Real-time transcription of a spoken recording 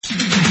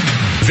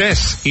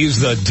This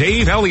is the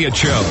Dave Elliott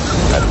Show.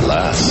 At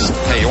last.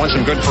 Hey, you want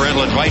some good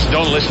parental advice?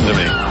 Don't listen to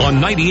me. On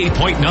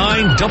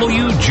 98.9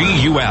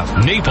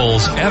 WGUF,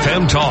 Naples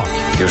FM Talk.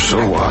 You're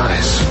so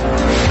wise.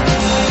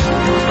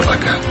 But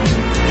like a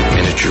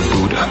miniature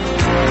Buddha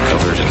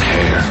covered in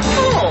hair.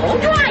 Oh,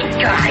 right,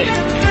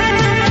 guy.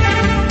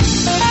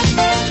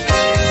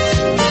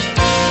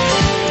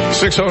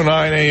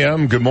 6:09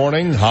 a.m. Good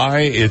morning. Hi,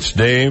 it's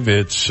Dave.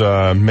 It's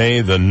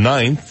May the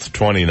 9th,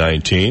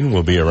 2019.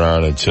 We'll be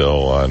around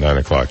until 9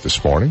 o'clock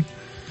this morning.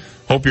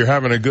 Hope you're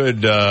having a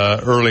good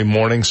early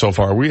morning so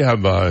far. We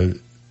have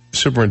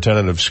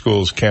Superintendent of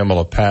Schools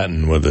Kamela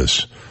Patton with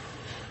us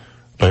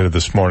later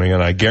this morning,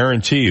 and I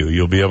guarantee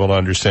you'll be able to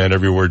understand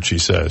every word she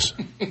says.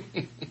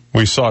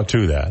 We saw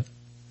to that.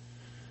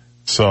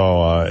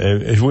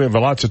 So we have a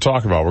lot to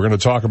talk about. We're going to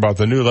talk about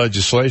the new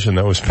legislation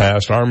that was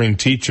passed arming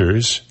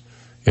teachers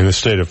in the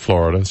state of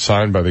Florida,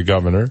 signed by the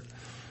governor.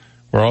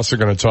 We're also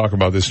going to talk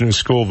about this new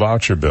school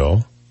voucher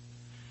bill.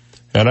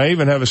 And I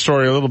even have a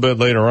story a little bit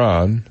later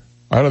on.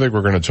 I don't think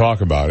we're going to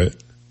talk about it,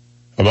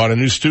 about a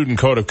new student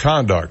code of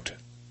conduct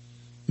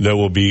that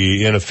will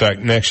be in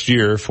effect next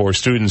year for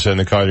students in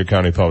the Collier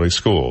County Public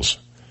Schools.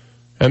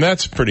 And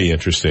that's a pretty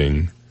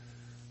interesting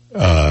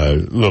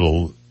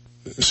little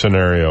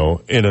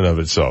scenario in and of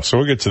itself. So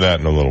we'll get to that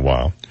in a little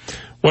while.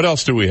 What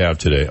else do we have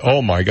today?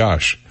 Oh, my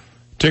gosh.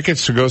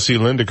 Tickets to go see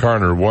Linda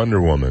Carter, Wonder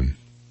Woman,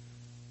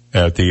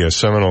 at the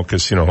Seminole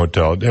Casino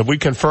Hotel. Have we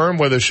confirmed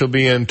whether she'll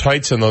be in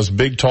tights and those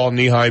big, tall,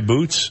 knee-high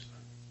boots?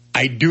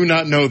 I do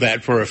not know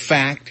that for a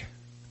fact.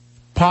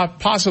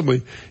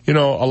 Possibly. You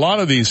know, a lot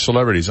of these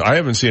celebrities, I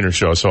haven't seen her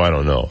show, so I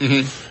don't know.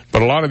 Mm-hmm.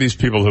 But a lot of these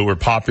people who were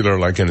popular,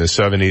 like in the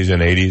 70s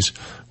and 80s,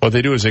 what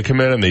they do is they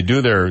come in and they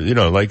do their,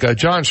 like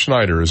John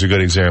Schneider is a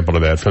good example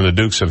of that from the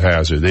Dukes of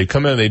Hazzard. They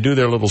come in, they do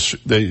their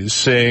they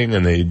sing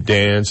and they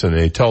dance and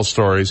they tell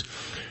stories.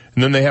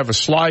 And then they have a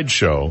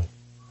slideshow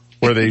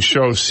where they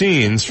show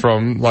scenes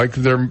from like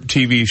their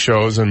TV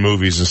shows and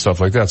movies and stuff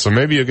like that. So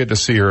maybe you'll get to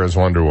see her as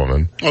Wonder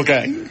Woman.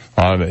 Okay.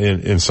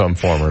 In some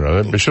form or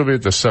another. But she'll be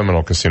at the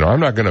Seminole Casino. I'm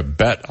not going to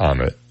bet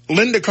on it.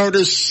 Linda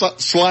Carter's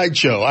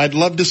slideshow. I'd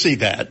love to see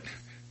that.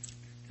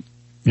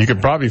 You could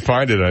probably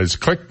find it as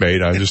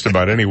clickbait on just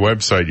about any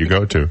website you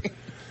go to.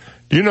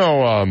 You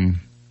know, you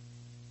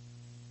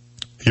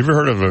ever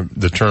heard of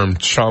the term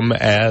chum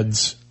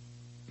ads?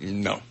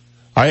 No.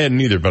 I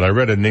hadn't either, but I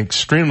read an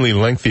extremely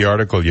lengthy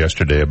article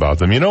yesterday about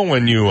them. You know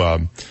when you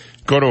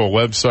go to a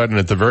website and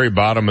at the very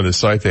bottom of the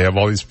site they have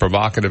all these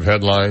provocative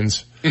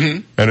headlines?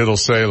 Mm-hmm. And it'll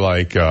say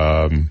like,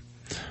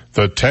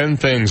 the 10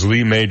 things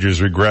Lee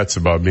Majors regrets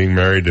about being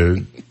married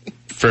to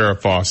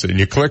Farrah Fawcett. And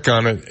you click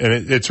on it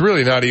and it's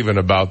really not even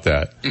about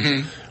that.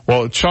 Mm-hmm.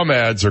 Well, chum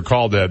ads are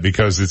called that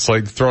because it's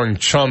like throwing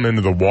chum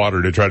into the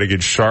water to try to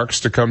get sharks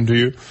to come to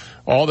you.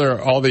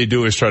 All they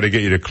do is try to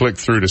get you to click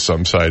through to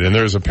some site. And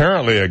there's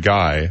apparently a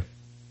guy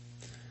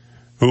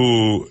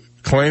who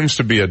claims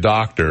to be a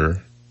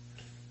doctor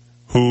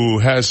who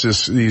has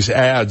these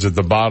ads at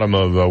the bottom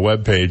of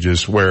web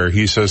pages where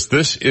he says,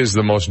 this is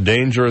the most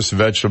dangerous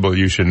vegetable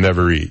you should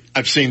never eat.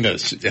 I've seen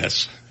this,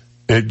 yes.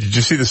 Did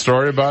you see the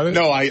story about it?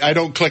 No, I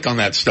don't click on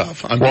that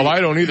stuff. I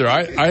don't either.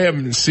 I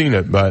haven't seen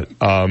it, but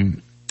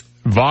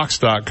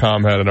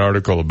Vox.com had an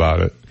article about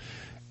it.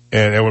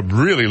 And a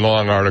really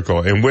long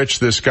article in which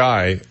this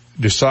guy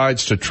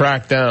decides to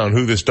track down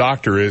who this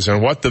doctor is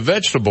and what the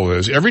vegetable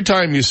is. Every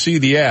time you see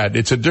the ad,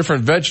 it's a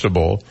different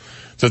vegetable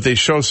that they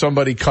show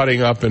somebody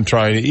cutting up and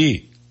trying to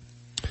eat.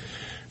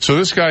 So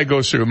this guy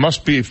goes through, it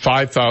must be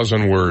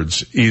 5,000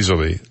 words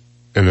easily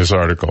in this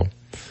article.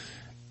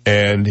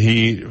 And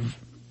he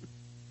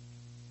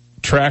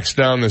tracks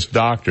down this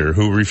doctor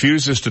who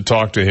refuses to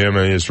talk to him,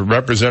 and his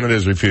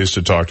representatives refuse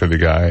to talk to the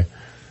guy.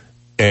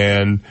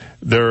 And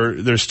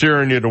they're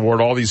steering you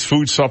toward all these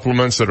food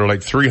supplements that are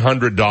like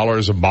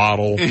 $300 a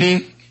bottle.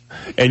 Mm-hmm.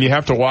 And you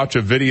have to watch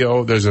a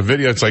video. There's a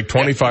video, it's like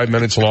 25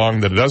 minutes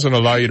long, that doesn't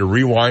allow you to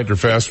rewind or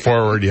fast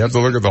forward. You have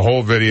to look at the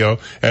whole video.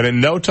 And in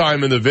no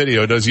time in the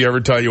video does he ever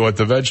tell you what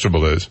the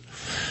vegetable is.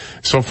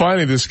 So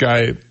finally this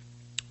guy,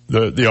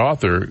 the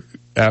author,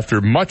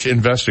 after much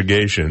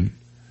investigation,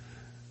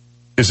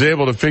 is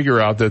able to figure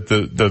out that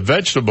the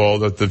vegetable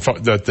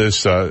that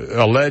this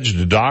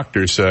alleged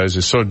doctor says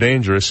is so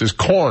dangerous is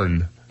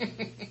corn.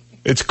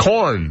 It's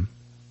corn.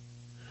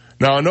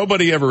 Now,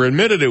 nobody ever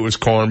admitted it was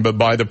corn, but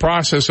by the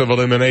process of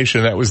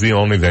elimination, that was the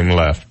only thing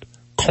left.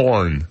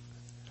 Corn.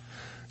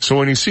 So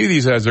when you see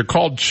these ads, they're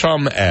called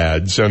chum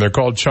ads, and they're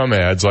called chum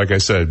ads, like I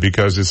said,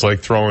 because it's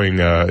like throwing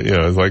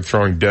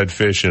dead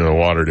fish into the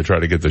water to try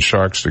to get the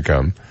sharks to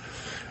come.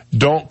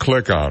 Don't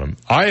click on them.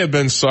 I have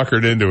been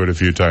suckered into it a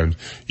few times.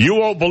 You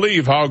won't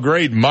believe how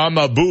great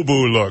Mama Boo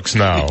Boo looks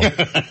now.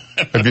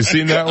 Have you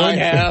seen that one? I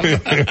have.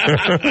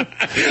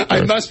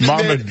 I must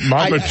admit,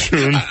 Mama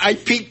June. I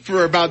peeked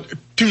for about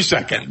 2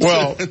 seconds.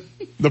 Well,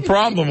 the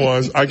problem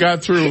was I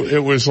got through,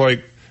 it was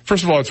like,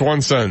 first of all, it's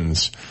one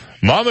sentence.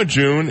 Mama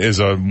June is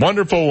a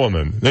wonderful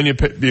woman. Then you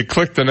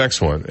click the next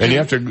one, and you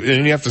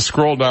have to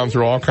scroll down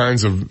through all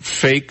kinds of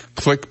fake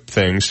click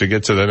things to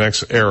get to the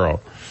next arrow.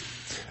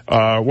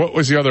 What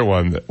was the other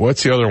one?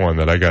 What's the other one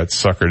that I got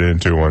suckered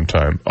into one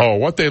time? Oh,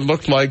 what they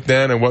looked like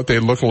then and what they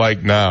look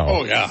like now.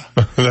 Oh, yeah.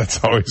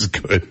 That's always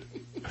good.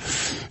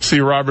 See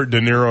Robert De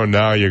Niro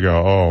now, you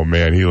go, oh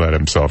man, he let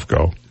himself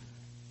go.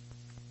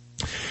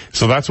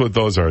 So that's what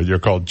those are. They're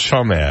called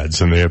chum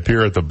ads, and they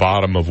appear at the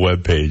bottom of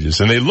web pages.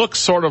 And they look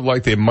sort of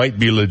like they might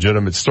be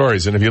legitimate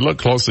stories. And if you look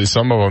closely,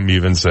 some of them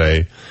even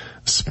say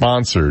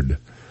sponsored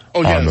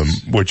on them,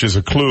 which is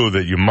a clue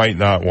that you might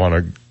not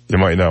want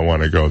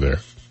to go there.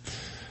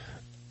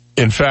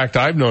 In fact,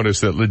 I've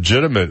noticed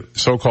that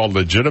so-called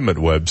legitimate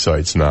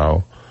websites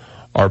now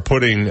are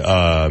putting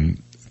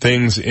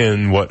things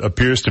in what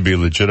appears to be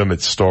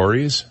legitimate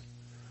stories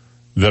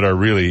that are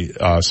really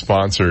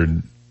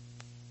sponsored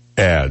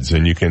ads,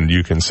 and you can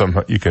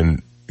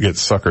get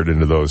suckered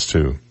into those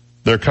too.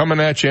 They're coming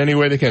at you any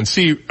way they can.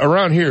 See,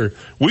 around here,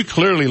 we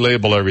clearly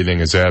label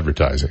everything as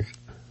advertising.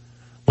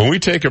 When we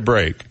take a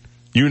break,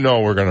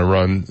 we're going to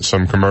run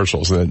some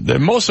commercials. And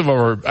most of them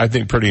are, I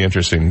think, pretty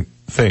interesting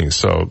things.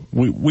 So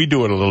we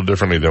do it a little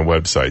differently than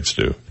websites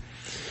do.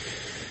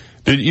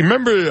 Did you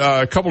remember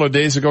a couple of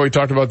days ago we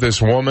talked about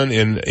this woman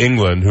in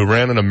England who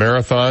ran in a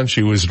marathon?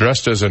 She was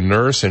dressed as a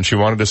nurse and she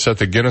wanted to set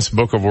the Guinness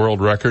Book of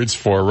World Records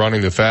for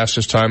running the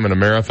fastest time in a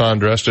marathon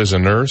dressed as a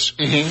nurse.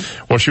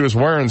 Mm-hmm. Well, she was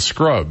wearing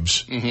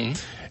scrubs. Mm-hmm.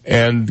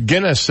 And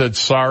Guinness said,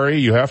 sorry,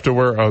 you have to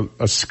wear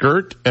a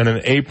skirt and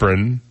an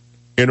apron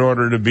in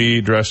order to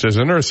be dressed as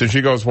a nurse. And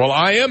she goes, well,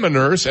 I am a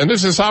nurse and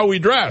this is how we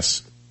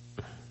dress.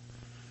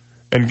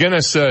 And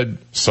Guinness said,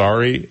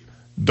 sorry,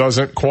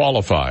 doesn't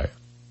qualify.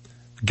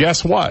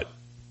 Guess what?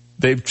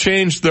 They've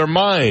changed their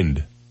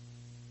mind.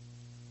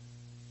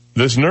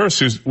 This nurse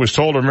who was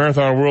told her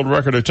marathon world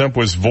record attempt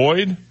was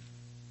void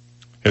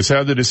has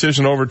had the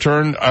decision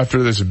overturned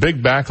after this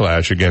big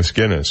backlash against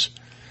Guinness.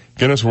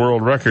 Guinness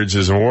World Records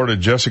has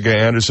awarded Jessica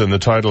Anderson the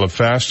title of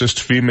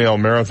fastest female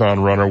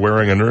marathon runner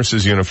wearing a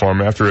nurse's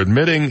uniform after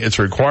admitting its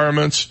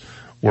requirements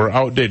were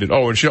outdated.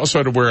 Oh, and she also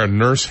had to wear a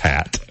nurse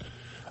hat.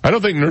 I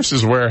don't think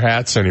nurses wear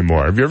hats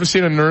anymore. Have you ever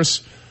seen a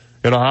nurse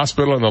in a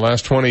hospital in the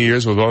last 20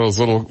 years with all those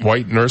little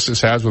white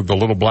nurses hats with the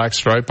little black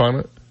stripe on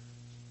it?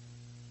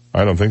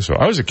 I don't think so.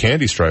 I was a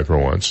candy striper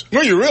once.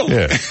 Were you really?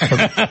 Yeah.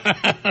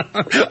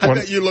 I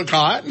bet you look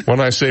hot.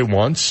 When I say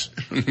once,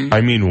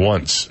 I mean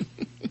once.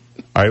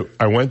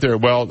 I went there.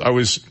 Well, I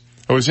was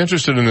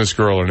interested in this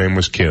girl. Her name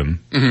was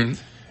Kim. Mm-hmm.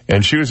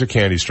 And she was a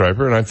candy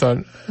striper. And I thought,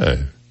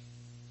 hey,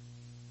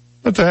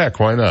 what the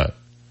heck? Why not?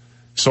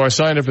 So I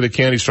signed up for the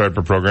candy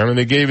striper program and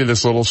they gave you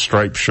this little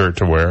striped shirt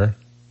to wear.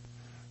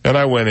 And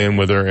I went in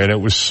with her, and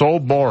it was so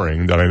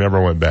boring that I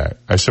never went back.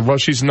 I said, well,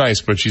 she's nice,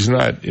 but she's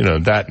not,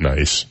 that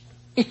nice.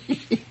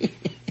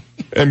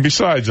 And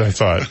besides, I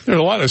thought, there's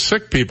a lot of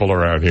sick people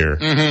around here.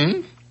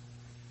 Mm-hmm.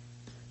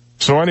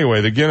 So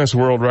anyway, the Guinness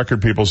World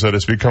Record people said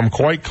it's become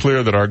quite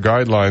clear that our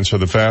guidelines for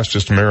the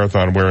fastest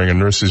marathon wearing a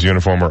nurse's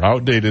uniform are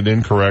outdated,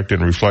 incorrect,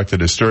 and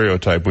reflected a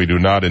stereotype we do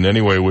not in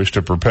any way wish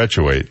to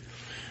perpetuate.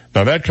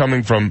 Now that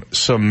coming from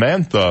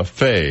Samantha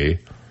Fay,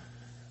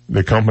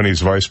 the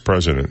company's vice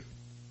president.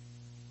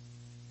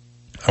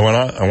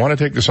 I want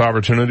to take this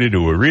opportunity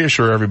to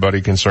reassure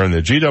everybody concerned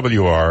that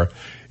GWR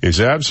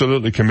is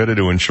absolutely committed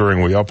to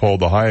ensuring we uphold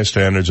the highest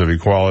standards of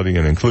equality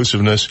and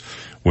inclusiveness.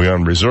 We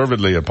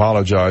unreservedly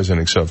apologize and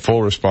accept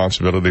full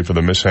responsibility for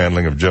the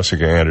mishandling of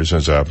Jessica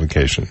Anderson's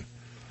application.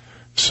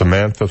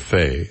 Samantha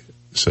Fay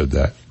said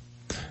that.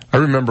 I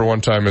remember one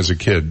time as a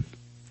kid,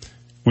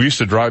 we used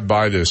to drive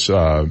by this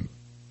barn.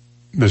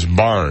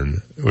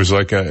 It was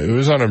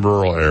on a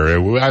rural area.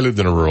 I lived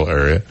in a rural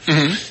area.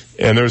 Mm-hmm.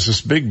 And there was this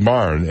big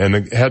barn, and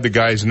it had the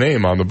guy's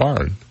name on the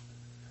barn.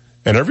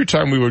 And every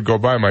time we would go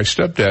by, my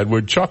stepdad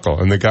would chuckle,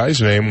 and the guy's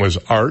name was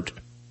Art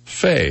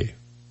Fay,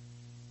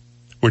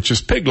 which is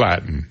Pig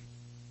Latin.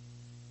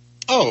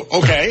 Oh,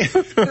 okay.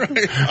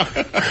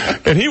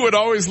 And he would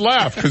always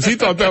laugh, because he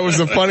thought that was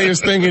the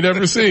funniest thing he'd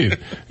ever seen.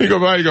 He'd go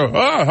by and go,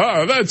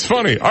 that's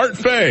funny, Art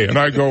Fay. And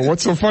I go,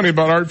 what's so funny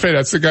about Art Fay?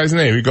 That's the guy's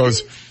name. He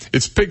goes,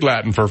 it's Pig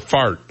Latin for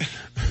fart.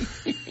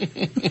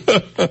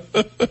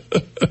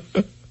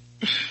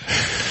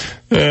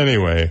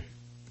 Anyway,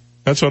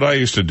 that's what I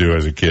used to do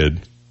as a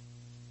kid.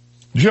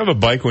 Did you have a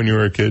bike when you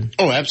were a kid?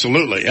 Oh,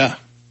 absolutely, yeah.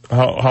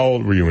 How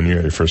old were you when you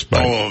had your first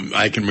bike? Oh,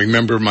 I can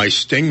remember my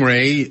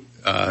Stingray.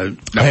 I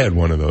had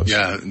one of those.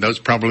 Yeah, that was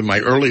probably my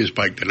earliest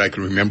bike that I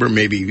can remember,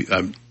 maybe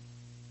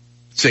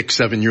 6,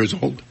 7 years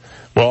old.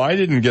 Well, I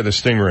didn't get a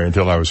Stingray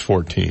until I was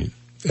 14.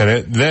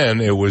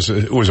 And it was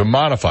a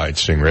modified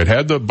Stingray. It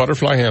had the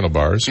butterfly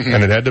handlebars, mm-hmm.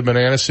 and it had the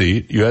banana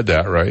seat. You had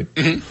that, right?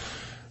 Mm-hmm.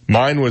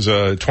 Mine was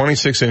a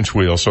 26-inch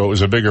wheel, so it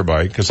was a bigger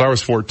bike, because I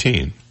was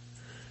 14.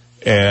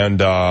 And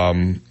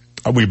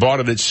we bought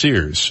it at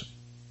Sears,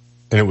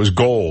 and it was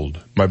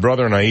gold. My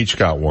brother and I each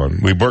got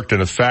one. We worked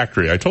in a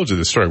factory. I told you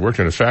this story. I worked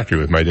in a factory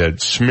with my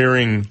dad,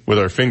 smearing with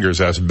our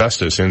fingers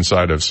asbestos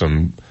inside of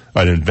an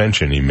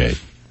invention he made.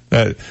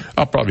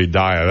 I'll probably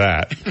die of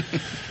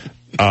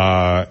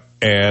that.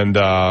 And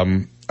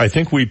I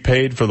think we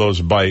paid for those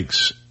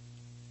bikes.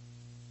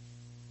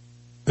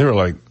 They were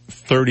like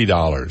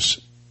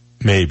 $30.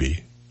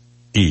 Maybe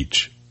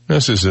each.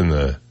 This is in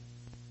the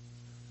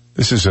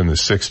This is in the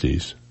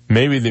 60s.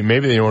 Maybe they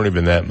weren't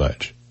even that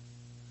much.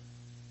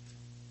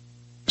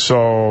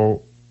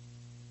 So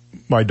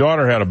my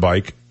daughter had a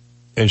bike,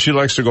 and she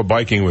likes to go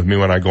biking with me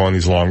when I go on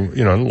these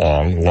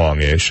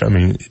long-ish. I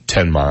mean,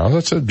 10 miles.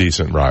 That's a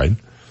decent ride.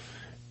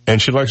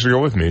 And she likes to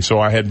go with me. So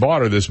I had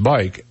bought her this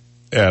bike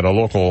at a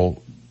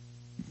local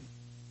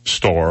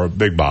store, a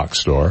big box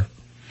store.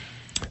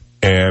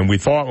 And we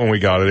thought when we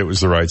got it, it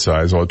was the right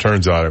size. Well, it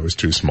turns out it was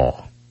too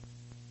small.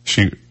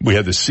 We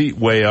had the seat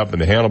way up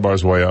and the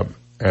handlebars way up.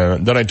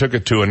 And then I took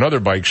it to another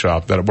bike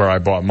shop where I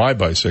bought my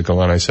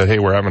bicycle, and I said, hey,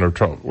 we're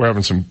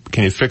having some,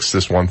 can you fix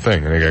this one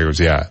thing? And the guy goes,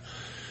 yeah.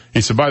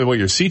 He said, by the way,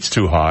 your seat's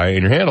too high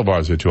and your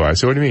handlebars are too high. I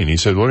said, what do you mean? He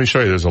said, well, let me show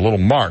you. There's a little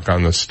mark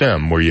on the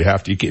stem where you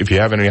have to, if you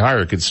have it any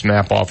higher, it could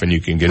snap off and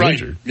you can get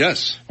injured.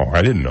 Yes. Oh,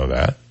 I didn't know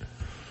that.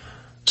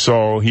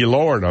 So he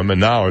lowered them, and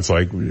now it's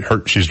like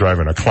she's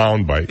driving a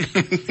clown bike.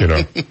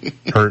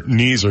 Her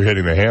knees are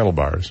hitting the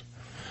handlebars.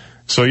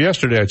 So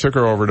yesterday I took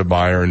her over to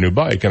buy her a new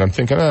bike, and I'm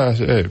thinking,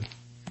 a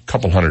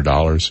couple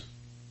 $100.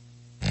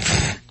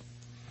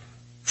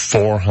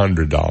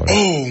 $400.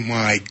 Oh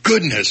my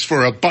goodness,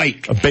 for a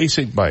bike. A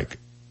basic bike.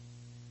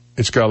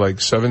 It's got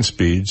like 7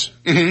 speeds.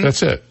 Mm-hmm.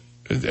 That's it.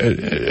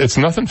 It's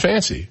nothing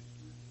fancy.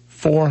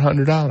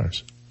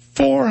 $400.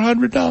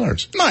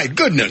 $400. My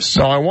goodness.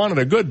 Now I wanted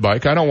a good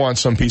bike. I don't want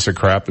some piece of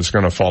crap that's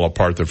going to fall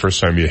apart the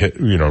first time you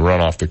run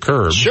off the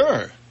curb.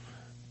 Sure.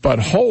 But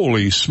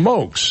holy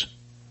smokes.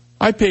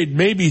 I paid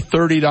maybe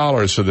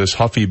 $30 for this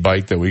Huffy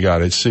bike that we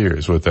got at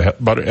Sears with the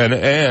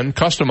and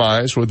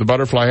customized with the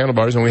butterfly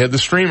handlebars, and we had the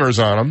streamers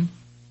on them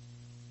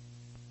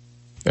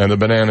and the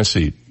banana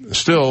seat.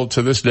 Still,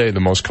 to this day, the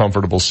most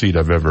comfortable seat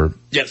I've ever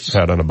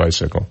had on a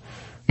bicycle.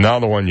 Now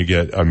the one you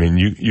get, I mean,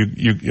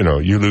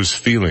 you lose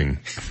feeling.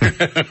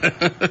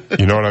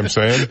 You know what I'm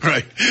saying?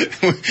 Right.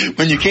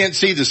 When you can't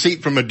see the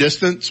seat from a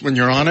distance when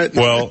you're on it.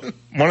 Well,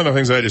 one of the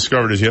things I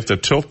discovered is you have to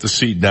tilt the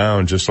seat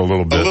down just a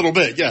little bit. A little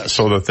bit, yes.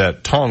 So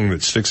that tongue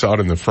that sticks out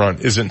in the front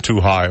isn't too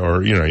high,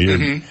 or, you'll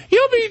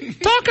be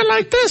talking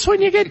like this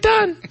when you get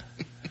done.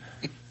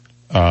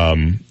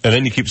 And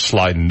then you keep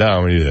sliding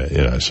down,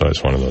 so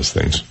it's one of those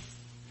things.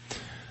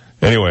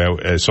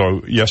 Anyway,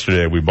 so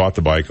yesterday we bought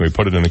the bike and we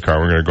put it in the car.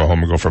 We're going to go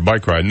home and go for a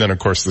bike ride. And then, of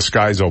course, the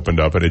skies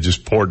opened up and it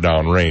just poured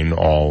down rain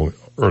all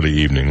early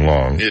evening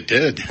long. It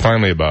did.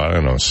 Finally,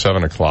 about,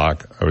 7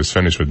 o'clock, I was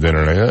finished with dinner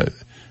and I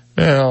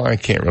thought, I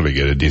can't really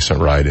get a decent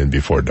ride in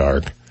before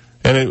dark.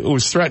 And it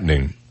was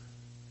threatening.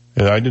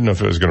 And I didn't know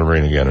if it was going to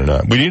rain again or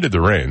not. We needed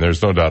the rain.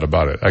 There's no doubt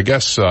about it. I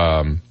guess,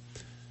 the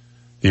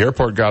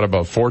airport got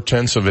about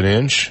 0.4 of an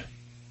inch.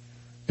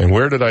 And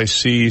where did I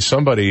see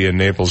somebody in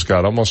Naples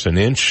got almost an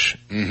inch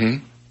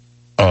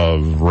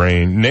of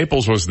rain?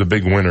 Naples was the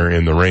big winner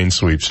in the rain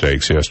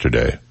sweepstakes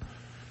yesterday.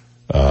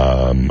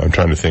 I'm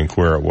trying to think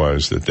where it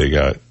was that they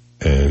got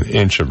an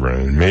inch of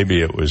rain.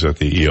 Maybe it was at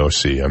the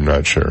EOC. I'm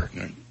not sure.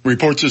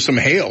 Reports of some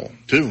hail,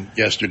 too,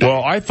 yesterday.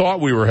 Well, I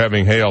thought we were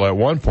having hail at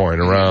one point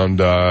around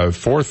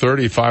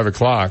 4:30, 5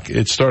 o'clock.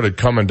 It started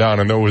coming down,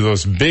 and there were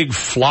those big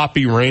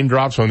floppy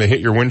raindrops. When they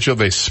hit your windshield,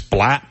 they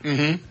splat.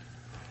 Mm-hmm.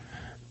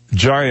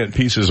 Giant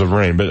pieces of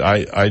rain, but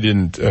I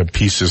didn't,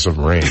 pieces of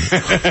rain.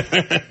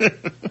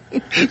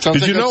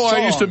 Did you know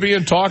I used to be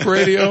in talk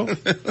radio? I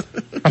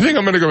think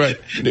I'm going to go back.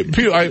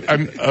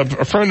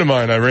 A friend of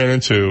mine I ran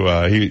into,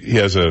 he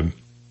has a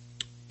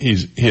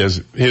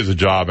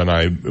job, and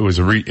it was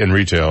in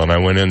retail, and I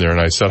went in there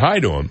and I said hi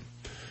to him.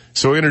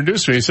 So he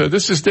introduced me. He said,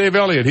 this is Dave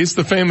Elliott. He's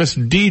the famous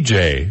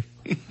DJ.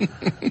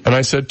 And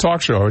I said,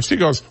 talk show host. He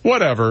goes,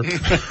 whatever.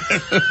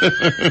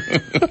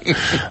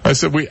 I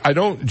said, I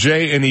don't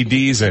J any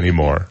D's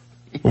anymore.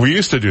 We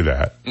used to do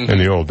that in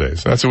the old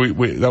days. That's what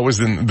that was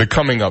in the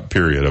coming up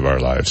period of our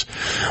lives.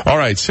 All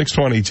right,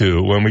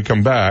 6:22. When we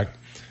come back,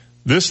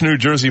 this New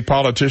Jersey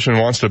politician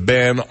wants to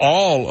ban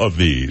all of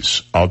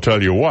these. I'll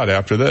tell you what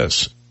after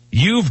this.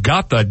 You've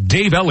got the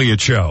Dave Elliott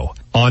Show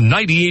on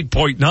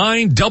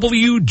 98.9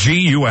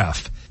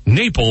 WGUF,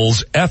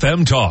 Naples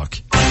FM Talk.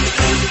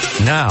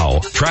 Now,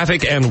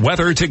 traffic and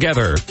weather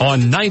together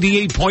on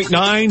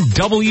 98.9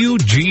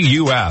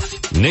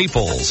 WGUF,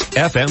 Naples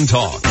FM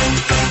Talk.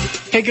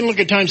 Taking a look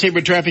at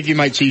time-saver traffic, you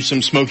might see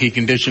some smoky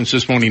conditions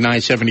this morning,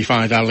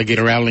 975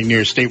 Alligator Alley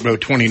near State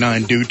Road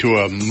 29 due to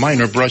a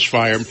minor brush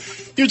fire.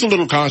 Use a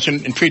little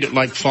caution and treat it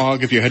like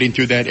fog if you're heading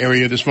through that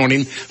area this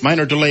morning.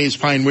 Minor delays,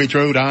 Pine Ridge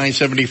Road,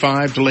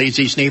 I-75, delays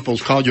East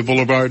Naples, Collier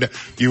Boulevard,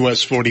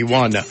 US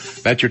 41.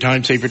 That's your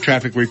time-saver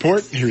traffic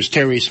report. Here's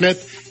Terry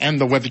Smith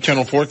and the Weather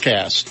Channel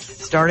forecast.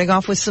 Starting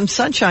off with some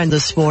sunshine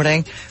this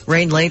morning.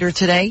 Rain later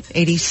today,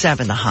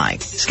 87 the high.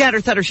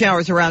 Scattered thunder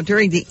showers around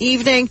during the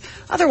evening.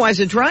 Otherwise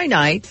a dry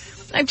night.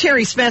 I'm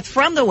Terry Smith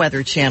from the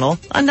Weather Channel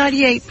on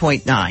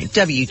 98.9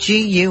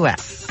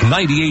 WGUF.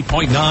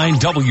 98.9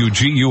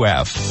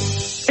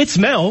 WGUF. It's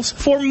Mel's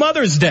for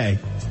Mother's Day.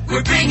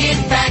 We're bringing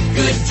back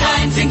good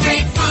times and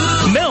great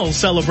food. Mel's Mel's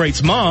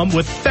celebrates Mom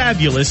with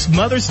fabulous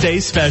Mother's Day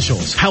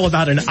specials. How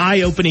about an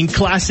eye-opening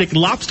classic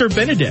Lobster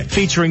Benedict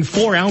featuring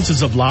 4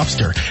 ounces of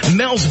lobster,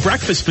 Mel's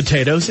breakfast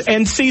potatoes,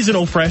 and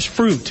seasonal fresh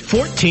fruit,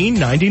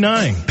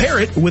 $14.99. Pair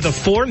it with a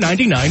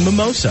 $4.99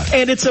 mimosa,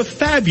 and it's a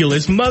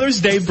fabulous Mother's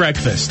Day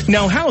breakfast.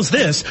 Now how's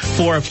this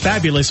for a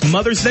fabulous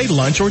Mother's Day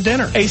lunch or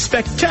dinner? A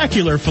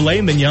spectacular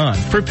filet mignon,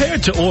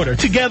 prepared to order,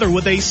 together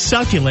with a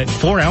succulent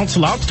 4-ounce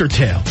lobster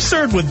tail,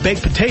 served with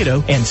baked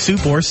potato and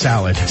soup or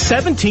salad,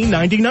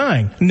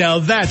 $17.99. Now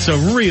that's a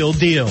real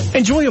deal.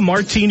 Enjoy a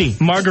martini,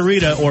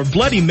 margarita, or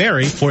Bloody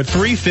Mary for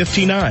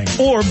 $3.59,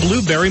 or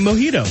blueberry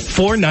mojito,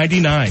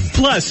 $4.99.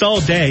 Plus,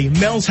 all day,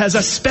 Mel's has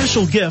a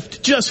special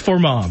gift just for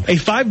Mom, a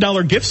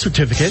 $5 gift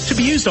certificate to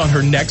be used on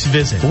her next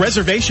visit.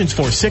 Reservations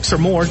for 6 or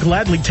more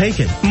gladly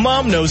taken.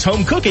 Mom knows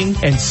home cooking,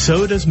 and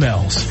so does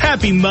Mel's.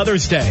 Happy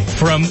Mother's Day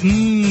from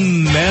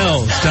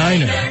Mel's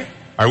Diner.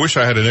 I wish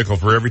I had a nickel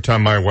for every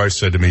time my wife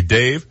said to me,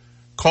 Dave,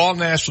 call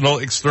National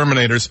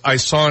Exterminators. I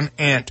saw an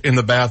ant in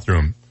the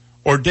bathroom.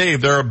 Or, Dave,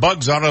 there are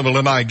bugs out on the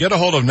lanai. Get a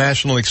hold of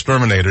National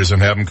Exterminators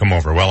and have them come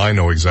over. Well, I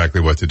know exactly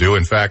what to do.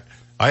 In fact,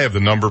 I have the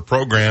number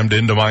programmed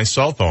into my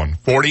cell phone,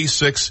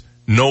 46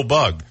 no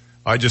bug.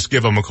 I just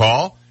give them a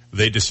call.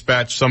 They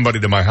dispatch somebody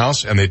to my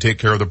house, and they take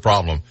care of the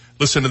problem.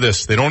 Listen to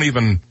this. They don't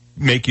even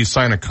make you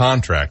sign a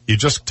contract. You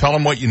just tell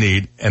them what you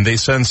need, and they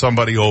send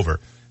somebody over.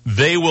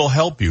 They will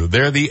help you.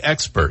 They're the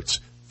experts.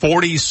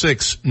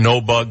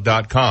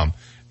 46nobug.com.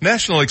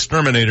 National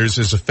Exterminators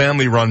is a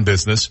family-run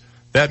business.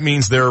 That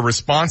means they're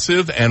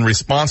responsive and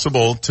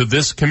responsible to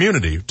this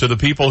community, to the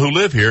people who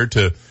live here,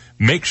 to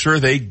make sure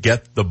they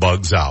get the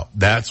bugs out.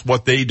 That's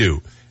what they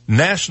do.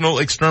 National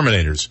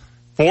Exterminators.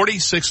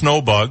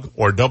 46nobug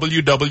or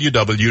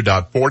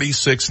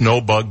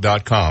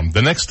www.46nobug.com.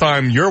 The next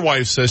time your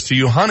wife says to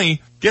you,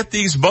 honey, get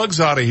these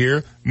bugs out of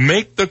here,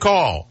 make the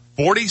call.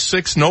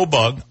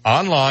 46nobug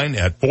online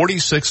at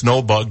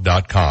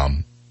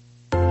 46nobug.com.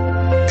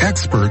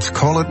 Experts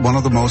call it one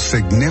of the most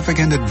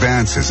significant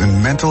advances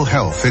in mental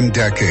health in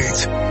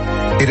decades.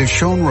 It has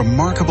shown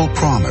remarkable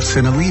promise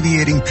in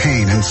alleviating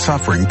pain and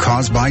suffering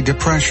caused by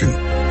depression,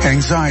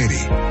 anxiety,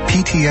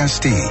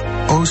 PTSD,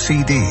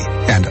 OCD,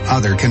 and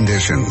other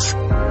conditions.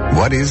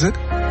 What is it?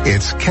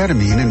 It's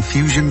ketamine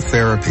infusion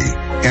therapy,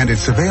 and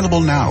it's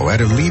available now at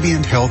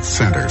Alleviant Health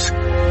Centers.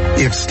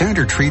 If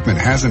standard treatment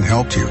hasn't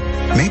helped you,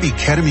 maybe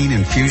ketamine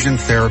infusion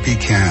therapy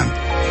can.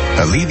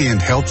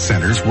 Alleviant Health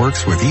Centers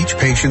works with each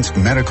patient's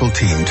medical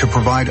team to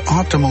provide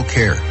optimal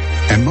care,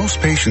 and most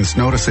patients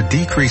notice a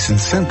decrease in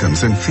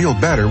symptoms and feel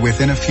better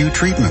within a few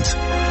treatments.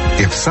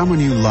 If someone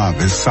you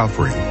love is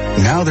suffering,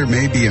 now there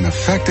may be an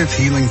effective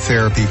healing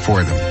therapy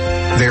for them.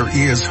 There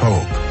is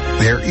hope.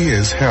 There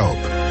is help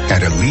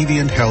at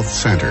Alleviant Health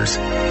Centers.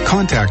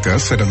 Contact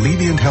us at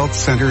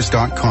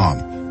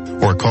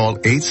AlleviantHealthCenters.com or call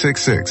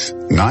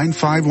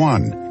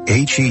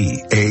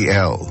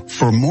 866-951-HEAL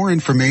for more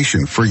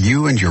information for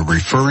you and your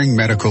referring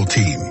medical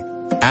team.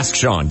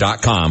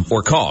 AskSean.com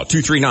or call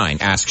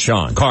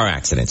 239-ASK-SEAN. Car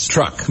accidents,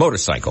 truck,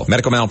 motorcycle,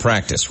 medical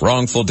malpractice,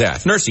 wrongful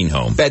death, nursing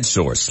home, bed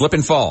sores, slip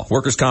and fall,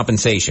 workers'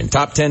 compensation.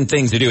 Top 10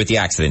 things to do at the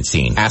accident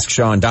scene.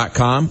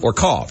 AskSean.com or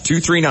call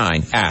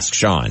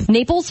 239-ASK-SEAN.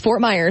 Naples, Fort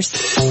Myers.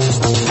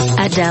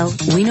 At Dell,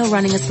 we know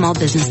running a small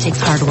business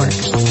takes hard work.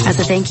 As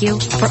a thank you,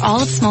 for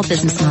all of Small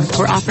Business Month,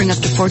 we're offering up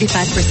to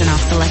 45%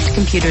 off select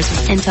computers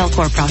with Intel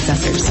Core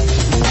processors.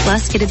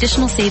 Plus, get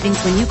additional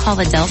savings when you call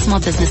a Dell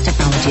Small Business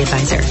Technology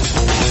Advisor.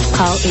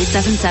 Call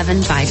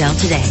 877-BUY-DELL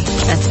today.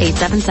 That's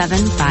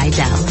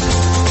 877-BUY-DELL.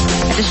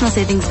 Additional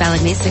savings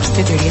valid May 6th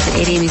through 30th at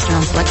 8 a.m. Eastern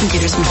on select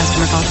computers from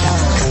customer calls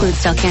Dell.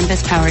 Excludes Dell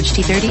Canvas, PowerEdge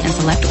T30, and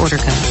select order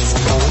codes.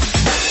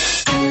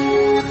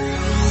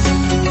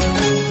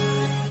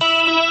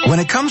 When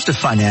it comes to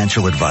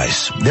financial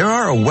advice, there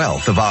are a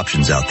wealth of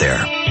options out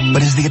there.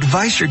 But is the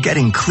advice you're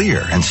getting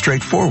clear and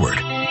straightforward?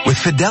 With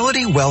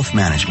Fidelity Wealth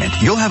Management,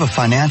 you'll have a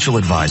financial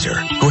advisor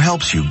who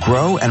helps you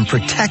grow and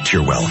protect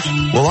your wealth.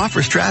 We'll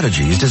offer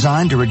strategies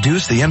designed to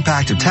reduce the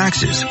impact of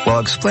taxes while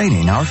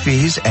explaining our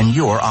fees and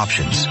your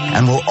options.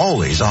 And we'll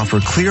always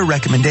offer clear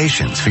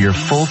recommendations for your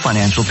full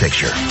financial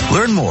picture.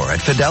 Learn more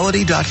at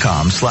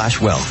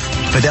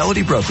fidelity.com/wealth.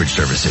 Fidelity Brokerage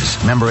Services.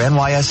 Member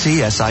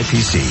NYSE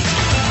SIPC.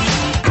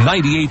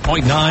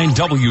 98.9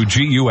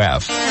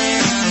 WGUF.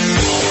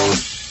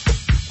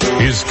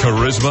 His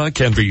charisma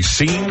can be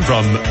seen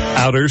from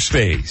outer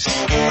space.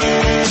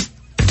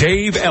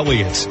 Dave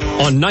Elliott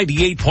on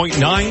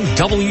 98.9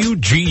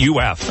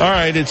 WGUF. All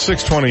right, it's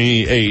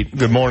 6:28.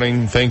 Good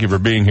morning. Thank you for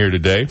being here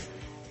today.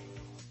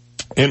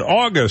 In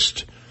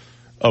August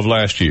of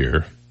last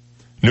year,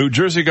 New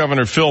Jersey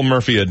Governor Phil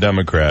Murphy, a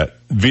Democrat,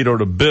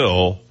 vetoed a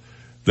bill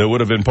that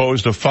would have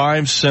imposed a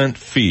 5-cent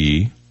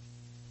fee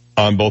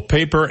on both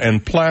paper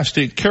and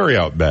plastic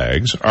carryout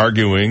bags,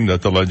 arguing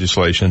that the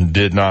legislation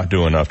did not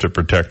do enough to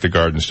protect the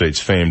Garden State's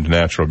famed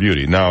natural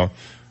beauty. Now,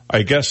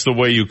 I guess the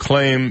way you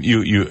claim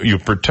you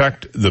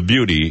protect the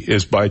beauty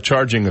is by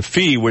charging a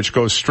fee which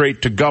goes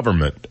straight to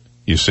government,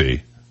 you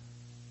see.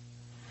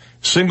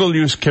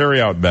 Single-use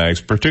carry-out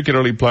bags,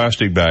 particularly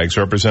plastic bags,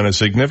 represent a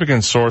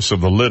significant source of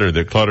the litter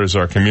that clutters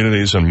our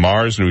communities and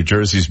mars New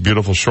Jersey's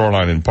beautiful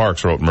shoreline and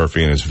parks, wrote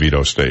Murphy in his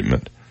veto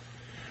statement.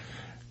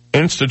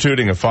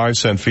 Instituting a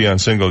 5-cent fee on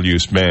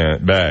single-use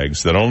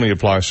bags that only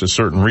applies to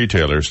certain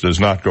retailers does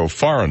not go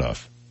far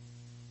enough.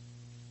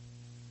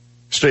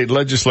 State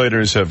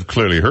legislators have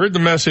clearly heard the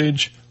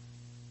message,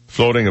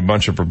 floating a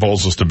bunch of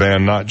proposals to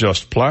ban not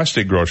just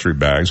plastic grocery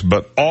bags,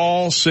 but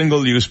all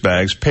single-use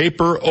bags,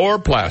 paper or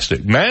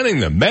plastic.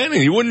 Banning.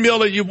 You wouldn't be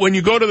able to, when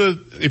you go to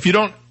if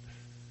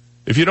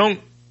you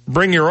don't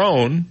bring your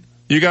own,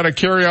 you gotta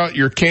carry out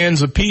your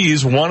cans of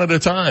peas one at a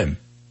time.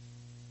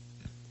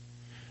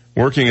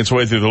 Working its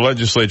way through the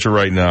legislature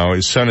right now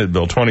is Senate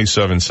Bill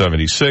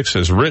 2776.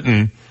 As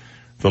written,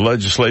 the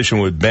legislation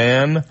would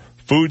ban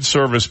food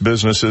service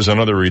businesses and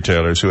other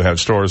retailers who have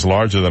stores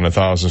larger than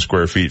 1,000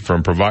 square feet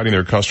from providing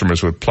their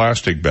customers with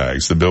plastic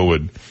bags. The bill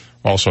would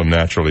also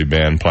naturally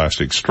ban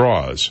plastic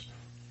straws.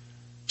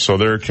 So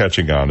they're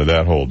catching on to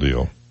that whole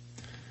deal.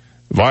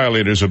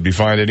 Violators would be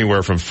fined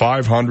anywhere from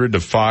 $500 to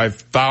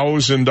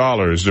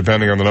 $5,000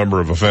 depending on the number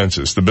of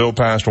offenses. The bill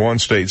passed one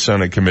state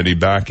Senate committee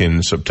back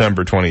in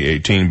September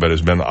 2018 but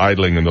has been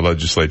idling in the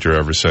legislature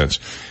ever since.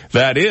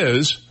 That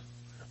is,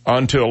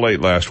 until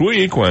late last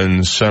week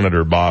when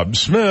Senator Bob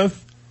Smith,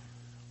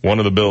 one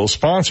of the bill's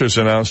sponsors,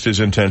 announced his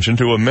intention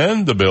to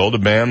amend the bill to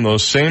ban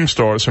those same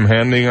stores from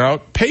handing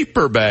out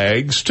paper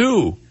bags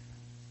too.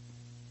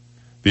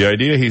 The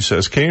idea, he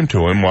says, came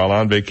to him while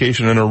on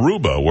vacation in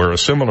Aruba, where a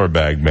similar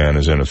bag ban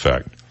is in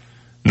effect.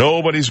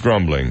 Nobody's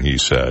grumbling, he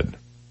said,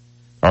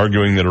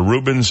 arguing that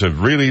Arubans have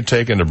really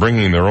taken to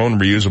bringing their own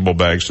reusable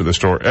bags to the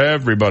store.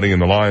 Everybody in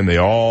the line, they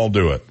all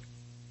do it.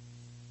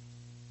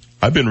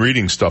 I've been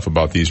reading stuff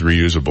about these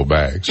reusable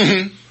bags.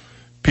 Mm-hmm.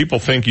 People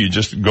think you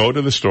just go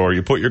to the store,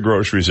 you put your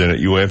groceries in it,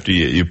 you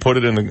empty it, you put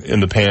it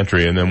in the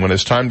pantry, and then when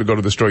it's time to go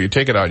to the store, you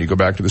take it out and you go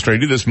back to the store. You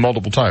do this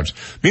multiple times.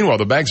 Meanwhile,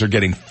 the bags are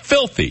getting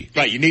filthy.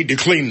 Right, you need to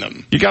clean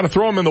them. You got to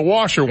throw them in the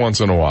washer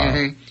once in a while,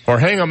 mm-hmm. or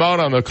hang them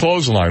out on the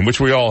clothesline, which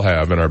we all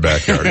have in our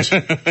backyards.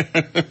 or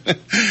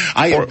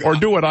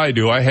do what I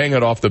do. I hang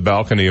it off the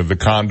balcony of the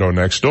condo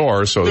next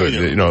door, so that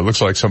it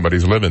looks like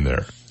somebody's living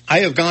there. I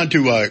have gone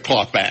to a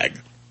cloth bag,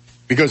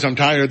 because I'm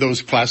tired of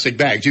those plastic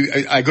bags.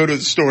 I go to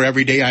the store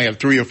every day. I have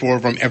 3 or 4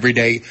 of them every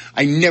day.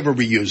 I never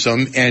reuse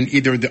them, and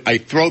either I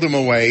throw them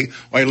away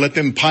or I let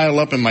them pile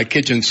up in my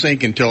kitchen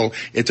sink until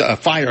it's a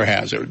fire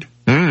hazard.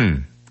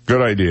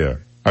 Good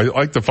idea. I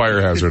like the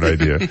fire hazard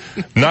idea.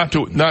 Not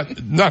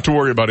to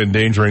worry about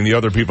endangering the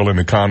other people in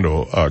the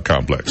condo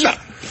complex. No,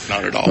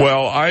 not at all.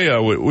 Well,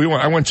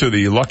 I went to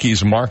the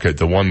Lucky's Market,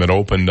 the one that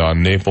opened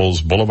on Naples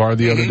Boulevard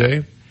the other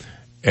day.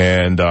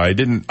 And I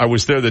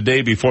was there the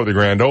day before the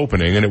grand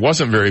opening, and it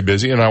wasn't very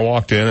busy, and I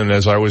walked in, and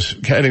as I was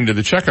heading to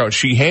the checkout,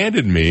 she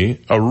handed me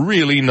a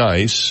really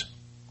nice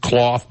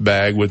cloth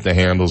bag with the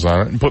handles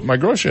on it and put my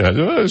grocery in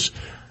it.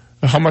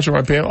 How much am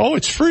I paying? Oh,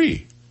 it's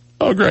free.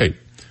 Oh, great.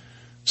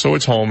 So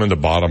it's home in the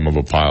bottom of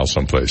a pile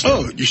someplace.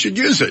 Oh, you should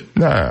use it.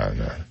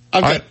 Nah.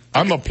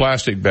 I'm a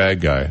plastic bag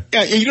guy.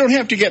 Yeah, you don't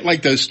have to get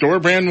like the store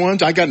brand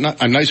ones. I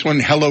got a nice one,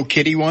 Hello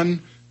Kitty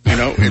one.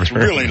 It's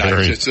really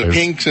nice. It's the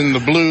pinks and the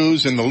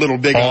blues and the little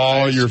big eyes.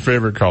 All your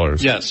favorite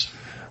colors. Yes.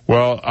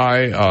 Well,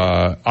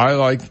 I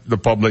like the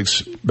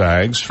Publix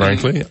bags,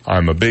 frankly. Mm-hmm.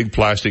 I'm a big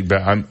plastic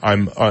bag.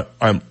 I'm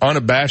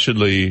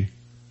unabashedly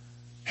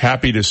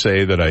happy to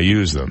say that I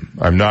use them.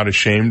 I'm not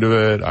ashamed of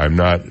it. I'm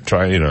not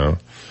trying,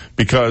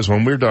 because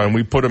when we're done,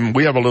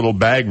 we have a little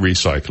bag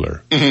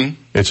recycler. Mm-hmm.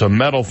 It's a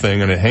metal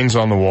thing and it hangs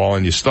on the wall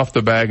and you stuff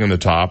the bag in the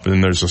top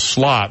and there's a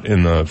slot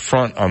in the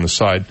front on the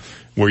side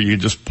where you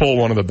just pull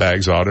one of the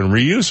bags out and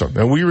reuse them.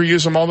 And we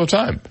reuse them all the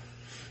time.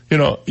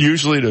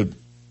 Usually to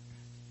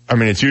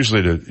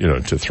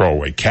throw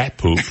away cat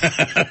poop.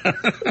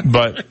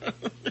 But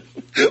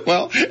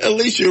well, at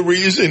least you're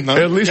reusing them.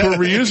 At least we're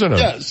reusing them.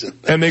 Yes.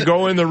 And they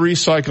go in the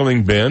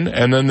recycling bin,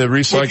 and then the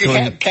recycling... Would you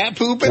have cat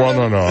poop in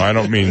them? No, I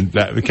don't mean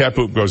that. The cat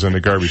poop goes in the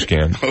garbage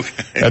can.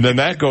 Okay. And then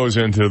that goes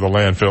into the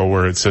landfill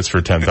where it sits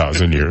for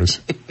 10,000 years.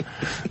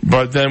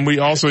 But then we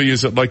also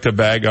use it like to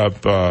bag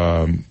up,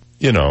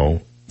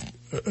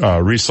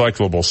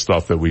 recyclable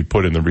stuff that we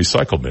put in the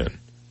recycle bin.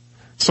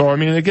 So,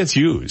 it gets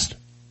used.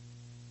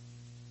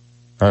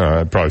 I don't know,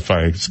 I'd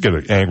probably get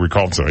an angry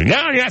call from somebody.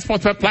 No, you're not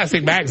supposed to put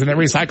plastic bags in the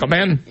recycle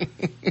bin.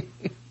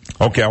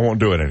 Okay, I won't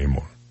do it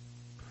anymore.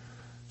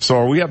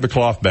 So we have the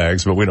cloth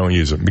bags, but we don't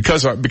use them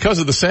because of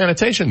the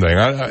sanitation thing.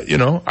 I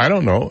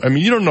don't know.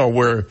 You don't know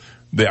where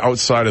the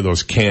outside of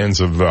those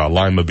cans of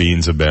lima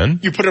beans have been.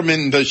 You put them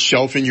in the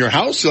shelf in your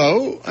house,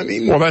 though.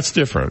 Well, that's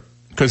different.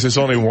 Because it's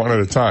only one at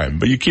a time.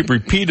 But you keep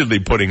repeatedly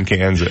putting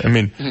cans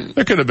in.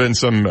 There could have been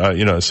some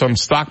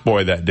stock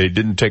boy that day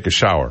didn't take a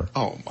shower.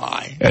 Oh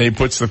my. And he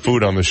puts the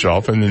food on the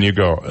shelf and then you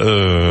go,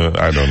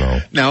 I don't know.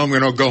 Now I'm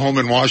going to go home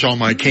and wash all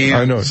my cans.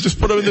 I know.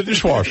 Just put them in the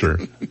dishwasher.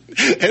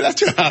 Hey,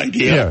 that's an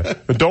idea. Yeah.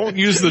 But don't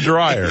use the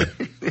dryer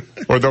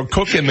or they'll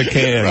cook in the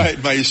can.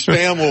 Right. My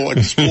Spam will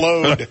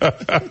explode.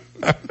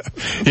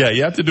 Yeah.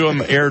 You have to do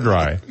them air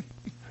dry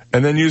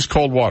and then use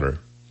cold water.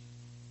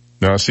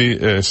 Now, see,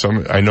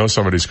 I know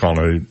somebody's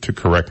calling to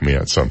correct me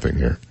on something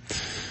here.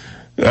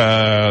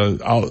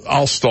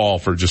 I'll stall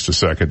for just a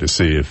second to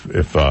see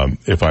if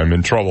I'm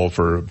in trouble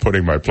for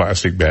putting my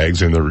plastic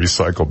bags in the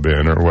recycle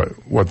bin or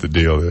what the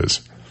deal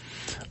is.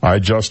 I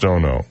just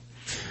don't know.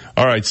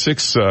 All right,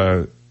 six.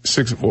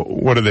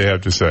 What do they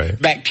have to say?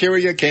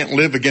 Bacteria can't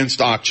live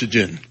against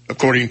oxygen,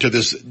 according to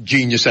this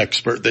genius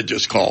expert that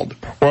just called.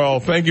 Well,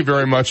 thank you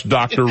very much,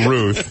 Dr.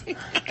 Ruth.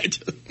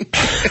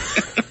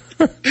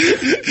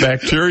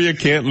 Bacteria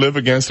can't live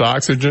against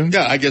oxygen?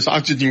 Yeah, I guess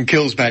oxygen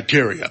kills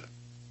bacteria.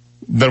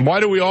 Then why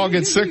do we all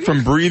get sick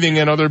from breathing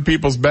in other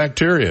people's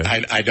bacteria?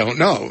 I don't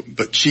know,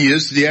 but she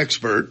is the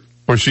expert.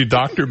 Was she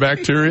Dr.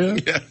 Bacteria?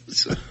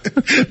 Yes.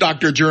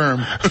 Dr.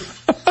 Germ.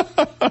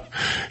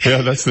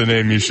 Yeah, that's the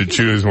name you should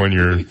choose when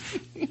you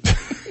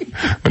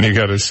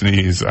gotta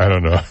sneeze. I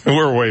don't know.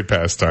 We're way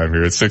past time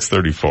here. It's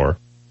 6:34.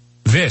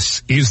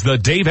 This is the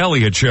Dave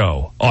Elliott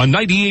Show on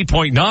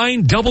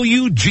 98.9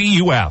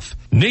 WGUF,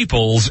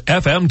 Naples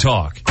FM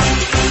Talk.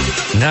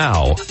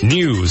 Now,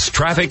 news,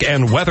 traffic,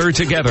 and weather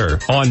together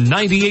on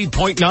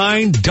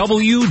 98.9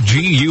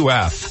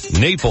 WGUF,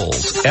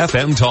 Naples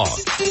FM Talk.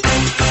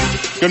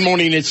 Good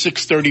morning. It's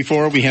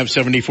 6:34. We have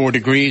 74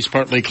 degrees,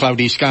 partly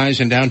cloudy skies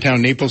in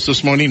downtown Naples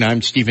this morning.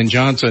 I'm Stephen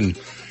Johnson.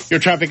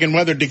 Your traffic and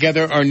weather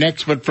together are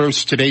next, but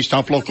first, today's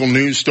top local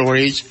news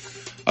stories.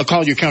 A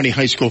Collier County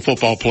High School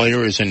football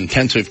player is in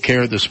intensive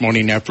care this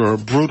morning after a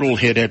brutal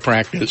hit at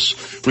practice.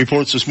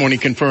 Reports this morning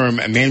confirm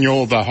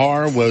Emmanuel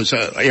Vahar was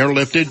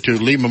airlifted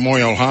to Lee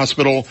Memorial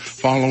Hospital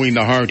following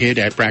the hard hit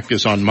at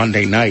practice on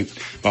Monday night.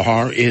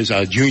 Vahar is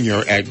a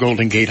junior at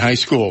Golden Gate High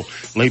School.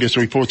 Latest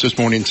reports this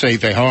morning say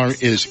Vahar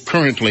is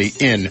currently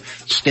in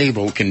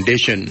stable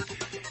condition.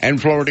 And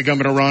Florida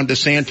Governor Ron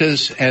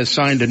DeSantis has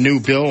signed a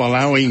new bill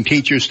allowing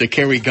teachers to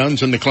carry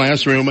guns in the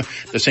classroom.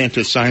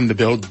 DeSantis signed the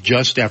bill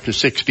just after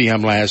 6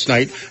 p.m. last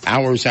night,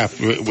 hours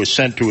after it was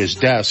sent to his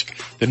desk.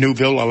 The new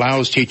bill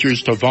allows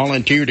teachers to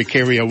volunteer to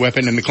carry a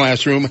weapon in the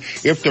classroom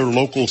if their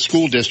local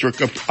school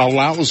district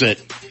allows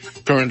it.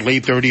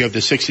 Currently, 30 of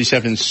the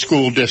 67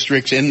 school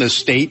districts in the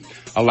state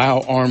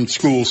allow armed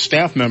school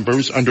staff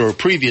members under a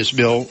previous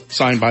bill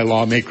signed by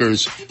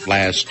lawmakers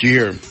last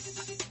year.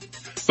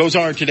 Those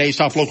are today's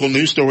top local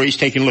news stories.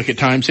 Taking a look at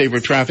time-saver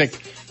traffic.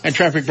 And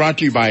traffic brought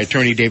to you by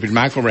Attorney David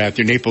McElrath,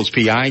 your Naples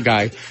PI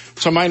guy.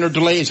 Some minor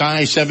delays,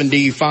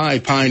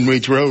 I-75 Pine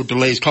Ridge Road.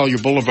 Delays Collier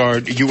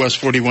Boulevard, US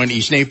 41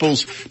 East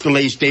Naples.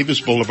 Delays Davis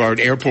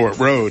Boulevard, Airport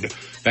Road.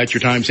 That's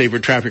your time-saver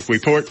traffic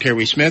report.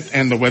 Terry Smith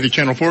and the Weather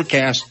Channel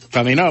forecast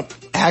coming up.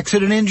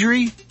 Accident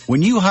injury?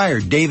 When you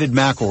hire David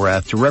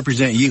McElrath to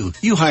represent you,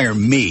 you hire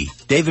me,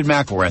 David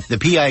McElrath, the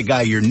PI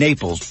guy, your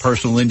Naples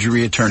personal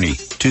injury attorney.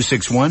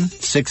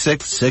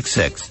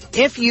 261-6666.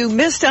 If you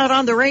missed out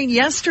on the rain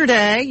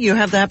yesterday, you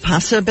have that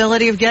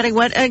possibility of getting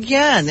wet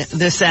again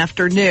this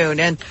afternoon.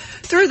 And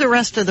through the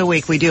rest of the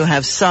week, we do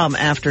have some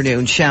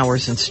afternoon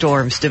showers and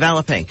storms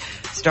developing.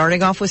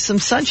 Starting off with some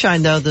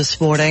sunshine, though,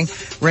 this morning.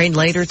 Rain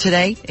later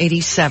today,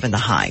 87 the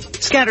high.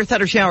 Scattered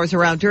thunder showers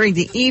around during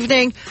the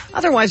evening.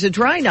 Otherwise, a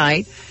dry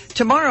night.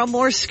 Tomorrow,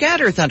 more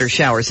scattered thunder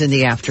showers in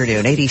the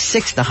afternoon.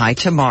 86 the high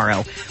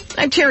tomorrow.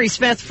 I'm Terry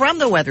Smith from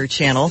the Weather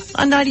Channel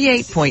on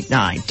 98.9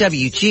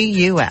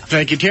 WGUF.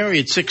 Thank you, Terry.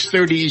 It's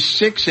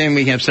 6:36 and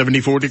we have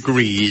 74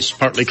 degrees.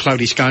 Partly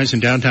cloudy skies in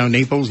downtown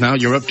Naples. Now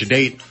you're up to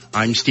date.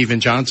 I'm Stephen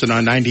Johnson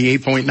on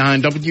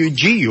 98.9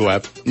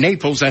 WGUF,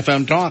 Naples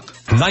FM Talk.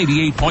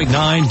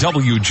 98.9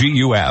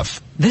 WGUF.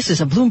 This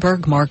is a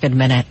Bloomberg Market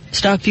Minute.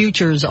 Stock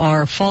futures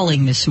are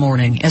falling this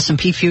morning.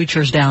 S&P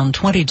futures down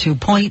 22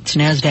 points.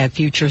 NASDAQ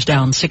futures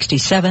down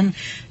 67.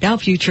 Dow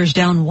futures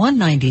down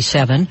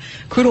 197.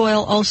 Crude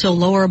oil also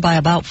lower by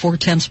about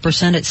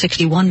 0.4% at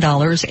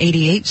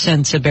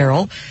 $61.88 a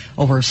barrel.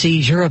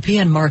 Overseas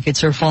European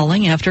markets are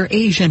falling after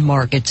Asian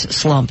markets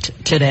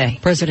slumped today.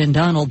 President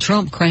Donald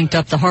Trump cranked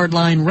up the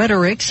hardline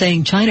rhetoric,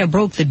 saying China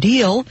broke the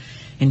deal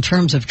in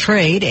terms of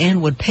trade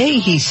and would pay,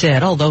 he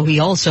said, although he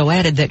also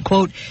added that,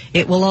 quote,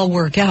 it will all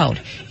work out.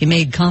 He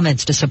made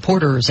comments to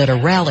supporters at a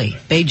rally.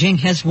 Beijing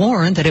has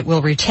warned that it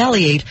will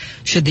retaliate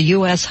should the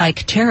U.S.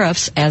 hike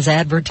tariffs as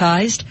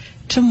advertised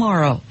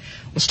tomorrow.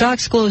 Well,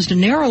 stocks closed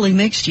narrowly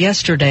mixed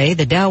yesterday.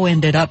 The Dow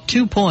ended up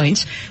 2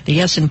 points.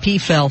 The S&P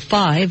fell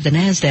 5. The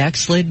NASDAQ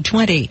slid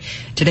 20.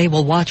 Today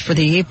we'll watch for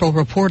the April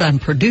report on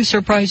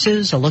producer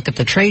prices, a look at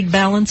the trade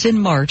balance in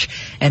March,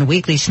 and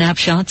weekly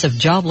snapshots of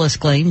jobless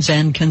claims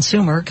and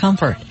consumer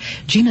comfort.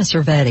 Gina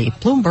Cervetti,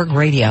 Bloomberg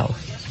Radio.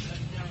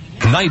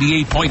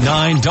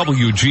 98.9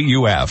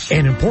 WGUF.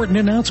 An important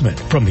announcement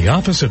from the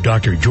office of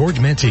Dr. George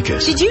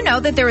Mantikas. Did you know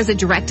that there is a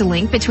direct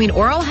link between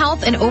oral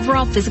health and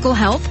overall physical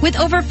health? With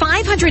over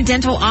 500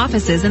 dental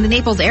offices in the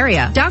Naples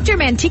area, Dr.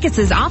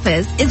 Mantikas'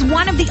 office is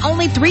one of the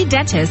only 3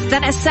 dentists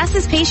that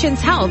assesses patients'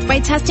 health by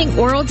testing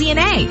oral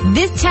DNA.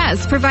 This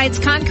test provides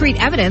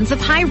concrete evidence of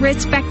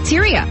high-risk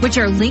bacteria, which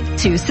are linked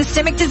to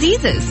systemic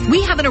diseases.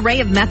 We have an array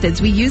of methods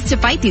we use to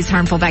fight these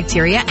harmful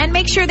bacteria and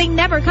make sure they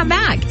never come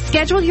back.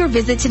 Schedule your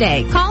visit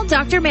today. Call Dr.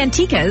 Dr.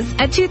 Manticas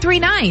at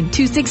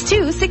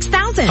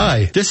 239-262-6000.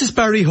 Hi, this is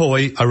Barry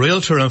Hoy, a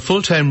realtor and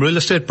full-time real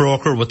estate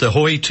broker with the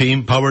Hoy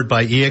team powered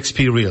by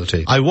eXp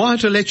Realty. I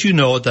want to let you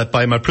know that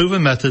by my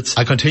proven methods,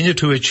 I continue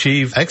to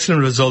achieve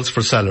excellent results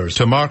for sellers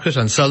to market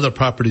and sell their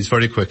properties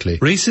very quickly.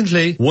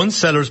 Recently, one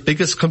seller's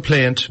biggest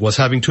complaint was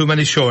having too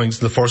many showings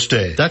the first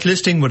day. That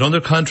listing went under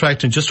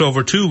contract in just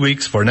over 2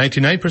 weeks for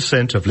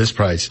 99% of list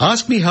price.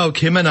 Ask me how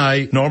Kim and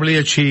I normally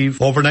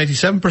achieve over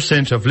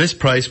 97% of list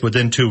price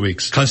within 2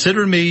 weeks.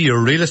 Consider me your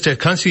real estate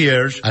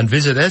concierge and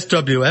visit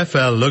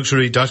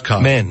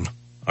swflluxury.com. Men,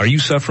 are you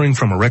suffering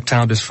from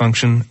erectile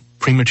dysfunction,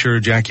 premature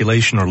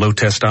ejaculation, or low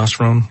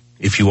testosterone?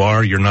 If you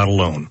are, you're not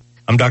alone.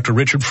 I'm Dr.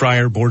 Richard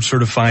Fryer,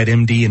 board-certified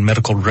MD and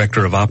medical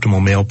director of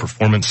Optimal Male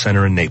Performance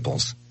Center in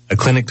Naples, a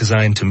clinic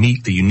designed to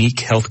meet the unique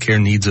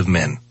healthcare needs of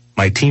men.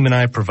 My team and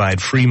I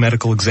provide free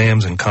medical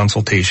exams and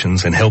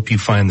consultations and help you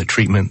find the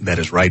treatment that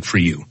is right for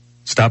you.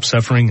 Stop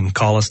suffering and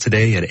call us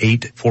today at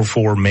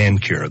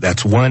 844-MAN-CURE.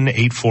 That's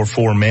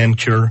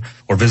 1-844-MAN-CURE,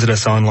 or visit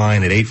us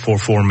online at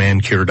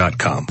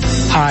 844mancure.com.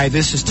 Hi,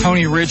 this is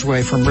Tony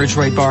Ridgway from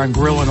Ridgway Bar and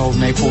Grill in Old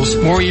Naples.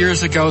 More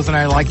years ago than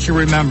I like to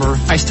remember,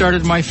 I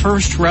started my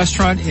first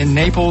restaurant in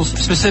Naples,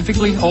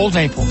 specifically Old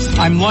Naples.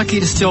 I'm lucky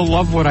to still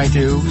love what I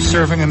do,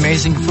 serving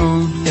amazing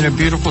food in a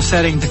beautiful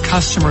setting to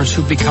customers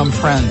who become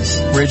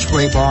friends.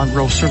 Ridgway Bar and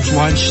Grill serves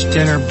lunch,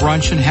 dinner,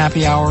 brunch, and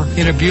happy hour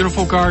in a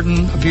beautiful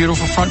garden, a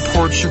beautiful front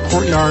porch, a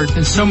courtyard,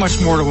 and so much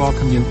more to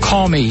welcome you.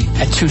 Call me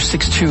at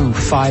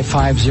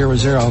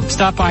 262-5500.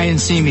 Stop by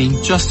and see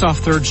me just off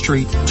 3rd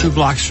Street, 2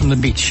 blocks from the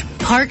beach.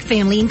 Park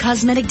Family and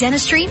Cosmetic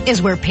Dentistry is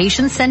where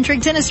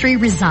patient-centric dentistry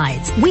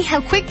resides. We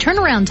have quick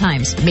turnaround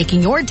times,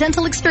 making your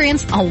dental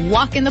experience a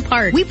walk in the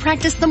park. We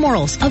practice the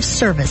morals of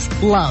service,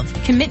 love,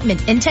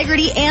 commitment,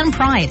 integrity, and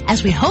pride,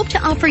 as we hope to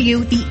offer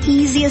you the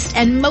easiest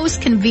and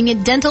most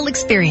convenient dental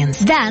experience.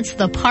 That's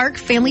the Park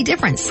Family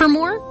difference. For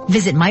more,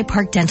 visit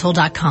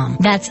myparkdental.com.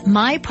 That's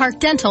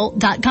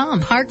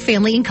myparkdental.com. Park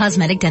Family and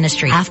Cosmetic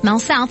Dentistry, half-mile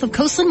south of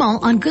Coastland Mall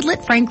on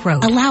Goodlet Frank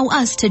Road. Allow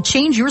us to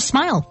change your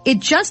smile. It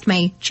just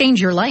may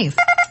change your life.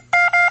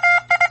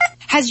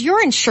 Has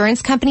your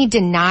insurance company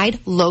denied,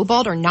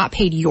 lowballed, or not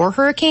paid your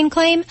hurricane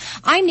claim?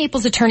 I'm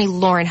Naples attorney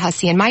Lauren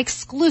Hussey, and my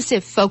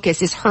exclusive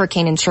focus is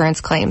hurricane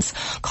insurance claims.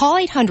 Call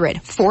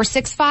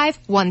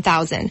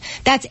 800-465-1000.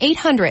 That's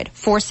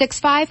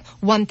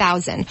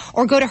 800-465-1000.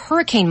 Or go to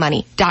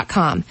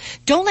hurricanemoney.com.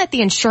 Don't let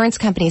the insurance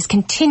companies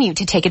continue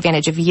to take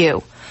advantage of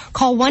you.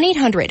 Call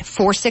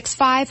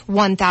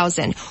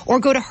 1-800-465-1000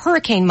 or go to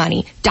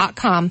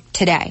hurricanemoney.com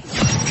today.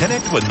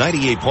 Connect with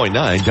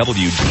 98.9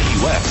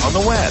 WGUF on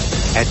the web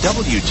at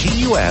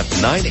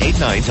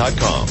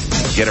WGUF989.com.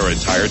 Get our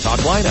entire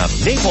talk lineup,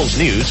 Naples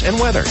news and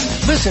weather.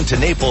 Listen to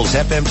Naples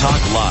FM Talk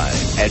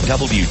live at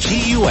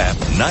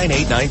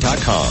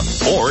WGUF989.com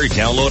or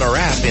download our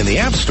app in the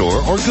App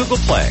Store or Google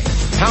Play.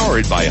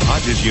 Powered by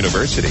Hodges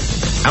University.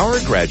 Our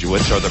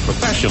graduates are the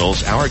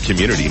professionals our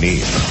community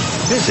needs.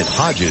 Visit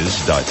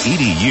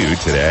Hodges.edu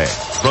today.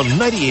 From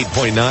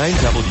 98.9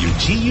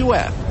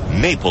 WGUF,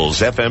 Naples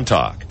FM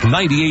Talk.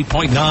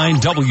 98.9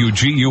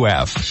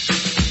 WGUF.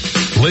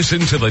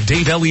 Listen to the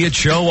Dave Elliott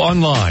Show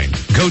online.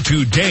 Go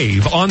to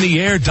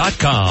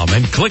DaveOnTheAir.com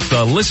and click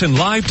the Listen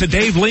Live to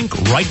Dave link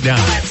right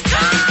now.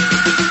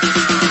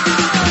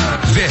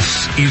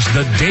 This is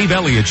the Dave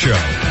Elliott Show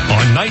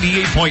on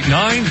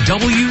 98.9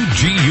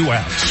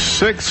 WGUF.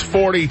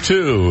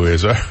 6:42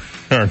 is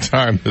our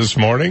time this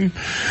morning.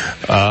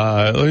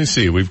 Let me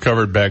see. We've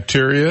covered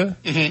bacteria.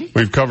 Mm-hmm.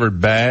 We've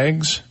covered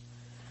bags.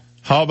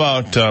 How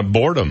about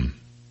boredom?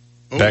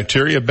 Oh.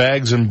 Bacteria,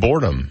 bags, and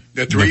boredom.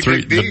 The three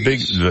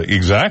Bs.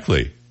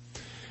 Exactly.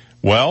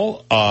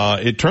 Well,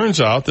 it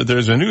turns out that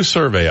there's a new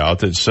survey out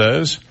that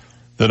says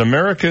that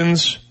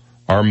Americans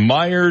are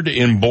mired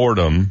in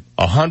boredom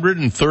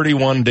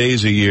 131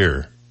 days a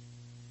year.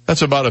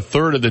 That's about a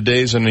third of the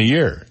days in a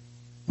year.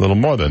 A little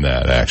more than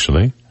that,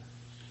 actually.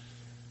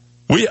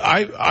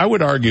 I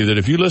would argue that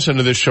if you listen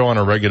to this show on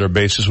a regular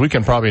basis, we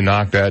can probably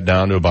knock that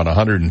down to about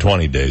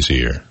 120 days a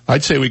year.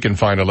 I'd say we can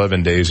find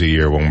 11 days a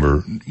year when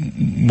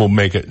we'll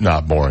make it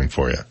not boring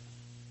for you.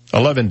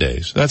 11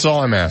 days. That's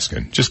all I'm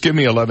asking. Just give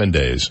me 11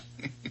 days.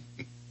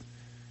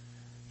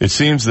 It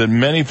seems that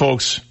many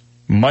folks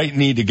might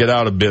need to get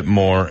out a bit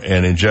more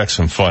and inject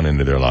some fun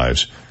into their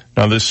lives.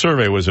 Now, this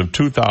survey was of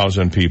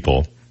 2,000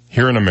 people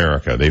here in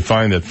America. They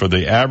find that for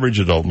the average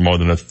adult, more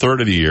than a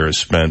third of the year is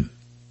spent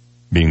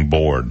being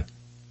bored.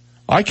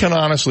 I can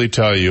honestly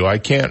tell you, I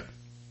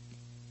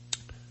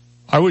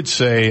would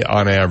say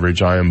on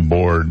average I am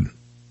bored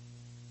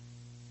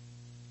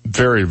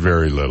very,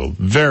 very little.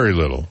 Very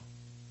little.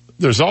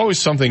 There's always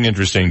something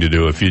interesting to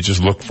do if you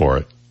just look for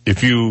it.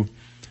 If you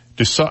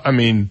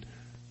decide,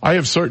 I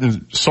have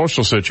certain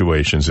social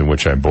situations in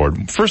which I'm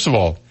bored. First of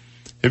all,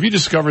 have you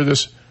discovered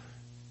this?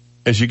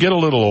 As you get a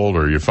little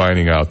older, you're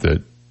finding out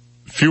that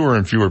fewer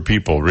and fewer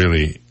people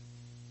really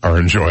are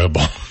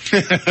enjoyable.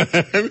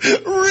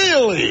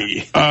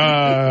 Really?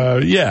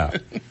 Yeah.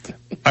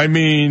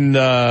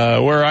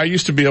 Where I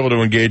used to be able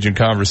to engage in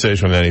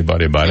conversation with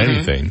anybody about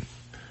anything,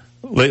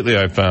 lately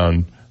I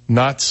found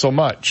not so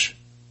much.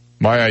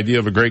 My idea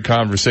of a great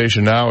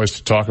conversation now is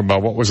to talk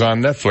about what was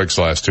on Netflix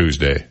last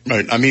Tuesday.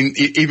 Right. I mean,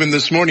 even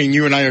this morning,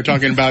 you and I are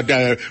talking about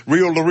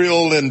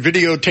reel-to-reel and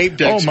videotape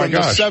decks from the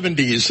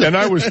 70s. And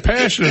I was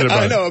passionate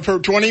about it. I know. For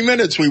 20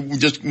 minutes, we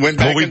just went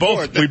back and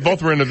forth. We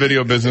both were in the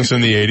video business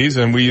in the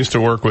 80s, and we used to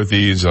work with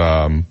these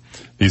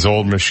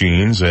old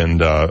machines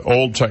and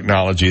old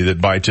technology that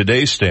by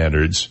today's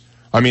standards,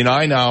 I mean,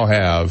 I now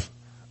have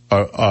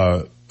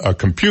a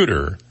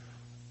computer,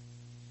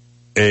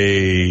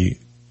 a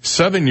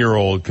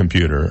 7-year-old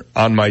computer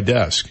on my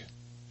desk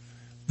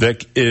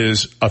that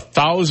is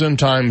 1,000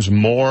 times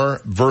more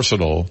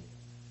versatile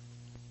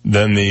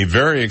than the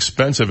very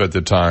expensive at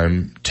the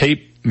time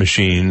tape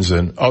machines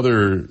and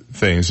other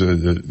things, the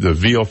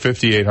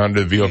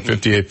VO5800,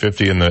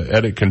 VO5850, and the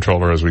edit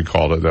controller, as we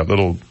called it, that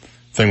little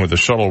thing with the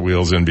shuttle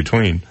wheels in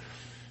between,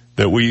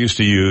 that we used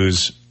to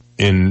use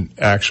in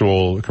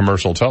actual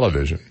commercial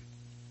television.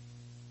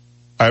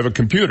 I have a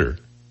computer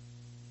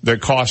that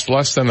cost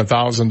less than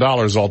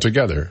 $1,000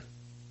 altogether,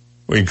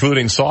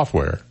 including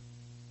software,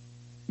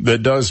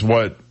 that does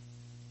what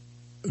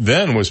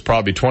then was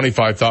probably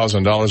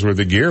 $25,000 worth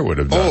of gear would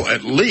have done. Oh,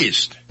 at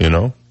least. You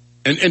know?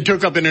 And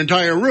took up an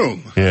entire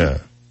room. Yeah.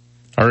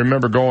 I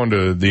remember going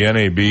to the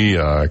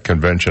NAB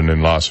convention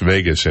in Las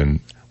Vegas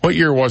in, what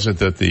year was it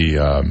that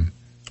the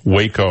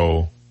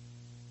Waco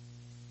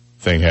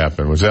thing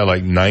happened? Was that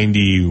like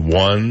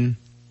 91,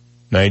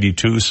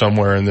 92,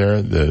 somewhere in there?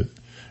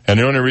 And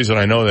the only reason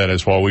I know that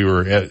is while we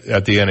were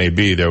at the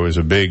NAB, there was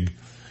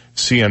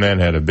CNN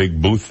had a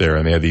big booth there,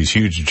 and they had these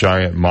huge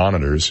giant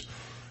monitors,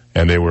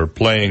 and they were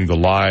playing the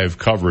live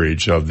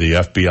coverage of the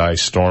FBI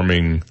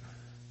storming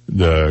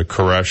the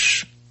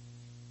Koresh,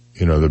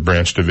 the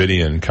Branch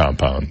Davidian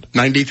compound.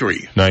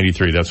 93,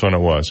 that's when it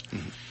was.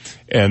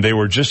 And they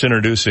were just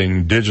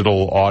introducing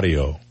digital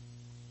audio.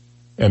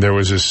 And there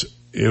was this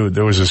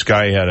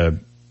guy,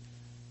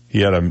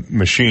 he had a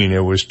machine.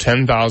 It was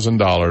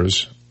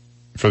 $10,000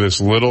 for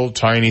this little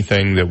tiny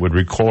thing that would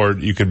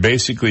record. You could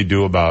basically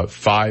do about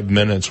 5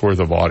 minutes worth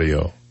of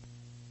audio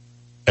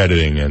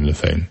editing in the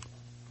thing.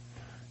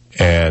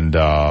 And,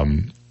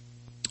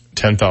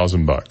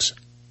 $10,000.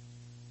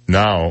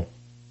 Now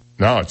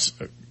it's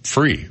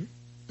free.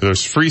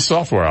 There's free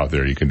software out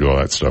there you can do all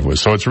that stuff with.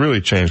 So it's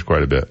really changed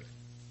quite a bit.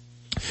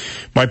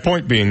 My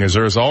point being is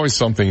there's always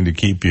something to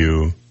keep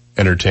you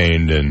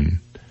entertained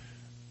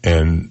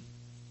and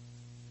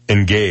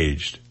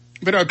engaged.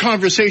 But our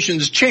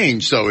conversations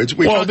change, though.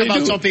 We talk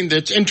about something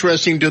that's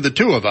interesting to the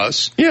two of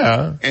us.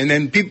 Yeah. And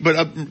then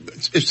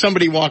if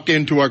somebody walked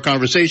into our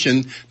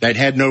conversation that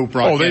had no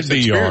broadcast they'd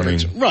be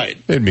experience, yawning. Right.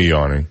 They'd be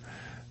yawning.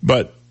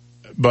 But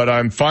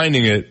I'm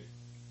finding it,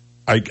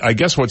 I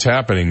guess what's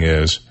happening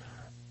is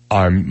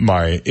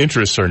my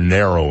interests are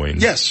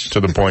narrowing. Yes. To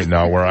the point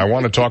now where I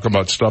want to talk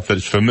about stuff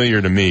that's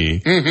familiar to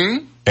me.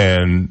 Mm-hmm.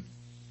 And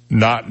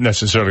not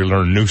necessarily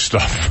learn new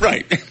stuff.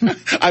 Right.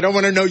 I don't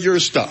want to know your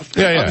stuff.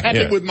 Yeah, I'm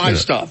happy with my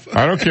stuff.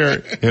 I don't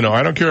care.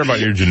 I don't care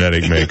about your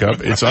genetic makeup.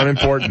 It's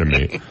unimportant to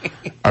me.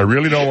 I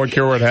really don't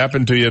care what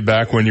happened to you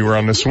back when you were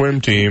on the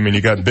swim team and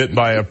you got bit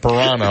by a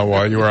piranha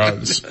while you were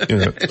out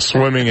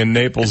swimming in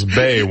Naples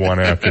Bay one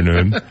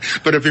afternoon.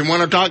 But if you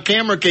want to talk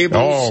camera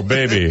cables. Oh,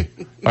 baby.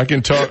 I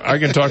can talk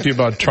to you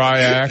about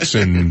triacs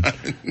and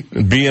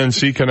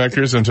BNC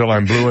connectors until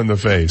I'm blue in the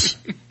face.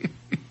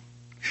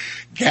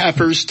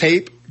 Gaffer's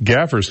tape,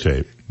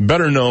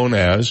 better known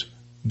as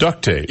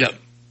duct tape. Yep.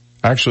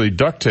 Actually,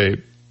 duct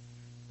tape,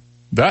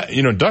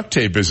 duct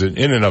tape is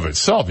in and of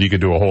itself. You could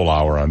do a whole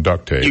hour on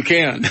duct tape. You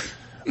can.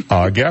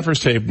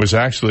 Gaffer's tape was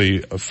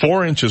actually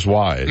 4 inches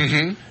wide,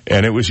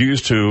 and it was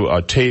used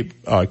to tape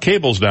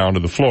cables down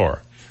to the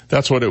floor.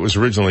 That's what it was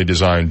originally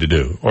designed to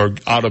do, or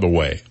out of the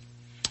way.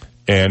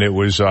 And it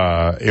was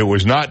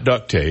not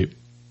duct tape.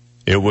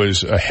 It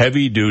was a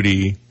heavy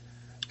duty,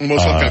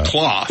 almost like a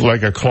cloth.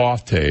 Like a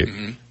cloth tape.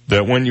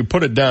 That when you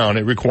put it down,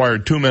 it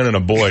required 2 men and a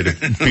boy to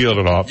peel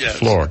it off the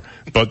floor.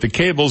 But the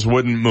cables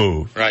wouldn't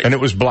move. Right. And it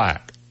was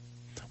black.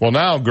 Well,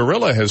 now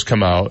Gorilla has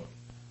come out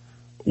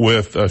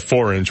with a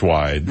 4-inch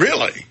wide.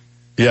 Really?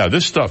 Yeah,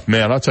 this stuff,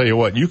 man, I'll tell you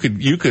what, you could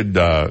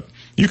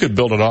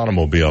build an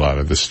automobile out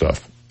of this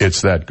stuff.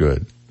 It's that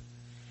good.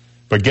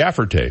 But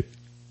gaffer tape.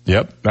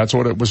 Yep, that's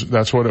what it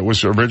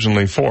was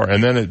originally for.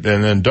 And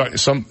then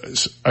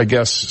I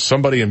guess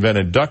somebody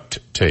invented duct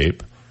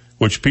tape,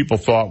 which people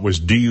thought was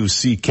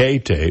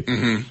DUCK tape.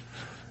 Mm-hmm.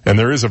 And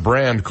there is a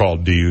brand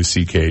called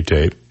DUCK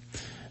tape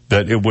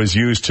that it was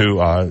used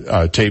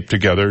to tape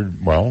together,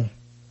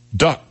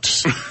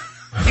 ducts.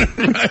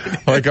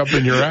 Like up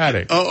in your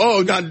attic.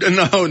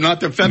 Not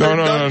the feather.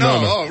 No.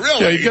 Oh,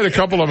 really? Yeah, you get a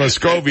couple of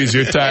Muscovies,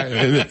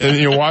 and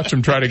you watch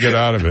them try to get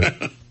out of it.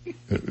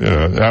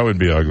 That would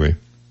be ugly.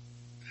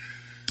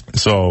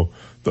 So,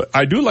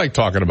 I do like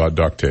talking about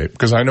duct tape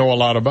because I know a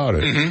lot about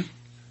it. Mm-hmm.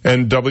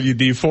 And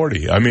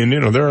WD-40. I mean,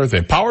 there are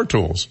things. Power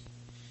tools.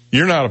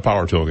 You're not a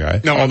power tool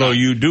guy. No, although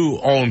you do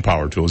own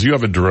power tools. You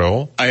have a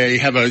drill. I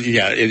have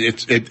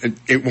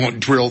it won't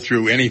drill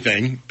through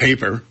anything.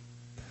 Paper.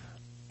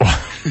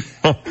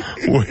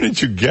 Where did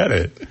you get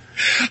it?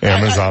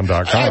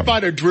 Amazon.com. I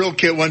bought a drill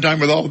kit one time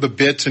with all the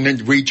bits and then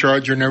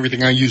recharger and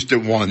everything. I used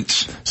it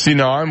once. See,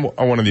 now I'm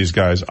one of these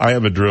guys. I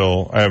have a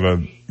drill. I have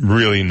a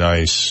really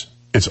nice,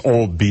 it's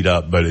old, beat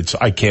up, but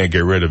I can't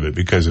get rid of it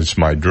because it's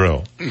my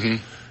drill. Mm-hmm.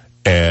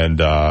 And,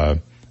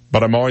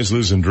 but I'm always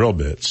losing drill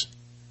bits.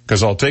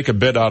 Because I'll take a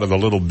bit out of the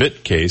little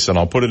bit case and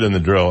I'll put it in the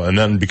drill, and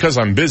then because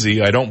I'm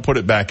busy, I don't put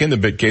it back in the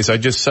bit case. I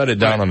just set it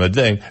down on the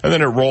thing, and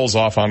then it rolls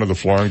off onto the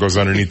floor and goes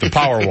underneath the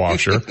power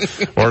washer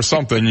or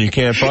something. You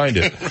can't find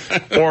it.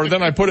 Or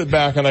then I put it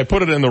back and I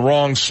put it in the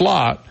wrong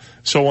slot.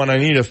 So when I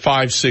need a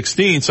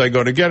 5/16, I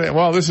go to get it.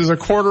 Well, this is a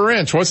 1/4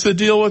 inch. What's the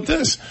deal with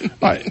this?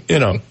 And you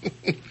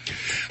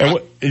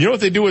know what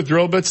they do with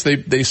drill bits?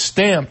 They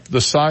stamp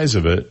the size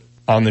of it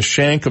on the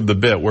shank of the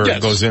bit where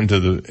it goes into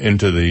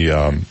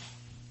the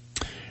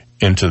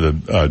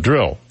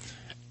drill.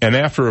 And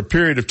after a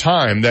period of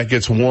time, that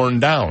gets worn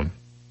down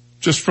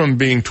just from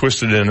being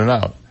twisted in and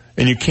out.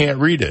 And you can't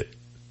read it.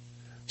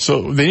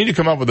 So they need to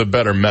come up with a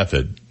better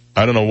method.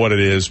 I don't know what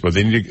it is, but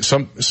they need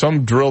to,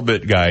 some drill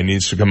bit guy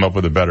needs to come up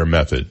with a better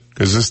method.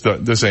 Cause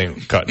this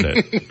ain't cutting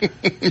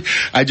it.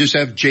 I just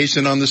have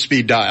Jason on the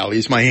speed dial.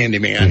 He's my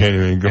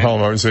handyman. Go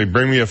home. I would say,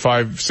 bring me a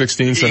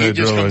 5/16 and a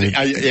drill.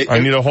 I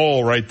need a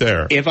hole right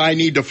there. If I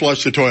need to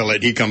flush the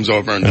toilet, he comes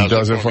over and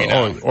does it for me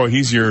now.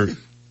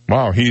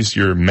 He's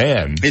your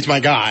man. He's my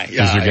guy.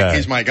 He's your guy.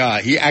 He's my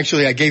guy. I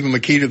gave him a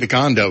key to the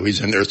condo. He's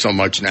in there so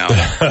much now.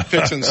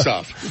 Fixing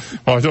stuff.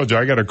 Well, I told you,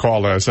 I got a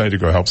call last night to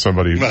go help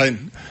somebody. Right.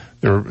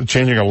 They were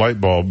changing a light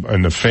bulb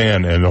and the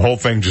fan, and the whole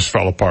thing just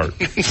fell apart.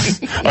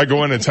 I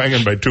go in, it's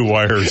hanging by 2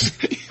 wires.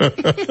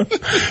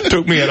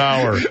 Took me an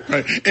hour.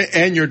 Right.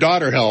 And your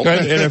daughter helped.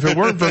 And if it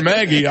weren't for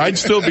Maggie, I'd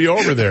still be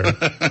over there.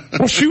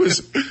 Well,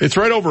 it's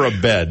right over a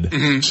bed,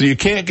 so you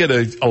can't get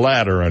a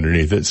ladder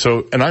underneath it.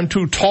 And I'm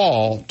too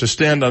tall to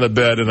stand on the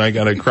bed, and I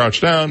gotta crouch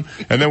down,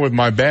 and then with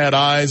my bad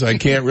eyes, I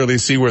can't really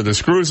see where the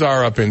screws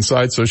are up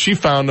inside, so she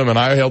found them, and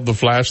I held the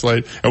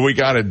flashlight, and we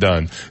got it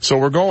done. So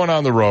we're going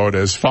on the road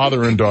as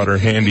father and daughter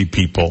handy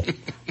people.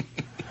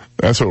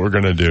 That's what we're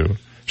going to do.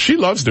 She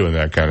loves doing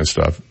that kind of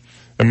stuff.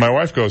 And my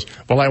wife goes,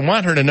 well, I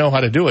want her to know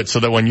how to do it so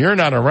that when you're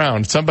not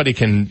around, somebody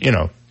can,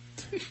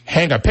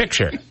 hang a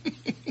picture.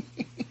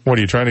 What,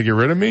 are you trying to get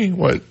rid of me?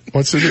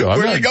 What's the deal?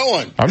 Where are you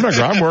going?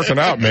 I'm working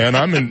out, man.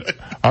 I'm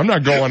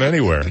not going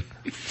anywhere.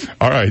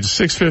 All right,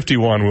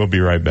 6:51. We'll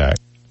be right back.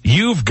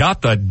 You've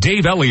got the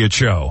Dave Elliott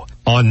Show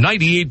on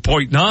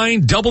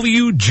 98.9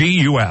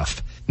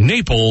 WGUF.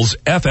 Naples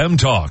FM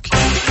Talk.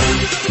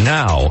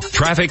 Now,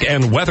 traffic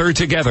and weather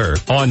together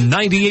on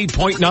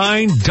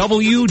 98.9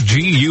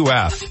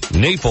 WGUF.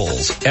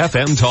 Naples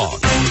FM Talk.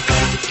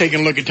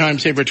 Taking a look at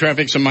time-saver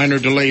traffic, some minor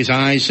delays.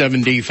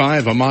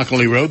 I-75,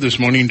 Immokalee Road this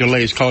morning.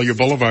 Delays Collier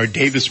Boulevard,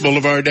 Davis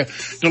Boulevard.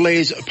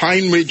 Delays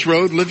Pine Ridge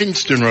Road,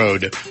 Livingston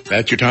Road.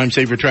 That's your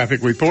time-saver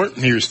traffic report.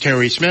 Here's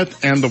Terry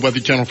Smith and the Weather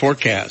Channel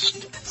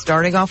forecast.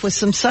 Starting off with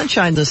some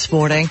sunshine this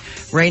morning.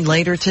 Rain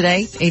later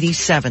today,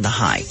 87 the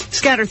high.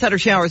 Scattered thunder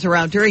showers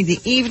around during the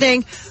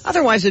evening.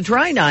 Otherwise a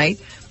dry night.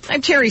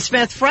 I'm Terry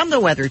Smith from the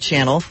Weather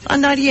Channel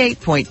on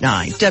 98.9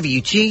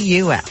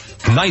 WGUF.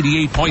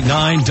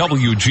 98.9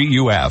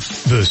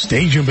 WGUF. The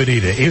stage in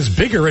Bonita is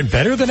bigger and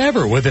better than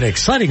ever with an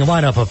exciting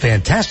lineup of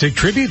fantastic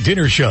tribute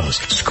dinner shows,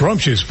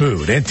 scrumptious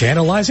food, and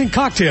tantalizing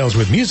cocktails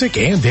with music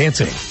and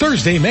dancing.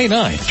 Thursday, May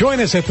 9th, join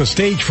us at the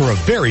stage for a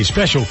very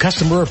special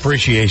customer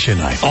appreciation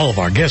night. All of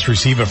our guests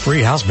receive a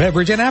free house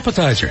beverage and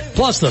appetizer.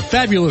 Plus, the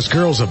fabulous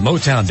girls of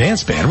Motown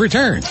Dance Band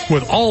returns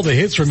with all the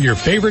hits from your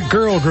favorite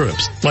girl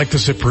groups like the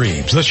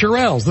Supremes, the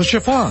Shirelles, the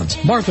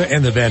Chiffons, Martha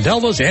and the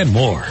Vandellas, and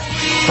more.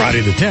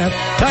 Friday the 10th,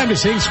 time to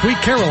sing Sweet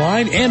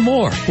Caroline and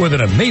more with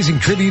an amazing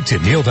tribute to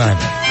Neil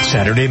Diamond.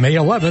 Saturday, May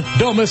 11th,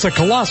 don't miss a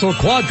colossal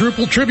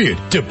quadruple tribute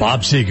to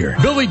Bob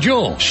Seger, Billy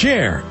Joel,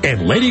 Cher,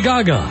 and Lady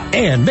Gaga.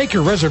 And make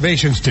your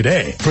reservations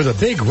today for the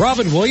big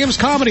Robin Williams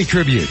comedy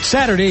tribute,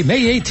 Saturday,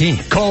 May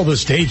 18th. Call the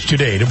stage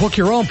today to book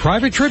your own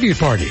private tribute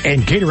party,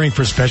 and catering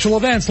for special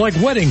events like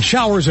weddings,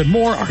 showers, and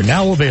more are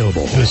now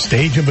available. The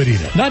stage in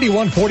Bonita,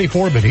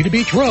 9144 Bonita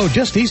Beach Road,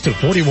 just east of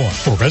 41.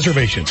 For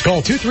reservations,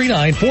 call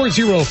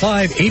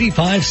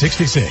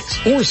 239-405-8566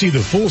 or see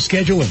the full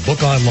schedule and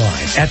book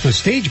online at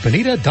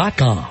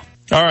thestagebonita.com.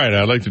 All right,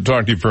 I'd like to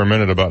talk to you for a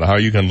minute about how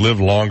you can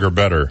live longer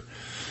better.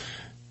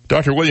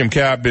 Dr. William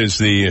Kapp is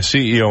the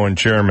CEO and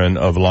chairman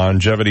of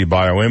Longevity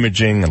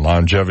Bioimaging and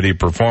Longevity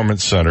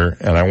Performance Center,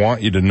 and I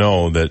want you to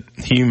know that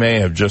he may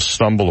have just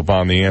stumbled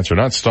upon the answer,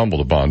 not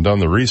stumbled upon, done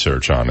the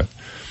research on it.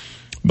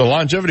 The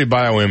Longevity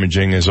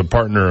Bioimaging is a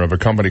partner of a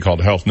company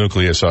called Health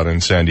Nucleus out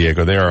in San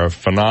Diego. They are a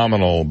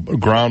phenomenal,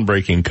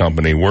 groundbreaking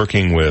company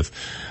working with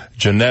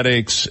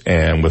genetics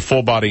and with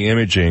full body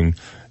imaging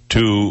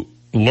to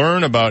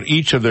learn about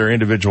each of their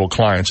individual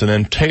clients and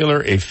then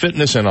tailor a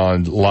fitness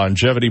and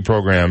longevity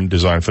program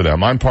designed for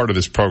them. I'm part of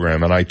this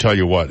program, and I tell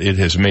you what, it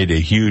has made a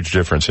huge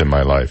difference in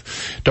my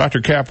life.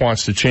 Dr. Kapp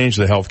wants to change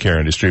the healthcare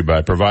industry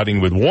by providing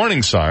with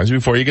warning signs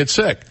before you get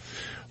sick.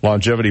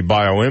 Longevity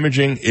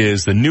Bioimaging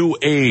is the new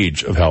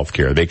age of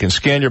healthcare. They can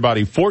scan your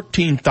body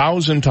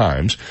 14,000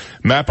 times,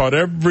 map out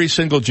every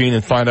single gene,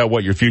 and find out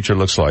what your future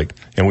looks like.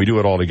 And we do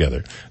it all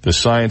together. The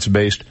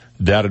science-based,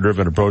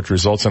 data-driven approach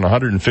results in a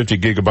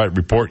 150-gigabyte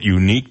report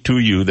unique to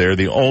you. They're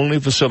the only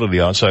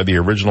facility outside the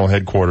original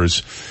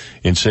headquarters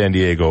in San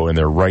Diego, and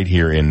they're right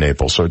here in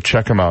Naples. So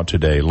check them out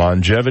today.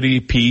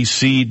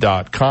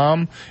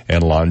 LongevityPC.com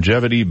and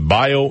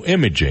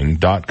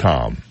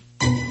LongevityBioimaging.com.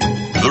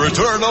 The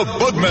return of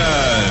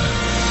Bugman.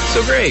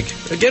 So, Greg,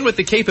 again with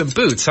the cape and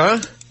boots, huh?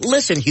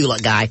 Listen,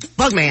 Hewlett guy,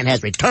 Bugman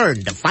has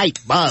returned to fight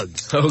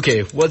bugs.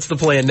 Okay, what's the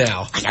plan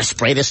now? I gotta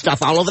spray this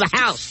stuff all over the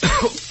house.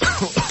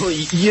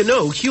 You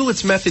know,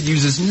 Hewlett's method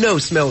uses no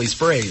smelly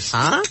sprays.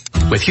 Huh?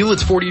 With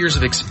Hewlett's 40 years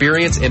of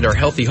experience and our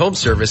healthy home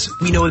service,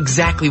 we know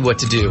exactly what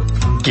to do.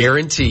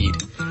 Guaranteed.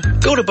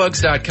 Go to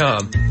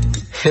bugs.com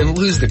and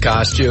lose the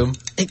costume.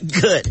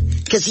 Good,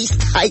 because these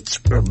tights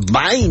are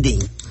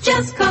binding.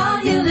 Just call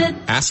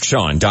Hewlett.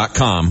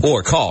 AskSean.com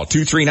or call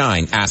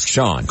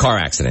 239-ASK-SEAN. Car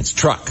accidents,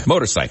 truck,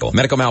 motorcycle,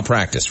 medical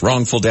malpractice,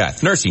 wrongful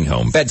death, nursing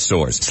home, bed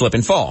sores, slip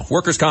and fall,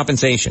 workers'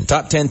 compensation.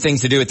 Top 10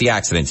 things to do at the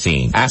accident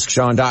scene.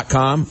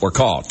 AskSean.com or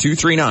call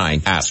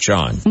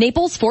 239-ASK-SEAN.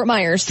 Naples, Fort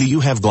Myers. Do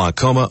you have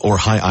glaucoma or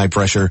high eye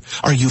pressure?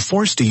 Are you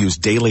forced to use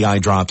daily eye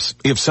drops?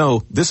 If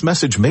so, this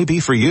message may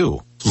be for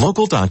you.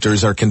 Local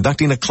doctors are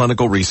conducting a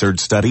clinical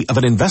research study of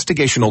an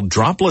investigational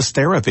dropless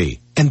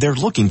therapy, and they're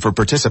looking for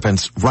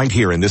participants right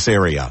here in this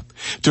area.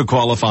 To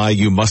qualify,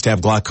 you must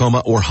have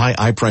glaucoma or high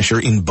eye pressure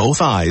in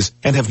both eyes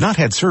and have not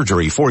had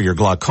surgery for your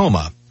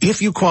glaucoma.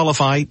 If you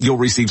qualify, you'll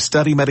receive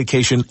study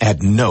medication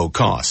at no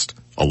cost,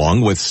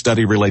 along with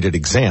study-related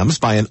exams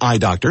by an eye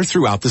doctor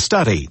throughout the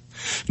study.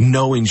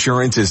 No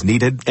insurance is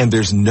needed, and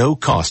there's no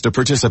cost to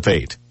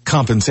participate.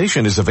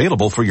 Compensation is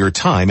available for your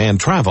time and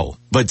travel,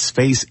 but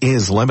space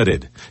is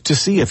limited. To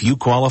see if you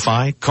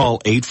qualify, call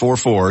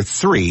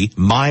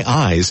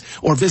 844-3-MY-EYES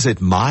or visit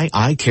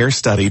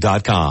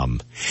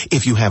myeyecarestudy.com.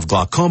 If you have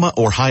glaucoma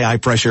or high eye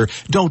pressure,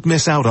 don't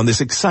miss out on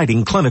this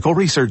exciting clinical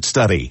research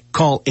study.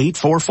 Call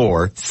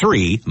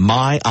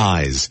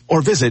 844-3-MY-EYES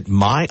or visit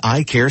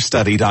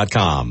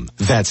myeyecarestudy.com.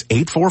 That's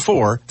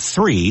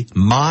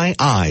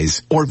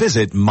 844-3-MY-EYES or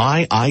visit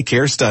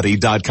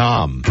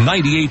myeyecarestudy.com.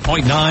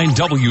 98.9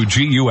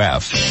 WGUF.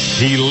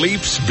 He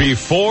leaps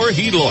before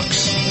he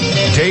looks.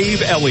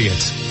 Dave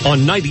Elliott on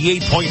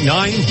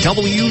 98.9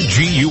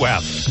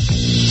 WGUF.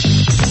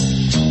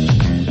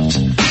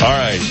 All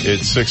right,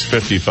 it's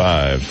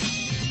 6:55.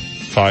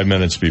 5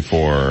 minutes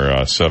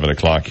before 7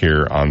 o'clock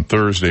here on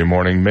Thursday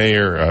morning.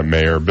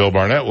 Mayor Bill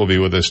Barnett will be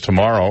with us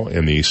tomorrow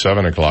in the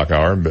 7 o'clock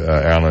hour.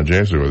 Alan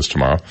James will be with us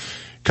tomorrow.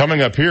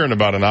 Coming up here in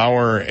about an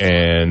hour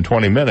and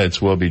 20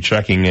 minutes, we'll be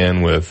checking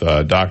in with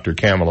Dr.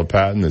 Kamela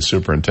Patton, the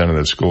superintendent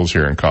of schools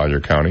here in Collier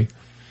County.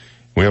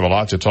 We have a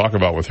lot to talk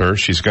about with her.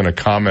 She's going to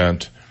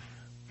comment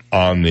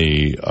on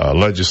the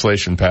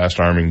legislation passed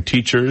arming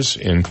teachers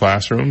in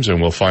classrooms, and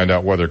we'll find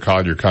out whether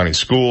Collier County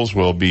schools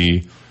will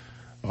be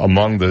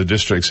among the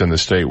districts in the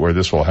state where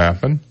this will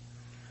happen.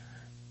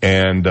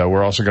 And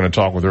we're also going to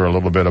talk with her a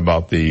little bit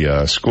about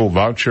the school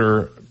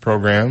voucher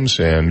programs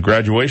and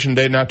graduation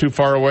day not too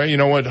far away. You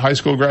know what high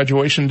school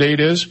graduation date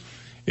is?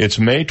 It's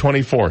May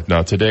 24th.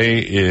 Now today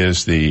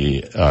is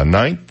the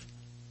 9th.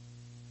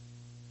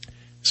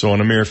 So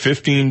in a mere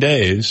 15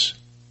 days,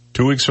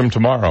 2 weeks from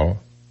tomorrow,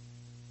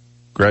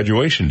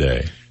 graduation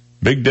day.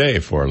 Big day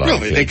for a lot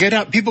of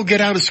kids. People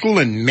get out of school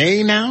in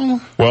May now?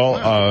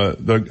 Well,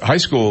 the high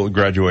school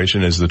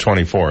graduation is the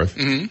 24th.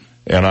 Mm-hmm.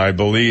 And I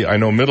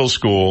know middle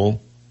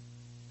school,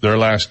 their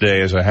last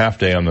day is a half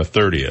day on the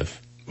 30th.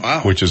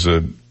 Wow. Which is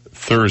a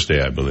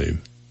Thursday, I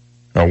believe.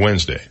 Or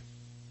Wednesday.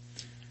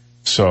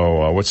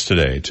 So, what's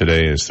today?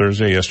 Today is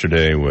Thursday.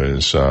 Yesterday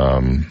was,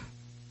 the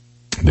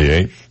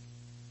 8th.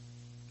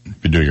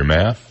 If you do your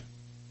math,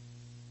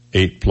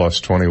 8 plus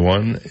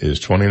 21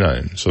 is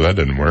 29. So that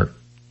didn't work.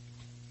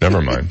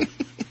 Never mind.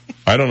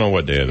 I don't know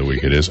what day of the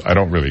week it is. I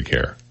don't really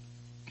care.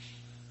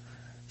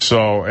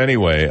 So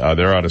anyway,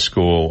 they're out of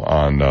school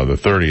on the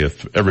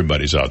 30th.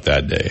 Everybody's out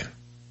that day.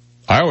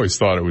 I always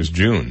thought it was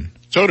June.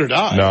 So did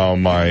I. Now,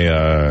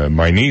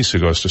 my niece who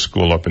goes to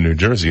school up in New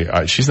Jersey,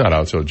 she's not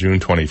out till June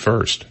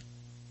 21st.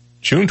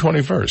 June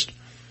 21st.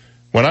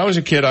 When I was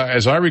a kid,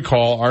 as I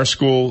recall, our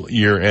school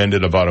year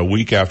ended about a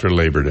week after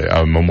Labor Day,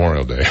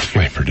 Memorial Day,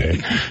 Labor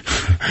Day.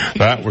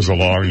 That was a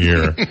long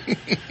year.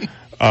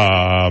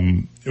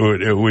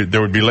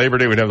 There would be Labor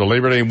Day, we'd have the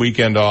Labor Day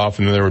weekend off,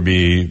 and then there would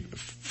be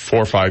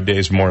 4 or 5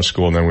 days more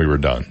school, and then we were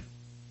done.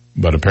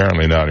 But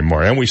apparently not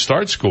anymore. And we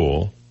start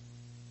school,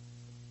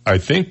 I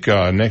think,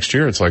 next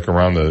year it's like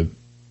around the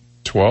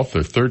 12th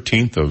or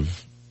 13th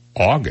of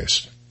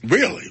August.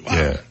 Really? Wow.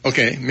 Yeah.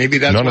 Okay, maybe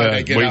that's none why of they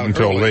that get wait out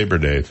until early. Labor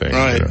Day thing.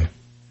 Right. You know?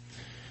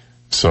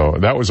 So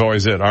that was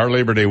always it. Our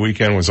Labor Day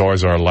weekend was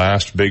always our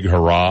last big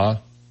hurrah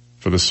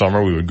for the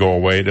summer. We would go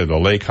away to the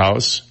lake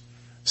house,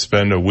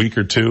 spend a week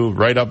or two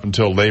right up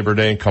until Labor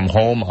Day, come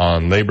home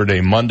on Labor Day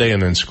Monday, and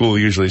then school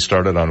usually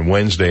started on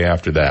Wednesday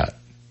after that.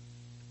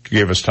 It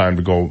gave us time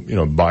to go,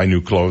 buy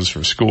new clothes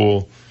for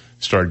school,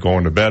 start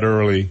going to bed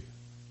early,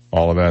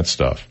 all of that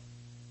stuff.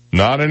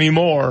 Not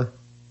anymore.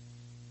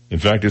 In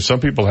fact, if some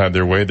people had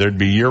their way, there'd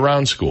be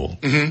year-round school.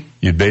 Mm-hmm.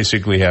 You'd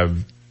basically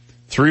have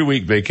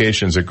 3-week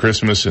vacations at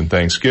Christmas and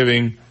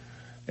Thanksgiving,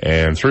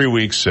 and 3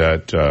 weeks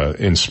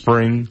in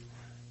spring,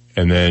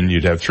 and then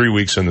you'd have 3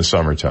 weeks in the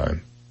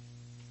summertime.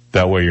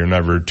 That way you're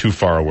never too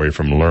far away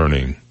from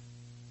learning.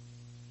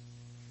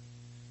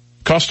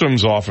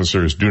 Customs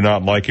officers do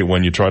not like it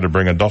when you try to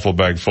bring a duffel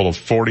bag full of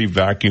 40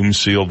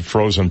 vacuum-sealed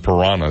frozen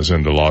piranhas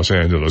into Los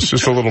Angeles.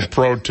 Just a little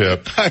pro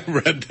tip. I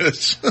read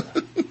this.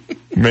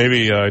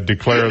 Maybe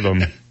declare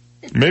them.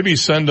 Maybe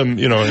send them,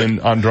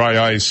 on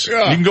dry ice.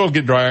 Yeah. You can go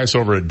get dry ice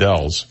over at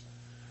Dell's,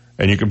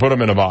 and you can put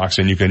them in a box,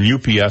 and you can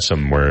UPS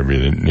them wherever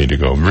you need to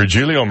go.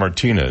 Virgilio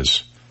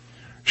Martinez,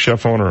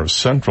 chef owner of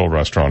Central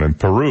Restaurant in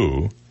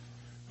Peru,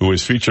 who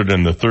is featured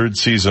in the 3rd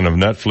season of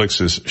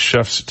Netflix's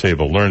Chef's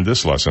Table, learned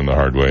this lesson the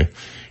hard way.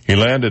 He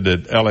landed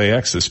at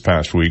LAX this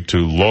past week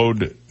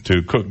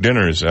to cook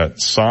dinners at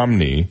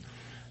Somni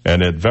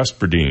and at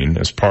Vesperdine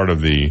as part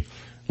of the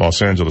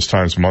Los Angeles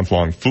Times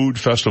month-long food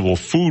festival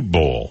Food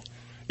Bowl.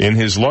 In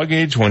his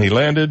luggage, when he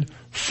landed,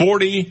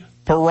 40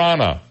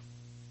 piranha.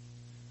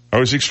 I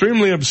was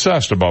extremely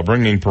obsessed about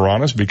bringing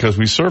piranhas because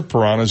we serve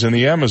piranhas in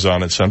the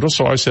Amazon at Central,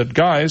 so I said,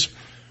 guys,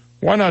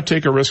 why not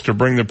take a risk to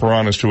bring the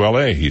piranhas to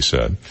L.A., he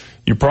said.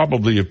 You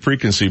probably have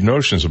preconceived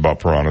notions about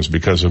piranhas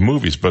because of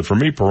movies, but for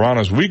me,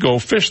 piranhas, we go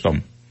fish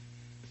them.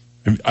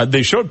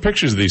 They showed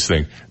pictures of these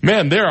things.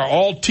 Man, they are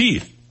all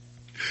teeth.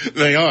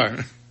 They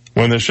are.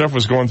 When the chef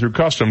was going through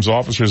customs,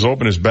 officers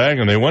opened his bag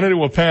and they went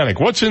into a panic.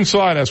 What's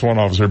inside? asked one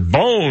officer.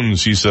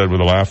 Bones, he said with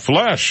a laugh.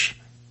 Flesh.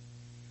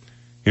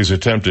 His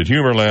attempt at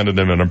humor landed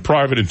him in a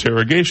private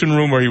interrogation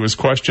room where he was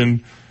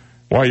questioned.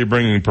 Why are you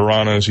bringing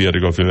piranhas? He had to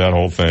go through that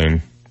whole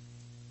thing.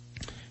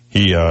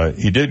 He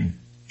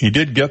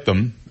did get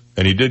them,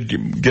 and he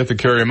did get to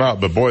carry them out,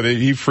 but boy,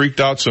 he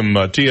freaked out some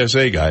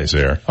TSA guys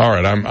there. All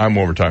right, I'm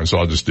over time, so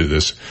I'll just do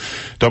this.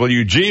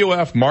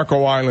 WGUF,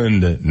 Marco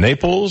Island,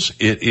 Naples.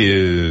 It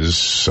is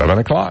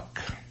 7:00.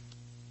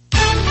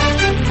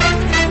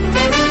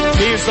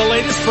 Here's the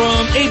latest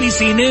from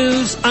ABC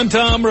News. I'm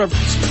Tom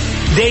Rivers.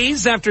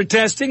 Days after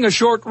testing a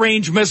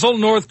short-range missile,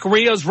 North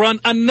Korea's run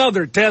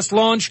another test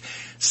launch.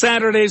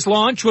 Saturday's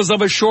launch was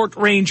of a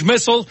short-range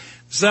missile.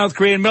 The South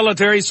Korean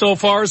military so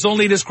far is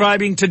only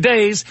describing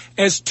today's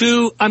as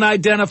 2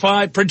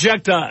 unidentified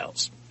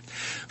projectiles.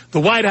 The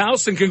White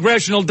House and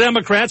congressional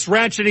Democrats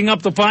ratcheting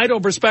up the fight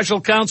over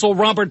special counsel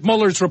Robert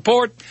Mueller's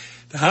report.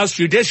 The House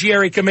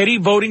Judiciary Committee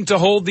voting to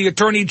hold the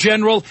Attorney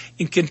General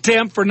in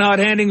contempt for not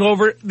handing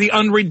over the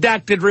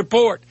unredacted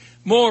report.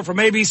 More from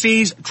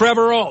ABC's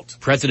Trevor Ault.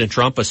 President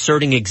Trump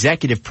asserting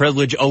executive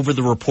privilege over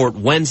the report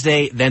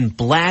Wednesday, then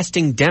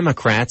blasting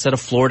Democrats at a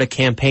Florida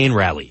campaign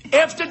rally.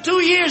 After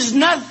 2 years,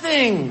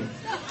 nothing.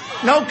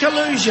 No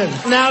collusion.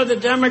 Now the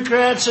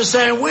Democrats are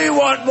saying, we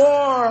want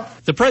more.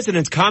 The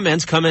president's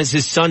comments come as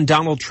his son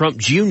Donald Trump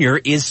Jr.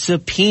 is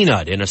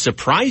subpoenaed in a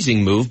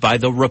surprising move by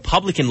the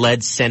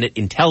Republican-led Senate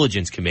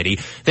Intelligence Committee.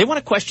 They want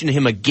to question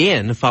him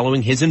again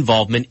following his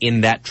involvement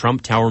in that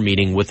Trump Tower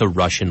meeting with a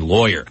Russian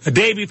lawyer. A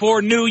day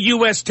before new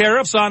U.S.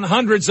 tariffs on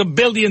hundreds of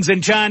billions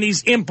in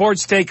Chinese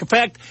imports take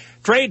effect,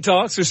 trade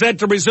talks are set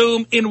to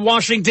resume in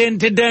Washington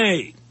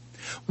today.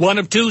 One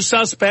of 2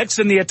 suspects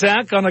in the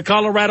attack on a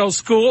Colorado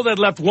school that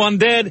left 1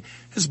 dead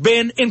has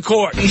been in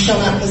court. You shall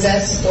not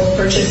possess or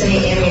purchase any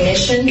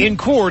ammunition. In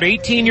court,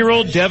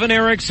 18-year-old Devin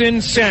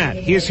Erickson sat,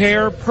 his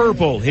hair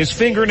purple, his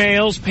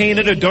fingernails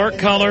painted a dark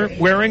color,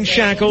 wearing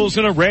shackles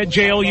and a red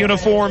jail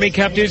uniform. He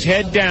kept his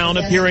head down,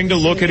 appearing to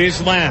look at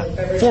his lap.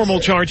 Formal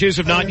charges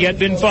have not yet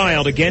been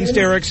filed against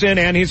Erickson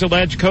and his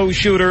alleged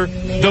co-shooter.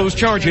 Those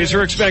charges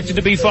are expected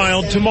to be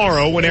filed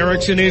tomorrow when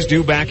Erickson is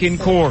due back in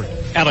court.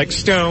 Alex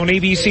Stone,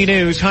 ABC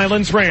News,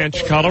 Highlands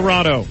Ranch,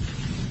 Colorado.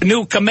 A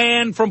new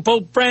command from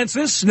Pope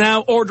Francis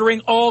now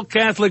ordering all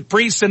Catholic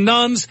priests and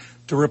nuns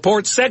to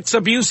report sex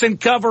abuse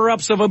and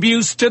cover-ups of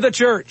abuse to the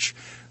church.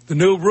 The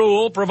new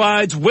rule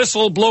provides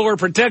whistleblower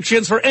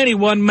protections for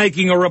anyone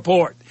making a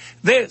report.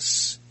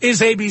 This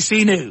is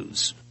ABC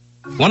News.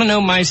 Want to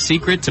know my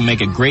secret to make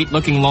a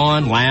great-looking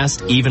lawn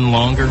last even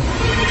longer?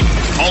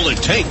 All it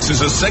takes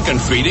is a second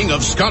feeding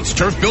of Scott's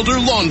Turf Builder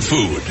Lawn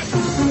Food.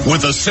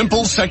 With a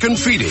simple second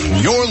feeding,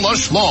 your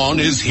lush lawn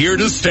is here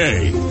to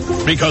stay.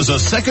 Because a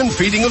second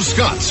feeding of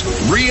Scott's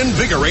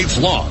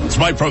reinvigorates lawns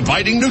by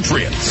providing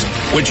nutrients,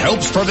 which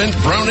helps prevent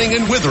browning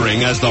and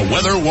withering as the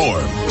weather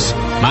warms.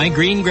 My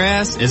green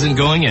grass isn't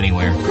going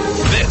anywhere.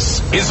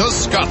 This is a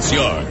Scott's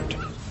Yard.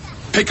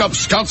 Pick up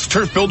Scott's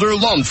Turf Builder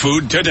Lawn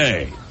Food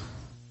today.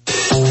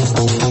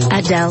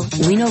 At Dell,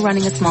 we know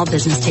running a small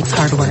business takes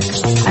hard work.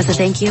 As a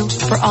thank you,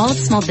 for all of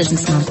Small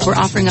Business Month, we're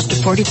offering up to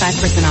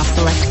 45% off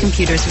select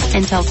computers with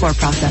Intel Core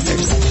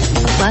processors.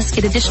 Plus,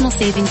 get additional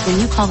savings when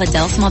you call a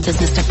Dell Small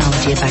Business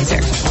Technology Advisor.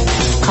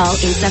 Call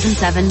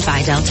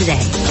 877-BUY-DELL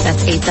today.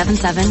 That's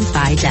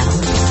 877-BUY-DELL.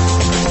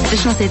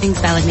 Additional savings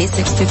valid May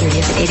 6th through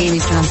 30th at 8 a.m.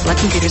 Eastern on select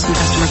computers from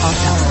customer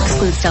calls Dell.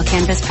 Excludes Dell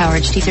Canvas, Power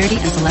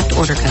HT30, and select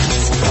order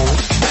codes.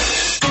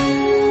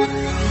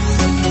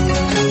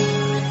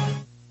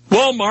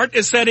 Walmart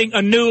is setting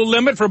a new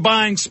limit for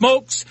buying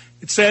smokes.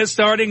 It says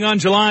starting on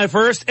July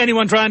 1st,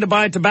 anyone trying to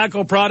buy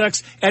tobacco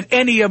products at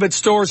any of its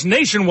stores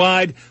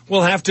nationwide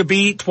will have to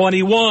be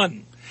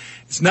 21.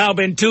 It's now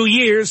been 2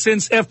 years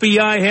since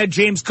FBI head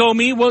James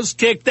Comey was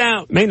kicked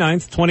out. May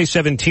 9th,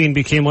 2017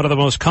 became one of the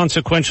most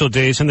consequential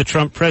days in the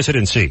Trump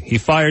presidency. He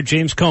fired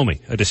James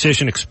Comey, a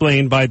decision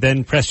explained by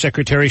then Press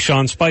Secretary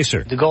Sean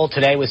Spicer. The goal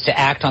today was to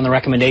act on the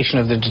recommendation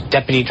of the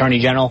Deputy Attorney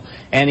General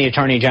and the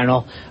Attorney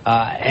General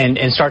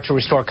and start to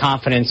restore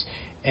confidence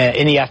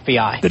in the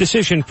FBI. The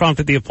decision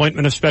prompted the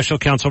appointment of Special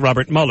Counsel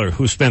Robert Mueller,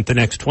 who spent the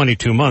next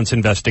 22 months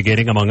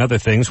investigating, among other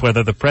things,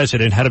 whether the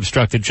president had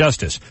obstructed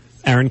justice.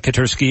 Aaron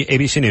Katursky,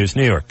 ABC News,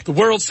 New York. The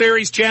World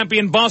Series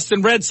champion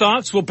Boston Red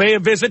Sox will pay a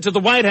visit to the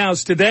White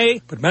House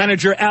today, but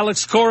manager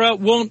Alex Cora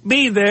won't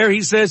be there.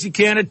 He says he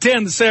can't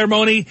attend the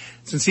ceremony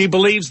since he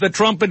believes the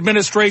Trump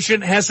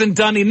administration hasn't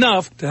done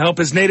enough to help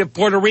his native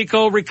Puerto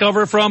Rico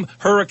recover from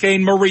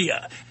Hurricane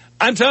Maria.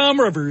 I'm Tom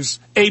Rivers,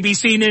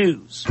 ABC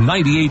News.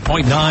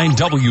 98.9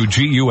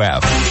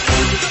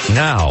 WGUF.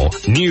 Now,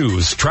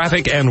 news,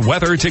 traffic, and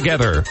weather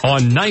together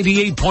on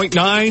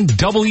 98.9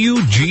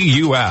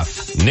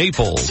 WGUF.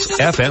 Naples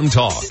FM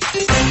Talk.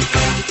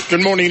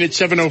 Good morning. It's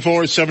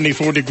 7:04,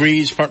 74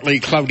 degrees, partly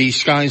cloudy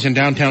skies in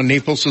downtown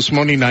Naples this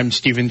morning. I'm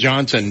Stephen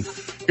Johnson.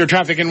 Your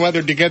traffic and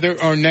weather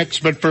together are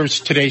next, but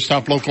first, today's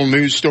top local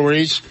news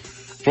stories.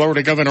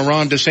 Florida Governor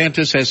Ron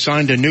DeSantis has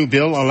signed a new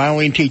bill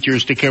allowing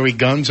teachers to carry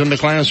guns in the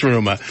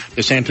classroom.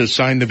 DeSantis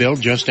signed the bill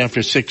just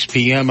after 6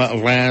 p.m.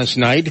 last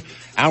night,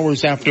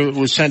 hours after it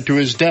was sent to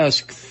his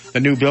desk. The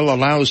new bill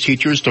allows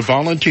teachers to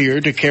volunteer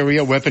to carry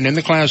a weapon in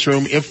the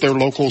classroom if their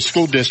local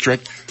school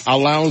district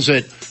allows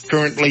it.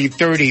 Currently,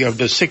 30 of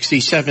the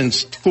 67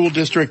 school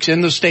districts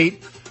in the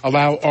state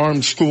allow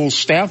armed school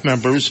staff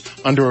members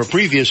under a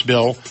previous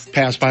bill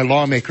passed by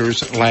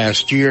lawmakers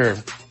last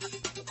year.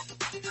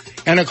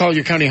 And a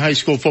Collier County High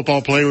School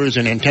football player is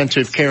in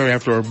intensive care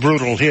after a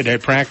brutal hit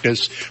at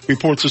practice.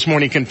 Reports this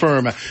morning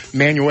confirm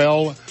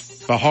Manuel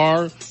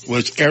Bahar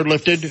was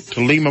airlifted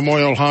to Lee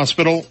Memorial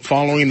Hospital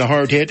following the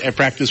hard hit at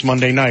practice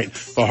Monday night.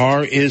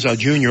 Bahar is a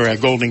junior at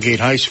Golden Gate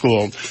High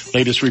School.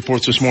 Latest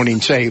reports this morning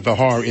say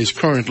Bahar is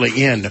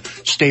currently in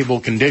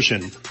stable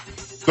condition.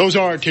 Those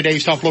are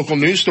today's top local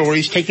news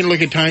stories. Taking a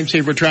look at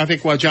time-saver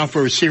traffic. Watch out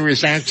for a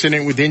serious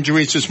accident with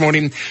injuries this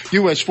morning.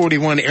 US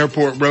 41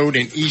 Airport Road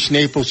in East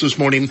Naples this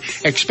morning.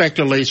 Expect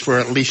delays for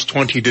at least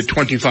 20 to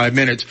 25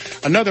 minutes.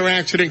 Another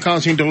accident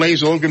causing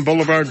delays Logan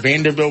Boulevard,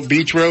 Vanderbilt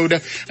Beach Road,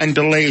 and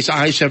delays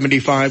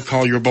I-75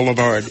 Collier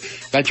Boulevard.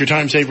 That's your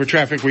time-saver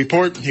traffic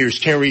report. Here's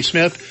Terry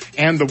Smith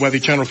and the Weather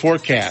Channel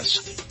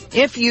forecast.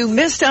 If you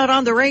missed out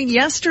on the rain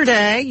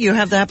yesterday, you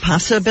have that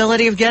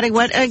possibility of getting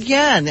wet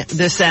again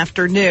this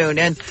afternoon.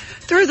 And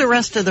through the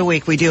rest of the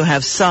week, we do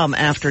have some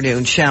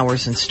afternoon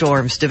showers and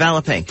storms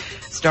developing.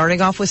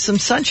 Starting off with some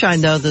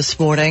sunshine, though,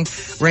 this morning.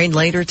 Rain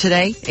later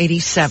today,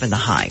 87 the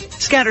high.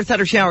 Scattered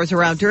thunder showers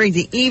around during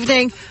the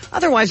evening.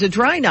 Otherwise, a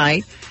dry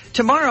night.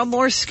 Tomorrow,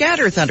 more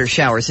scattered thunder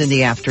showers in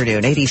the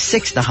afternoon.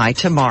 86 the high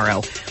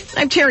tomorrow.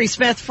 I'm Terry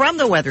Smith from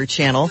the Weather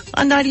Channel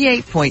on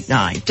 98.9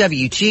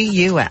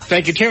 WGUF.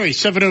 Thank you, Terry.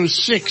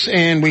 7:06,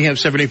 and we have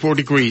 74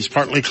 degrees.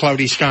 Partly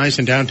cloudy skies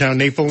in downtown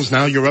Naples.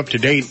 Now you're up to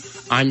date.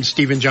 I'm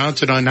Stephen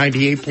Johnson on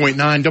 98.9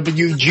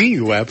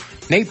 WGUF,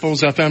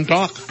 Naples FM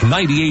Talk.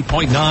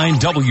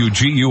 98.9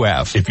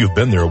 WGUF. If you've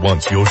been there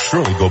once, you'll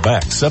surely go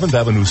back. 7th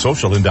Avenue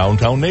Social in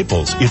downtown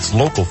Naples. It's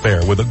local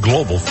fare with a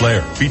global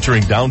flair,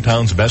 featuring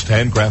downtown's best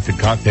handcrafted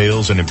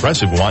cocktails, an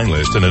impressive wine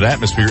list, and an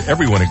atmosphere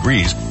everyone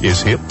agrees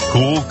is hip,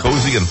 cool,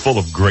 cozy, and full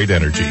of great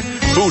energy.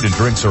 Food and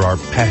drinks are our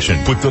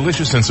passion, with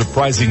delicious and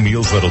surprising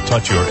meals that'll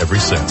touch your every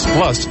sense.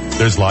 Plus,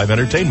 there's live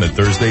entertainment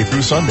Thursday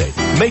through Sunday.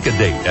 Make a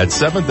date at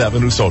 7th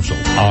Avenue Social.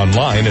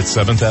 Online at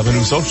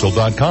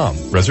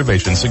 7thavenuesocial.com.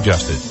 Reservations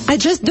suggested. I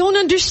just don't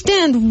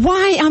understand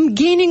why I'm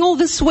gaining all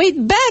this weight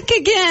back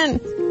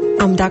again.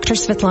 I'm Dr.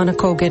 Svetlana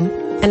Kogan,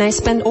 and I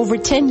spent over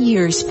 10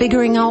 years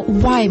figuring out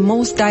why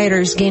most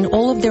dieters gain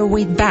all of their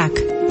weight back.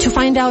 To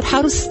find out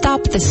how to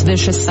stop this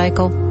vicious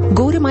cycle,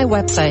 go to my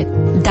website,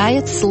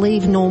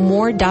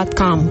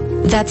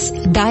 dietslavenomore.com. That's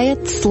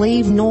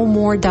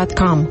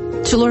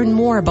dietslavenomore.com to learn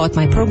more about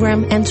my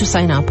program and to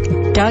sign up.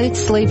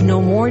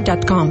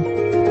 dietslavenomore.com.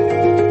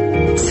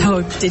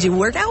 So, did you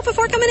work out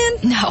before coming in?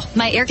 No,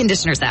 my air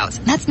conditioner's out.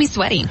 That's me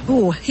sweating.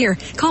 Ooh, here,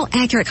 call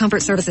Accurate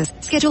Comfort Services.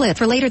 Schedule it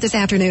for later this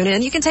afternoon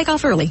and you can take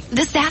off early.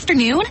 This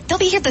afternoon? They'll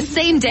be here the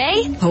same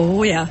day?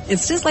 Oh yeah,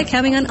 it's just like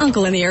having an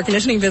uncle in the air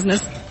conditioning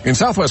business. In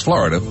Southwest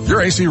Florida,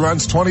 your AC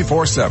runs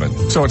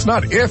 24/7. So it's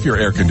not if your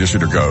air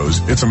conditioner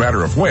goes, it's a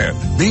matter of when.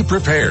 Be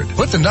prepared.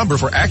 Put the number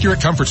for Accurate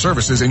Comfort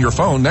Services in your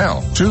phone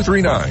now.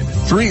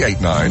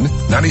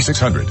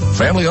 239-389-9600.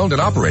 Family owned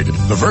and operated,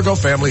 the Virgo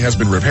family has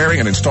been repairing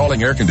and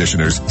installing air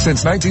conditioners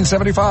since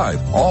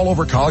 1975, all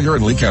over Collier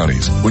and Lee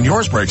counties. When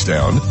yours breaks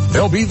down,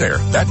 they'll be there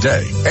that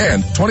day.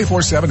 And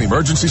 24/7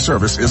 emergency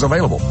service is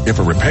available. If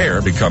a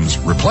repair becomes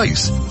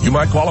replace, you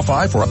might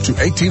qualify for up to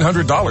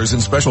 $1,800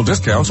 in special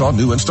discounts on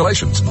new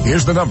installations.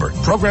 Here's the number.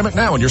 Program it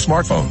now on your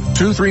smartphone.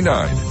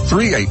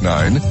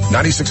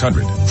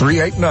 239-389-9600.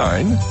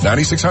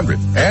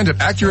 389-9600. And at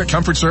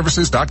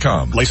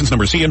AccurateComfortServices.com. License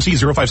number CMC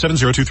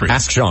 057023.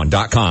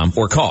 AskSean.com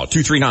or call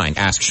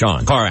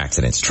 239-ASK-SEAN. Car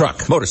accidents,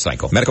 truck,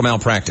 motorcycle, medical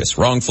malpractice,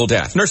 wrongful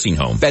death, nursing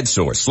home, bed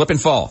sores, slip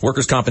and fall,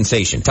 workers'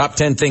 compensation. Top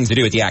 10 things to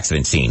do at the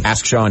accident scene.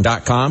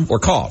 AskSean.com or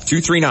call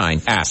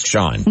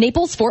 239-ASK-SEAN.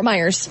 Naples, Fort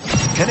Myers.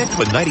 Connect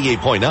with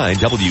 98.9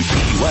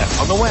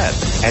 WGUF on the web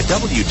at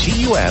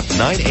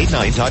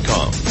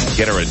WGUF989.com.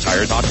 Get our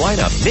entire talk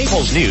lineup,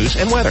 Naples news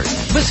and weather.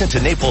 Listen to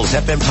Naples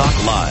FM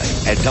Talk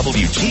live at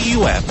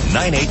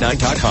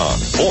WGUF989.com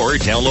or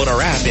download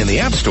our app in the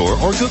App Store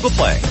or Google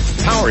Play.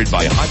 Powered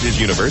by Hodges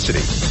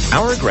University.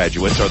 Our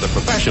graduates are the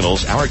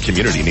professionals our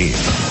community needs.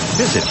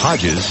 Visit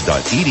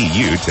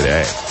Hodges.edu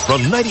today.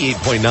 From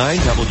 98.9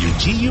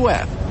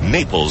 WGUF,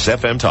 Naples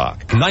FM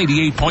Talk.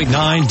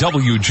 98.9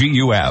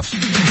 WGUF.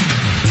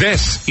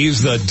 This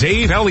is the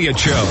Dave Elliott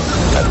Show.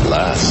 At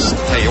last.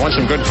 Hey, you want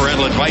some good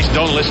parental advice?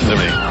 Don't listen to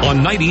me.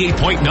 On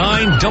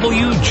 98.9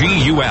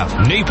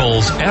 WGUF,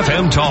 Naples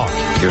FM Talk.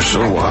 You're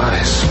so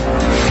wise.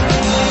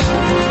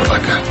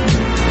 Like a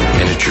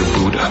miniature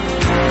Buddha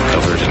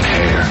covered in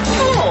hair.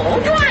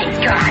 Oh,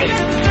 right, guys.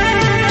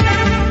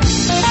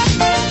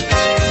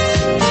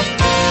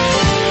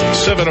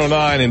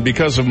 7:09, and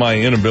because of my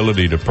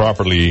inability to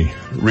properly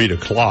read a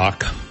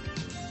clock,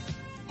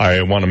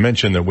 I want to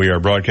mention that we are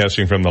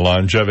broadcasting from the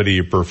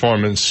Longevity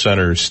Performance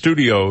Center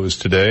studios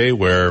today,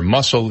 where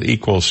muscle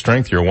equals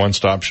strength, your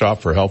one-stop shop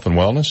for health and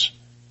wellness.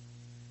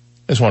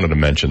 I just wanted to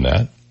mention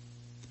that,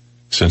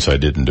 since I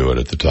didn't do it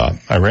at the top.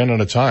 I ran out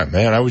of time.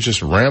 Man, I was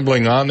just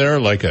rambling on there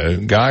like a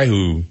guy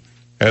who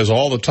has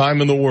all the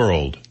time in the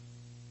world.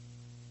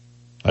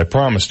 I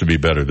promise to be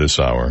better this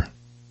hour.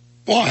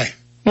 Why?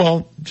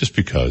 Well, just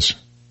because.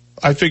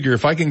 I figure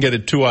if I can get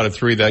it 2 out of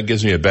 3, that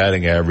gives me a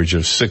batting average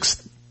of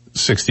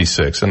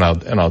 66, and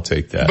I'll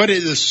take that. But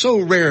it is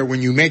so rare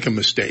when you make a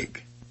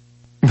mistake.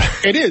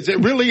 It is. It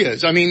really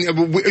is. I mean,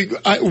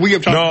 we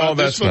have talked about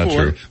this before. No, that's not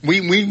true.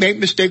 We make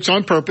mistakes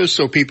on purpose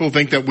so people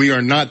think that we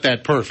are not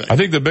that perfect. I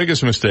think the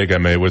biggest mistake I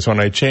made was when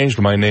I changed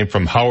my name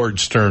from Howard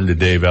Stern to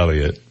Dave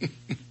Elliott.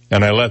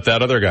 And I let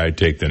that other guy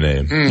take the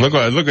name. Look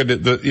at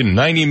it, the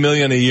 $90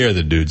 million a year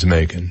the dude's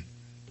making.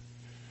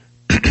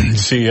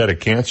 See, he had a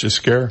cancer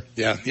scare.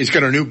 Yeah, he's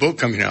got a new book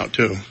coming out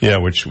too. Yeah,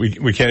 which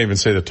we can't even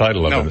say the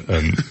title of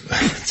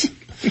it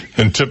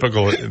in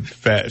typical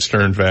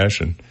Stern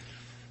fashion.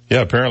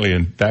 Yeah,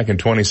 apparently back in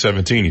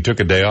 2017, he took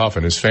a day off,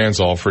 and his fans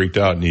all freaked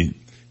out, and he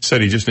said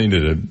he just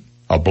needed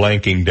a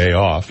blanking day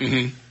off.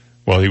 Mm-hmm.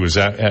 Well, he was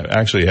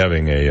actually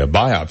having a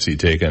biopsy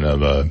taken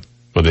of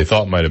what they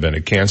thought might have been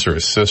a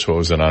cancerous cyst. What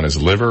was it, on his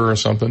liver or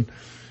something?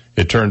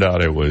 It turned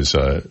out it was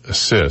a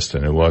cyst,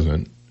 and it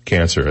wasn't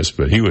cancerous,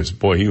 but he was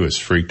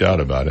freaked out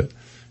about it.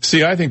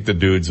 See, I think the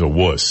dude's a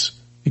wuss.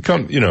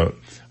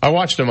 I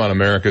watched him on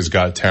America's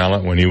Got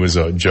Talent when he was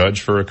a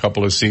judge for a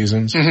couple of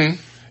seasons. Mm-hmm.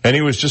 And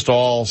he was just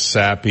all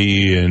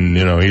sappy and,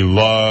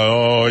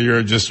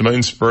 you're just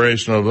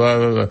inspirational, blah,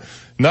 blah, blah.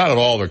 Not at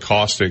all the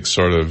caustic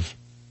sort of,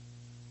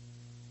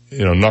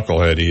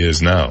 knucklehead he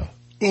is now.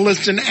 Well,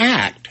 it's an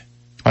act.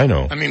 I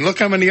know. I mean, look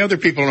how many other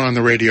people are on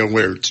the radio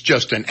where it's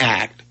just an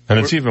act. And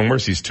it's even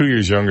worse. He's 2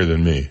 years younger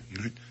than me.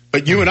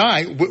 But you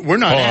and we're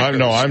not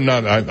actors. I'm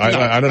not.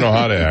 I don't know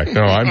how to act.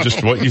 No, I'm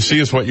just, what you see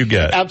is what you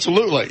get.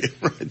 Absolutely.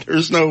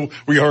 There's no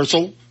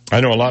rehearsal. I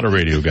know a lot of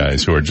radio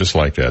guys who are just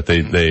like that. They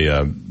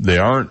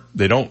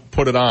don't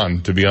put it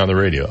on to be on the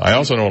radio. I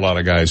also know a lot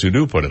of guys who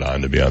do put it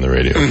on to be on the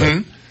radio.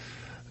 Mm-hmm.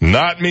 But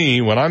not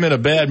me. When I'm in a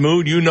bad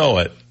mood, you know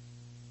it.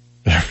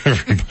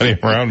 Everybody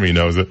around me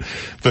knows it.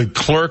 The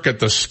clerk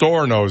at the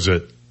store knows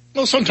it.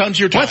 Well, sometimes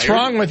you're tired. What's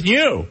wrong with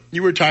you?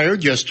 You were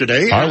tired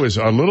yesterday. I was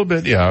a little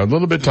bit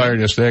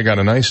tired yesterday. I got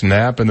a nice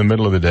nap in the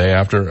middle of the day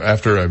after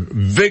a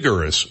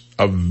vigorous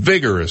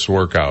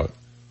workout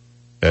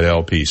at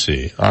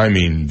LPC. I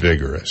mean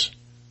vigorous.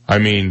 I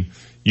mean,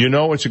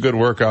 it's a good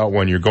workout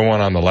when you're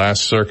going on the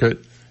last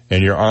circuit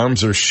and your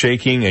arms are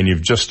shaking and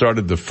you've just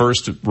started the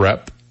first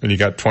rep and you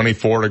got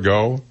 24 to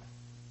go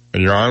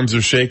and your arms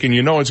are shaking.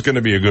 It's going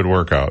to be a good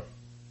workout.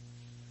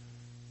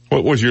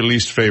 What was your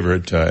least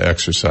favorite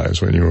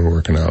exercise when you were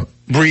working out?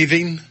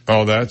 Breathing.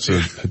 Oh, that's a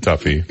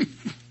toughie.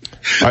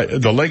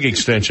 The leg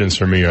extensions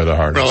for me are the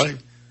hardest. Really?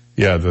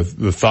 Yeah,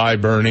 the thigh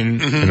burning.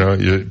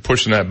 Mm-hmm. You're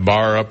pushing that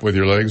bar up with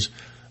your legs.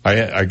 I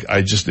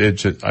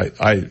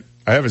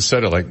haven't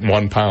said it like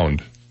 1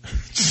 pound.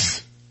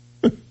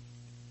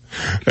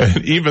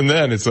 And even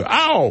then, it's like,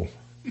 ow.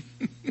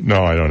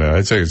 No, I don't know.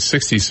 I'd say it's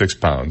 66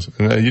 pounds.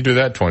 And you do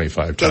that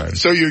 25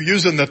 times. So you're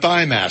using the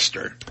Thigh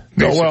Master.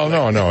 No.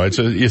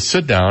 You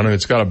sit down and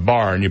it's got a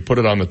bar and you put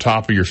it on the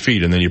top of your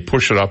feet and then you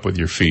push it up with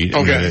your feet.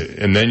 Okay.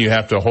 And then you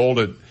have to hold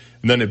it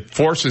and then it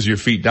forces your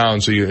feet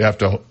down. So you have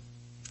to,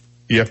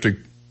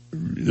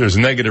 there's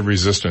negative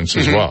resistance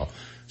as well.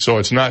 So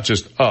it's not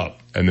just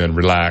up and then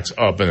relax,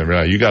 up and then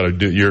relax.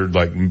 You're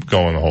like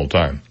going the whole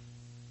time.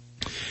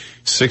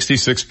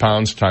 66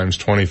 pounds times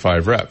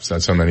 25 reps.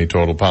 That's how many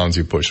total pounds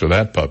you push with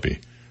that puppy.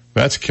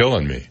 That's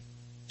killing me.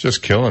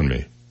 Just killing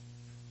me.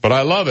 But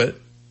I love it.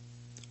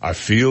 I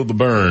feel the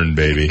burn,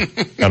 baby.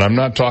 And I'm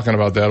not talking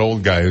about that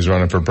old guy who's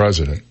running for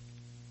president.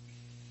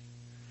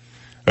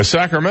 A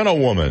Sacramento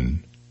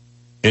woman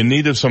in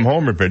need of some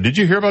home repair. Did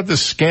you hear about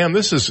this scam?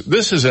 This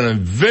is a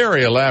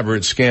very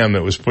elaborate scam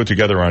that was put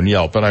together on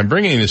Yelp. And I'm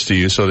bringing this to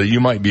you so that you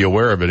might be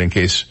aware of it in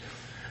case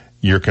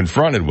you're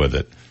confronted with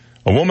it.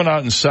 A woman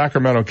out in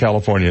Sacramento,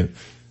 California,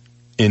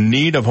 in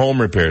need of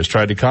home repairs,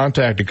 tried to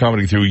contact a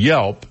company through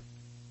Yelp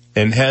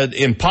and had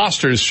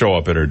imposters show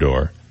up at her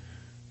door.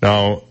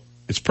 Now,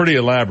 it's pretty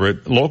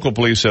elaborate. Local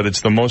police said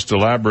it's the most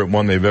elaborate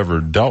one they've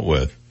ever dealt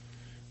with.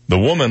 The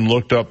woman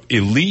looked up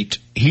Elite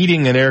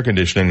Heating and Air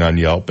Conditioning on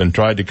Yelp and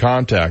tried to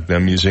contact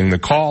them using the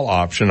call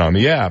option on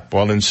the app.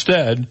 Well,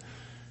 instead,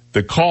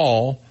 the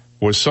call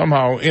was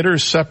somehow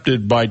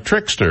intercepted by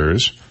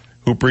tricksters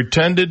who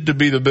pretended to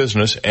be the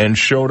business and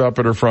showed up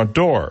at her front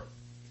door.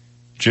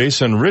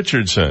 Jason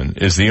Richardson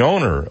is the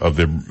owner of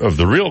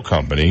the real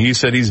company. He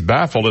said he's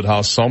baffled at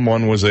how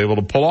someone was able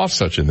to pull off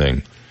such a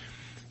thing.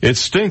 It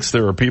stinks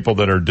there are people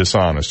that are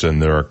dishonest and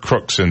there are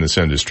crooks in this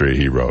industry,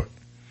 he wrote.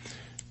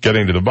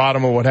 Getting to the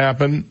bottom of what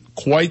happened,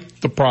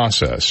 quite the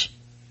process.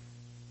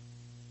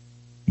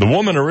 The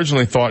woman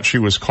originally thought she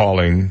was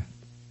calling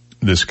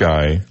this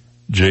guy,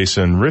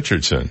 Jason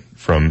Richardson,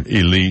 from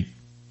Elite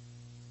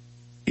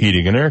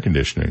Heating and Air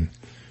Conditioning.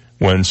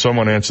 When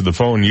someone answered the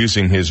phone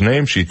using his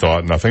name, she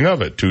thought nothing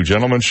of it. Two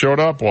gentlemen showed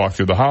up, walked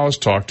through the house,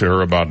 talked to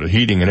her about the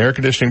heating and air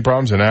conditioning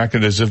problems, and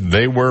acted as if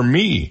they were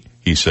me,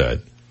 he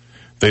said.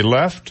 They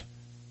left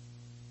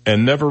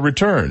and never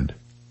returned.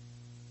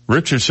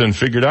 Richardson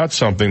figured out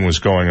something was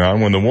going on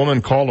when the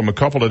woman called him a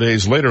couple of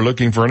days later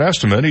looking for an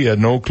estimate. He had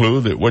no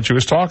clue that what she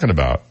was talking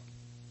about.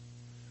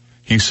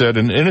 He said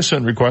an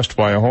innocent request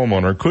by a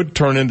homeowner could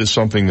turn into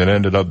something that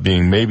ended up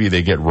being maybe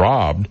they get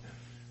robbed.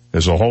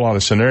 There's a whole lot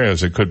of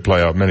scenarios that could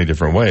play out many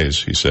different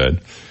ways, he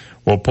said.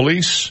 Well,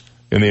 police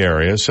in the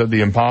area said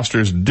the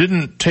imposters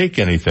didn't take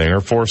anything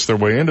or force their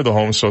way into the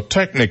home, so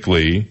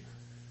technically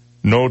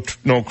no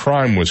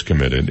crime was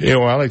committed,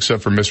 well,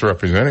 except for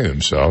misrepresenting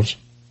themselves.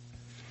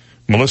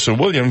 Melissa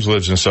Williams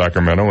lives in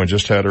Sacramento and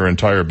just had her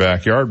entire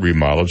backyard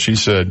remodeled. She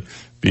said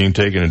being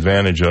taken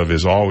advantage of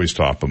is always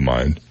top of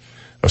mind.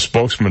 A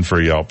spokesman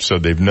for Yelp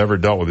said they've never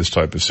dealt with this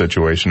type of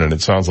situation, and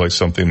it sounds like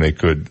something they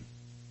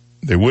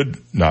would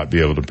not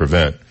be able to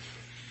prevent.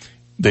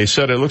 They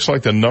said it looks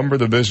like the number of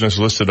the business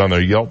listed on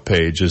their Yelp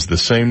page is the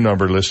same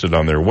number listed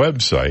on their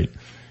website.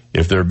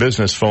 If their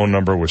business phone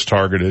number was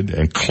targeted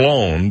and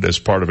cloned as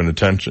part of a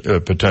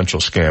potential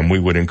scam, we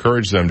would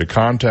encourage them to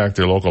contact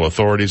their local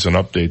authorities and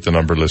update the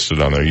number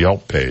listed on their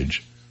Yelp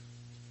page.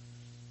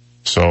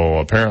 So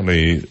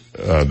apparently,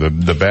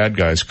 the bad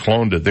guys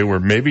cloned it. They were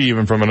maybe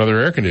even from another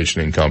air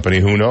conditioning company,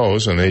 who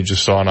knows, and they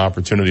just saw an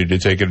opportunity to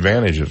take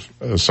advantage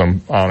of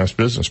some honest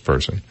business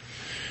person.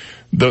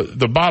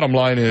 The bottom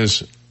line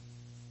is,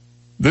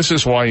 this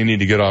is why you need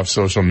to get off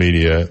social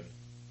media.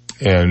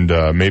 And,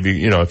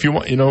 maybe, if you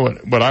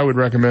want, what I would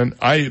recommend,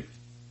 I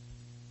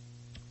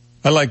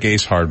like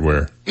Ace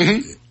Hardware.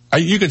 Mm-hmm.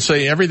 You could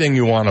say everything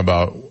you want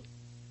about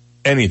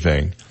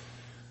anything,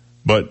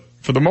 but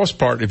for the most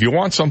part, if you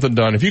want something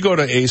done, if you go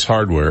to Ace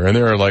Hardware, and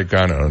there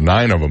are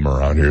 9 of them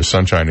around here,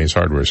 Sunshine Ace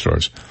Hardware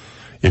stores.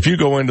 If you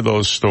go into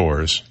those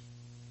stores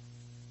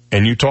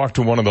and you talk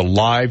to one of the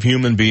live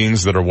human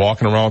beings that are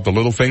walking around with the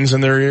little things in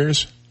their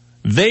ears,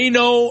 they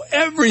know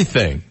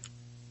everything.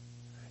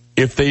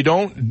 If they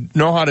don't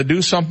know how to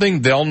do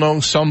something, they'll know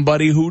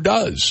somebody who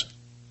does.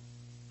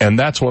 And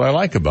that's what I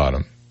like about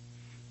them.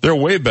 They're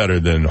way better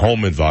than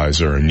Home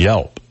Advisor and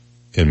Yelp,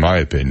 in my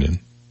opinion.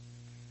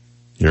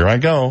 Here I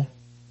go.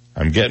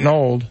 I'm getting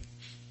old.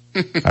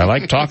 I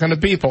like talking to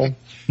people.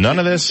 None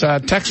of this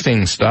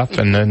texting stuff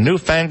and the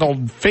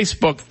newfangled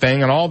Facebook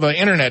thing and all the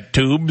internet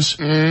tubes.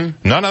 None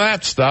of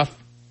that stuff.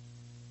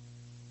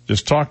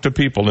 Just talk to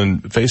people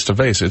in face to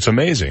face. It's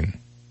amazing.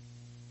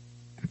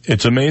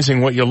 It's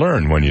amazing what you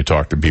learn when you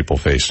talk to people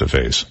face to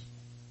face.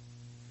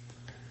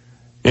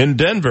 In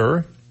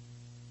Denver,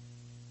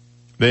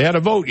 they had a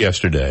vote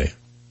yesterday.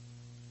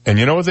 And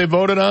you know what they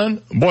voted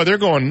on? Boy, they're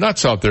going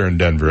nuts out there in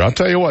Denver. I'll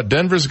tell you what,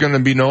 Denver's going to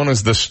be known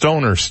as the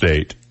stoner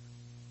state.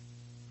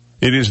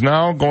 It is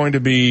now going to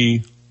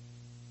be,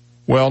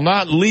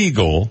 not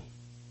legal,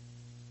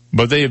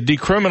 but they have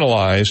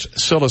decriminalized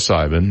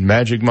psilocybin,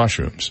 magic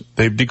mushrooms.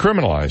 They've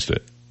decriminalized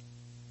it.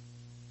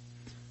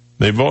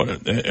 They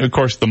voted, of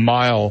course, the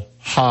Mile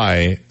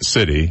High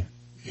city,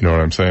 you know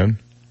what I'm saying?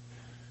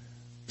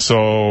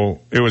 So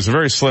it was a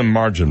very slim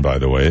margin, by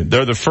the way.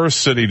 They're the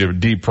first city to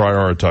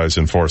deprioritize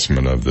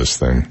enforcement of this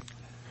thing.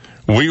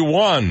 We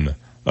won,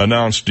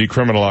 announced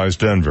decriminalized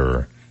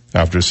Denver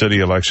after city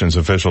elections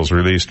officials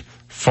released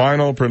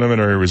final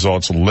preliminary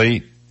results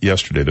late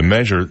yesterday. The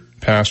measure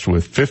passed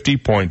with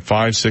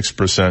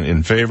 50.56%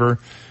 in favor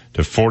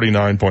to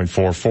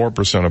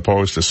 49.44%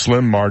 opposed, a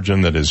slim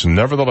margin that is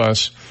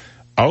nevertheless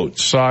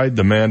outside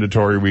the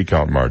mandatory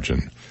recount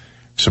margin.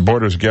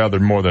 Supporters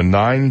gathered more than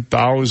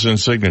 9,000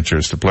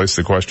 signatures to place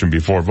the question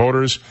before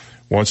voters.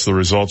 Once the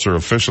results are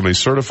officially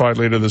certified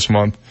later this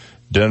month,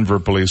 Denver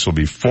police will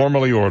be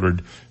formally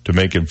ordered to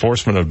make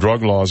enforcement of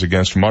drug laws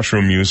against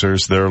mushroom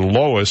users their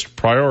lowest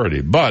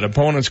priority. But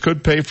opponents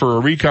could pay for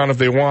a recount if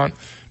they want,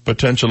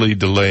 potentially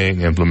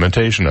delaying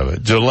implementation of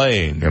it.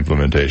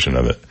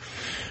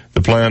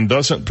 The plan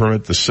doesn't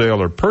permit the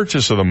sale or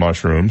purchase of the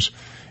mushrooms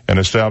and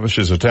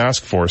establishes a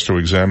task force to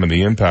examine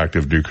the impact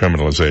of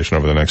decriminalization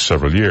over the next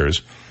several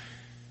years.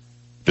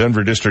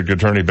 Denver District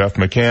Attorney Beth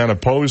McCann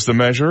opposed the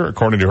measure.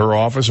 According to her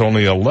office,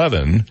 only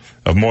 11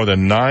 of more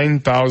than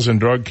 9,000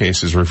 drug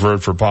cases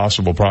referred for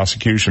possible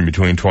prosecution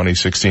between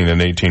 2016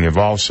 and 18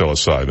 involved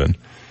psilocybin.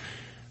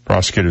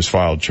 Prosecutors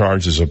filed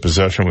charges of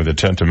possession with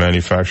intent to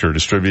manufacture or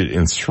distribute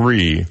in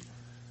 3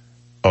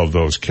 of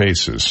those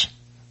cases.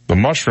 The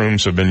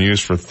mushrooms have been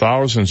used for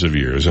thousands of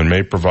years and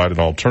may provide an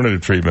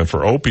alternative treatment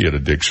for opiate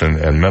addiction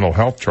and mental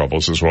health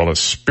troubles, as well as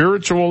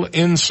spiritual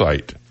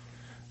insight,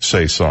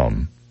 say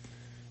some.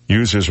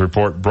 Users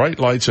report bright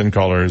lights and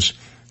colors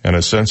and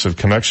a sense of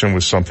connection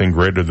with something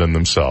greater than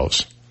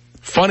themselves.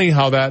 Funny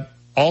how that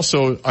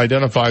also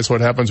identifies what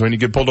happens when you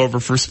get pulled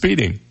over for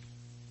speeding.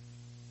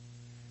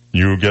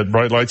 You get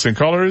bright lights and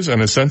colors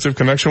and a sense of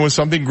connection with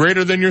something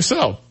greater than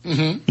yourself.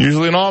 Mm-hmm.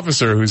 Usually an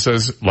officer who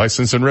says,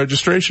 license and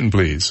registration,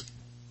 please.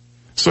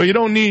 So you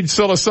don't need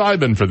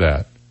psilocybin for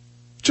that.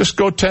 Just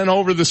go 10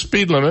 over the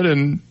speed limit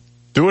and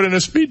do it in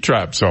a speed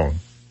trap zone.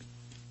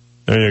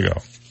 There you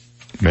go.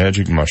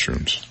 Magic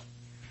mushrooms.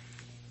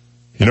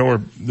 You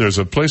know, there's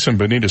a place in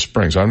Bonita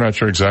Springs. I'm not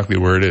sure exactly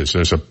where it is.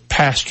 There's a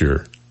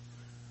pasture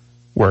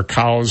where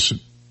cows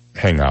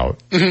hang out.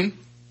 Mm-hmm.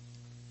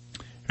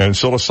 And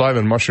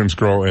psilocybin mushrooms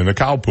grow in the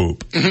cow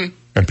poop. Mm-hmm.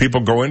 And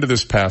people go into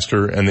this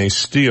pasture and they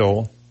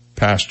steal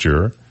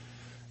pasture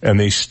and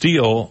they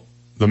steal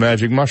the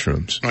magic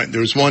mushrooms. Right.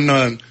 There's one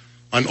on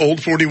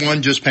Old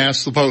 41 just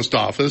past the post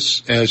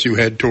office as you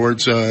head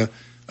towards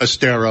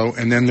Estero.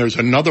 And then there's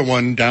another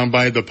one down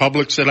by the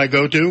Publix that I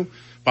go to,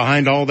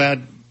 behind all that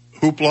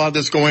hoopla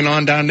that's going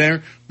on down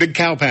there. Big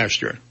cow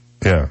pasture.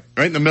 Yeah.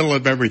 Right in the middle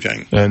of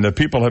everything. And the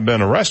people have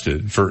been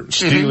arrested for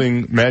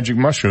stealing magic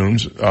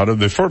mushrooms out of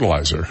the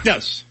fertilizer.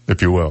 Yes.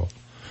 If you will.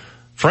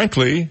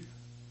 Frankly,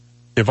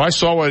 if I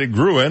saw what it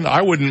grew in,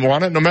 I wouldn't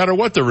want it no matter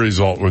what the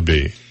result would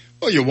be.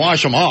 Well, you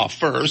wash them off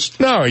first.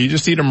 No, you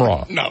just eat them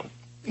raw. No.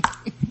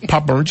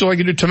 Pop them just like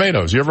you do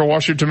tomatoes. You ever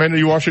wash your tomatoes?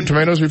 You wash your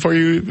tomatoes before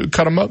you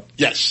cut them up?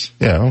 Yes.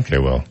 Yeah, okay,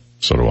 well,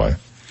 so do I.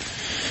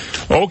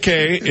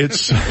 Okay,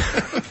 it's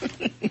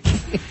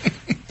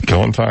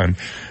killing time.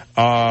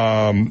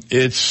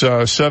 It's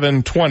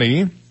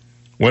 7:20.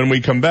 When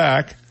we come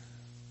back,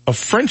 a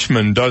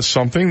Frenchman does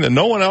something that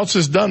no one else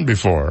has done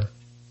before.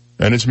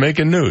 And it's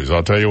making news.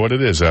 I'll tell you what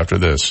it is after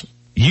this.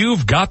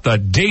 You've got the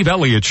Dave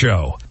Elliott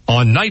Show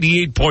on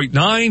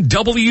 98.9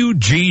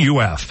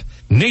 WGUF,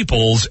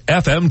 Naples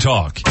FM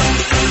Talk.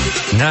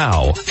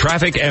 Now,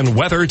 traffic and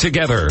weather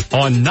together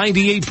on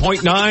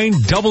 98.9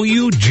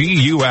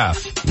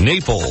 WGUF,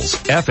 Naples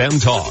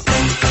FM Talk.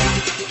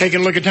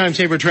 Taking a look at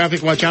time-saver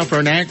traffic. Watch out for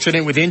an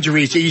accident with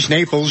injuries East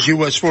Naples,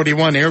 US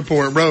 41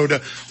 Airport Road.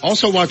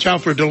 Also watch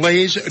out for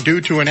delays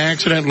due to an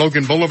accident,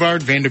 Logan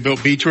Boulevard,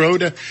 Vanderbilt Beach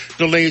Road.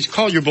 Delays,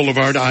 Collier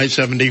Boulevard,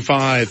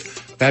 I-75.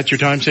 That's your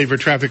time-saver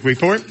traffic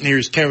report.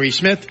 Here's Terry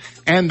Smith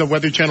and the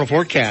Weather Channel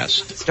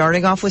forecast.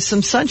 Starting off with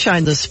some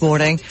sunshine this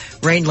morning.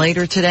 Rain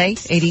later today,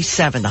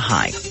 87 the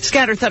high.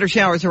 Scattered thunder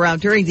showers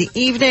around during the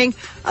evening.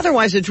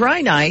 Otherwise a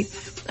dry night.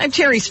 I'm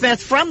Terry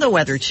Smith from the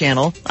Weather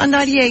Channel on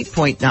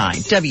 98.9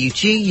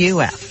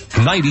 WGUF.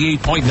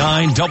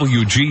 98.9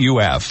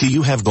 WGUF. Do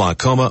you have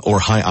glaucoma or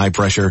high eye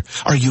pressure?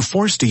 Are you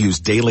forced to use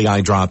daily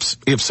eye drops?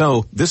 If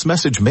so, this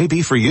message may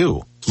be for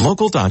you.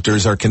 Local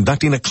doctors are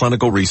conducting a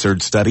clinical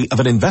research study of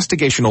an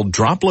investigational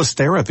dropless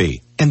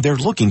therapy, and they're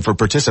looking for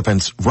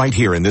participants right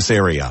here in this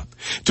area.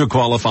 To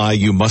qualify,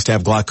 you must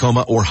have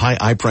glaucoma or high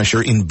eye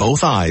pressure in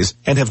both eyes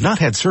and have not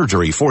had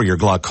surgery for your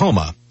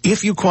glaucoma.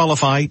 If you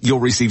qualify, you'll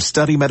receive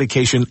study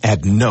medication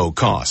at no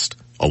cost,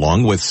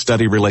 along with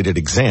study-related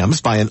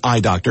exams by an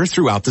eye doctor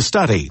throughout the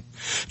study.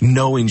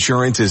 No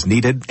insurance is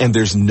needed, and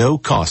there's no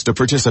cost to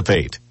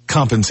participate.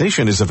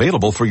 Compensation is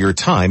available for your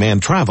time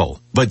and travel,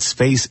 but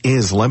space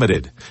is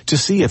limited. To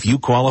see if you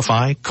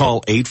qualify, call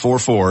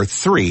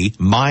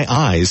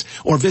 844-3-MY-EYES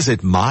or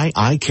visit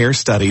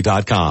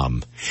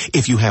myeyecarestudy.com.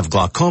 If you have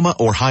glaucoma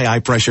or high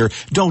eye pressure,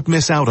 don't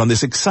miss out on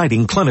this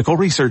exciting clinical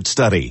research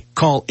study.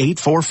 Call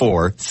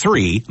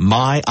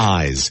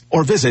 844-3-MY-EYES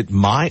or visit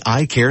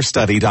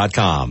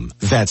myeyecarestudy.com.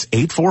 That's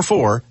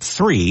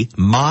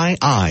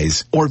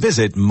 844-3-MY-EYES or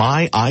visit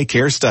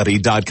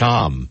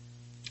myeyecarestudy.com.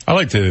 I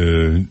like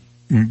to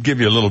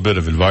give you a little bit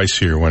of advice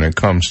here when it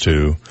comes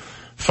to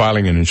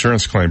filing an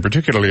insurance claim,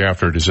 particularly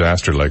after a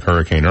disaster like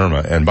Hurricane Irma.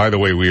 And by the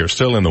way, we are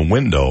still in the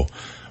window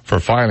for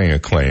filing a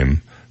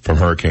claim from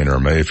Hurricane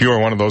Irma. If you are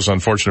one of those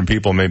unfortunate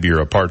people, maybe you're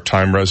a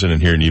part-time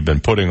resident here and you've been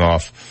putting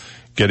off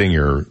getting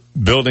your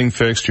building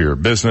fixed, or your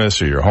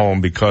business, or your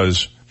home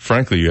because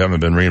frankly, you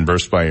haven't been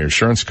reimbursed by your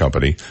insurance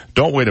company,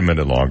 don't wait a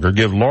minute longer.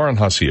 Give Lauren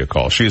Hussey a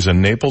call. She is a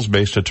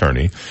Naples-based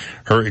attorney.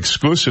 Her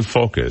exclusive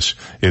focus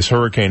is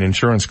hurricane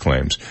insurance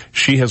claims.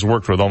 She has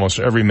worked with almost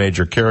every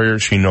major carrier.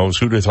 She knows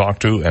who to talk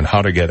to and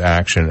how to get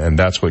action, and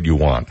that's what you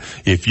want.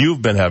 If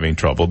you've been having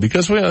trouble,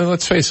 because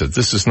let's face it,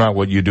 this is not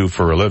what you do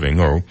for a living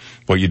or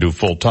what you do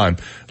full time,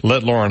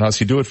 let Lauren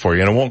Hussey do it for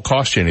you. And it won't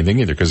cost you anything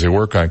either because they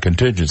work on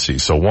contingency.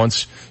 So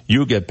once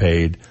you get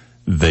paid,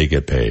 they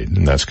get paid,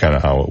 and that's kind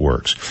of how it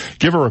works.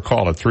 Give her a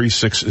call at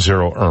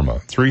 360-IRMA,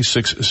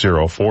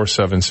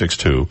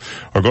 360-4762,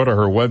 or go to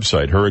her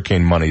website,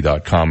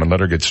 hurricanemoney.com, and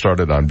let her get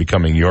started on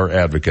becoming your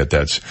advocate.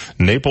 That's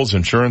Naples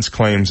Insurance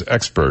Claims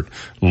Expert,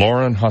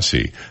 Lauren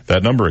Hussey.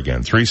 That number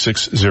again,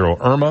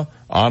 360-IRMA,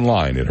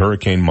 online at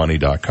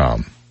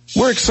hurricanemoney.com.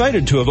 We're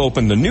excited to have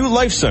opened the new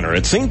Life Center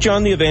at St.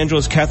 John the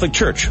Evangelist Catholic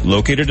Church,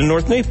 located in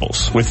North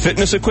Naples. With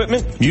fitness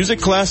equipment, music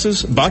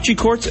classes, bocce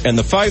courts, and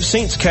the Five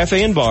Saints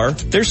Cafe and Bar,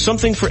 there's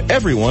something for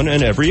everyone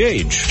and every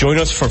age. Join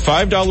us for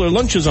 $5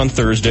 lunches on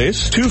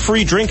Thursdays, 2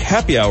 free drink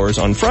happy hours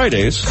on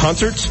Fridays,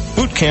 concerts,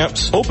 boot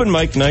camps, open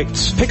mic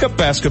nights, pickup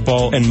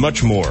basketball, and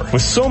much more.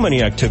 With so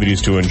many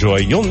activities to enjoy,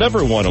 you'll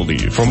never want to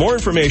leave. For more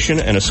information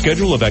and a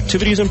schedule of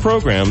activities and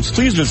programs,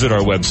 please visit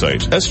our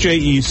website,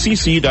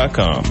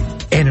 sjecc.com.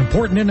 An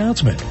important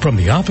announcement from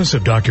the office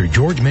of Dr.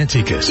 George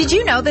Mantzikis. Did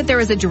you know that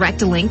there is a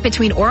direct link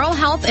between oral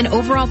health and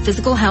overall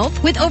physical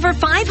health? With over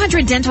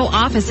 500 dental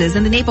offices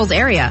in the Naples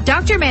area,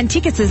 Dr.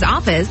 Mantzikis'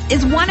 office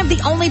is one of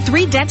the only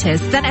 3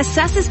 dentists that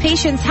assesses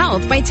patients'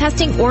 health by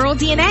testing oral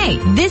DNA.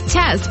 This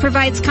test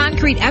provides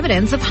concrete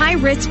evidence of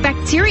high-risk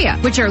bacteria,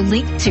 which are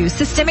linked to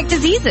systemic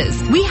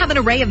diseases. We have an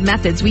array of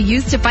methods we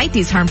use to fight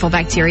these harmful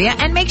bacteria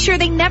and make sure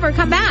they never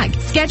come back.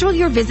 Schedule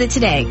your visit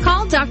today.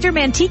 Call Dr.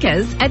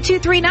 Mantzikis at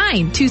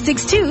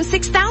 239-262-6000.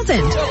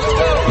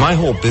 My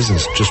whole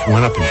business just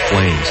went up in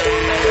flames,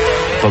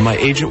 but my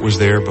agent was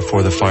there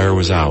before the fire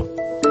was out.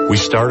 We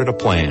started a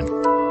plan.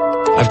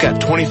 I've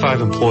got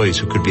 25 employees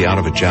who could be out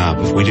of a job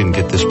if we didn't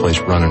get this place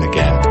running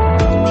again.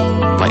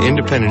 My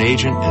independent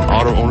agent and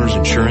auto owners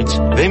insurance,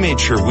 they made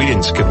sure we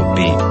didn't skip a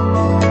beat.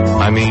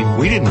 I mean,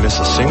 we didn't miss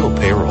a single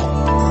payroll.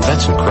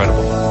 That's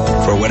incredible.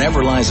 For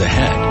whatever lies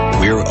ahead,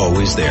 we're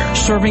always there.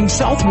 Serving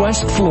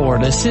Southwest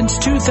Florida since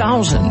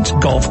 2000.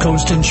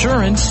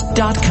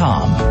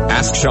 GulfCoastInsurance.com.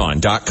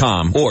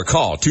 AskSean.com or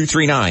call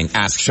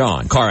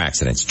 239-ASK-SEAN. Car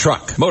accidents,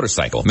 truck,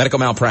 motorcycle, medical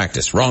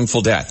malpractice,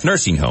 wrongful death,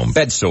 nursing home,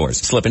 bed sores,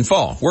 slip and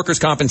fall, workers'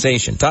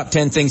 compensation. Top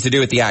 10 things to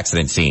do at the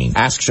accident scene.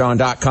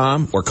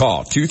 AskSean.com or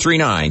call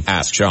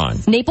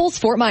 239-ASK-SEAN. Naples,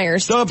 Fort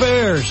Myers. The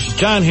Bears.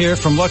 John here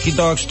from Lucky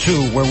Dogs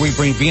 2, where we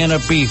bring Vienna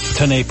beef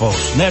to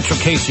Naples. Natural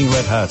casing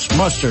red hots,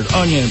 mustard,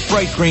 onion,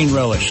 bright green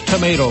relish,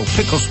 tomato,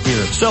 pickle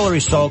spear,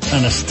 celery salt,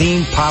 and a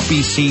steamed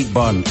poppy seed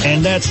bun.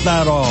 And that's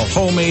not all.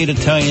 Homemade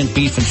Italian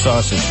beef and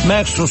sausage,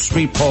 Maxwell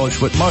Street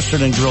Polish with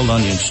mustard and grilled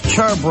onions,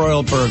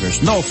 charbroiled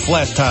burgers, no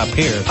flat top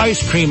here,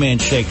 ice cream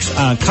and shakes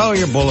on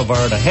Collier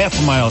Boulevard, a half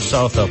a mile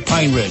south of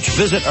Pine Ridge.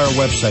 Visit our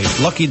website,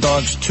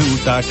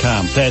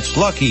 LuckyDogs2.com. That's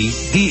Lucky,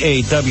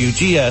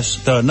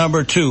 DAWGS, the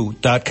number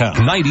 2.com.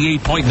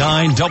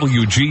 98.9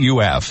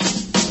 WGUF.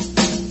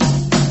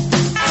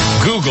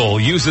 Google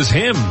uses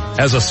him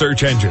as a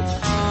search engine.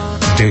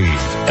 Dave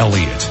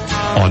Elliott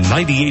on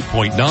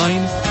 98.9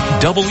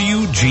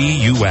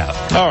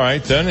 WGUF. All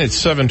right, then, it's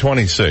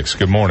 7:26.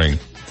 Good morning.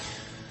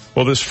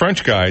 Well, this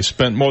French guy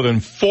spent more than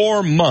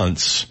 4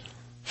 months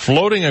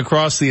floating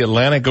across the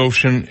Atlantic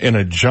Ocean in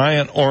a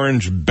giant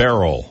orange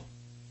barrel.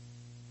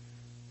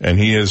 And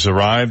he has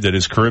arrived at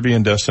his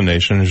Caribbean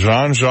destination.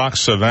 Jean-Jacques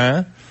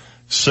Savin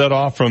set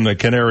off from the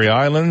Canary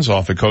Islands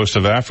off the coast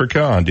of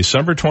Africa on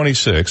December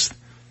 26th,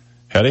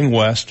 heading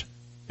west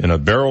in a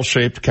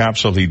barrel-shaped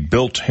capsule he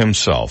built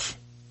himself.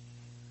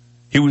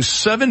 He was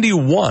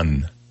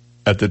 71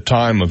 at the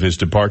time of his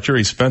departure.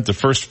 He spent the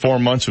first 4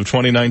 months of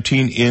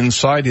 2019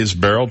 inside his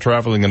barrel,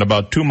 traveling at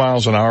about 2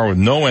 miles an hour with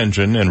no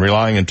engine and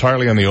relying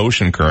entirely on the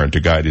ocean current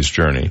to guide his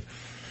journey.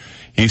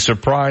 He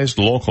surprised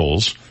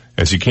locals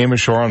as he came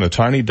ashore on the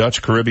tiny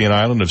Dutch Caribbean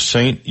island of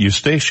St.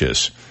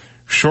 Eustatius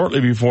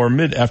shortly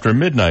after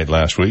midnight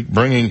last week,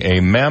 bringing a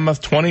mammoth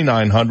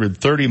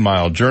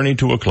 2,930-mile journey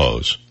to a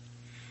close.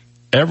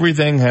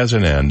 Everything has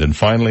an end, and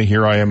finally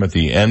here I am at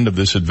the end of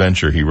this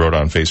adventure, he wrote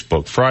on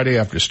Facebook Friday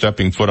after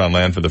stepping foot on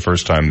land for the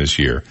first time this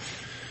year.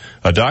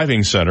 A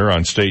diving center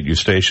on St.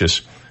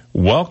 Eustatius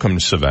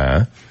welcomed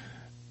Savin,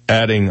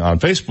 adding on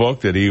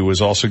Facebook that he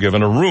was also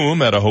given a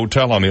room at a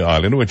hotel on the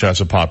island, which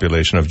has a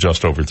population of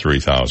just over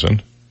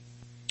 3,000.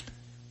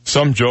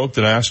 Some joked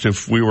and asked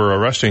if we were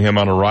arresting him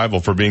on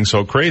arrival for being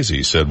so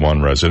crazy, said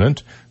one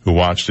resident, who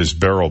watched his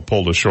barrel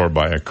pulled ashore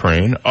by a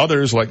crane.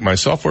 Others, like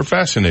myself, were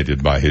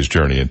fascinated by his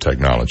journey in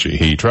technology.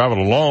 He traveled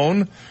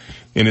alone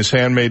in his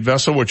handmade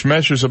vessel, which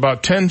measures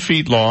about 10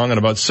 feet long and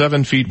about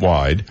 7 feet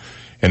wide,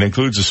 and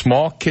includes a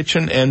small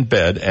kitchen and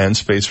bed and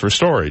space for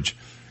storage.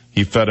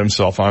 He fed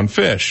himself on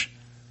fish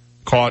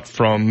caught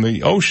from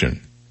the ocean.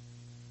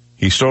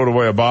 He stowed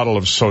away a bottle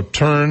of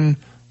Sauterne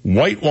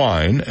white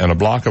wine and a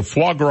block of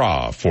foie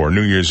gras for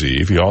New Year's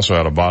Eve. He also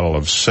had a bottle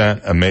of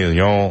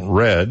Saint-Emilion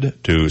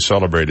Red to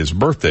celebrate his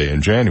birthday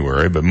in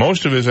January, but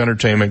most of his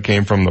entertainment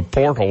came from the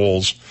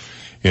portholes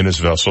in his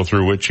vessel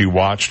through which he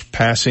watched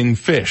passing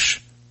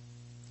fish.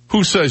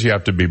 Who says you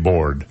have to be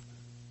bored?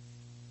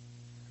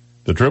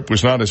 The trip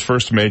was not his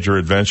first major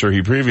adventure.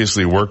 He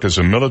previously worked as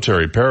a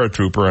military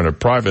paratrooper and a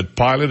private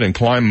pilot and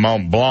climbed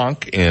Mount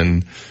Blanc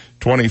in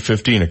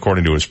 2015,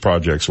 according to his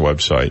project's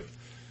website.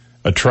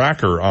 A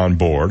tracker on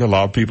board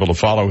allowed people to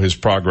follow his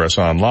progress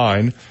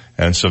online,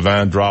 and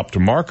Savan dropped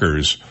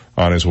markers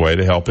on his way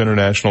to help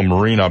International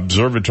Marine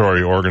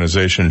Observatory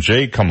Organization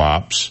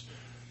JCOMOPS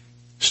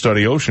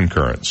study ocean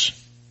currents.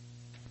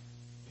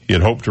 He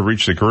had hoped to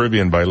reach the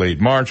Caribbean by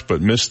late March,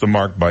 but missed the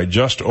mark by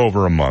just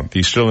over a month.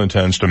 He still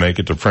intends to make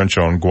it to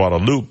French-owned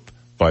Guadeloupe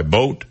by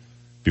boat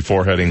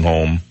before heading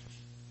home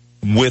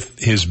with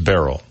his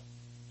barrel.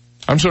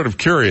 I'm sort of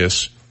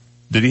curious,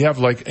 did he have,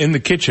 like, in the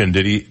kitchen,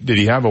 did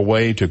he have a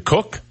way to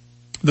cook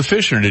the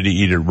fish, or did he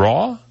eat it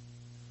raw?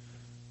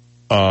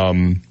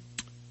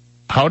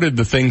 How did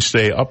the thing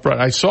stay upright?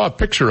 I saw a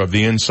picture of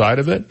the inside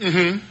of it.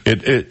 Mm-hmm.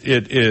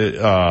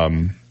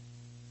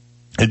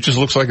 It just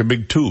looks like a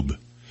big tube.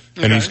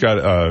 Okay. And he's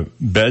got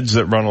beds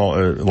that run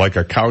like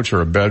a couch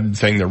or a bed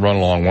thing that run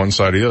along one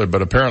side or the other,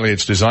 but apparently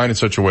it's designed in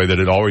such a way that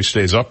it always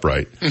stays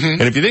upright. Mm-hmm.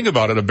 And if you think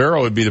about it, a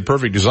barrel would be the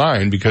perfect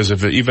design, because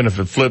even if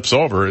it flips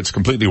over, it's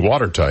completely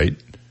watertight.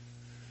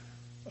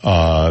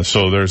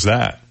 So there's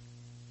that.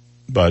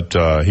 But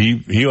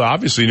he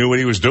obviously knew what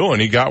he was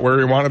doing. He got where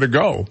he wanted to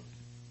go.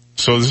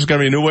 So this is going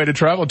to be a new way to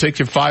travel. It takes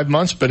you 5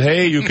 months, but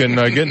hey, you can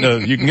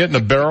get in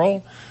a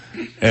barrel.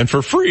 And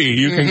for free,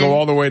 you can go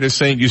all the way to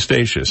St.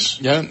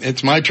 Eustatius. Yeah,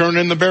 it's my turn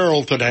in the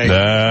barrel today.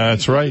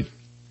 That's right.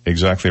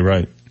 Exactly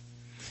right.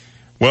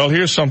 Well,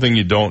 here's something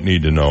you don't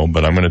need to know,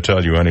 but I'm going to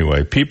tell you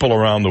anyway. People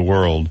around the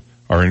world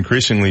are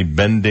increasingly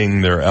bending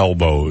their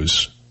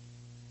elbows.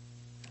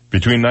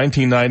 Between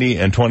 1990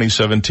 and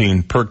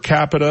 2017, per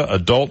capita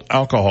adult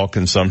alcohol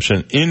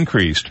consumption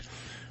increased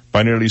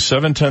by nearly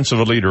 0.7 of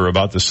a liter,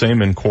 about the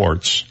same in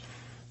quarts,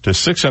 to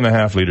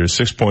 6.5 liters,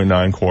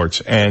 6.9 quarts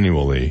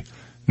annually.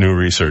 New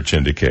research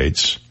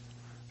indicates.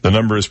 The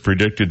number is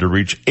predicted to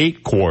reach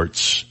 8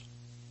 quarts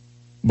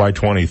by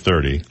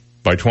 2030.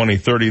 By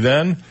 2030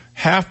 then,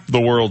 half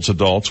the world's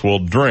adults will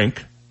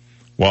drink,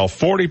 while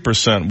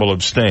 40% will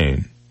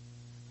abstain,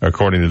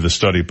 according to the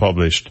study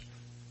published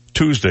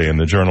Tuesday in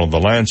the journal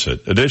The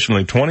Lancet.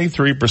 Additionally,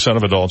 23%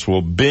 of adults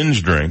will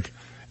binge drink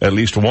at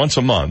least once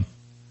a month,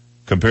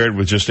 compared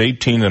with just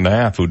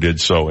 18.5% who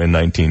did so in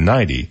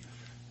 1990.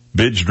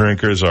 Binge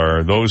drinkers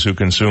are those who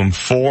consume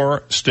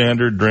 4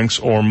 standard drinks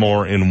or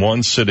more in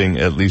one sitting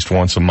at least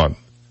once a month.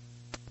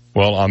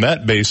 Well, on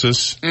that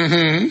basis,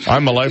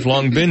 I'm a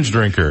lifelong binge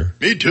drinker.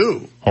 Me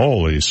too.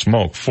 Holy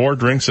smoke. 4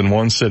 drinks in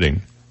one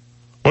sitting.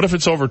 What if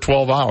it's over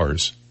 12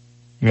 hours?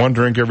 1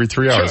 drink every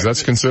 3 hours. Sure.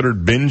 That's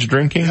considered binge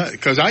drinking? Yeah,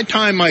 because I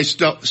time my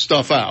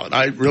stuff out.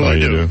 I really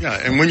do. Yeah,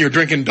 and when you're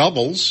drinking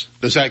doubles,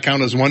 does that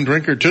count as 1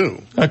 drink or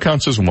 2? That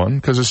counts as 1,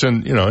 because it's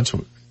in,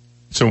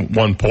 it's in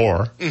 1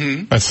 pour.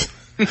 Mm-hmm.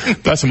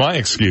 That's my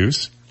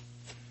excuse.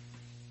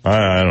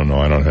 I don't know.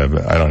 I don't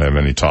have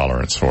any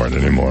tolerance for it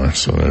anymore.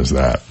 So there's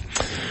that.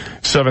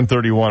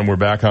 7:31. We're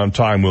back on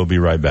time. We'll be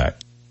right back.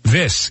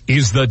 This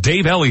is the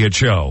Dave Elliott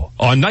Show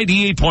on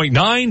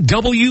 98.9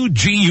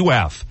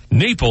 WGUF,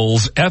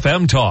 Naples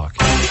FM Talk.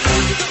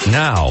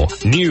 Now,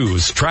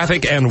 news,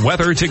 traffic, and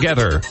weather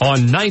together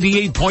on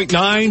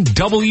 98.9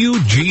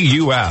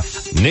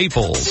 WGUF,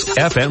 Naples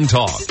FM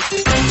Talk.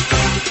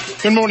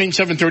 Good morning,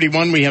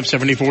 7:31. We have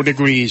 74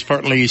 degrees,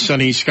 partly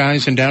sunny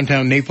skies in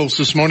downtown Naples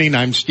this morning.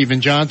 I'm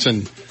Stephen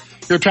Johnson.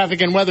 Your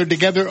traffic and weather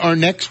together are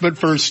next, but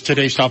first,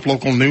 today's top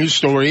local news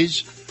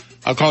stories.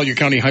 A Collier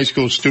County high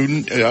school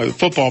student,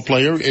 football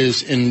player,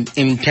 is in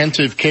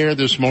intensive care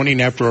this morning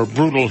after a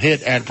brutal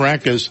hit at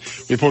practice.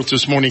 Reports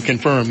this morning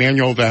confirm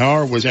Manuel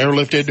Villar was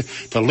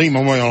airlifted to Lee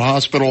Memorial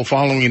Hospital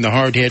following the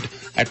hard hit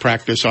at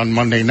practice on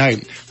Monday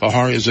night.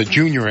 Villar is a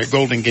junior at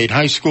Golden Gate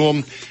High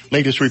School.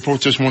 Latest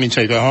reports this morning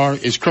say Villar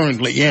is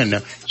currently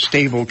in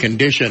stable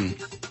condition.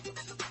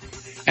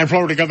 And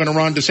Florida Governor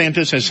Ron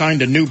DeSantis has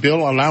signed a new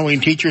bill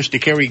allowing teachers to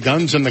carry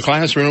guns in the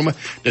classroom.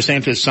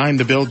 DeSantis signed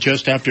the bill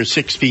just after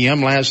 6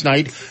 p.m. last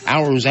night,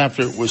 hours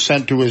after it was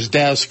sent to his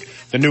desk.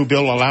 The new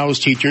bill allows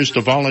teachers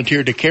to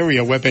volunteer to carry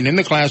a weapon in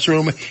the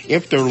classroom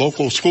if their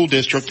local school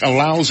district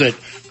allows it.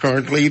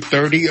 Currently,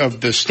 30 of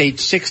the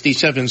state's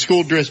 67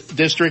 school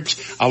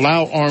districts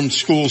allow armed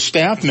school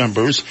staff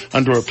members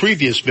under a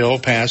previous bill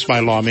passed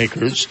by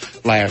lawmakers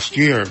last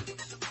year.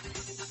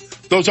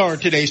 Those are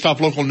today's top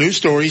local news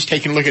stories.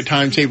 Taking a look at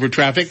time-saver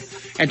traffic.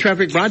 And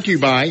traffic brought to you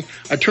by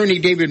Attorney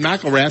David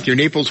McElrath, your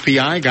Naples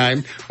PI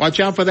guy.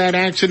 Watch out for that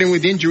accident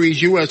with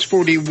injuries, US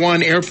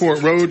 41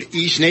 Airport Road,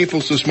 East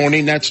Naples this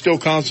morning. That's still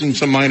causing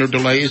some minor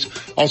delays.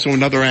 Also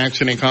another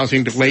accident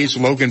causing delays,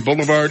 Logan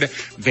Boulevard,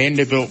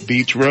 Vanderbilt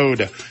Beach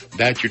Road.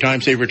 That's your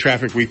time-saver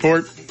traffic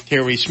report.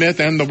 Terry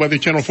Smith and the Weather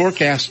Channel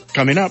forecast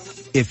coming up.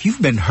 If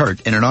you've been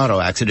hurt in an auto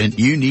accident,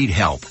 you need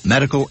help,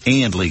 medical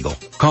and legal.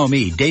 Call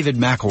me, David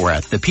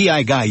McElrath, the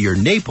PI guy, your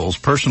Naples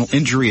personal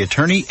injury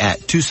attorney at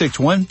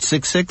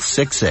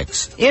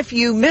 261-6666. If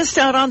you missed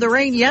out on the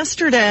rain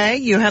yesterday,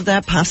 you have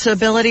that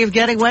possibility of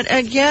getting wet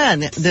again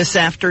this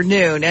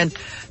afternoon. And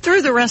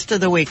through the rest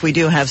of the week, we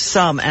do have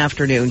some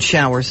afternoon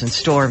showers and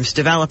storms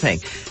developing.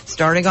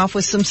 Starting off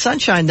with some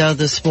sunshine, though,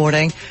 this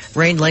morning.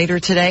 Rain later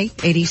today,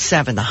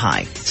 87 the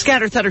high.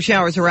 Scattered thunder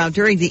showers around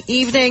during the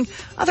evening.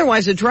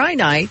 Otherwise, a dry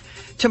night.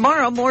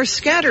 Tomorrow, more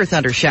scattered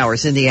thunder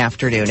showers in the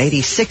afternoon,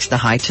 86 the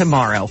high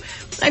tomorrow.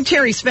 I'm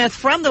Terry Smith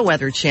from the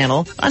Weather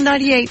Channel on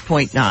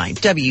 98.9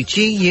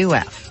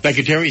 WGUF. Thank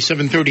you, Terry.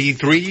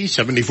 7:33,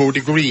 74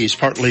 degrees,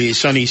 partly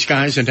sunny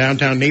skies in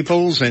downtown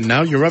Naples, and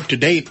now you're up to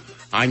date.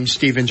 I'm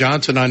Stephen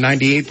Johnson on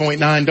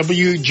 98.9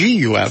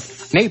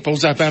 WGUF,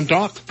 Naples FM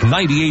Talk.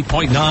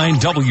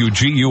 98.9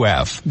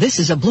 WGUF. This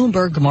is a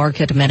Bloomberg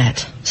Market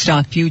Minute.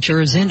 Stock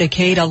futures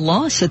indicate a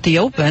loss at the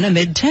open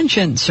amid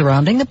tension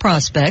surrounding the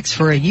prospects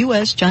for a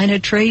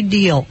U.S.-China trade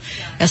deal.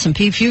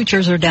 S&P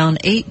futures are down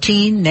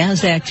 18,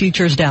 NASDAQ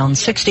futures down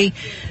 60,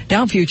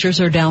 Dow futures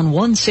are down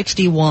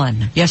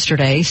 161.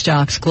 Yesterday,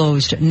 stocks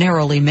closed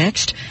narrowly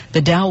mixed.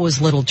 The Dow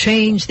was little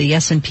changed, the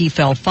S&P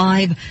fell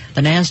 5,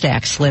 the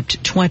NASDAQ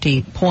slipped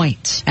 20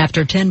 points.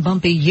 After 10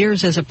 bumpy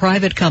years as a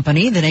private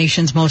company, the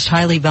nation's most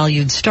highly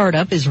valued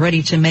startup is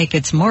ready to make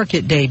its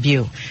market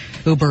debut.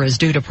 Uber is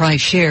due to price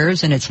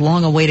shares in its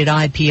long-awaited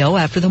IPO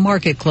after the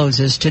market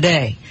closes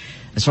today.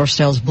 The source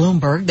tells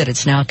Bloomberg that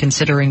it's now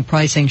considering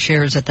pricing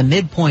shares at the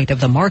midpoint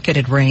of the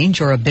marketed range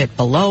or a bit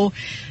below.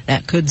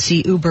 That could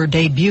see Uber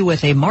debut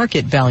with a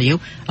market value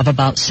of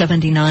about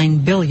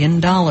 $79 billion.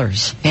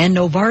 And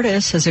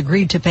Novartis has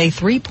agreed to pay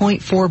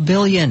 $3.4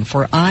 billion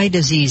for eye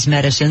disease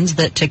medicines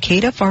that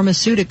Takeda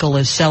Pharmaceutical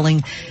is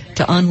selling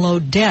to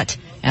unload debt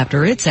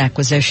after its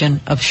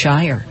acquisition of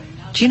Shire.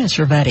 Gina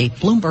Cervetti,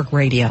 Bloomberg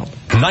Radio.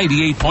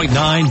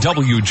 98.9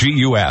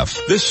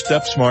 WGUF. This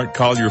Step Smart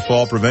Collier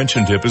Fall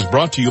Prevention Tip is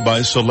brought to you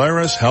by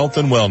Solaris Health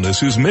and Wellness,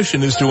 whose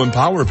mission is to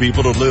empower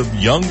people to live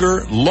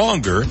younger,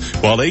 longer,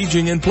 while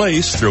aging in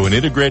place through an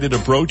integrated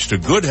approach to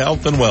good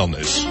health and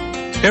wellness.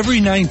 Every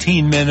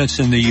 19 minutes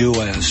in the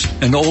U.S.,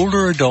 an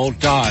older adult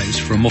dies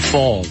from a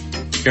fall.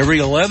 Every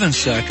 11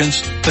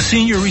 seconds, a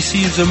senior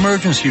receives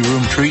emergency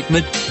room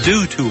treatment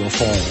due to a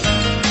fall.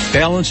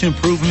 Balance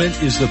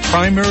improvement is the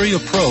primary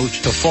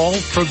approach to fall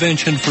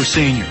prevention for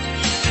seniors.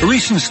 A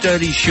recent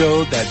study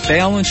showed that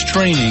balance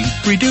training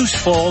reduced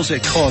falls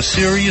that cause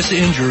serious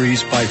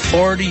injuries by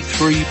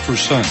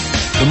 43%.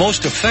 The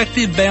most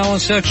effective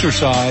balance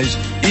exercise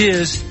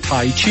is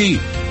Tai Chi.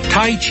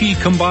 Tai Chi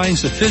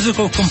combines the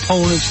physical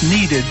components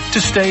needed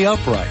to stay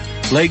upright: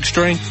 leg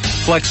strength,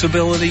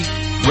 flexibility,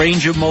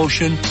 range of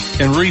motion,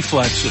 and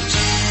reflexes,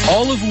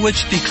 all of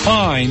which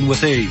decline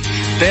with age.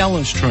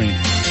 Balance training.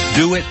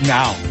 Do it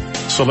now.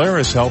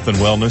 Solaris Health and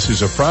Wellness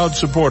is a proud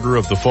supporter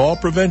of the fall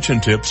prevention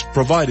tips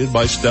provided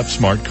by Step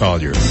Smart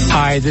Collier.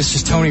 Hi, this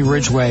is Tony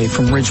Ridgway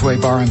from Ridgway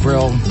Bar and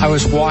Grill. I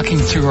was walking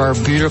through our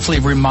beautifully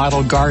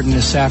remodeled garden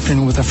this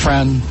afternoon with a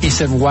friend. He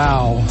said,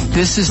 wow,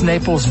 this is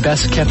Naples'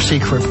 best kept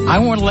secret. I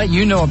want to let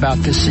you know about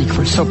this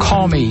secret, so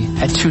call me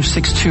at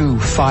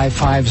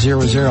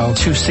 262-5500,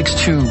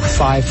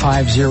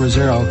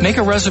 262-5500. Make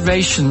a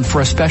reservation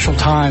for a special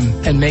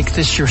time and make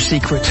this your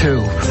secret too.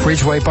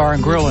 Ridgway Bar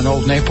and Grill in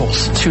Old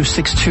Naples,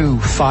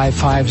 262-5500.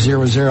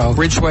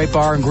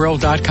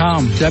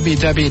 RidgwayBarandGrill.com.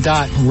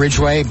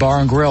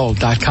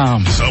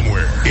 www.RidgwayBarandGrill.com.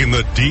 Somewhere in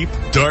the deep,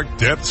 dark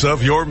depths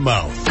of your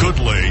mouth could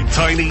lay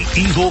tiny,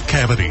 evil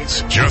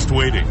cavities just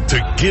waiting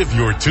to give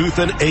your tooth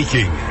an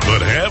aching.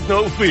 But have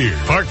no fear.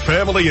 Park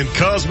Family and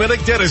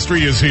Cosmetic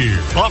Dentistry is here,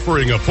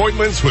 offering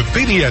appointments with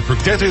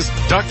pediatric dentist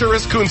Dr.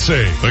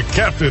 Escunce, the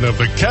captain of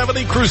the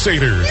Cavity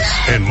Crusaders.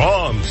 And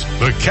moms,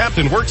 the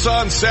captain works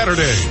on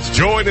Saturdays.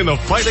 Join in the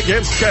fight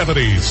against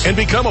cavities and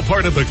become a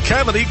part of the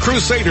Cavity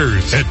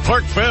Crusaders at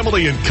Park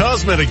Family and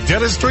Cosmetic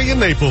Dentistry in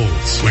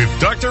Naples with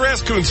Dr.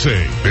 Escunce.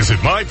 Visit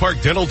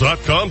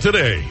myparkdental.com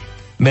today.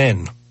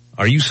 Men,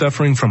 are you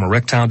suffering from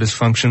erectile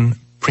dysfunction,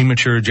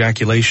 premature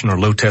ejaculation, or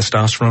low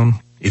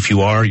testosterone? If you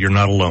are, you're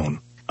not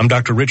alone. I'm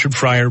Dr. Richard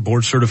Fryer,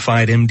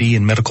 board-certified MD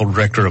and medical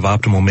director of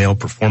Optimal Male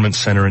Performance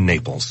Center in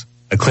Naples,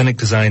 a clinic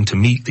designed to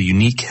meet the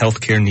unique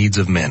healthcare needs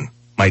of men.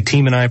 My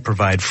team and I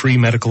provide free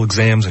medical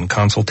exams and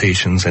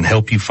consultations and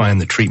help you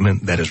find the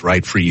treatment that is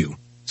right for you.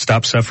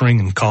 Stop suffering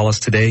and call us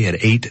today at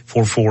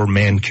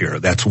 844-MAN-CURE.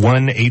 That's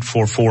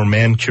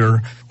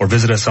 1-844-MAN-CURE, or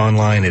visit us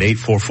online at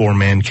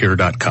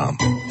 844mancure.com.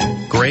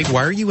 Greg,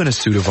 why are you in a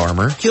suit of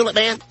armor? Hewlett,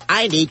 man,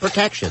 I need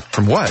protection.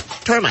 From what?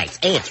 Termites,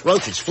 ants,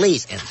 roaches,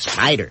 fleas, and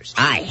spiders.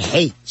 I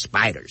hate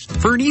spiders.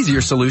 For an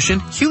easier solution,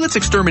 Hewlett's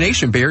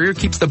extermination barrier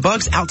keeps the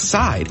bugs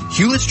outside.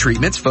 Hewlett's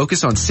treatments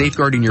focus on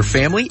safeguarding your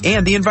family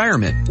and the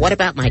environment. What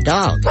about my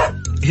dog?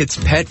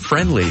 It's pet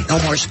friendly.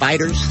 No more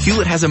spiders?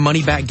 Hewlett has a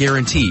money-back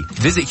guarantee.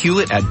 Visit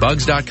Hewlett at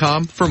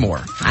bugs.com for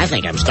more. I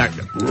think I'm starting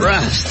to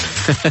rust.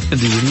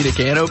 Do you need a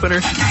can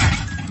opener?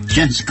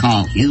 Just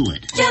call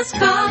Hewlett. Just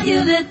call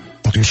Hewlett.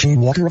 Dr.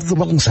 Shane Walker of the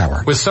Wellness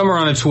Hour. With summer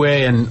on its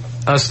way and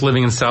us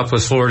living in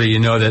Southwest Florida, you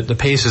know that the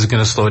pace is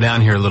going to slow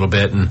down here a little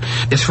bit. And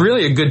it's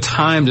really a good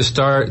time to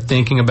start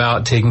thinking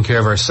about taking care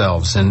of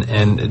ourselves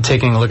and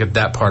taking a look at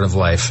that part of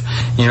life.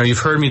 You know, you've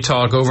heard me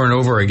talk over and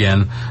over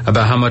again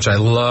about how much I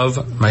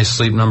love my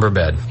Sleep Number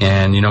bed.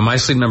 And, you know, my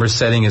Sleep Number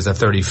setting is at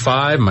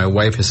 35. My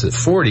wife is at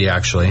 40,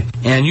 actually.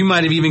 And you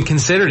might have even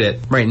considered it.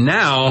 Right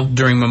now,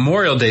 during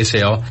Memorial Day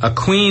sale, a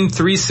Queen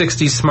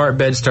 360 smart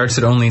bed starts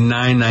at only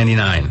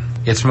 $9.99.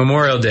 It's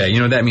Memorial Day. You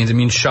know what that means? It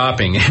means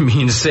shopping. It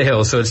means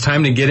sales. So it's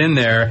time to get in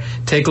there,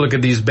 take a look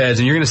at these beds,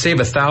 and you're going to save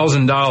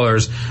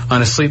 $1,000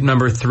 on a Sleep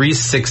Number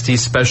 360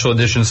 Special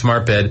Edition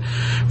smart bed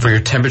for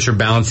your temperature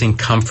balancing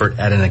comfort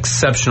at an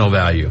exceptional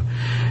value.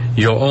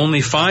 You'll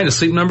only find a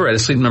Sleep Number at a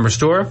Sleep Number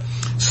store.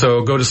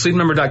 So go to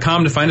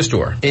sleepnumber.com to find a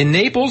store. In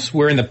Naples,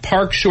 we're in the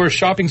Park Shore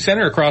Shopping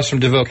Center across from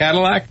DeVoe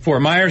Cadillac,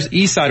 Fort Myers,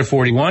 east side of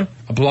 41,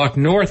 a block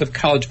north of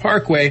College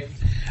Parkway.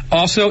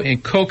 Also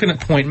in Coconut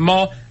Point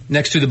Mall,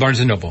 next to the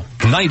Barnes & Noble.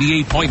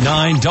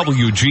 98.9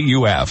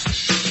 WGUF.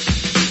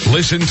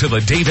 Listen to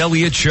the Dave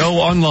Elliott Show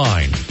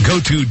online.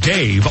 Go to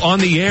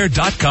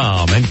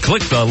DaveOnTheAir.com and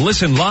click the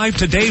Listen Live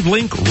to Dave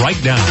link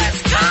right now.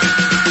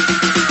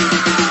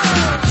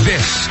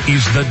 This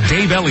is the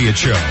Dave Elliott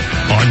Show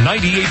on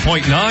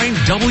 98.9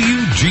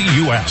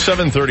 WGUF.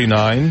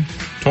 7:39,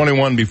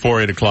 21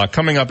 before 8 o'clock.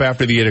 Coming up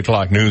after the 8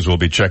 o'clock news, we'll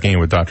be checking in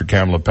with Dr.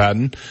 Kamela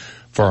Patton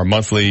for our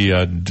monthly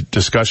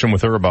discussion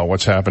with her about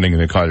what's happening in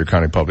the Collier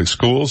County Public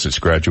Schools. It's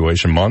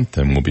graduation month,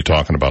 and we'll be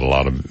talking about a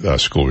lot of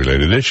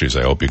school-related issues.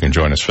 I hope you can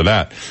join us for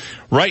that.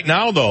 Right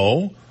now,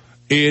 though,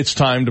 it's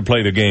time to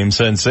play the game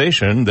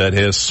sensation that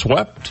has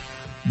swept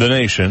the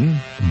nation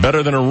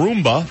better than a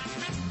Roomba.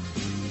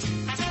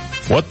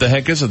 What the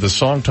heck is it? The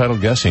song title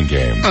guessing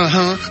game.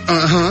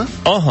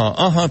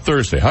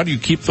 Thursday. How do you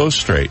keep those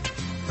straight?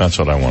 That's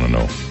what I want to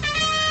know.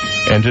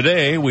 And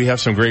today we have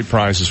some great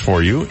prizes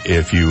for you.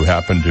 If you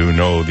happen to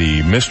know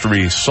the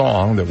mystery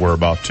song that we're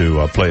about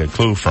to play a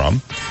clue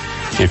from,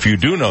 if you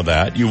do know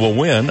that, you will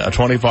win a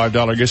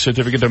 $25 gift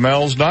certificate to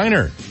Mel's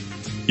Diner.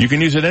 You can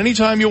use it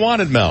anytime you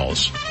want at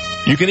Mel's.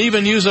 You can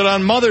even use it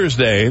on Mother's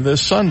Day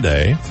this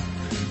Sunday,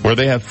 where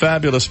they have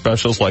fabulous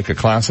specials like a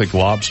classic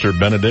lobster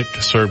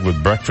Benedict served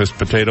with breakfast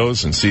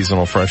potatoes and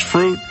seasonal fresh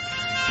fruit.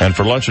 And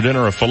for lunch or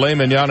dinner, a filet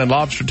mignon and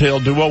lobster tail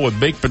duo with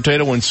baked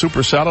potato and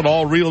super salad,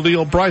 all real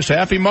deal priced.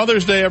 Happy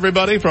Mother's Day,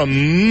 everybody, from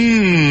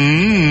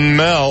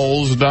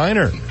Mel's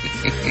Diner.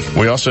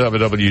 We also have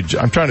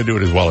I'm trying to do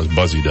it as well as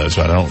Buzzy does,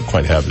 but I don't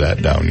quite have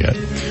that down yet.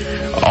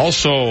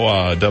 Also,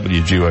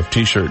 WGUF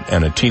t-shirt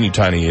and a teeny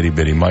tiny itty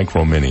bitty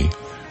micro mini.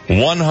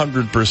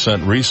 100%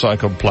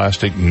 recycled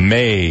plastic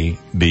may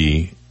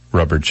be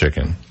rubber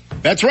chicken.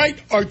 That's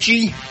right,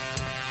 Archie.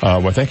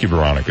 Well, thank you,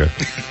 Veronica.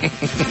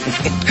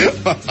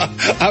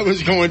 I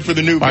was going for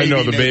the new baby. I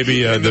know the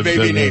baby, the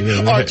baby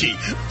name. Archie.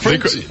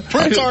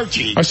 Prince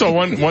Archie. I saw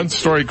one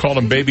story called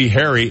him Baby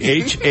Harry,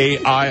 Hairy,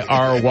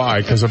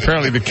 because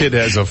apparently the kid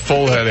has a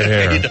full head of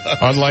hair,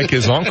 unlike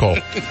his uncle.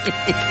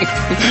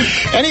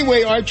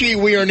 Anyway, Archie,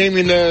 we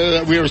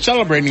are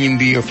celebrating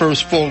the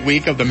first full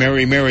week of the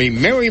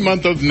merry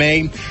month of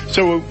May.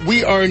 So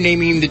we are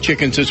naming the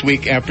chickens this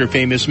week after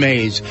famous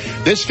Mays.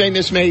 This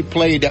famous May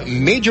played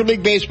Major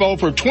League Baseball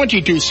for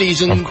 22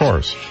 seasons. Of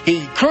course.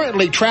 He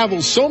currently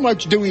travels so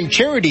much doing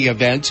charity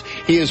events.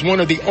 He is one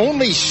of the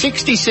only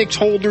 66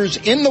 holders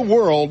in the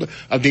world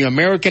of the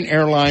American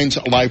Airlines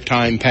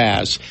Lifetime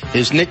Pass.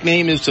 His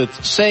nickname is the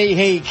Say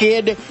Hey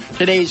Kid.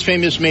 Today's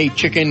famous May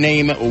chicken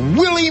name,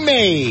 Willie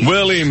Mays.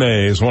 Willie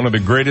Mays, one of the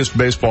greatest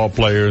baseball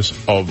players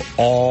of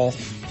all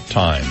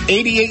time.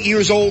 88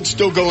 years old,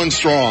 still going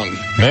strong.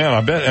 Man,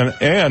 I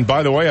bet. And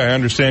by the way, I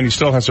understand he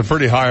still has a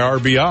pretty high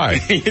RBI.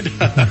 He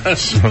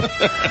does.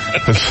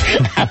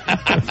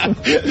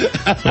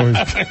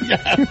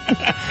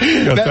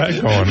 Got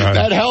that going on.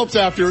 That helps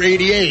after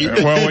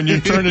 88. Well, when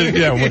you turn it,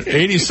 with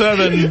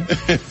 87,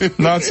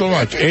 not so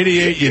much.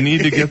 88, you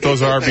need to get those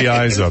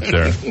RBIs up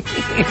there.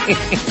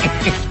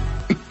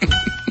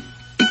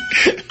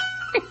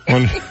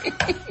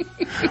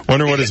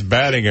 Wonder what his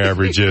batting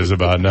average is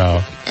about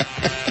now.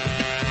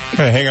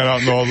 Hanging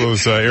out in all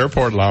those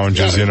airport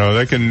lounges,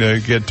 they can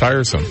get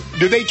tiresome.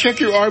 Do they check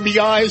your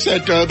RBIs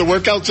at the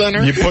workout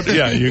center? You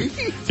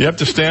have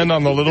to stand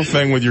on the little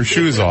thing with your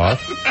shoes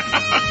off,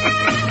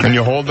 and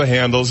you hold the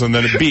handles, and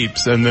then it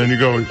beeps, and then you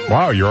go,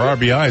 wow, your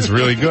RBI is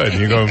really good.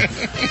 And you go, well,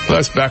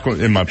 that's back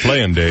in my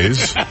playing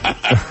days.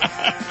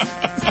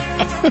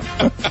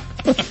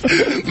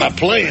 My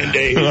playing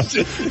days.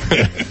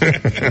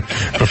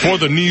 Before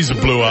the knees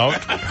blew out.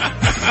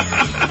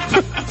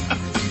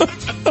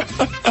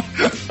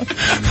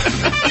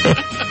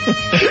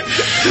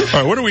 All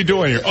right, what are we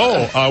doing here?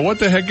 What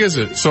the heck is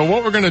it? So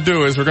what we're going to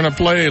do is we're going to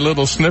play a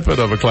little snippet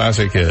of a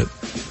classic hit,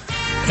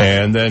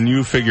 and then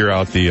you figure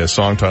out the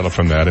song title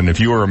from that. And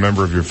if you or a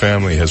member of your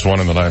family has won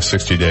in the last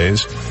 60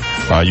 days,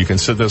 you can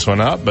sit this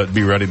one out, but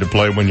be ready to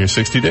play when your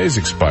 60 days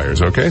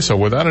expires, okay? So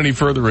without any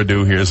further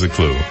ado, here's the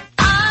clue.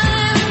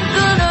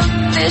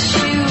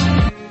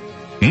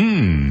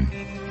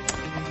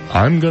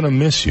 I'm gonna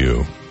miss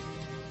you.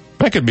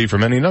 That could be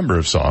from any number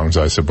of songs,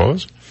 I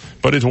suppose.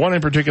 But it's one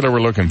in particular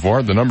we're looking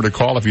for. The number to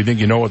call if you think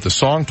you know what the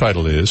song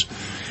title is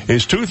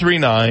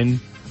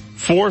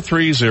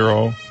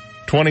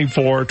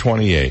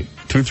 239-430-2428.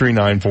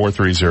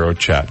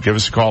 239-430-CHAT. Give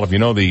us a call if you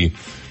know the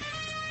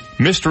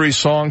mystery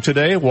song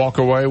today. Walk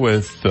away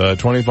with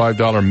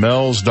 $25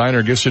 Mel's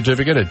Diner gift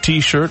certificate, a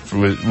T-shirt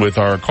with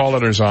our call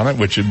letters on it,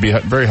 which would be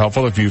very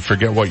helpful if you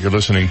forget what you're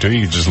listening to.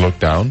 You can just look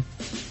down.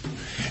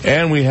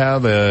 And we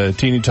have a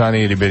teeny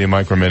tiny itty bitty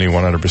micro mini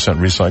 100%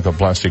 recycled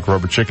plastic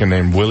rubber chicken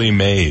named Willie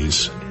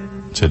Mays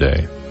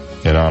today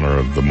in honor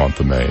of the month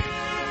of May.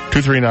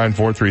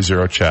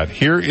 239-430-CHAT.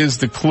 Here is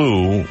the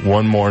clue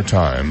one more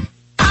time.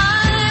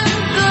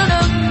 I'm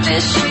gonna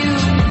miss you.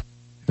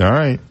 All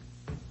right.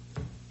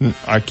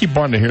 I keep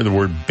wanting to hear the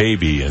word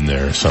baby in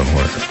there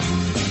somewhere.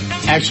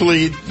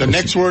 Actually, the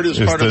next word is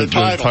part of the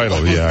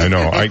title. Yeah, I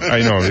know.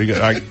 I know,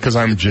 because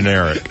I'm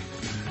generic.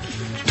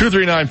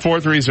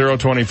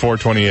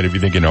 239-430-2428 if you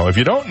think you know. If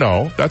you don't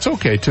know, that's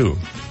okay too.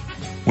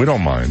 We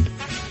don't mind.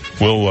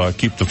 We'll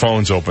keep the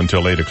phones open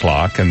till 8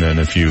 o'clock, and then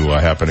if you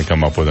happen to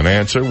come up with an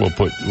answer, we'll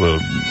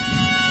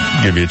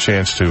give you a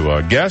chance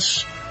to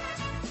guess,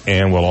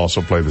 and we'll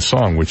also play the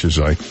song, which is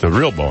like the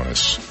real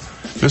bonus.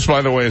 This,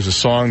 by the way, is a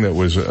song that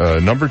was a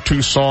number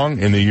 2 song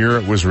in the year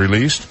it was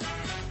released.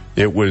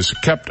 It was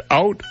kept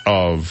out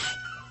of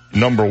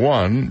number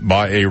 1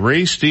 by a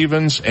Ray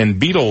Stevens and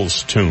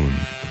Beatles tunes.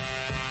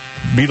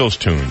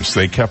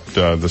 They kept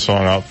the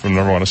song out from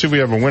number 1. Let's see if we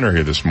have a winner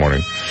here this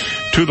morning.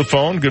 To the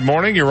phone. Good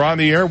morning. You're on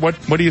the air.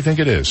 What do you think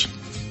it is?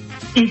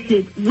 Is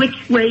it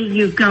Which Way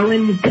You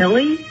Going,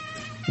 Billy?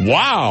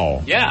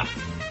 Wow. Yeah.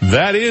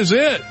 That is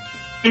it.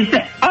 Is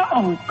it?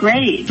 Oh,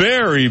 great.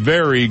 Very,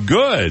 very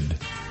good.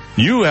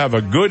 You have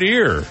a good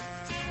ear.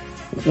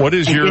 What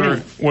is your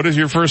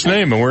first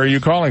name and where are you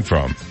calling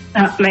from?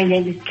 My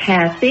name is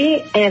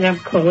Kathy, and I'm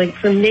calling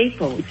from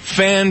Naples.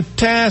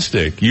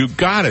 Fantastic. You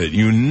got it.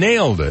 You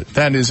nailed it.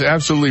 That is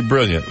absolutely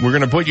brilliant. We're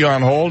going to put you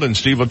on hold, and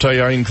Steve will tell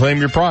you how you can claim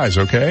your prize,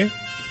 okay?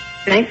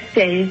 Thanks,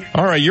 Dave.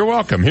 All right, you're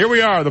welcome. Here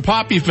we are, the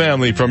Poppy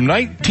Family from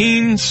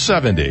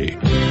 1970.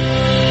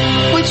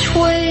 Which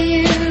way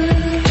you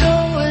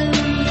going,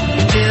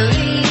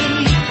 Billy?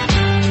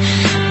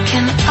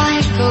 Can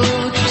I go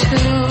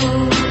too?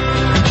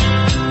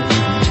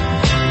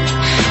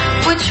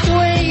 Which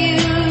way you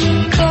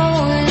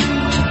going,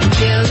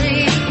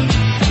 Billy?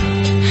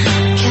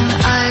 Can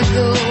I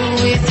go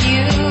with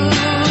you?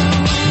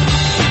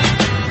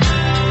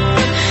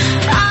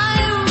 I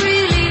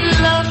really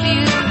love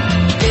you,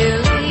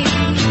 Billy,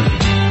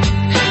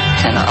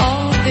 and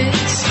all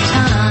this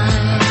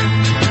time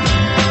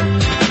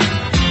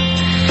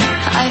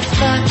I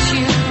thought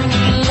you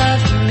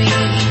loved me,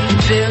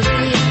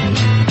 Billy,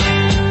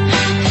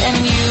 and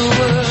you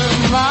were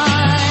mine.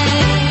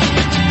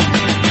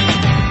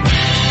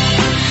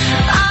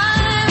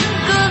 I'm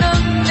gonna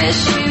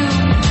miss you,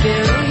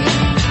 Billy,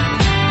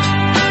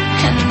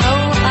 and no,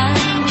 I'm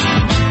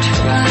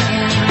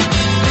trying.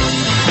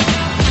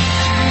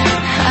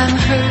 I'm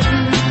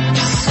hurting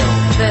so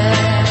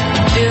bad,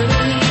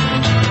 Billy,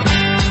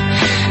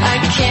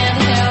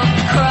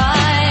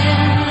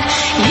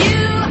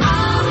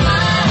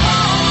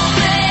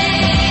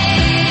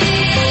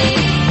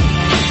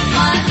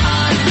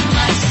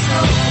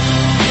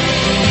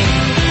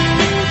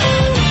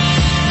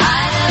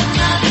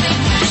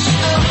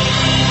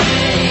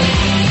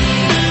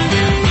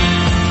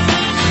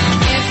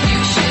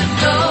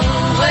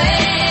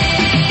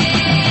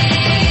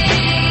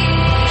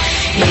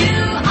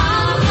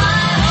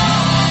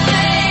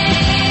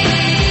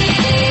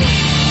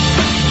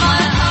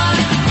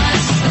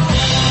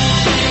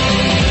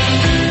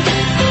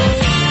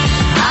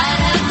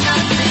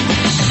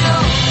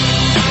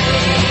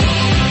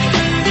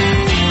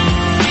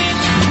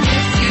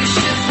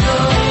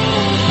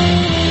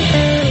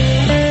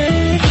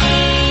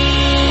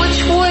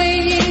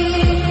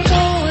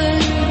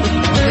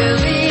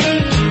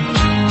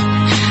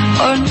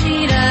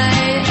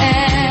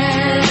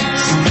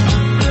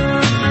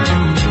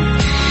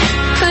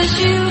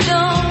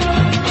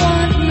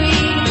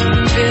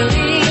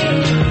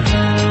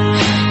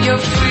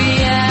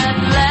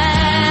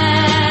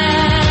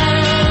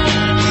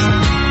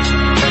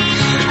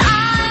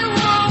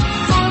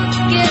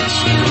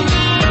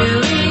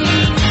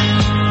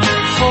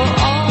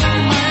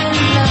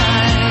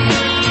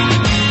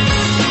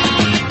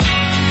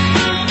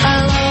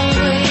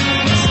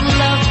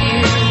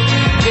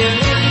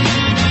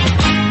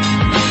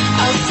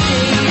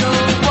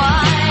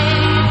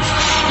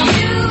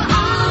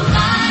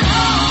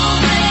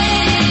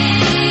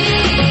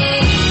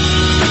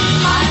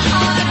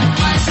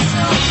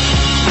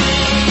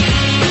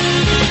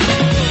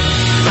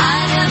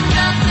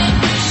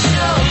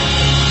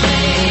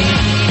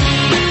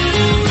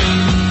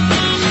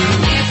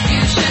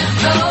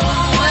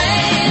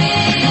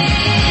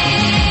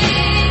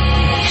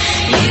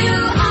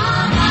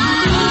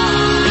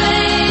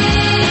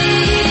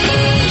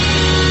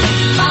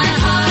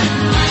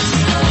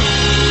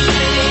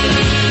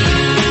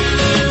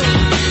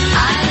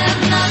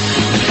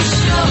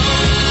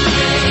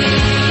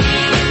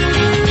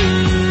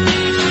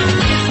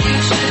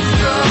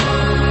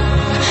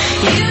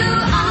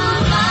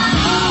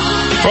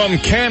 From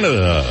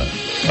Canada,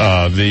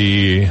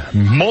 the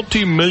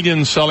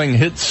multi-million selling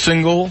hit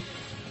single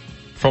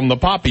from the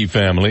Poppy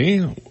family,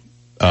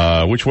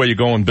 Which Way You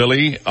Going,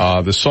 Billy?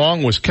 The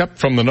song was kept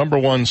from the number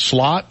one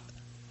slot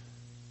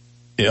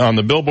on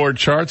the Billboard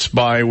charts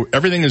by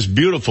Everything Is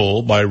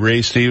Beautiful by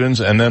Ray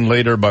Stevens, and then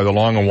later by The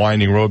Long and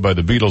Winding Road by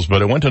the Beatles.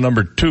 But it went to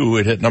number 2.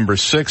 It hit number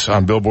 6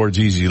 on Billboard's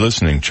Easy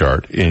Listening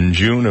chart. In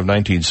June of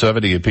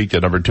 1970, it peaked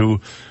at number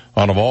 2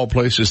 on, of all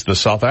places, the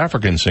South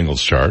African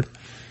singles chart.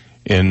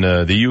 In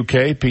the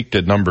UK, peaked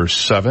at number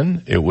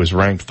 7. It was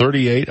ranked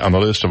 38 on the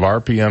list of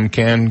RPM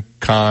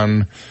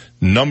CanCon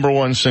number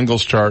 1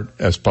 singles chart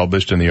as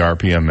published in the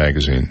RPM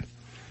magazine.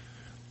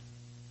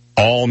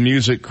 All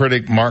music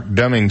critic Mark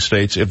Deming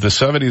states, if the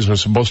 70s was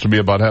supposed to be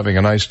about having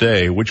a nice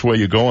day, Which Way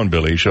You Going,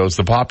 Billy shows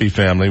the Poppy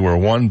family were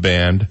one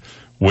band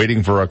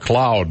waiting for a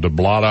cloud to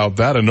blot out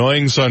that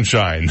annoying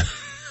sunshine.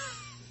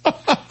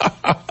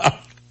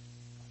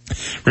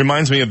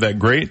 Reminds me of that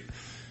great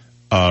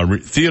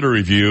theater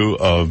review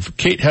of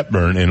Kate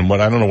Hepburn in what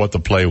I don't know what the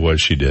play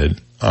was she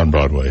did on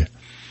Broadway.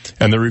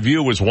 And the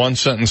review was one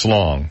sentence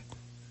long.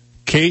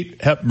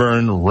 Kate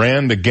Hepburn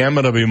ran the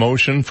gamut of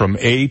emotion from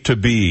A to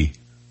B.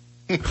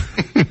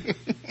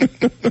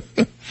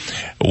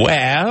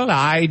 Well,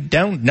 I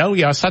don't know.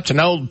 You're such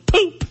an old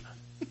poop.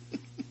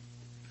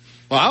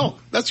 Wow,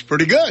 that's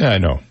pretty good. Yeah, I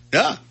know.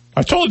 Yeah.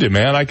 I told you,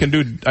 man, I can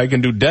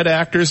do dead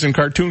actors and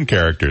cartoon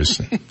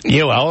characters.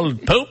 You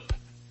old poop.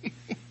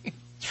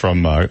 It's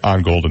from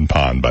On Golden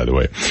Pond, by the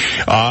way.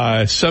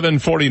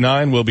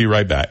 7:49, we'll be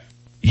right back.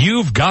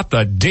 You've got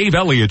the Dave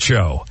Elliott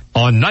Show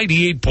on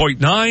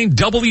 98.9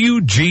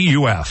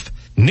 WGUF,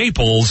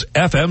 Naples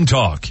FM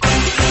Talk.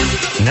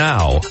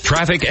 Now,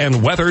 traffic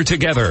and weather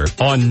together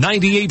on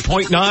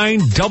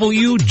 98.9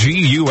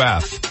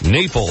 WGUF,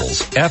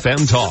 Naples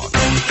FM Talk.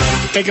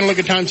 Taking a look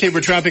at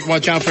time-saver traffic.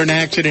 Watch out for an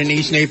accident in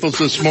East Naples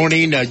this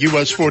morning,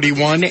 US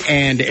 41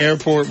 and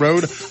Airport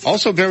Road.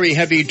 Also very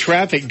heavy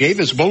traffic,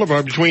 Davis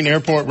Boulevard between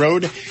Airport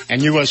Road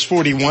and US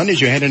 41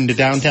 as you head into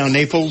downtown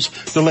Naples.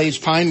 Delays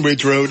Pine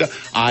Ridge Road,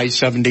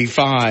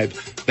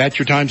 I-75. That's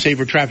your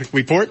time-saver traffic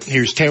report.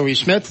 Here's Terry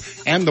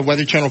Smith and the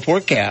Weather Channel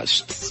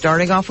forecast.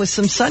 Starting off with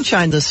some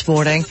sunshine this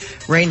morning.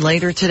 Rain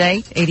later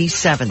today,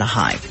 87 the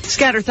high.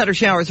 Scattered thunder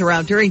showers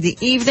around during the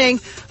evening.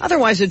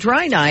 Otherwise a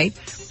dry night.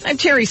 I'm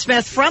Terry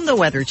Smith from the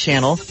Weather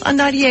Channel on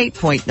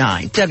 98.9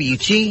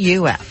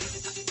 WGUF.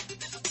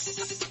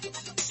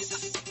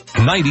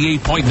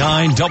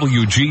 98.9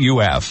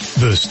 WGUF.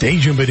 The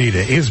stage in Bonita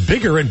is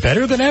bigger and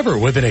better than ever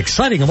with an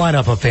exciting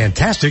lineup of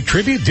fantastic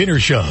tribute dinner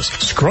shows,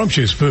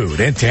 scrumptious food,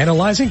 and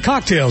tantalizing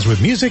cocktails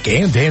with music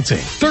and dancing.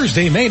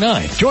 Thursday, May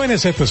 9th, join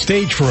us at the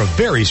stage for a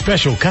very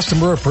special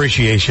customer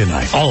appreciation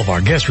night. All of our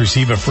guests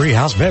receive a free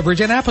house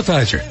beverage and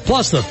appetizer.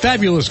 Plus, the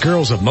fabulous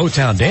girls of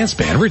Motown Dance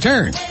Band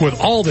returns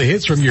with all the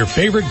hits from your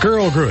favorite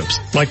girl groups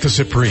like the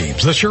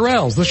Supremes, the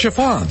Shirelles, the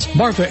Chiffons,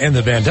 Martha and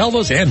the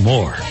Vandellas, and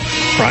more.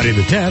 Friday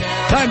the 10th,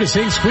 time to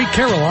sing Sweet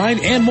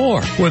Caroline and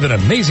more with an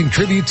amazing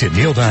tribute to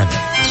Neil Diamond.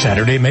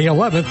 Saturday, May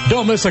 11th,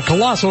 don't miss a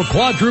colossal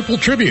quadruple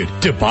tribute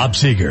to Bob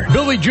Seger,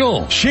 Billy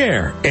Joel,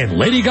 Cher, and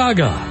Lady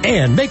Gaga.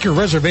 And make your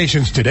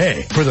reservations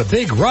today for the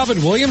big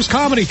Robin Williams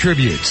comedy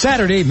tribute,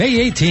 Saturday,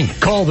 May 18th.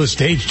 Call the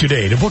stage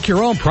today to book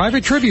your own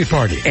private tribute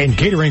party, and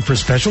catering for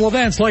special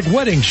events like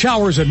weddings,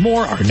 showers, and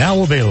more are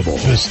now available.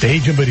 The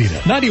Stage in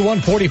Bonita,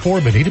 9144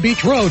 Bonita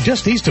Beach Road,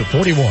 just east of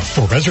 41.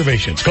 For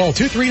reservations, call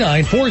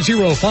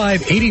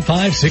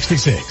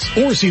 239-405-8566.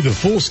 Or see the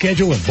full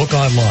schedule and book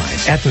online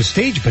at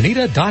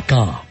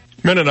thestagebonita.com.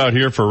 Minute out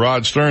here for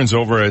Rod Stearns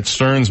over at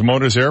Stearns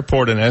Motors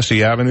Airport and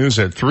SE Avenues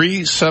at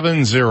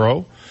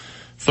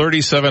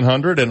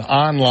 370-3700 and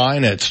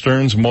online at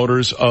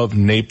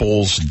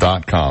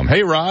stearnsmotorsofnaples.com.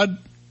 Hey, Rod.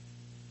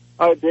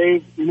 Hi,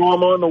 Dave. You know,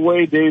 I'm on the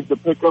way, Dave, to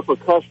pick up a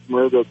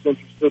customer that's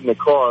interested in a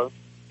car.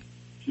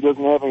 She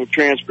doesn't have any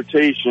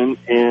transportation,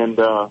 and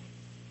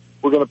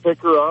we're going to pick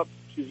her up.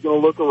 She's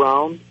going to look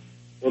around,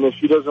 and if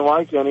she doesn't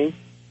like any,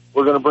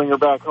 we're going to bring her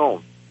back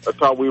home. That's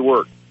how we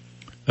work.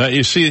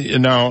 You see,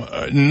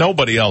 now,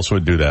 nobody else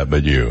would do that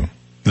but you.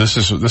 This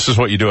is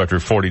what you do after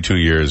 42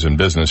 years in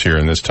business here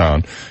in this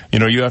town. You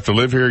know, you have to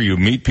live here, you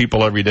meet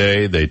people every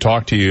day, they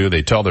talk to you,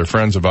 they tell their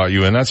friends about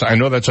you, and I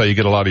know that's how you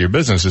get a lot of your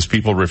business, is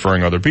people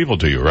referring other people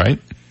to you, right?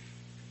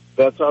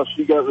 That's how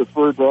she got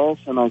referred to us,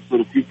 and I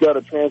said, if you've got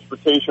a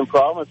transportation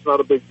problem, it's not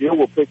a big deal,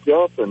 we'll pick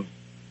you up, and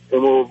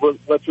we'll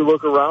let you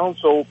look around,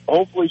 so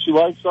hopefully she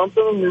likes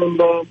something, and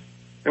we'll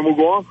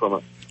go on from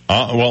it.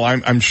 Well,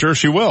 I'm sure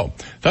she will.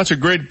 That's a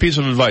great piece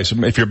of advice.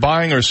 If you're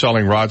buying or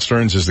selling, Rod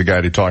Stearns is the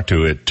guy to talk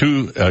to at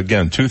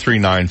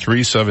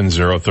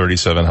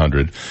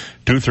 239-370-3700,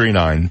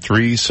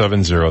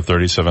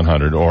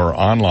 239-370-3700, or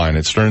online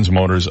at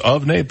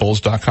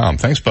stearnsmotorsofnaples.com.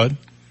 Thanks, bud.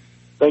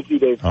 Thank you,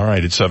 Dave. All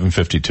right, it's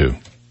 7:52.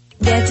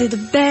 Get to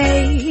the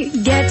bay,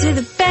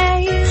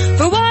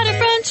 for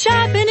waterfront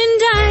shopping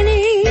and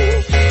dining.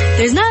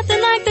 There's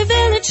nothing like the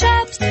village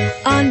shops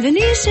on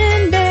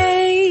Venetian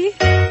Bay.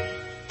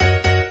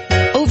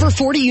 Over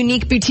 40 40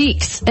 unique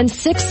boutiques, and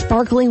 6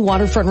 sparkling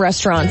waterfront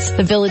restaurants.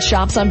 The Village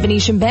shops on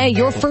Venetian Bay,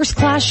 your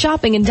first-class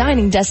shopping and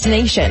dining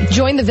destination.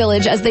 Join the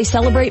Village as they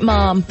celebrate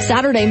Mom.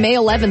 Saturday, May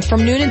 11th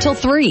from noon until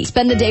 3.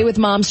 Spend the day with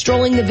Mom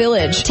strolling the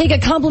Village. Take a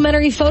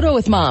complimentary photo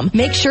with Mom.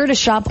 Make sure to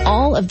shop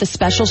all of the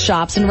special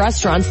shops and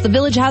restaurants the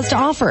Village has to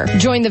offer.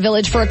 Join the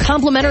Village for a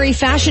complimentary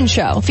fashion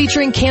show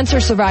featuring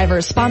cancer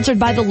survivors sponsored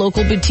by the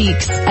local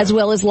boutiques, as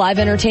well as live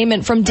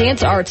entertainment from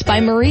Dance Arts by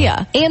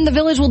Maria. And the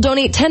Village will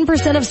donate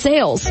 10% of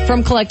sales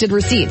from collected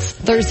receipts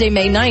Thursday,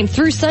 May 9th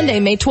through Sunday,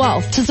 May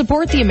 12th to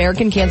support the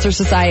American Cancer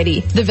Society.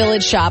 The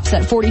Village shops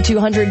at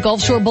 4200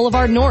 Gulf Shore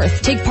Boulevard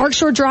North. Take Park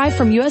Shore Drive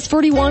from US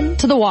 41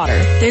 to the water.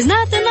 There's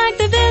nothing like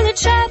the Village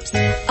shops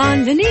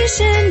on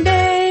Venetian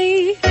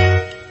Bay.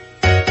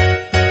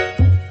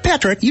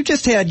 Patrick, you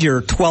just had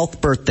your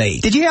 12th birthday.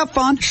 Did you have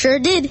fun? Sure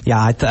did.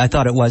 Yeah, I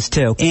thought it was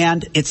too.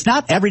 And it's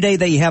not every day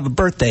that you have a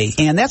birthday.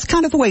 And that's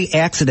kind of the way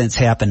accidents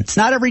happen. It's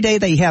not every day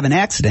that you have an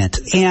accident.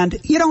 And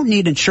you don't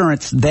need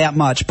insurance that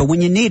much, but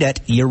when you need it,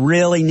 you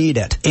really need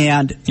it.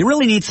 And you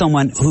really need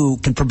someone who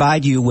can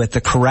provide you with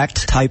the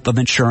correct type of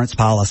insurance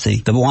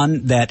policy. The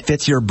one that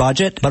fits your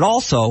budget, but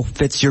also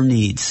fits your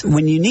needs.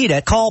 When you need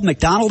it, call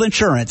McDonald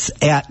Insurance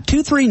at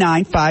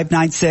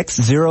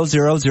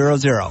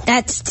 239-596-0000.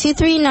 That's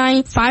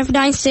 239-596-0000.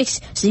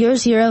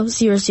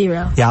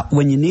 Yeah,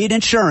 when you need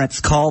insurance,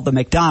 call the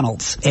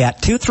McDonald's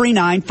at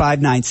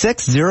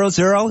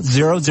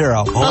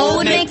 239-596-0000.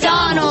 Old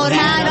MacDonald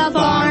had a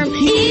farm,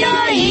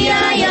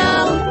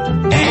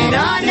 E-I-E-I-O. And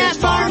on that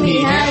farm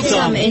he had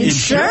some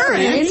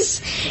insurance,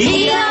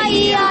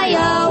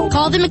 E-I-E-I-O.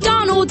 Call the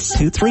McDonald's.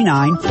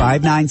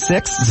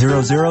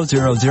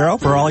 239-596-0000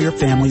 for all your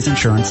family's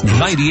insurance needs.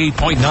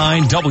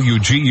 98.9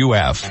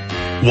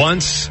 WGUF.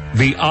 Once,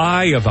 the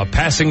eye of a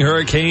passing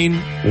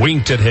hurricane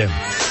winked at him.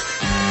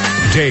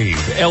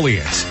 Dave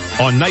Elliott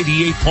on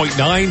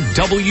 98.9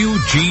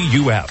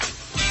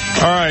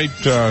 WGUF. All right,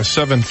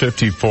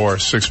 7:54,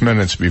 6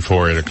 minutes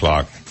before 8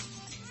 o'clock.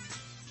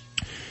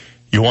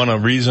 You want a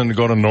reason to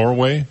go to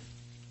Norway?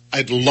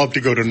 I'd love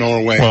to go to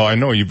Norway. Well, I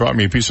know you brought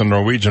me a piece of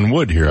Norwegian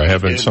wood here. I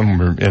have it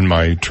somewhere in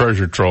my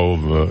treasure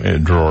trove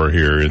drawer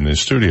here in the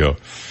studio.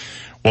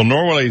 Well,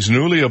 Norway's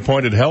newly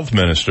appointed health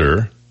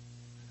minister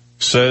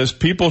says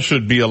people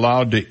should be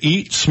allowed to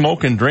eat,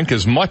 smoke, and drink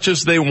as much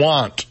as they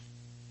want.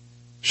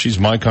 She's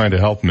my kind of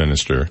health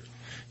minister.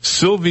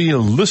 Sylvia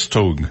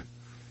Listhaug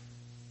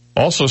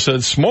also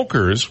said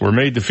smokers were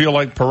made to feel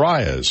like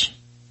pariahs.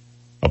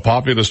 A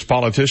populist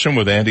politician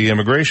with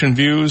anti-immigration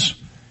views,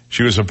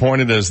 she was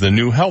appointed as the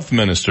new health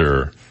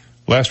minister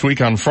last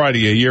week on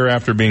Friday, a year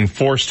after being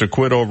forced to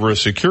quit over a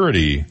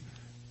security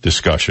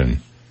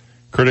discussion.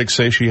 Critics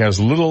say she has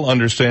little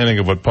understanding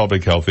of what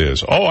public health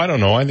is. Oh, I don't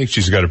know. I think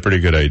she's got a pretty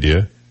good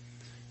idea.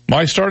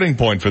 My starting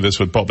point for this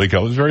with public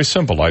health is very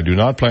simple. I do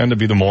not plan to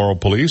be the moral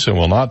police and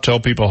will not tell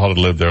people how to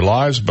live their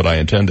lives, but I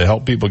intend to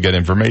help people get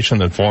information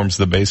that forms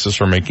the basis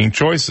for making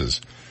choices,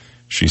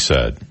 she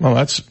said. Well,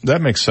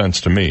 that makes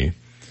sense to me.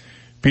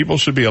 People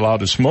should be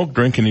allowed to smoke,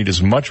 drink, and eat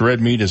as much red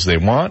meat as they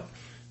want.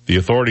 The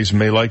authorities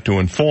may like to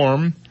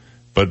inform,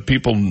 but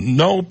people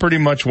know pretty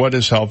much what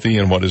is healthy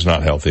and what is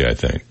not healthy, I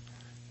think.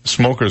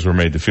 Smokers were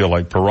made to feel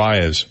like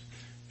pariahs.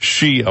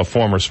 She, a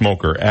former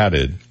smoker,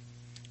 added,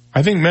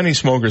 I think many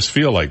smokers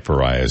feel like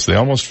pariahs. They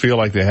almost feel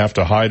like they have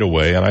to hide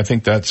away, and I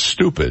think that's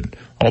stupid.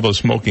 Although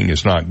smoking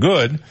is not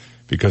good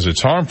because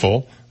it's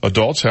harmful,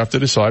 adults have to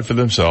decide for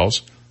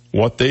themselves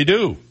what they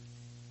do.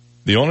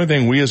 The only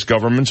thing we as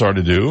governments are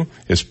to do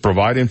is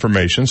provide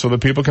information so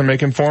that people can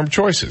make informed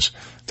choices.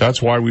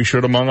 That's why we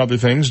should, among other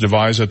things,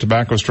 devise a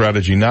tobacco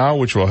strategy now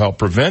which will help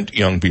prevent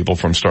young people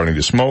from starting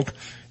to smoke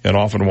and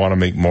often want to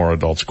make more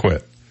adults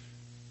quit.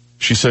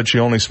 She said she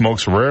only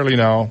smokes rarely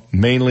now,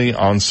 mainly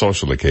on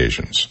social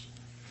occasions.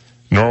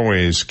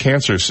 Norway's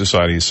Cancer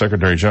Society's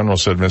Secretary General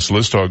said Ms.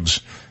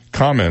 Listhaug's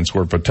comments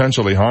were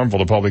potentially harmful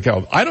to public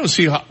health. I don't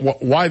see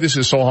why this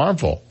is so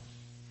harmful.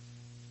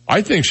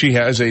 I think she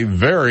has a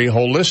very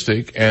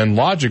holistic and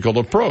logical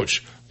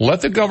approach.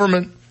 Let the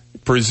government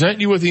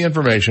present you with the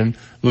information.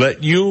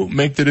 Let you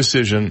make the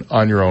decision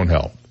on your own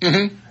health.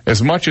 Mm-hmm.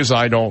 As much as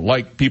I don't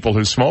like people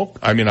who smoke,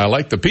 I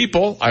like the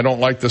people, I don't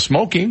like the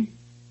smoking.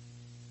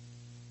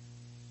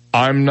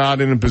 I'm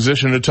not in a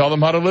position to tell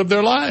them how to live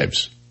their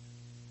lives.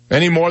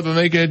 Any more than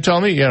they can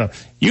tell me,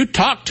 you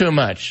talk too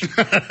much.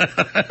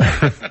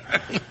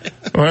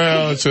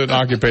 Well, it's an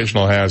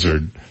occupational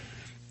hazard.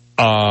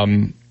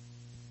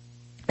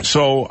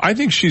 So I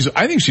think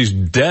she's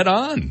dead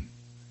on.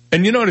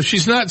 And if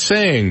she's not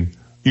saying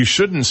you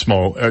shouldn't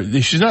smoke,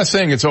 she's not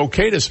saying it's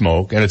okay to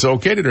smoke and it's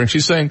okay to drink.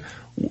 She's saying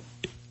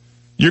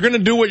you're going to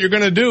do what you're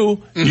going to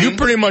do. Mm-hmm. You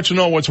pretty much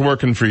know what's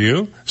working for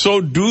you.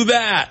 So do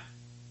that.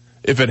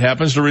 If it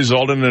happens to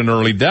result in an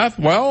early death,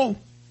 well,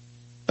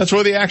 that's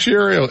where the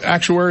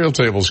actuarial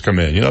tables come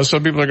in.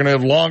 Some people are going to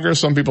live longer,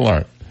 some people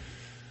aren't.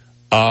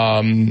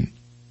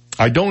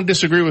 I don't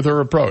disagree with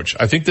her approach.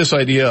 I think this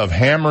idea of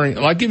hammering,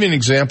 I'll give you an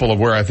example of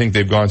where I think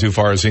they've gone too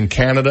far is in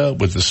Canada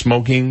with the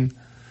smoking,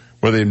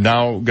 where they've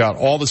now got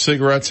all the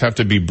cigarettes have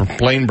to be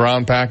plain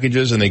brown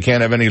packages and they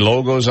can't have any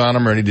logos on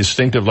them or any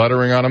distinctive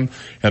lettering on them.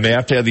 And they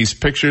have to have these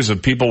pictures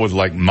of people with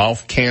like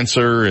mouth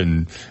cancer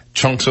and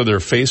chunks of their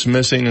face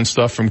missing and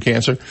stuff from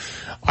cancer.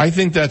 I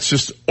think that's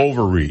just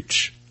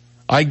overreach.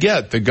 I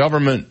get the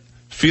government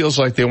feels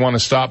like they want to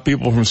stop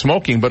people from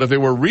smoking, but if they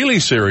were really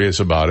serious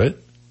about it,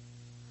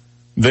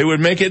 they would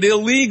make it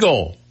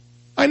illegal.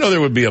 I know there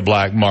would be a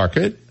black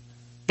market,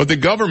 but the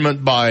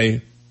government,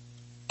 by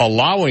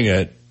allowing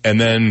it and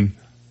then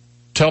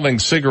telling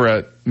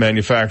cigarette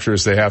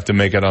manufacturers they have to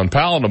make it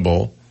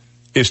unpalatable,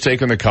 is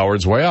taking the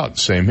coward's way out.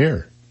 Same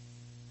here.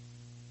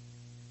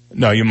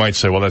 Now, you might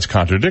say, well, that's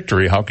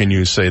contradictory. How can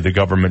you say the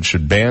government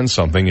should ban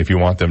something if you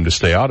want them to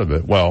stay out of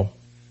it? Well,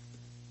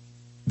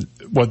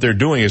 what they're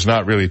doing is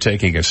not really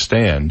taking a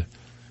stand.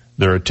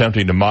 They're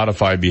attempting to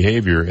modify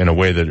behavior in a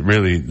way that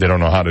really they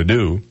don't know how to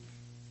do.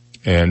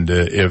 And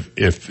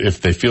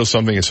if they feel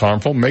something is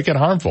harmful, make it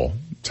harmful.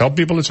 Tell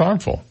people it's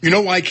harmful. You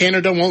know why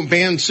Canada won't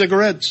ban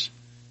cigarettes?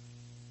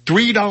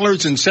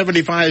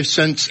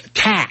 $3.75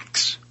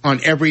 tax on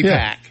every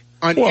pack.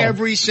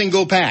 Every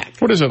single pack.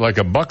 What is it, like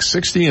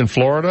 $1.60 in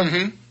Florida?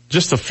 Mm-hmm.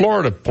 Just the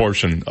Florida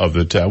portion of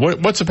the tax.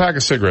 What's a pack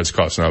of cigarettes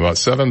cost now? About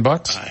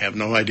 $7? I have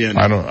no idea.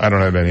 I don't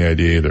have any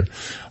idea either.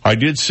 I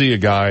did see a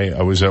guy,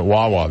 I was at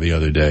Wawa the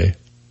other day.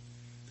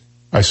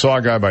 I saw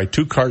a guy buy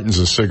 2 cartons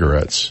of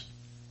cigarettes.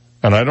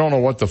 And I don't know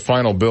what the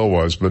final bill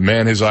was, but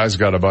man, his eyes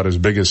got about as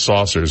big as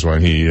saucers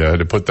when he had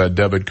to put that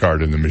debit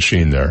card in the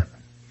machine there.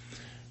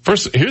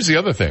 First, here's the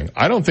other thing.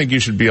 I don't think you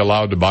should be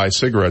allowed to buy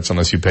cigarettes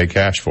unless you pay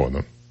cash for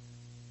them.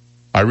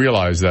 I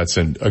realize that's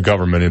a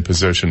government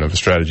imposition of a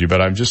strategy,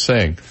 but I'm just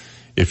saying,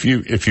 if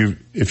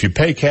you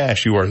pay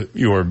cash, you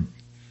are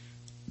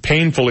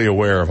painfully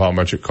aware of how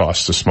much it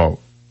costs to smoke.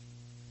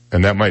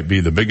 And that might be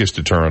the biggest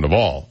deterrent of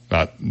all,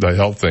 not the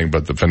health thing,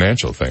 but the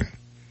financial thing.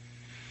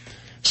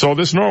 So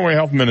this Norway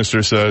health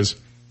minister says,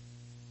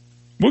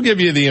 we'll give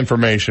you the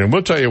information.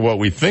 We'll tell you what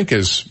we think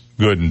is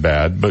good and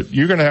bad, but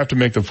you're going to have to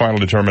make the final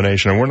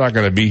determination, and we're not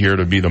going to be here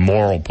to be the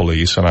moral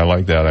police, and I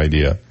like that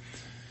idea.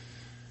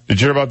 Did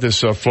you hear about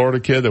this Florida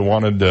kid that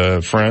wanted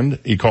a friend?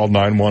 He called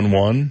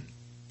 911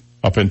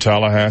 up in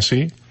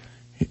Tallahassee.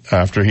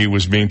 After he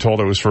was being told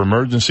it was for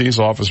emergencies,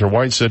 Officer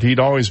White said he'd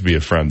always be a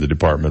friend, the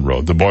department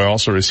wrote. The boy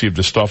also received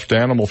a stuffed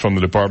animal from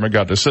the department,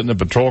 got to sit in a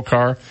patrol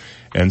car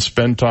and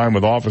spend time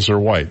with Officer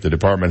White. The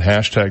department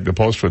hashtagged the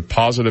post with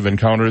positive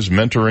encounters,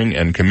 mentoring,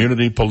 and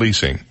community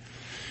policing.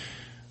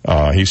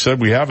 He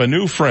said, we have a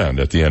new friend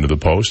at the end of the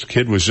post.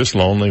 Kid was just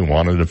lonely,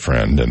 wanted a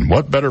friend. And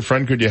what better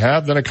friend could you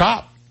have than a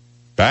cop?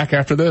 Back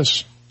after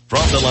this.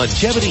 From the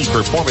Longevity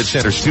Performance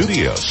Center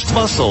studios,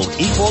 muscle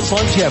equals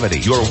longevity.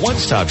 Your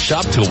one-stop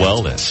shop to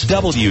wellness.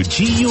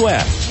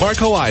 WGUF,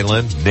 Marco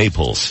Island,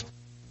 Naples.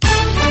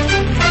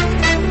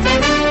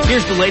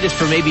 Here's the latest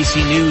from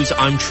ABC News.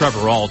 I'm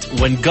Trevor Alt.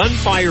 When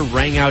gunfire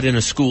rang out in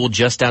a school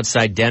just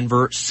outside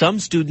Denver, some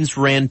students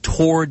ran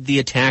toward the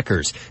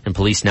attackers, and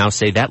police now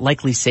say that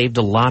likely saved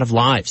a lot of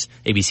lives.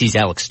 ABC's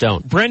Alex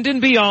Stone.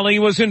 Brendan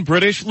Bialy was in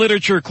British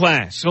literature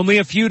class. Only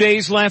a few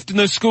days left in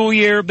the school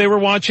year, they were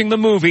watching the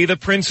movie The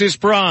Princess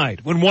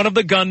Bride when one of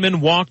the gunmen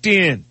walked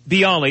in.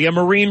 Bialy, a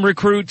Marine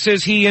recruit,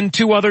 says he and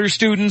 2 other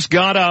students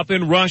got up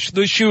and rushed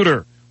the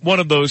shooter. One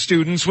of those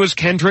students was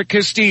Kendrick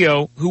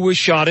Castillo, who was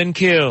shot and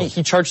killed.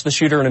 He charged the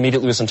shooter and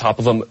immediately was on top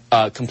of him,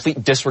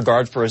 complete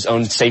disregard for his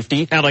own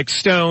safety. Alex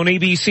Stone,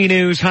 ABC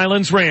News,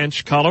 Highlands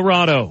Ranch,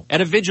 Colorado.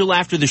 At a vigil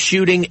after the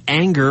shooting,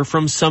 anger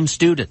from some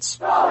students.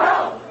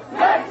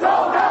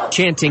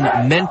 Chanting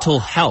mental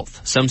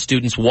health. Some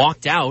students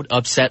walked out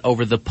upset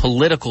over the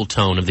political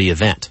tone of the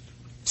event.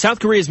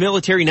 South Korea's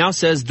military now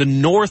says the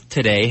North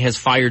today has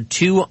fired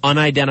 2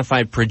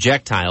 unidentified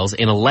projectiles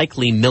in a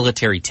likely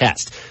military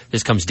test.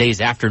 This comes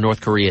days after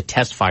North Korea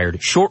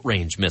test-fired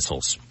short-range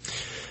missiles.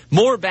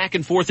 More back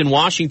and forth in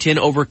Washington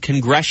over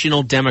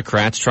congressional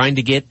Democrats trying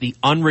to get the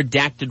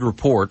unredacted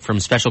report from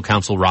Special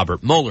Counsel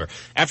Robert Mueller.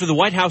 After the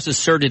White House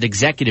asserted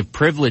executive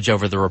privilege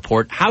over the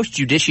report, House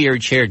Judiciary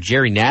Chair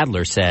Jerry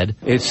Nadler said,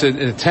 "It's an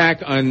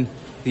attack on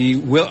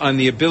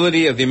the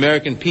ability of the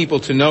American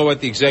people to know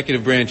what the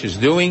executive branch is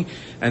doing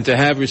and to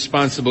have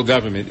responsible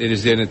government. It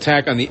is an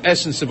attack on the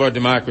essence of our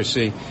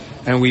democracy,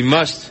 and we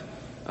must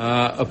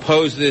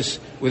oppose this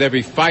with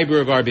every fiber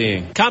of our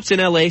being." Cops in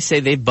L.A.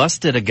 say they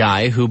busted a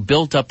guy who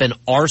built up an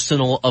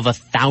arsenal of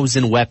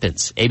 1,000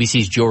 weapons.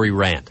 ABC's Jory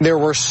Rand. There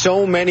were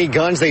so many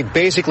guns, they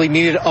basically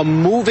needed a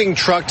moving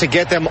truck to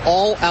get them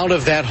all out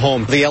of that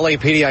home. The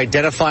LAPD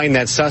identifying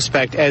that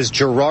suspect as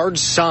Gerard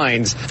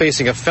Sines,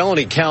 facing a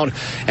felony count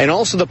and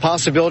also the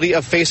possibility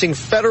of facing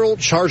federal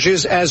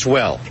charges as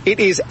well. It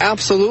is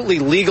absolutely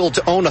legal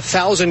to own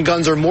 1,000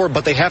 guns or more,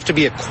 but they have to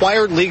be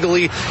acquired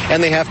legally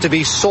and they have to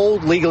be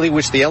sold legally,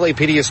 which the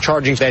LAPD is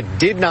charging. That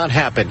did not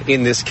happen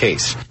in this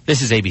case.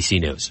 This is ABC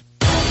News.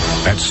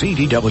 At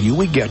CDW,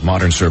 we get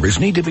modern servers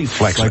need to be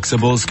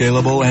flexible,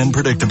 scalable, and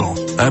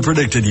predictable. I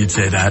predicted you'd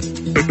say that.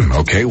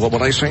 Okay, what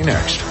would I say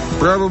next?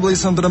 Probably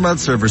something about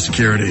server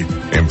security.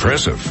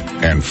 Impressive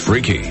and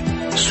freaky.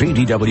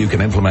 CDW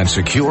can implement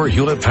secure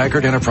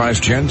Hewlett-Packard Enterprise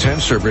Gen 10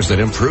 servers that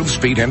improve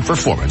speed and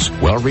performance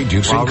while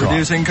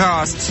reducing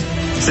costs.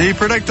 See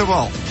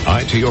predictable.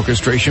 IT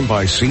orchestration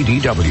by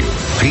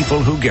CDW.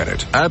 People who get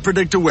it. I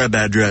predict a web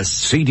address.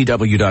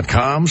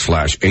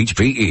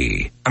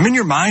 CDW.com/HPE. I'm in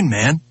your mind,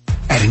 man.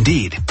 At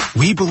Indeed,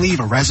 we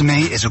believe a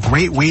resume is a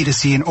great way to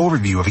see an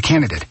overview of a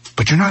candidate.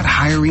 But you're not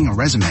hiring a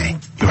resume,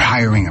 you're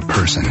hiring a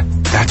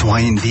person. That's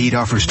why Indeed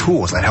offers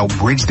tools that help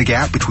bridge the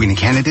gap between a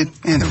candidate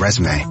and the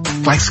resume.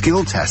 Like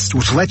skill tests,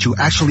 which let you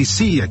actually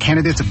see a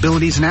candidate's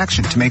abilities in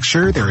action to make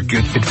sure they're a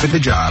good fit for the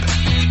job.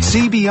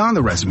 See beyond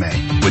the resume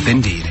with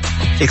Indeed.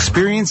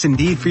 Experience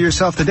Indeed for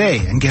yourself today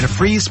and get a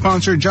free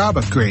sponsored job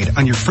upgrade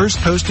on your first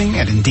posting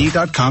at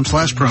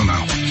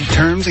Indeed.com/promo.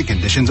 Terms and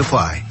conditions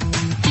apply.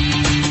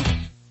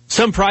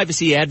 Some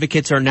privacy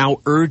advocates are now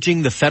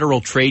urging the Federal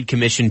Trade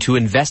Commission to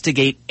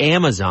investigate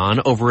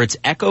Amazon over its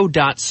Echo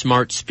Dot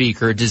smart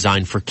speaker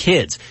designed for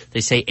kids.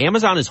 They say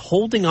Amazon is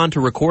holding on to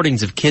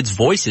recordings of kids'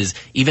 voices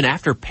even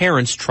after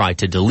parents try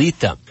to delete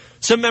them.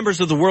 Some members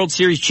of the World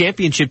Series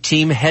championship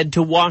team head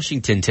to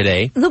Washington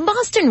today. The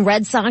Boston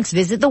Red Sox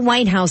visit the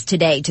White House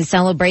today to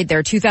celebrate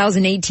their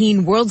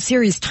 2018 World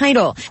Series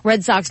title.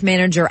 Red Sox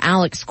manager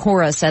Alex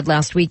Cora said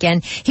last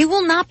weekend he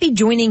will not be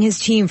joining his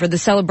team for the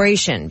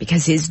celebration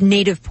because his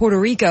native Puerto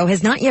Rico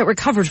has not yet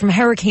recovered from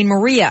Hurricane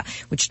Maria,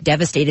 which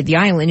devastated the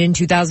island in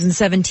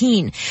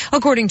 2017.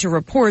 According to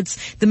reports,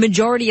 the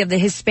majority of the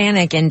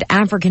Hispanic and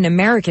African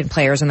American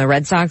players on the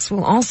Red Sox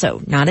will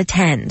also not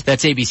attend.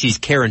 That's ABC's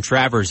Karen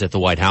Travers at the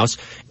White House.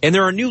 And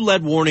there are new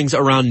lead warnings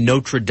around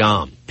Notre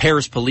Dame.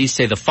 Paris police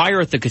say the fire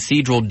at the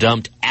cathedral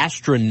dumped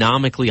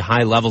astronomically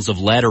high levels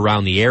of lead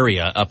around the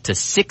area, up to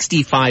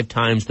 65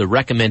 times the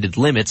recommended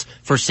limits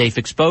for safe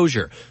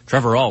exposure.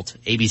 Trevor Alt,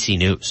 ABC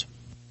News.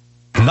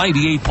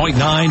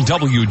 98.9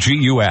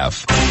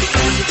 WGUF.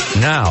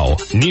 Now,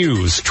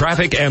 news,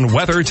 traffic, and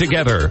weather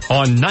together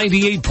on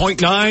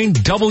 98.9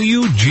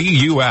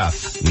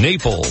 WGUF.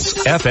 Naples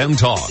FM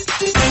Talk.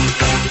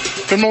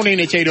 Good morning,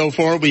 it's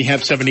 8:04. We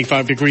have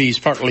 75 degrees,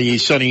 partly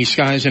sunny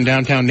skies in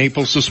downtown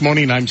Naples this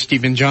morning. I'm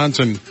Stephen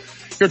Johnson.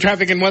 Your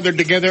traffic and weather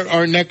together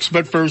are next,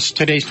 but first,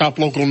 today's top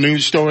local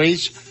news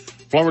stories.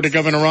 Florida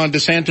Governor Ron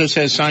DeSantis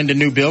has signed a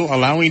new bill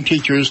allowing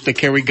teachers to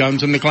carry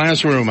guns in the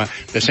classroom.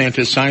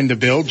 DeSantis signed the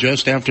bill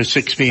just after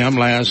 6 p.m.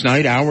 last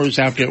night, hours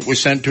after it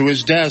was sent to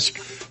his desk.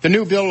 The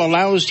new bill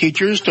allows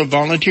teachers to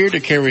volunteer to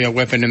carry a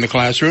weapon in the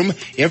classroom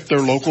if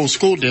their local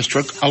school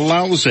district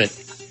allows it.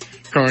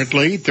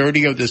 Currently,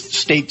 30 of the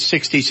state's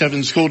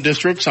 67 school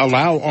districts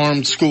allow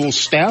armed school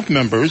staff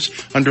members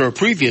under a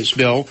previous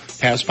bill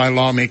passed by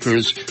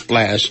lawmakers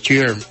last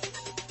year.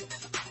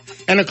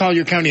 And a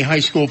Collier County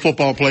High School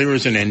football player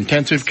is in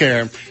intensive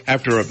care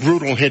after a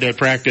brutal hit at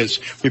practice.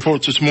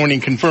 Reports this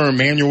morning confirm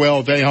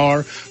Manuel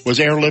Vejar was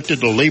airlifted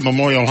to Lee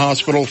Memorial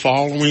Hospital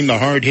following the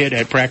hard hit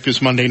at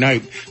practice Monday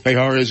night.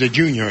 Vejar is a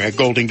junior at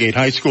Golden Gate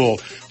High School.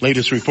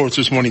 Latest reports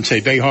this morning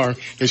say Vejar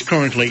is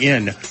currently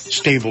in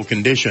stable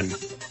condition.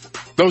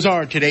 Those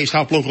are today's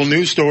top local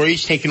news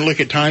stories. Taking a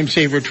look at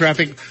time-saver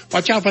traffic.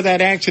 Watch out for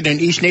that accident.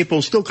 East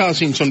Naples still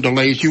causing some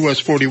delays. US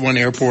 41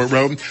 Airport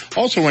Road.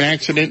 Also an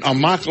accident on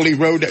Mockley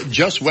Road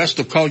just west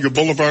of Collier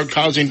Boulevard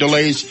causing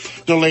delays.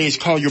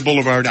 Collier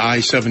Boulevard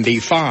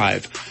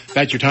I-75.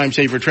 That's your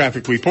time-saver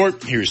traffic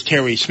report. Here's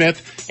Terry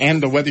Smith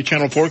and the Weather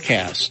Channel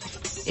forecast.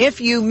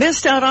 If you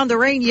missed out on the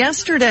rain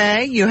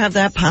yesterday, you have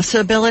that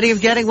possibility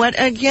of getting wet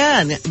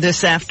again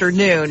this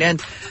afternoon.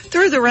 And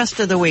through the rest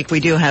of the week,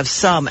 we do have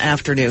some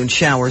afternoon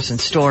showers and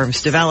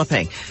storms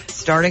developing.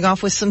 Starting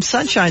off with some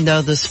sunshine,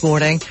 though, this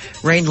morning.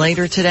 Rain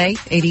later today,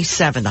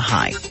 87 the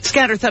high.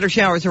 Scattered thunder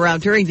showers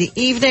around during the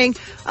evening.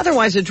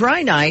 Otherwise, a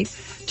dry night.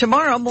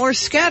 Tomorrow, more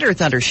scattered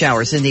thunder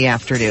showers in the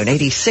afternoon,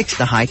 86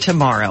 the high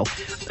tomorrow.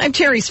 I'm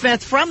Terry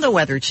Smith from the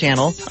Weather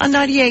Channel on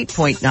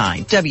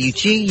 98.9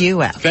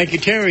 WGUF. Thank you,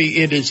 Terry.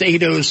 It is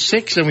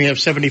 8:06 and we have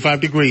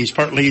 75 degrees,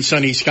 partly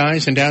sunny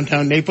skies in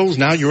downtown Naples.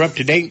 Now you're up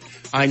to date.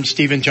 I'm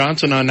Stephen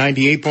Johnson on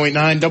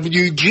 98.9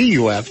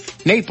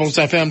 WGUF, Naples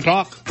FM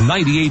Talk.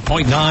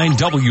 98.9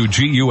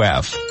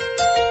 WGUF.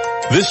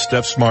 This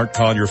Steph Smart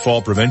Collier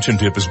Fall Prevention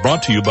Tip is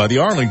brought to you by the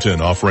Arlington,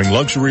 offering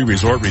luxury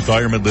resort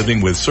retirement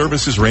living with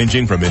services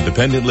ranging from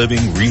independent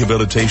living,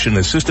 rehabilitation,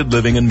 assisted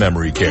living, and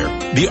memory care.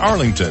 The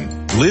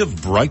Arlington.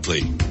 Live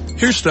brightly.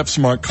 Here's Steph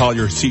Smart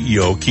Collier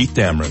CEO Keith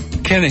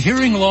Dameron. Can a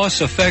hearing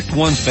loss affect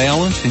one's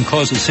balance and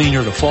cause a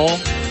senior to fall?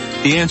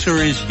 The answer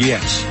is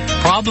yes.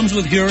 Problems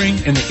with hearing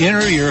in the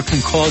inner ear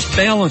can cause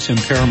balance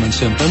impairment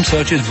symptoms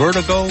such as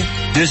vertigo,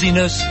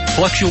 dizziness,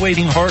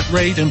 fluctuating heart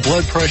rate, and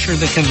blood pressure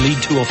that can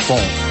lead to a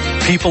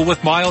fall. People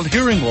with mild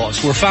hearing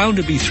loss were found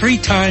to be 3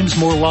 times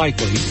more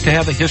likely to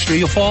have a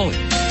history of falling.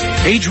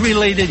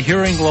 Age-related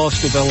hearing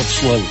loss develops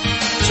slowly,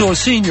 so a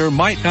senior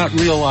might not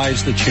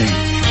realize the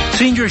change.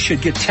 Seniors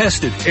should get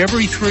tested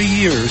every 3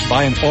 years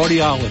by an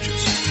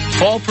audiologist.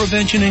 Fall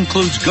prevention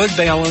includes good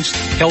balance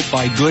helped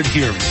by good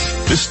hearing.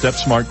 This Step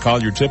Smart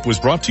Collier tip was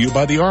brought to you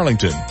by the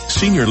Arlington.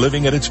 Senior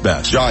living at its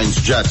best.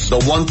 Giants, Jets. The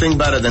one thing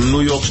better than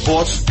New York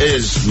sports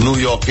is New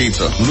York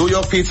pizza. New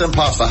York Pizza and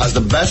Pasta has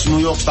the best New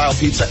York style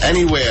pizza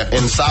anywhere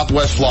in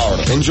Southwest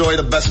Florida. Enjoy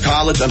the best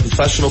college and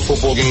professional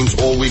football games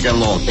all weekend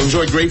long.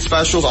 Enjoy great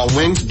specials on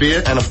wings,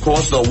 beer, and of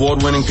course the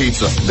award-winning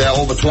pizza. There are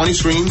over 20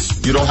 screens.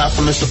 You don't have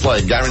to miss a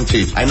play,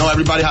 guaranteed. I know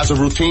everybody has a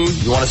routine.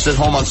 You want to sit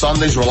home on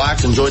Sundays,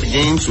 relax, enjoy the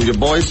games with your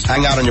boys,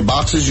 hang out in your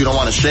boxes. You don't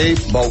want to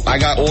shave, but I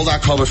got all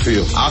that covered for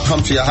you. I'll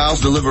come to your house,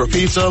 deliver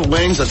pizza,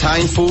 wings,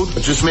 Italian food,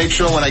 but just make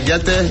sure when I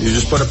get there, you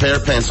just put a pair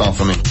of pants on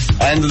for me.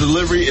 And the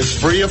delivery is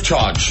free of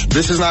charge.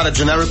 This is not a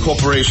generic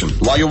corporation.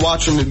 While you're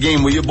watching the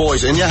game with your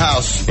boys in your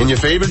house, in your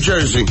favorite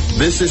jersey,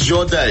 this is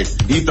your day.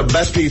 Eat the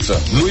best pizza.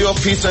 New York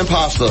Pizza and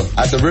Pasta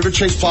at the River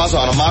Chase Plaza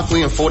on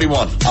Immokalee and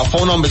 41. Our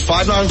phone number is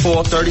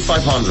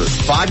 594-3500.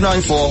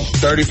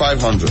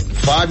 594-3500.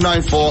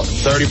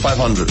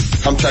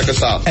 594-3500. Come check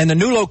us out. And the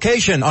new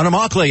location on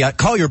Immokalee at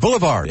Collier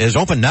Boulevard is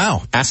open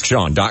now.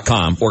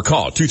 AskSean.com or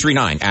call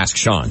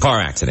 239-ASK-SEAN.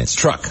 Car accidents,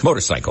 truck,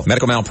 motorcycle,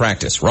 medical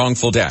malpractice,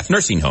 wrongful death,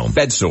 nursing home,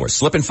 bed sores,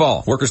 slip and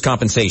fall, workers'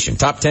 compensation.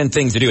 Top 10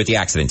 things to do at the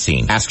accident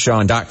scene.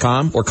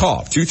 AskSean.com or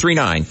call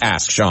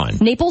 239-ASK-SEAN.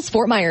 Naples,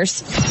 Fort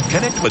Myers.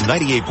 Connect with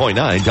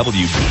 98.9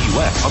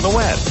 WGUF on the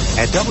web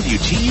at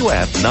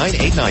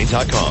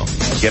WGUF989.com.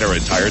 Get our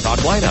entire talk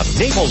lineup,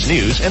 Naples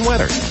news and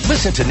weather.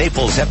 Listen to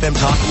Naples FM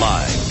Talk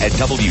live at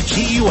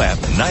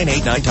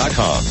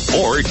WGUF989.com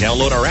or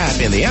download our app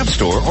in the App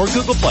Store or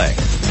Google Play.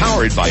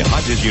 Powered by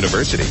Hodges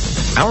University.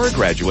 Our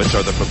graduates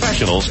are the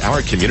professionals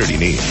our community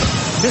needs.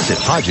 Visit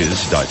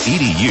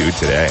Hodges.edu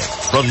today.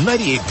 From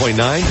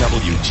 98.9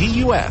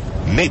 WGUF,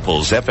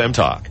 Naples FM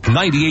Talk.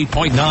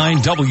 98.9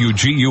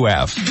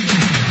 WGUF.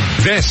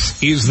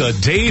 This is the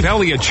Dave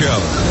Elliott Show.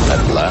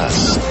 At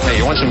last. Hey,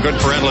 you want some good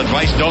parental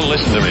advice? Don't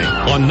listen to me.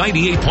 On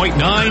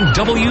 98.9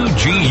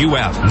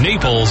 WGUF,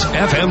 Naples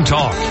FM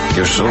Talk.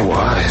 You're so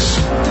wise.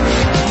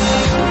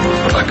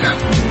 Like a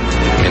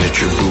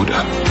miniature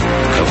Buddha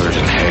covered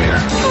in hair.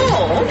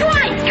 Oh,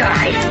 right,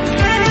 guys.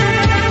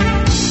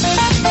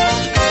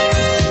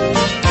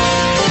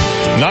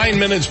 9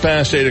 minutes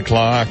past 8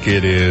 o'clock.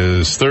 It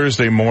is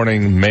Thursday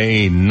morning,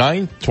 May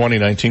 9th,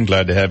 2019.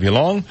 Glad to have you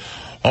along.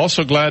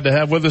 Also glad to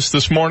have with us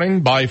this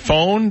morning by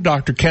phone,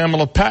 Dr.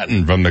 Kamela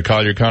Patton from the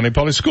Collier County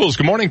Public Schools.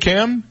 Good morning,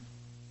 Cam.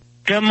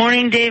 Good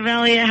morning, Dave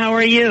Elliott. How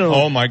are you?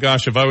 Oh my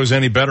gosh, if I was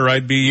any better,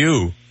 I'd be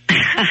you.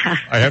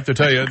 I have to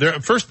tell you.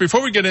 First,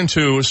 before we get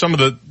into some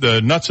of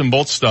the nuts and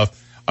bolts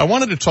stuff, I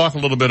wanted to talk a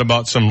little bit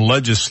about some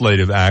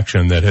legislative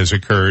action that has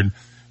occurred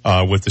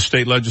with the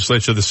state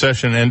legislature. The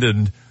session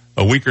ended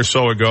a week or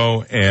so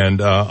ago,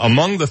 and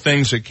among the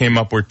things that came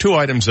up were two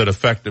items that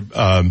affected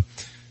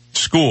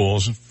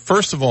schools.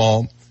 First of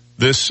all,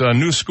 this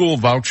new school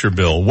voucher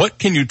bill. What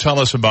can you tell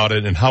us about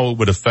it and how it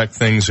would affect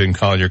things in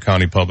Collier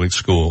County Public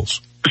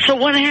Schools? So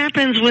what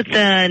happens with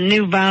the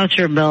new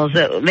voucher bills?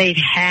 They've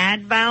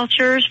had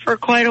vouchers for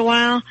quite a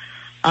while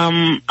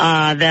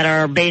that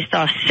are based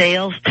off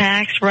sales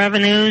tax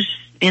revenues.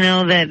 You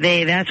know,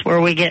 that's where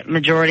we get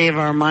majority of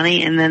our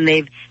money, and then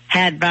they've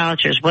had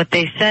vouchers. What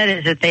they said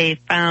is that they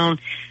found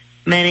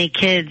many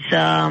kids,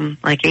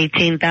 like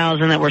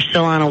 18,000 that were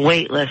still on a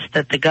wait list,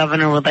 that the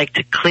governor would like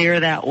to clear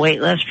that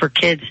wait list for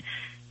kids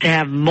to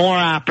have more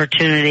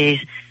opportunities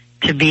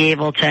to be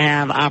able to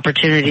have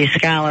opportunity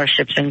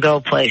scholarships and go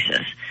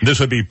places. This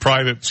would be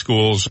private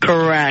schools.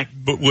 Correct.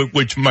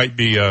 Which might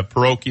be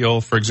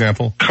parochial, for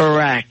example?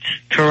 Correct.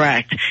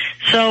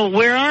 So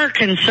where our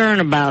concern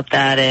about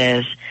that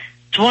is,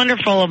 it's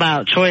wonderful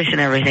about choice and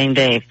everything,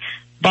 Dave,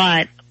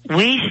 but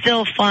we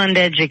still fund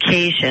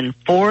education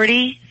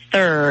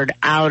 43rd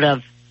out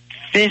of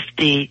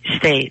 50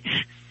 states.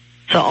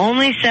 So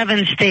only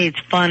 7 states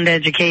fund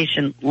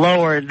education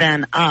lower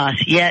than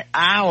us, yet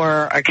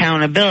our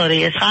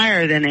accountability is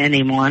higher than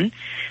anyone.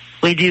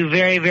 We do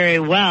very, very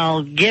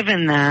well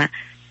given that.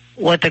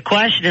 What the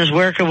question is,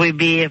 where could we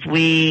be if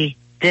we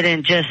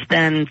didn't just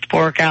then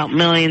fork out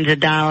millions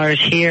of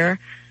dollars here,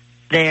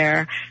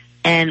 there?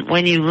 And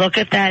when you look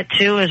at that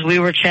too, as we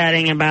were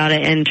chatting about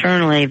it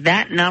internally,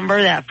 that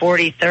number, that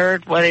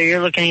 43rd, whether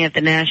you're looking at the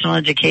National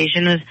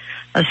Education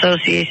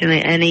Association,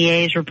 the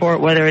NEA's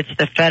report, whether it's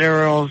the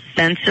Federal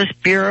Census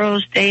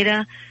Bureau's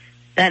data,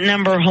 that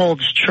number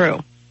holds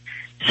true.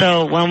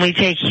 So when we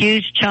take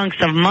huge chunks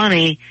of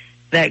money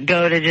that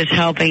go to just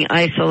helping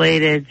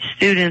isolated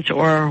students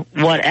or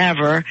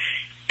whatever,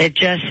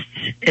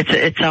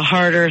 it's a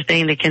harder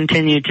thing to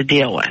continue to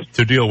deal with.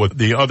 To deal with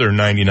the other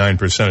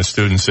 99% of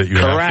students that you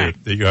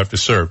have to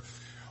serve.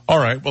 All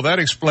right. Well, that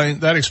explains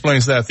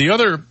that.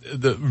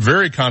 The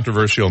very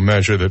controversial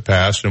measure that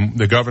passed, and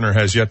the governor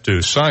has yet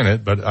to sign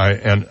it, but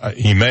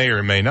he may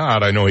or may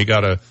not. I know he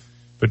got a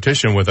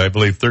petition with, I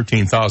believe,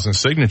 13,000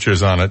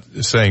 signatures on it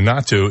saying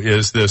not to,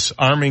 is this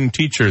arming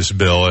teachers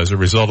bill as a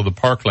result of the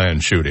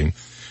Parkland shooting.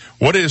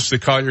 What is the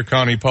Collier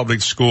County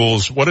Public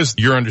Schools, what is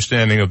your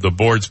understanding of the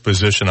board's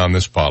position on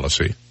this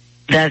policy?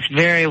 That's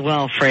very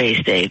well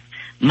phrased, Dave.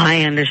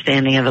 My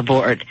understanding of the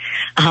board.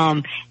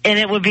 And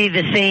it would be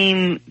the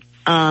same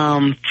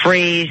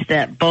phrase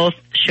that both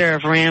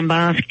Sheriff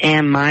Rambosk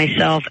and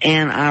myself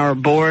and our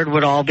board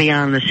would all be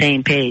on the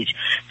same page.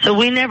 So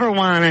we never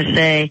want to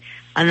say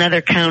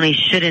another county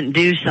shouldn't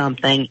do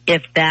something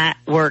if that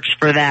works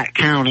for that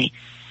county.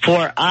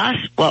 For us,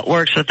 what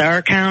works with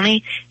our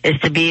county is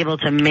to be able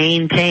to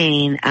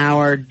maintain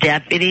our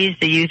deputies,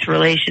 the youth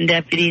relation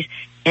deputies,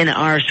 in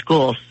our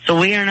schools. So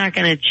we are not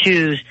going to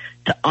choose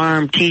to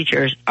arm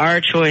teachers. Our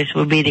choice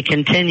would be to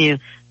continue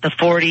the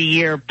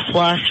 40-year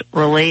plus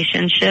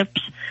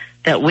relationships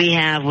that we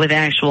have with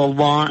actual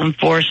law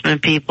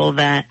enforcement people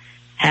that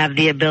have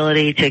the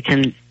ability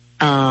to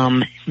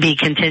be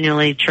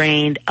continually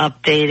trained,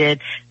 updated.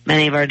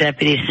 Many of our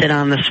deputies sit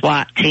on the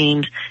SWAT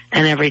teams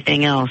and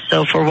everything else.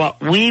 So for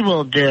what we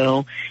will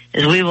do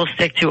is we will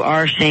stick to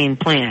our same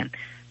plan.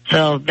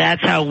 So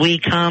that's how we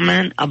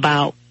comment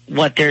about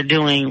what they're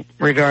doing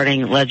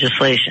regarding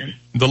legislation.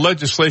 The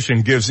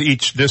legislation gives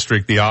each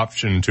district the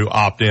option to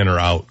opt in or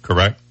out,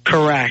 correct?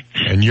 Correct.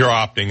 And you're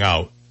opting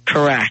out.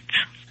 Correct.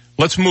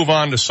 Let's move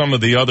on to some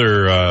of the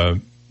other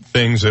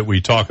things that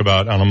we talk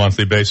about on a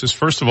monthly basis.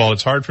 First of all,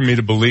 it's hard for me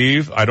to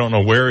believe, I don't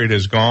know where it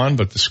has gone,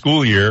 but the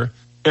school year.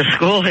 The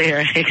school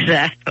year,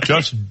 exactly.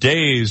 Just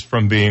days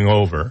from being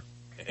over.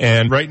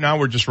 And right now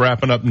we're just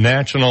wrapping up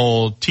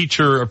National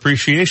Teacher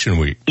Appreciation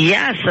Week.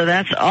 Yeah, so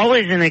that's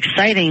always an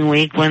exciting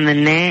week when the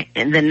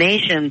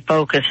nation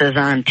focuses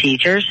on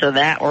teachers, so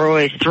that we're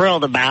always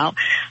thrilled about.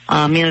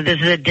 This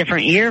is a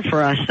different year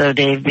for us, though,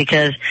 Dave,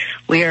 because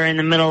we are in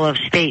the middle of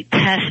state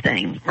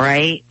testing,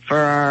 right, for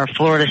our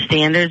Florida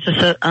Standards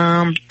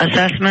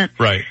assessment.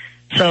 Right.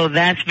 So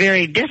that's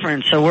very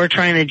different. So we're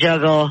trying to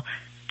juggle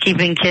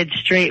keeping kids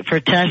straight for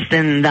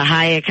testing, the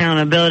high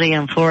accountability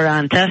in Florida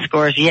on test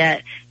scores,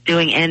 yet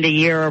doing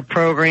end-of-year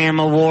program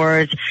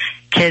awards,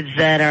 kids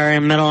that are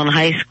in middle and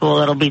high school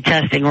that'll be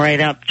testing right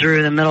up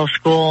through the middle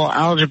school.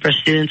 Algebra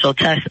students will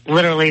test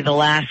literally the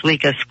last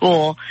week of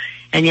school,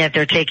 and yet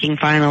they're taking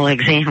final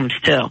exams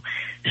too.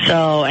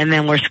 So, and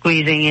then we're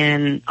squeezing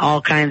in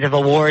all kinds of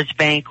awards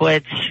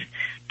banquets,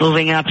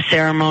 moving up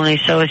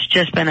ceremonies. So it's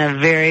just been a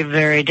very,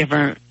 very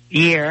different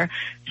year.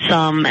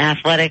 Some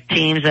athletic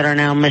teams that are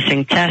now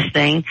missing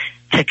testing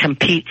to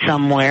compete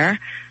somewhere.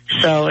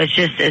 So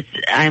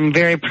I'm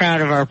very proud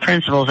of our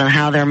principals and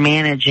how they're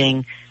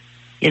managing,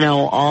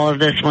 all of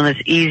this when it's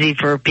easy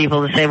for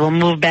people to say, well,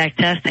 move back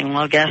testing.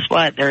 Well, guess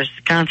what? There's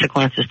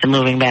consequences to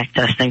moving back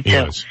testing too.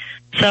 Yes.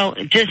 So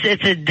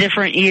it's a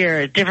different year,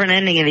 a different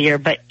ending of the year.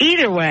 But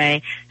either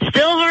way,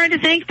 still hard to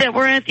think that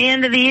we're at the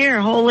end of the year.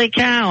 Holy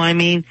cow. I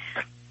mean,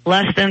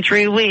 less than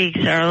 3 weeks,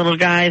 our little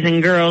guys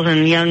and girls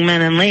and young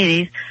men and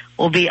ladies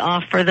will be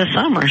off for the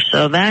summer.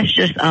 So that's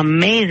just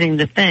amazing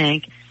to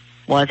think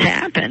what's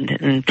happened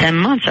in 10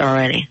 months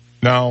already.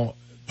 Now,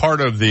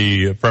 part of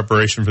the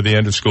preparation for the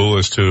end of school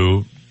is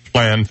to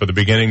plan for the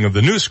beginning of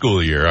the new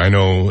school year. I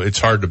know it's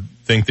hard to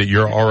think that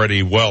you're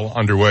already well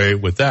underway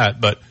with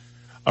that, but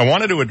I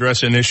wanted to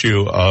address an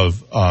issue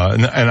of,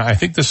 and I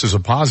think this is a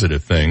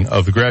positive thing,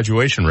 of the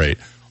graduation rate.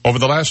 Over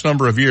the last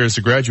number of years,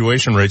 the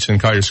graduation rates in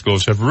Collier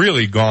schools have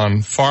really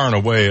gone far and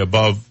away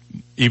above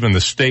even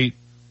the state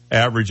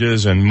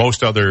averages and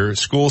most other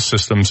school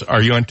systems.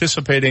 Are you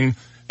anticipating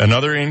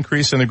another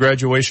increase in the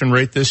graduation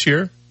rate this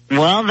year?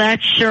 Well,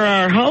 that's sure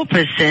our hope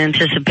is to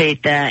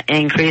anticipate that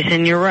increase,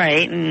 and you're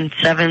right. In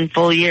 7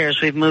 full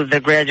years, we've moved the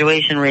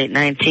graduation rate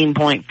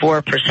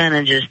 19.4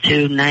 percentages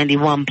to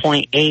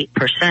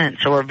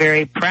 91.8%. So we're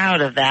very proud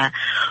of that.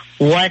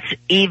 What's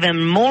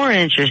even more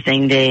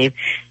interesting, Dave,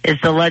 is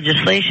the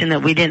legislation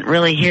that we didn't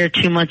really hear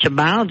too much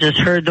about, just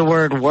heard the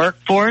word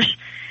workforce.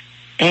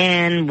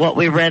 And what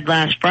we read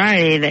last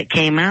Friday that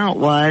came out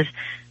was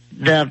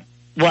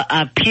what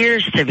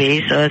appears to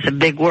be, so it's a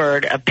big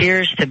word,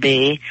 appears to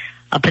be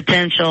a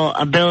potential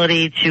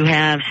ability to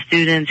have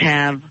students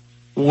have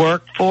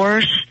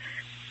workforce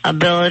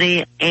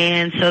ability,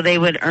 and so they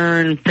would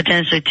earn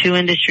potentially 2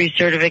 industry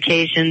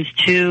certifications,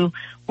 2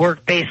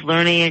 work-based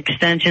learning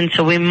extensions.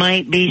 So we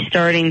might be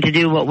starting to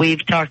do what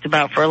we've talked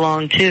about for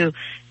long too,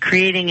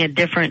 creating a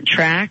different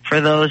track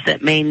for those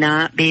that may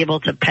not be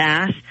able to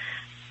pass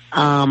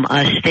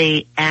a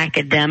state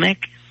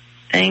academic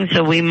thing.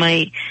 So we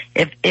might,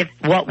 if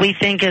what we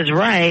think is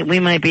right, we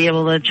might be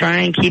able to try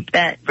and keep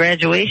that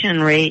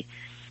graduation rate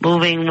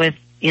moving with,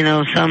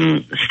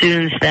 some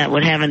students that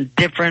would have a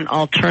different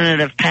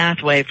alternative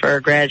pathway for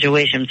a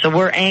graduation. So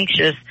we're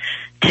anxious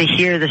to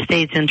hear the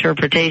state's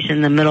interpretation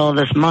in the middle of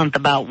this month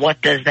about what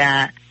does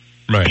that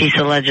piece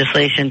of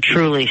legislation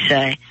truly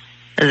say.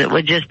 Because it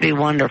would just be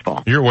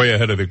wonderful. You're way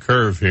ahead of the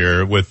curve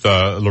here with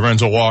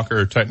Lorenzo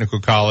Walker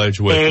Technical College,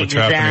 with what's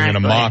happening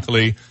in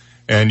Immokalee,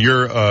 and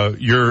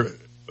your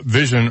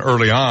vision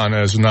early on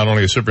as not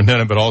only a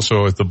superintendent but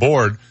also at the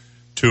board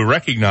to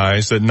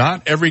recognize that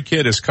not every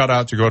kid is cut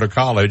out to go to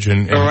college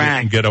and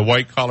get a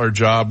white-collar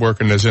job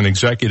working as an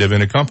executive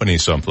in a company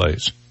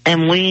someplace.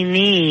 And we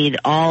need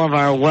all of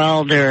our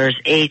welders,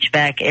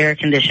 HVAC, air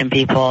conditioning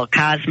people,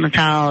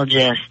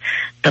 cosmetologists,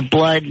 the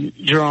blood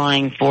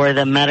drawing for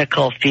the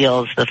medical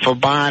fields, the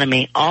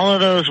phlebotomy, all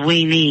of those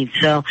we need.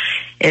 So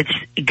it's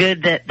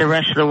good that the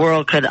rest of the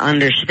world could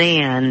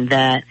understand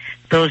that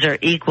those are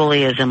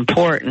equally as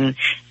important.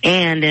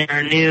 And in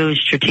our new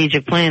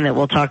strategic plan that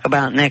we'll talk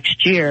about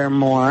next year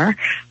more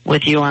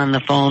with you on the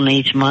phone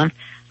each month,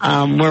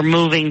 we're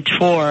moving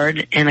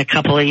toward, in a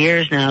couple of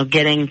years now,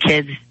 getting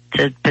kids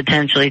to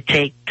potentially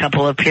take a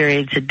couple of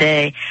periods a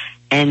day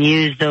and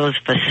use those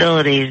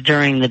facilities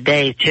during the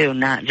day too,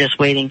 not just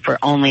waiting for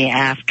only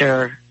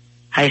after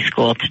high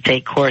school to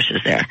take courses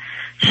there.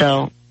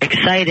 So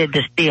excited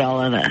to see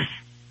all of this.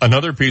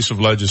 Another piece of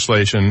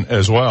legislation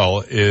as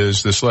well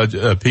is this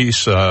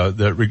piece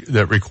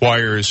that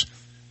requires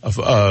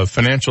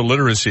financial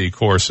literacy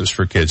courses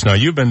for kids. Now,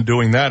 you've been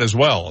doing that as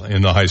well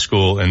in the high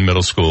school and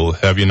middle school,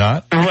 have you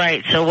not?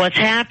 Right. So what's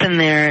happened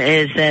there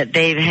is that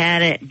they've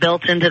had it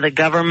built into the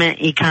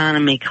government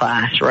economy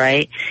class,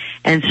 right?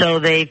 And so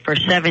they, for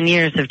 7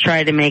 years, have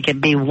tried to make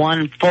it be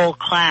one full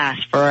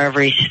class for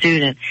every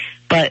student.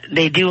 But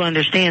they do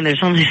understand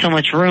there's only so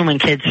much room in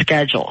kids'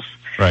 schedules.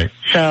 Right.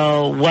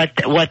 So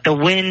what the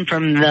win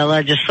from the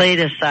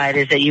legislative side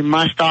is that you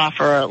must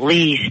offer at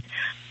least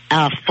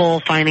a full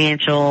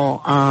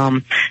financial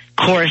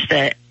course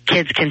that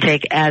kids can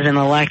take as an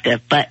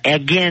elective. But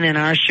again, in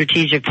our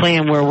strategic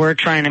plan where we're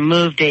trying to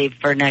move, Dave,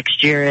 for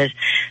next year is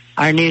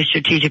our new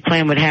strategic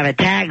plan would have a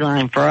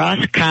tagline for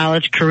us,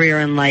 college, career,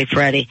 and life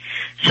ready.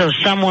 So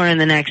somewhere in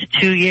the next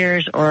 2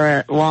 years or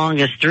at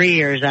longest 3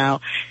 years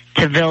out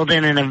to build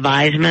in an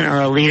advisement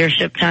or a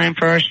leadership time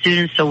for our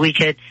students so we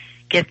could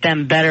get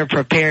them better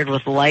prepared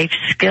with life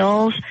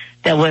skills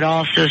that would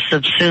also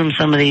subsume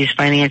some of these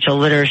financial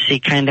literacy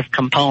kind of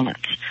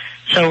components.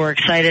 So we're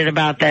excited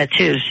about that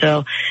too.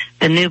 So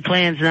the new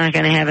plan's not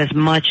going to have as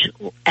much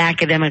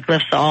academic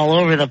lifts all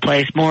over the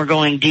place, more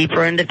going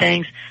deeper into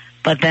things,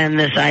 but then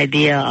this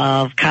idea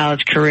of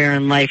college, career,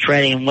 and life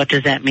ready, and what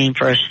does that mean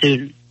for a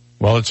student?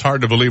 Well, it's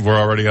hard to believe we're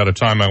already out of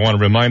time. I want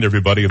to remind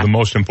everybody of the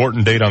most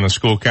important date on the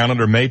school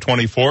calendar, May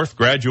 24th,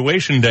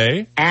 graduation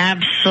day.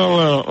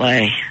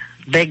 Absolutely.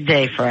 Big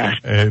day for us.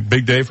 A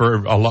big day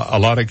for a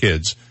lot of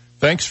kids.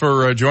 Thanks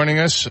for joining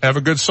us. Have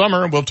a good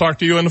summer. We'll talk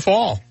to you in the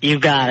fall. You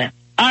got it.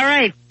 All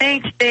right.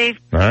 Thanks, Dave.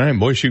 All right.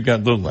 Boy, you got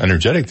a little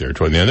energetic there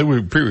toward the end.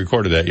 We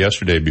pre-recorded that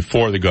yesterday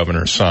before the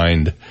governor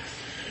signed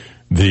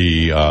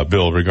the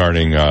bill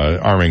regarding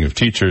arming of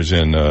teachers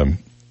in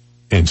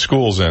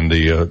schools. And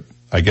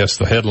I guess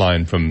the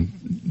headline from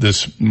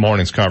this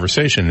morning's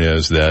conversation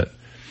is that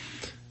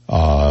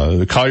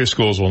the Collier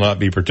schools will not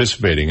be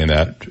participating in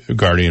that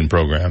Guardian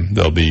program.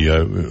 They'll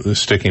be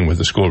sticking with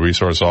the school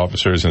resource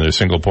officers and their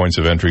single points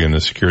of entry and the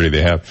security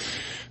they have.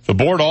 The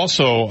board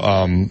also,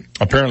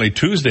 apparently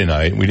Tuesday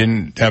night, we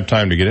didn't have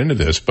time to get into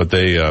this, but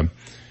they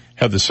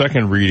had the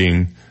second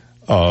reading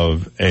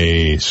of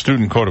a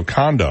student code of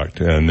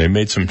conduct, and they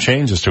made some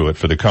changes to it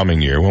for the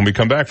coming year. When we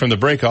come back from the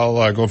break,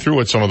 I'll go through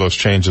what some of those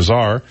changes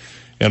are.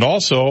 And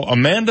also,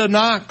 Amanda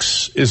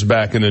Knox is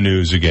back in the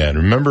news again.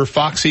 Remember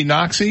Foxy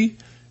Knoxy?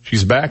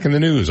 She's back in the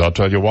news. I'll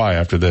tell you why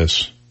after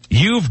this.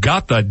 You've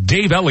got the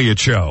Dave Elliott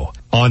Show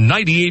on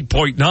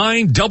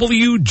 98.9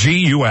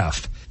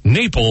 WGUF,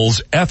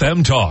 Naples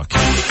FM Talk.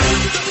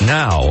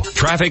 Now,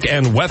 traffic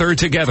and weather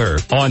together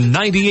on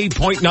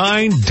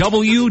 98.9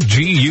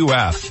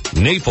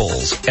 WGUF,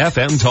 Naples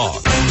FM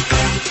Talk.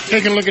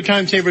 Taking a look at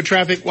time-saver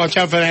traffic. Watch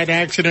out for that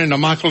accident on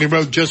Immokalee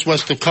Road just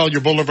west of Collier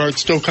Boulevard,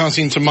 still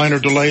causing some minor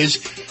delays.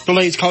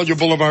 Delays Collier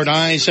Boulevard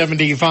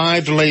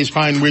I-75, delays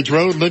Pine Ridge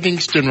Road,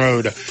 Livingston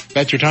Road.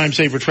 That's your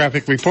time-saver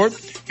traffic report.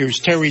 Here's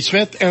Terry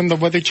Smith and the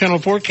Weather Channel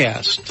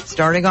forecast.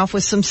 Starting off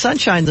with some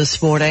sunshine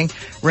this morning.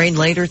 Rain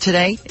later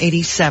today,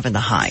 87 the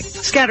high.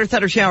 Scattered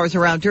thunder showers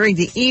around during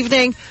the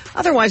evening.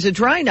 Otherwise a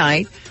dry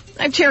night.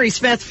 I'm Terry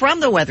Smith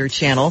from the Weather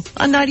Channel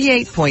on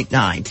 98.9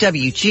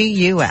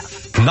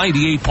 WGUF.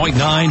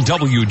 98.9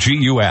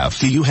 WGUF.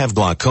 Do you have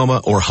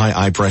glaucoma or high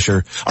eye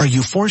pressure? Are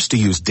you forced to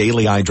use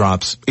daily eye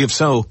drops? If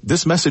so,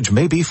 this message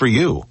may be for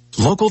you.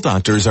 Local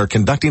doctors are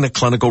conducting a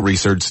clinical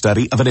research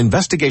study of an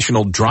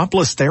investigational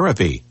dropless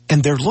therapy,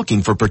 and they're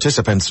looking for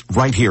participants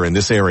right here in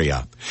this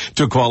area.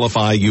 To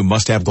qualify, you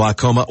must have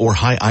glaucoma or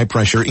high eye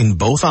pressure in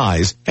both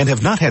eyes and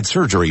have not had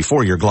surgery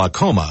for your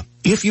glaucoma.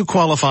 If you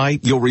qualify,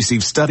 you'll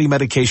receive study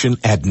medication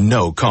at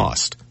no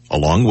cost,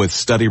 along with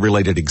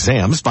study-related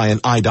exams by an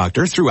eye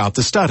doctor throughout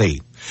the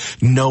study.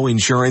 No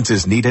insurance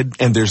is needed,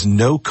 and there's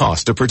no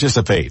cost to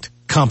participate.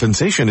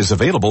 Compensation is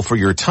available for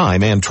your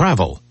time and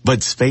travel,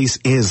 but space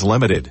is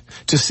limited.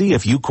 To see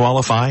if you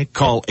qualify,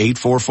 call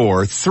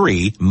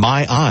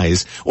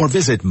 844-3-MY-EYES or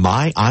visit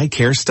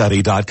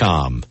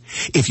myeyecarestudy.com.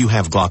 If you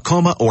have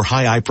glaucoma or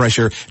high eye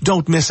pressure,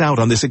 don't miss out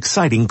on this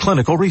exciting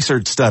clinical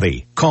research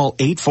study. Call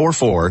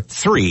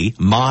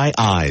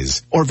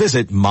 844-3-MY-EYES or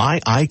visit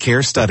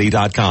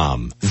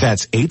myeyecarestudy.com.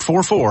 That's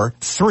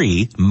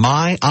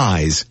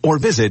 844-3-MY-EYES or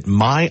visit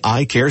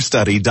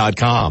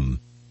myeyecarestudy.com.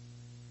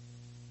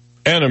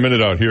 And a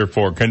minute out here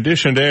for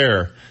conditioned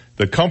air.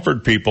 The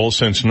Comfort people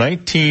since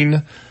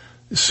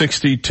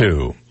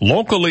 1962.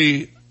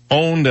 Locally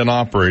owned and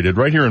operated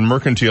right here in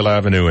Mercantile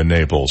Avenue in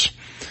Naples.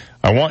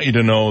 I want you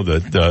to know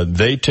that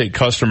they take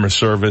customer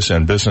service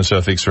and business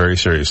ethics very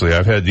seriously.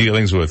 I've had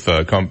dealings with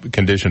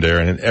Conditioned Air,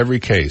 and in every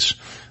case,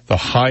 the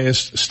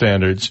highest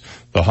standards,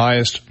 the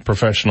highest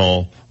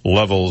professional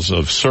levels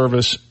of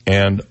service,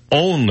 and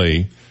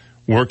only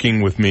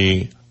working with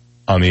me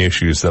on the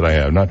issues that I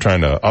have, not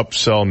trying to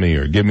upsell me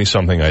or give me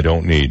something I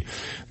don't need.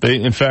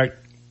 In fact,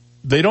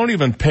 they don't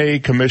even pay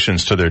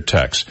commissions to their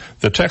techs.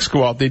 The techs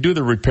go out, they do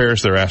the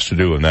repairs they're asked to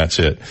do, and that's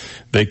it.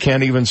 They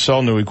can't even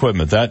sell new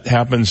equipment. That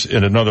happens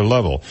at another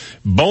level.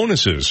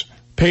 Bonuses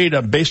paid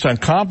based on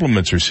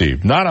compliments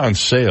received, not on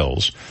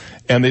sales.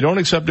 And they don't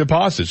accept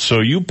deposits,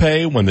 so you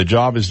pay when the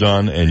job is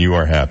done and you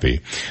are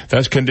happy.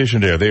 That's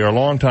Conditioned Air. They are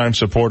longtime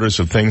supporters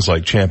of things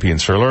like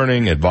Champions for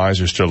Learning,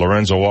 advisors to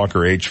Lorenzo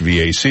Walker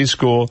HVAC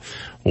School,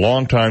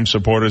 longtime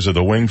supporters of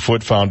the Winged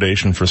Foot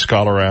Foundation for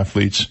Scholar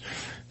Athletes,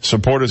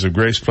 supporters of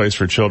Grace Place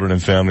for Children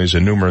and Families,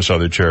 and numerous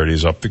other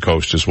charities up the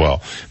coast as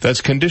well.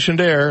 That's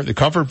Conditioned Air, the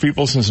comfort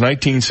people since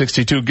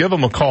 1962. Give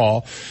them a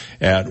call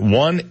at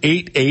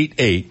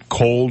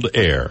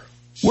 1-888-COLD-AIR.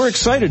 We're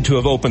excited to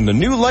have opened the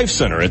new Life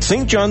Center at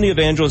St. John the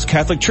Evangelist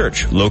Catholic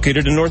Church,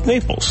 located in North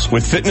Naples.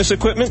 With fitness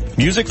equipment,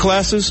 music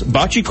classes,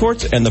 bocce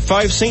courts, and the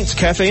Five Saints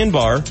Cafe and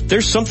Bar,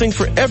 there's something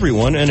for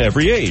everyone and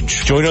every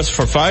age. Join us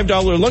for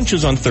 $5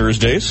 lunches on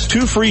Thursdays,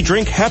 2 free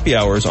drink happy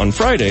hours on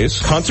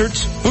Fridays,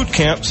 concerts, boot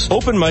camps,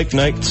 open mic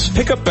nights,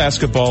 pickup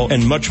basketball,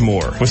 and much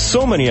more. With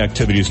so many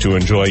activities to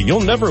enjoy,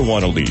 you'll never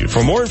want to leave.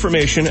 For more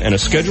information and a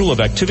schedule of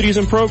activities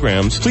and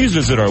programs, please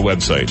visit our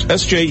website,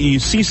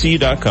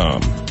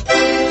 sjecc.com.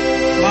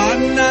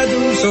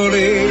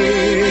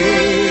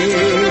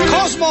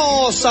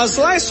 Cosmos, a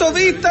slice of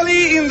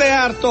Italy in the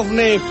heart of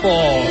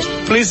Naples.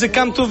 Please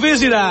come to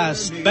visit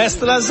us. Best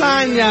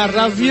lasagna,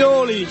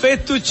 ravioli,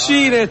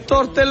 fettuccine,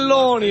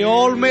 tortelloni,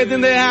 all made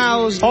in the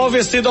house.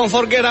 Obviously, don't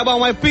forget about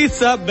my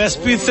pizza.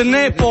 Best pizza in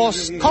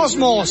Naples.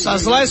 Cosmos, a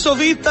slice of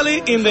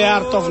Italy in the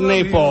heart of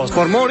Naples.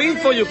 For more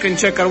info, you can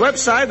check our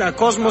website at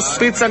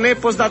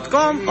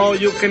cosmospizzanaples.com or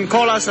you can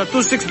call us at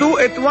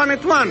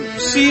 262-8181.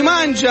 Si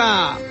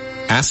mangia!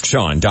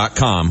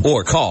 AskSean.com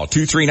or call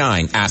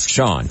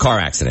 239-ASK-SEAN. Car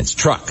accidents,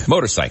 truck,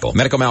 motorcycle,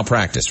 medical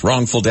malpractice,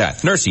 wrongful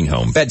death, nursing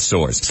home, bed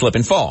sores, slip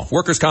and fall,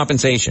 workers'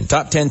 compensation.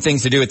 Top 10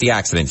 things to do at the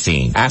accident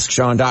scene.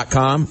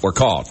 AskSean.com or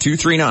call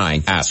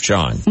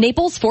 239-ASK-SEAN.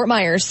 Naples, Fort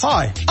Myers.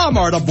 Hi, I'm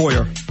Arda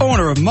Boyer,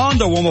 owner of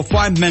Mondo Uomo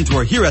Fine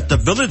Menswear here at the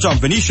Village on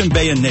Venetian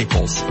Bay in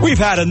Naples. We've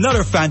had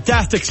another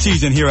fantastic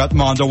season here at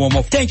Mondo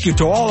Uomo. Thank you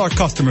to all our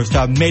customers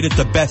that have made it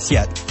the best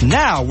yet.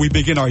 Now we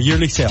begin our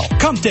yearly sale.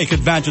 Come take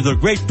advantage of the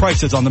great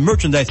prices on the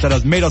merchandise that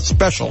has made us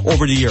special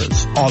over the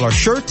years. All our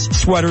shirts,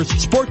 sweaters,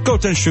 sport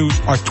coats, and shoes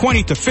are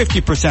 20 to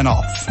 50%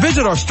 off.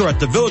 Visit our store at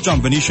the Village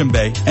on Venetian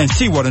Bay and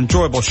see what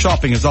enjoyable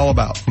shopping is all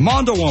about.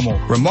 Mondo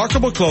Uomo,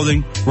 remarkable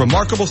clothing,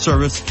 remarkable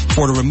service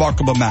for the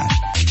remarkable man.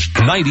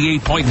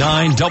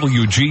 98.9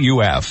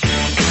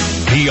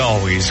 WGUF. He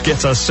always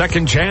gets a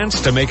second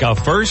chance to make a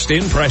first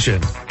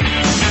impression.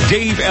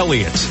 Dave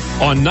Elliott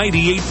on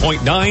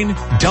 98.9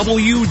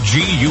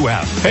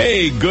 WGUF.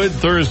 Hey, good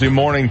Thursday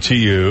morning to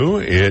you.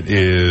 It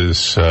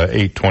is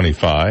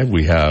 8:25.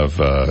 We have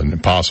an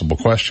impossible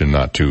question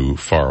not too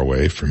far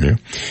away from you.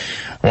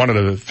 I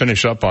wanted to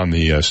finish up on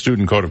the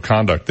Student Code of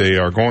Conduct. They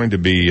are going to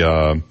be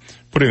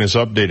putting this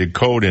updated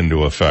code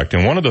into effect.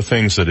 And one of the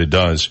things that it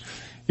does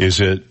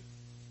is it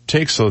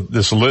takes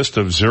this list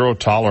of zero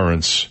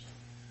tolerance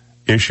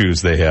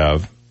issues they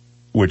have,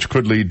 which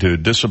could lead to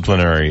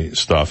disciplinary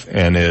stuff,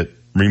 and it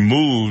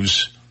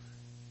removes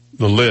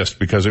the list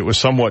because it was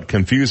somewhat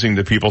confusing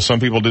to people. Some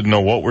people didn't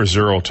know what were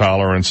zero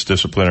tolerance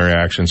disciplinary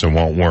actions and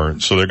what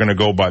weren't. So they're going to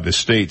go by the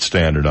state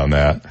standard on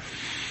that.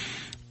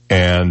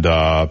 And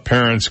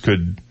parents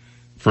could,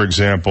 for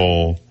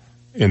example,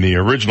 in the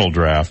original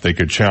draft, they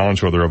could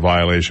challenge whether a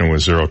violation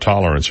was zero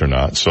tolerance or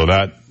not. So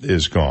that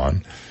is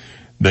gone.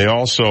 They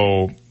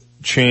also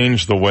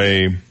changed the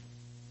way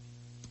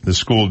the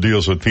school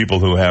deals with people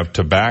who have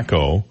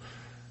tobacco.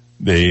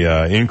 They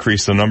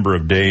increased the number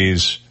of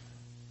days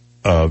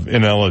of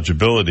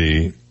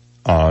ineligibility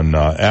on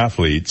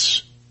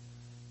athletes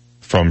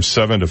from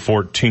 7 to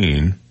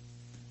 14.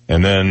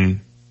 And then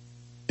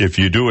if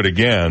you do it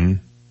again,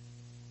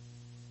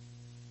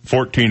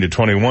 14 to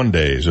 21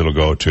 days it'll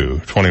go to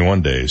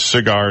 21 days.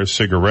 Cigars,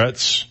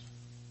 cigarettes,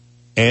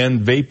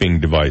 and vaping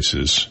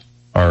devices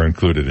are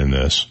included in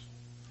this.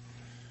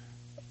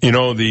 You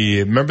know,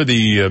 remember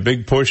the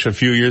big push a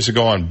few years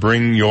ago on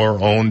bring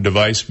your own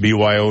device,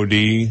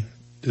 BYOD,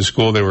 to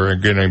school? They were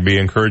going to be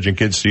encouraging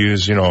kids to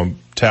use,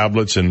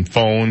 tablets and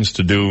phones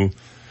to do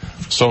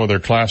some of their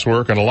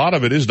classwork, and a lot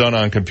of it is done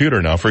on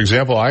computer now. For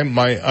example,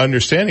 my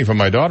understanding from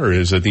my daughter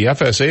is that the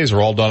FSAs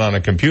are all done on a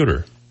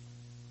computer.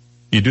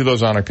 You do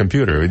those on a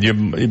computer.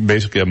 You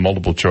basically have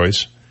multiple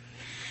choice.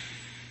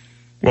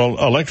 Well,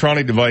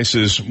 electronic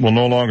devices will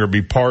no longer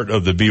be part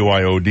of the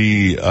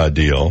BYOD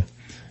deal.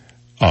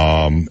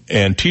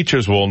 And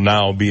teachers will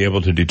now be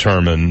able to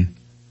determine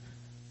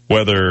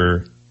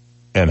whether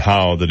and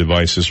how the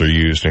devices are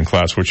used in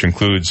class, which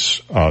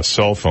includes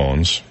cell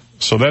phones.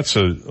 So that's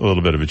a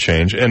little bit of a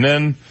change. And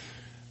then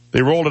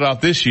they rolled it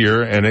out this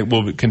year, and it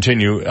will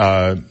continue,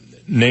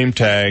 name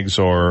tags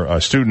or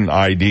student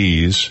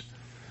IDs.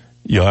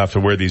 You'll have to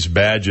wear these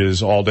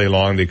badges all day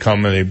long. They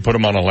come and they put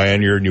them on a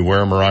lanyard and you wear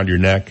them around your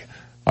neck.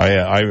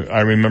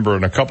 I remember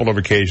on a couple of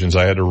occasions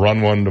I had to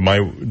run one to my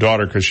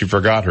daughter because she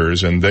forgot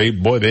hers, and they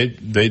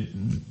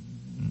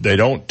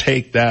don't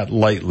take that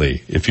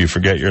lightly if you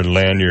forget your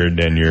lanyard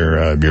and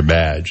your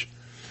badge.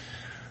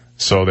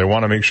 So they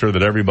want to make sure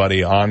that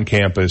everybody on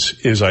campus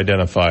is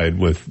identified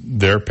with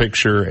their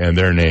picture and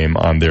their name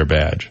on their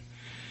badge.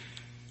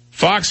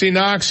 Foxy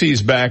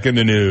Noxie's back in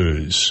the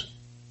news.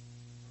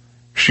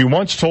 She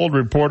once told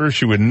reporters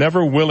she would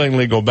never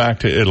willingly go back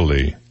to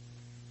Italy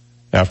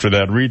after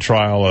that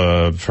retrial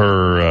of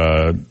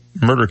her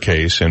murder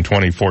case in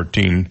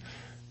 2014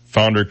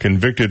 found her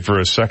convicted for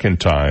a second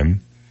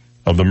time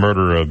of the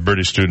murder of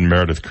British student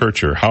Meredith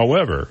Kercher.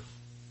 However,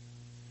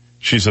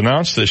 she's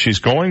announced that she's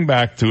going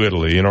back to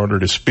Italy in order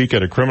to speak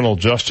at a criminal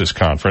justice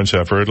conference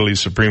after Italy's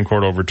Supreme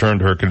Court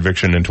overturned her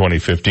conviction in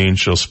 2015.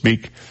 She'll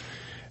speak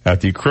at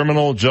the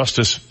Criminal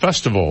Justice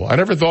Festival. I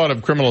never thought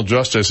of criminal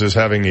justice as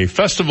having a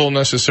festival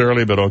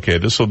necessarily, but okay,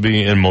 this will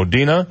be in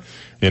Modena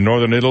in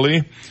northern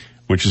Italy,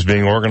 which is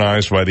being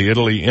organized by the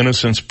Italy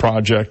Innocence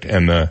Project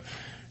and the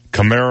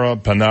Camera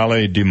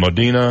Penale di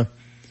Modena,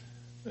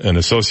 an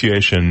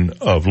association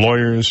of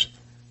lawyers.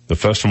 The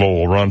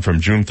festival will run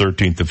from June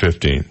 13th to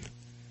 15th.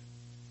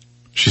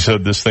 She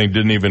said this thing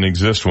didn't even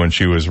exist when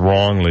she was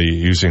wrongly,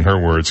 using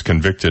her words,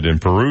 convicted in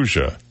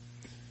Perugia.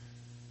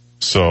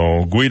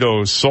 So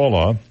Guido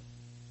Sola,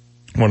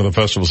 one of the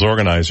festival's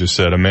organizers,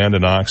 said Amanda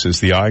Knox is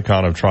the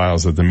icon of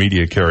trials that the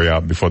media carry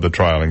out before the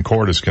trial in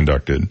court is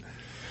conducted.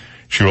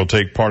 She will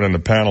take part in a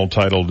panel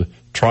titled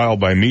Trial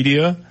by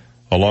Media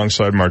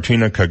alongside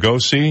Martina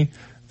Cagosi,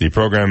 the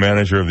program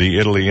manager of the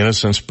Italy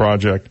Innocence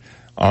Project,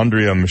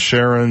 Andrea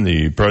Mascharin,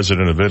 the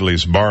president of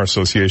Italy's Bar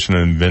Association,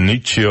 and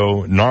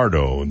Vinicio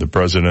Nardo, the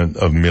president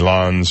of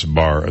Milan's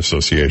Bar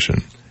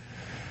Association.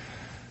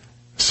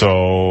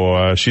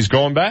 So she's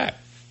going back.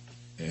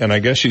 And I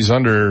guess she's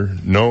under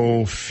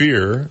no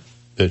fear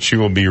that she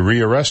will be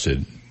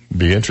rearrested.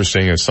 Be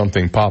interesting if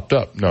something popped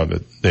up now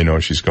that they know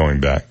she's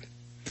going back.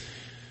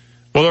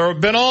 Well, there have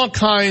been all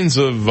kinds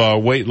of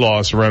weight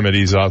loss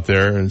remedies out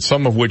there, and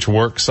some of which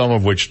work, some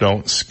of which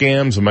don't.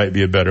 Scams might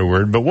be a better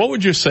word. But what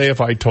would you say if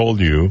I told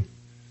you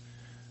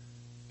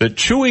that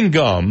chewing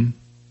gum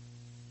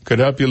could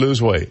help you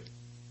lose weight?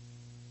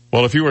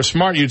 Well, if you were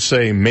smart, you'd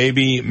say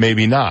maybe,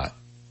 maybe not,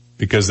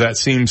 because that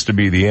seems to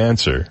be the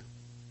answer.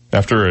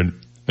 After an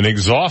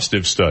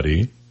exhaustive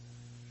study,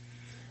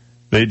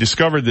 they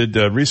discovered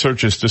that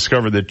researchers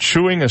discovered that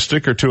chewing a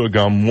stick or two of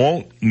gum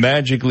won't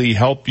magically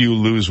help you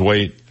lose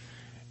weight.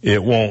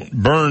 It won't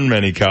burn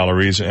many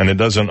calories, and it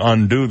doesn't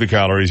undo the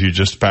calories you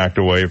just packed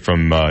away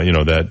from,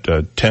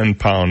 that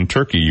 10-pound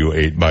turkey you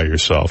ate by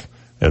yourself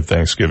at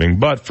Thanksgiving.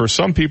 But for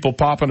some people,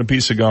 popping a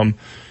piece of gum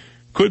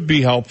could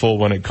be helpful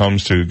when it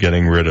comes to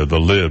getting rid of the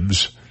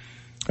libs,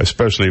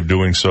 especially if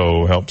doing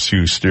so helps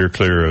you steer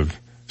clear of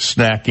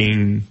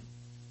snacking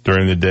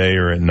during the day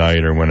or at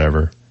night or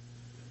whenever,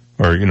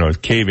 or,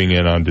 caving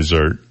in on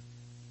dessert.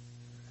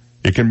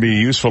 It can be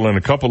useful in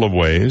a couple of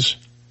ways.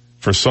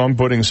 For some,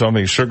 putting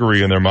something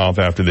sugary in their mouth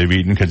after they've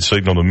eaten can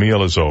signal the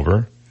meal is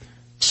over.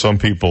 Some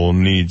people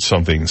need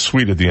something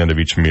sweet at the end of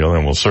each meal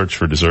and will search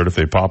for dessert. If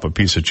they pop a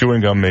piece of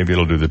chewing gum, maybe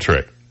it'll do the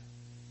trick.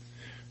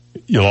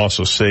 You'll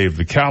also save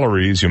the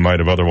calories you might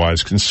have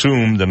otherwise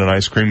consumed in an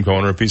ice cream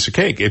cone or a piece of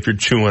cake if you're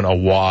chewing a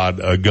wad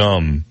of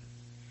gum.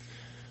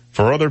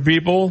 For other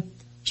people,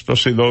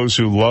 especially those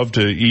who love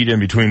to eat in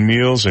between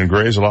meals and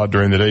graze a lot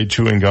during the day,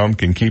 chewing gum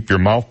can keep your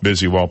mouth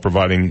busy while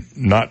providing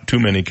not too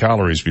many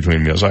calories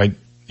between meals. I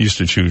used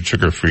to chew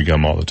sugar-free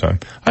gum all the time.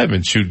 I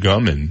haven't chewed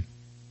gum in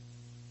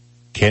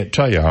can't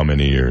tell you how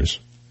many years.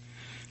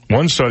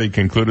 One study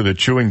concluded that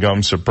chewing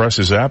gum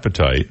suppresses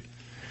appetite.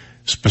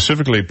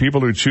 Specifically,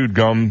 people who chewed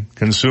gum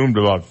consumed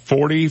about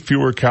 40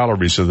 fewer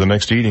calories at the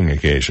next eating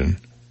occasion.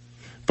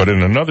 But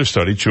in another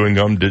study, chewing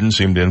gum didn't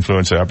seem to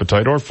influence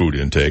appetite or food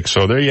intake.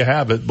 So there you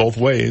have it, both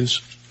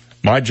ways.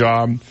 My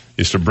job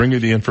is to bring you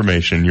the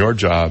information. Your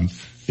job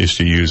is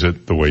to use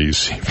it the way you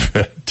see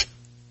fit.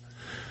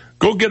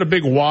 Go get a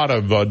big wad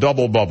of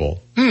double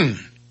bubble.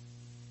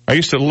 I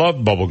used to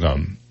love bubble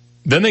gum.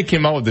 Then they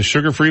came out with the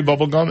sugar-free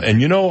bubble gum,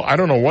 and I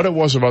don't know what it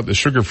was about the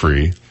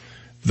sugar-free.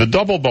 The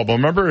double bubble,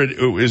 remember,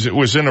 it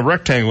was in a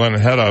rectangle and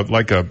it had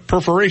a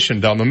perforation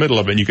down the middle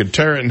of it, and you could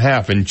tear it in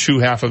half and chew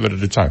half of it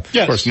at a time.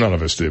 Yes. Of course, none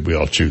of us did. We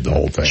all chewed the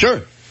whole thing.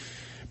 Sure.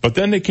 But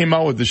then they came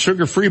out with the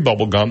sugar-free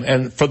bubble gum,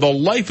 and for the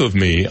life of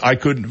me,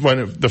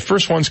 when the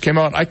first ones came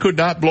out, I could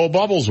not blow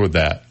bubbles with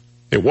that.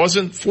 It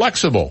wasn't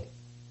flexible.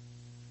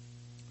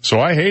 So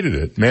I hated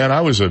it. Man,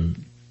 I was a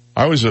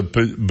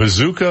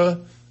bazooka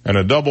and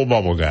a double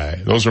bubble guy.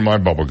 Those are my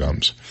bubble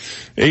gums.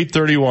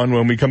 8:31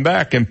 when we come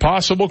back.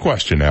 Impossible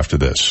question after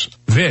this.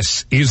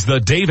 This is the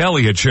Dave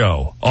Elliott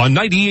Show on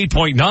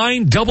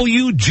 98.9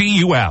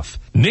 WGUF,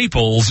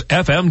 Naples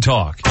FM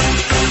Talk.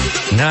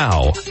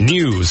 Now,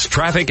 news,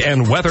 traffic,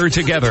 and weather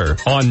together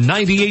on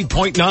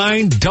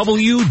 98.9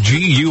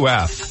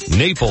 WGUF,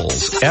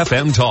 Naples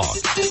FM Talk.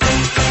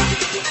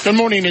 Good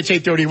morning. It's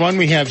 8:31.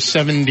 We have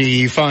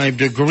 75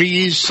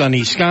 degrees,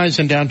 sunny skies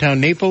in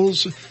downtown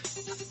Naples.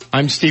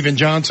 I'm Stephen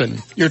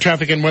Johnson. Your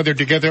traffic and weather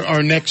together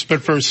are next,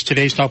 but first,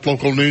 today's top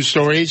local news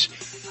stories.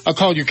 A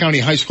Collier County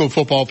high school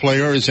football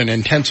player is in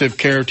intensive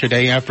care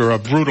today after a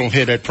brutal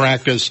hit at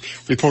practice.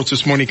 Reports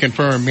this morning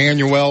confirm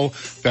Manuel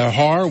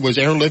Bahar was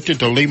airlifted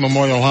to Lee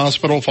Memorial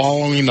Hospital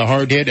following the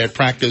hard hit at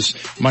practice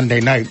Monday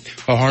night.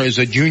 Bahar is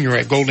a junior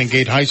at Golden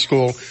Gate High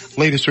School.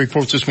 Latest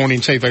reports this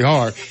morning say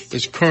Bahar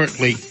is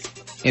currently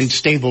in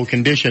stable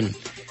condition.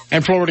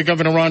 And Florida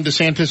Governor Ron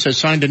DeSantis has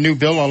signed a new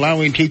bill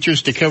allowing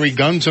teachers to carry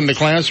guns in the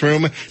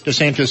classroom.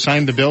 DeSantis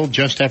signed the bill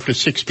just after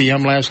 6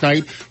 p.m. last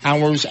night,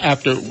 hours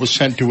after it was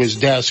sent to his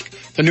desk.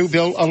 The new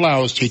bill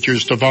allows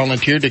teachers to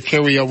volunteer to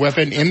carry a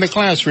weapon in the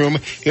classroom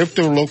if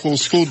their local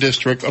school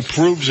district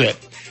approves it.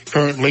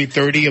 Currently,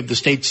 30 of the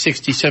state's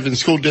 67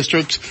 school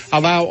districts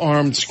allow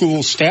armed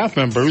school staff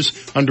members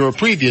under a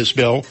previous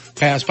bill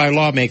passed by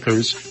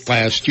lawmakers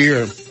last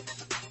year.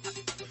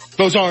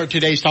 Those are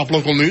today's top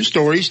local news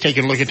stories.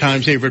 Taking a look at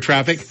time saver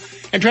traffic.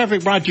 And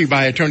traffic brought to you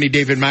by Attorney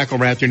David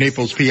McElrath, your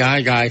Naples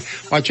PI guy.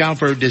 Watch out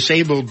for a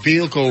disabled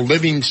vehicle,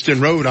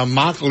 Livingston Road on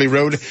Mockley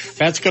Road.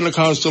 That's going to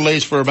cause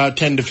delays for about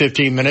 10 to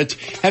 15 minutes.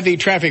 Heavy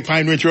traffic,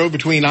 Pine Ridge Road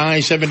between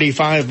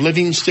I-75,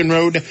 Livingston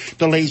Road,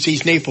 delays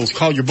East Naples,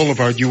 Collier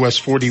Boulevard, US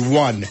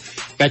 41.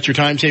 That's your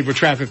time saver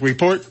traffic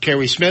report.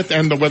 Terry Smith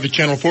and the Weather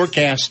Channel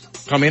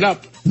forecast coming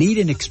up. Need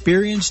an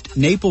experienced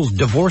Naples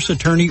divorce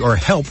attorney or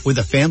help with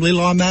a family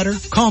law matter?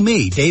 Call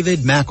me, David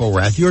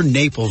McElrath, your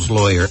Naples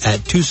lawyer at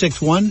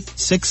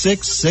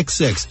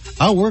 261-6666.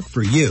 I'll work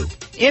for you.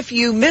 If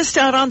you missed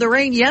out on the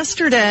rain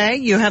yesterday,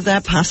 you have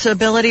that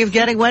possibility of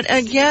getting wet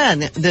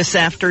again this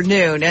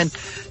afternoon. And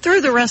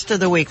through the rest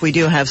of the week, we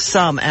do have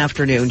some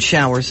afternoon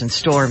showers and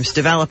storms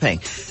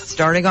developing.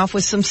 Starting off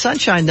with some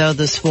sunshine, though,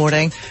 this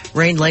morning.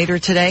 Rain later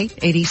today,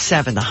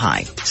 87 the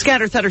high.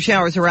 Scattered thunder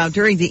showers around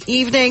during the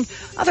evening.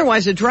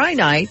 Otherwise, a dry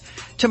night.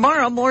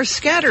 Tomorrow, more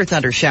scattered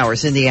thunder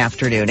showers in the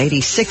afternoon,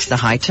 86 the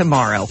high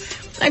tomorrow.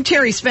 I'm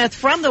Terry Smith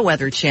from the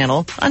Weather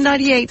Channel on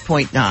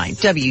 98.9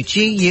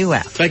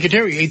 WGUF. Thank you,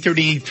 Terry.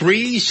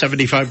 8:33,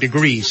 75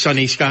 degrees,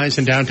 sunny skies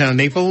in downtown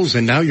Naples,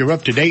 and now you're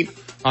up to date.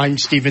 I'm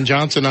Stephen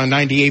Johnson on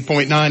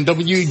 98.9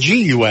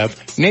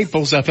 WGUF,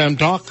 Naples FM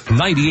Talk.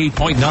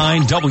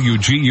 98.9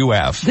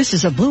 WGUF. This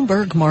is a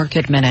Bloomberg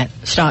Market Minute.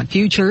 Stock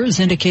futures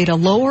indicate a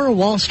lower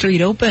Wall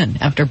Street open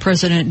after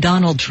President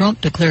Donald Trump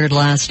declared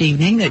last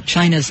evening that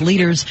China's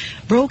leaders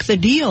broke the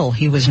deal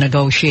he was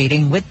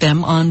negotiating with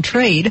them on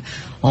trade.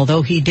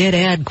 Although he did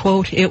add,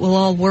 quote, it will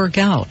all work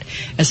out.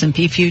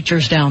 S&P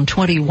futures down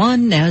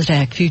 21,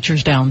 NASDAQ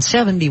futures down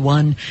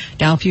 71,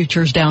 Dow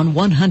futures down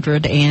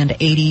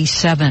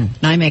 187.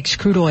 NYMEX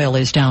crude oil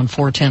is down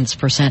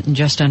 0.4% and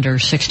just under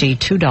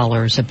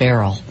 $62 a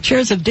barrel.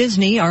 Shares of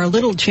Disney are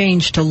little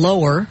changed to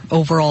lower.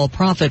 Overall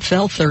profit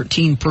fell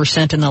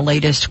 13% in the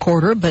latest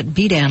quarter, but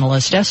beat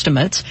analyst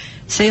estimates.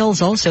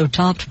 Sales also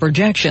topped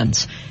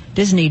projections.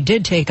 Disney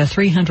did take a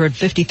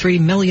 $353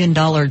 million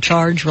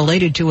charge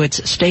related to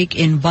its stake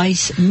in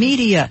Vice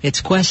Media. Its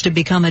quest to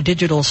become a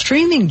digital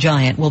streaming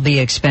giant will be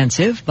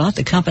expensive, but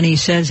the company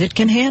says it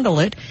can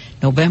handle it.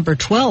 November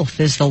 12th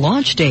is the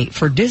launch date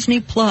for Disney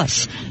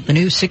Plus, the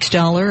new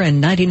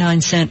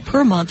 $6.99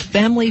 per month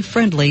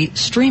family-friendly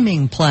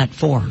streaming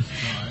platform.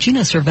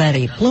 Gina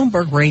Cervetti,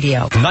 Bloomberg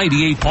Radio.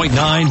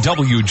 98.9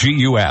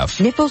 WGUF.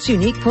 Naples'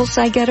 unique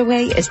poolside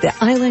getaway is the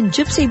Island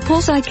Gypsy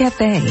Poolside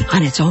Cafe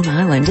on its own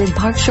island in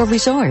Park Shore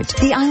Resort.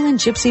 The Island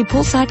Gypsy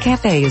Poolside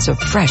Cafe is a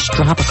fresh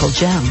tropical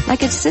gem,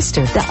 like its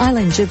sister, the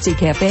Island Gypsy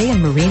Cafe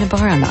and Marina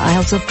Bar on the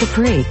Isles of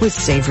Capri, with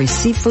savory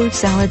seafood,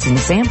 salads, and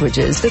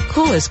sandwiches, the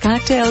coolest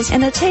cocktails,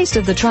 and a taste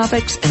of the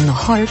tropics in the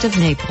heart of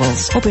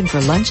Naples. Open for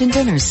lunch and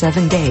dinner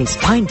 7 days.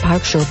 Find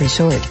Park Shore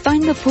Resort,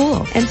 find the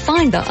pool, and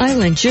find the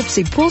Island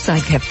Gypsy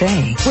Poolside Cafe.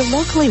 We're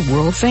locally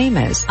world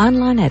famous.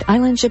 Online at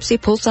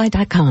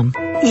islandgypsypoolside.com.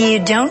 You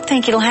don't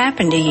think it'll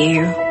happen to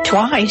you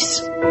twice.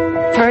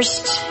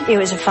 First, it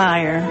was a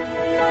fire.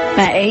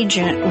 My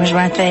agent was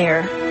right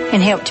there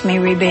and helped me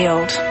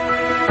rebuild.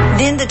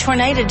 Then the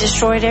tornado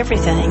destroyed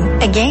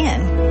everything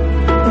again.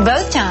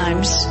 Both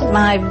times,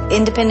 my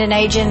independent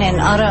agent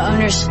and auto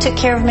owners took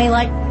care of me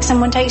like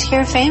someone takes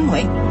care of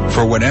family.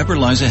 For whatever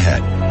lies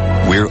ahead,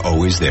 we're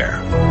always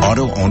there.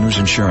 Auto Owners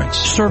Insurance.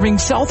 Serving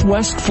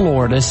Southwest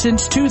Florida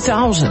since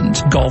 2000.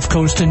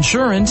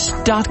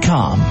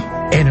 GulfCoastInsurance.com.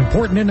 An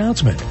important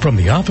announcement from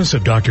the office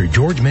of Dr.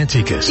 George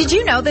Mantikas. Did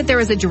you know that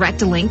there is a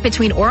direct link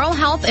between oral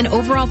health and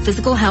overall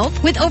physical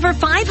health? With over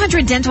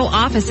 500 dental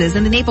offices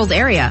in the Naples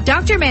area,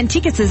 Dr.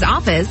 Mantikas'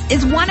 office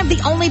is one of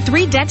the only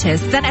 3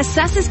 dentists that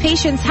assesses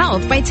patients'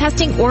 health by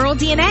testing oral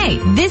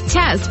DNA. This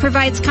test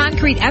provides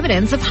concrete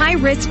evidence of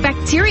high-risk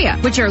bacteria,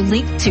 which are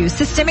linked to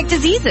systemic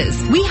diseases.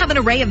 We have an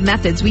array of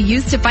methods we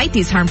use to fight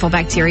these harmful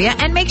bacteria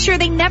and make sure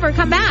they never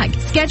come back.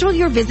 Schedule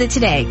your visit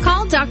today.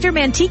 Call Dr.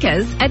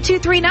 Mantikas at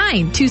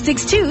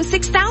 239-262-6000.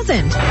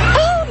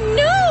 Oh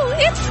no,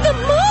 it's the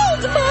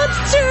mold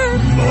monster!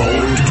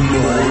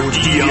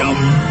 Yum.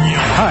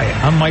 Hi,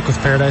 I'm Mike with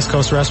Paradise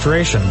Coast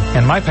Restoration,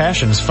 and my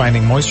passion is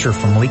finding moisture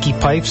from leaky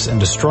pipes and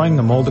destroying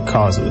the mold it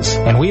causes.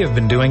 And we have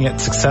been doing it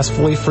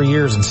successfully for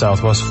years in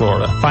Southwest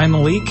Florida. Find the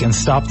leak and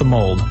stop the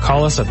mold.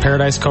 Call us at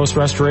Paradise Coast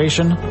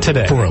Restoration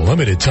today. For a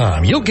limited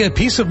time, you'll get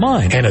peace of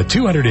mind and a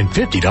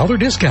 $250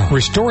 discount.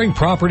 Restoring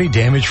property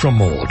damage from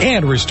mold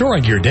and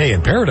restoring your day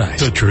in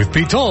paradise. The truth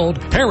be told,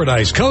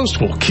 Paradise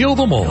Coast will kill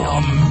the mold.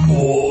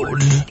 Mold.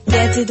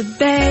 Get to the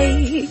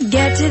bay,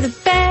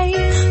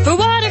 for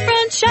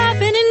waterfront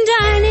shopping and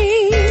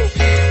dining.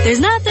 There's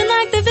nothing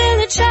like the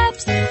village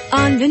shops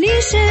on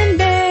Venetian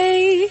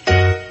Bay.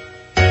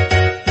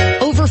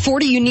 Over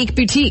 40 unique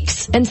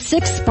boutiques and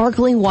 6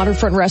 sparkling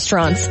waterfront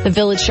restaurants. The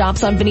Village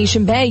shops on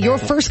Venetian Bay, your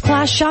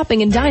first-class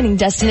shopping and dining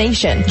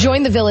destination.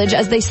 Join the Village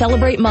as they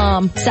celebrate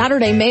Mom.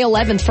 Saturday, May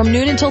 11th from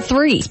noon until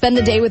 3. Spend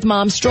the day with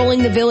Mom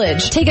strolling the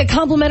Village. Take a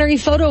complimentary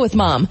photo with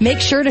Mom. Make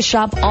sure to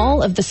shop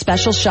all of the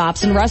special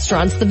shops and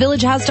restaurants the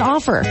Village has to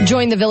offer.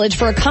 Join the Village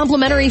for a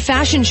complimentary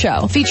fashion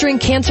show featuring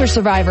cancer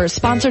survivors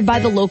sponsored by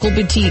the local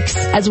boutiques,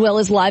 as well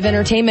as live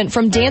entertainment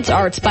from Dance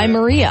Arts by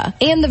Maria.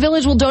 And the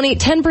Village will donate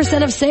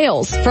 10% of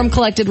sales from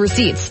collected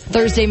receipts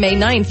Thursday, May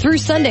 9th through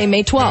Sunday,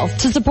 May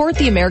 12th to support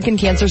the American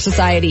Cancer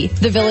Society.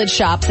 The Village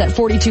shops at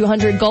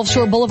 4200 Gulf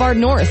Shore Boulevard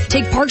North.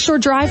 Take Park Shore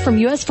Drive from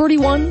US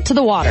 41 to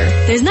the water.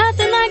 There's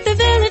nothing like the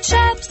Village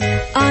shops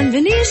on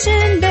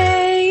Venetian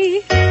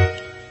Bay.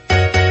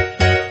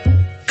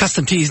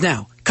 Custom tees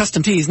now.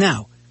 Custom tees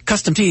now.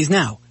 Custom tees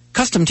now.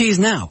 Custom tees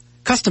now.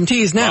 Custom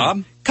tees now.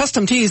 Bob?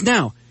 Custom tees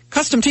now.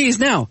 Custom tees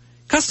now.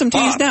 Custom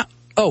tees now.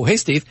 Oh, hey,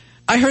 Steve.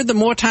 I heard the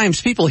more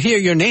times people hear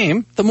your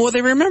name, the more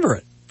they remember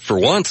it. For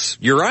once,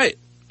 you're right.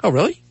 Oh,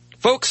 really?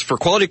 Folks, for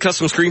quality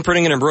custom screen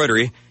printing and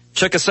embroidery,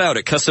 check us out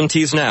at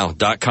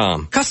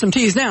CustomTeesNow.com.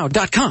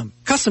 CustomTeesNow.com.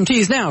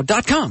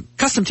 CustomTeesNow.com.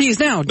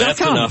 CustomTeesNow.com.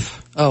 That's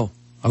enough. Oh,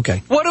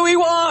 okay. What do we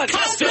want?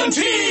 Custom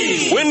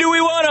tees! When do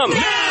we want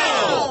them?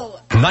 Now!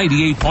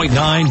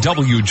 98.9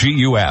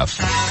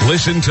 WGUF.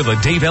 Listen to the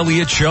Dave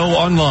Elliott Show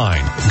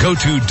online. Go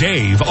to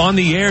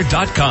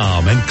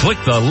DaveOnTheAir.com and click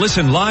the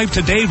Listen Live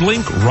to Dave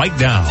link right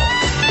now.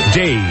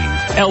 Dave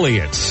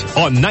Elliott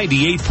on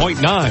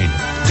 98.9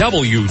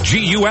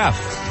 WGUF.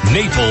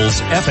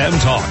 Naples FM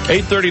Talk.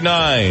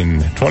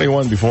 8:39,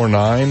 21 before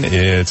 9.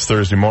 It's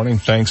Thursday morning.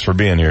 Thanks for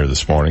being here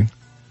this morning.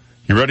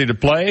 You ready to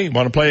play?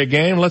 Want to play a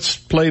game? Let's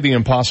play the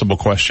impossible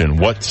question.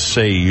 What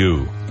say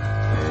you?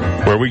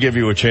 Where we give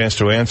you a chance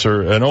to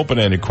answer an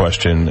open-ended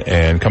question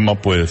and come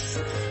up with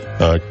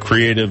a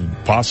creative,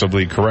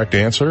 possibly correct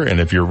answer. And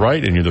if you're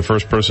right and you're the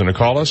first person to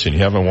call us and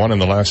you haven't won in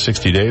the last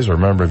 60 days, or a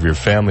member of your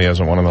family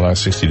hasn't won in the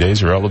last 60 days,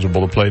 you're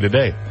eligible to play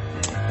today.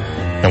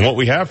 And what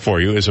we have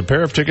for you is a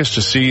pair of tickets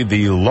to see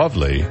the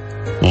lovely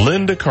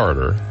Linda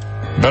Carter,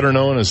 better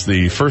known as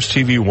the first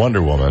TV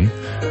Wonder Woman,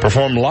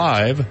 perform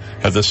live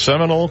at the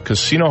Seminole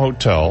Casino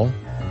Hotel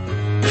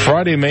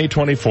Friday, May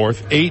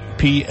 24th, 8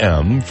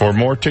 p.m. For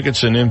more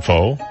tickets and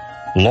info,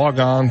 log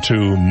on to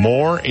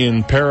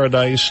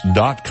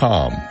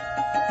moreinparadise.com.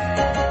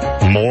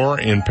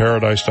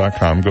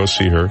 Moreinparadise.com. Go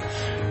see her.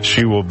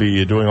 She will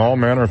be doing all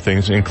manner of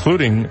things,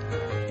 including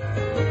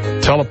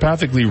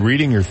telepathically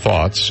reading your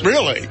thoughts.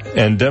 Really?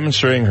 And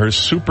demonstrating her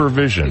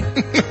supervision.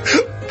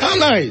 How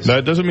nice.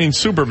 That doesn't mean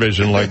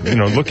supervision like,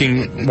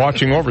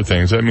 watching over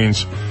things. That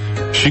means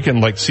she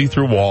can see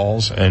through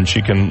walls and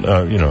she can,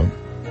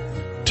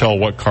 tell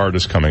what card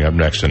is coming up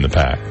next in the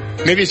pack.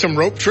 Maybe some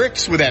rope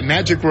tricks with that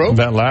magic rope?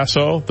 That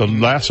lasso? The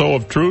lasso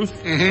of truth?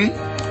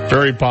 Mm-hmm.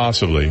 Very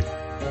possibly.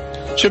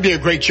 Should be a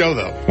great show,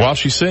 though. While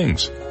she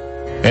sings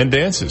and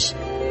dances.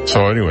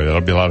 So anyway,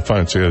 that'll be a lot of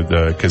fun. It's at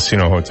the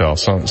Casino Hotel,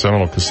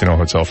 Seminole Casino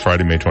Hotel,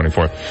 Friday, May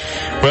 24th.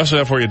 We also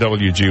have for you a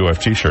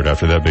WGUF t-shirt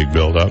after that big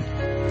build-up.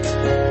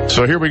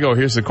 So here we go.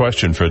 Here's the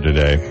question for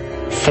today.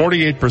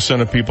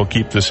 48% of people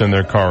keep this in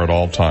their car at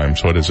all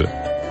times. What is it?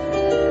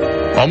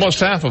 Almost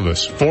half of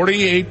us,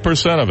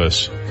 48% of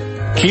us,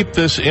 keep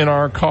this in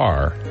our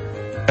car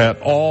at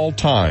all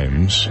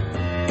times.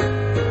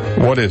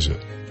 What is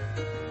it?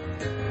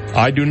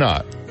 I do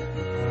not.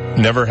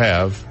 Never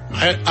have.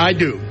 I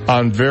do.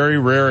 On very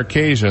rare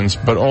occasions,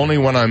 but only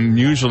when I'm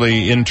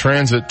usually in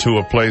transit to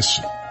a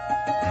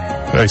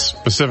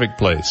specific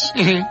place.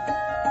 Mm-hmm.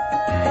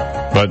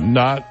 But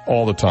not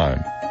all the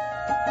time.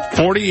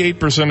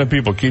 48% of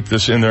people keep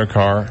this in their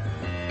car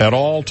at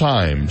all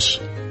times.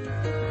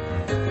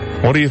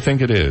 What do you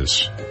think it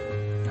is?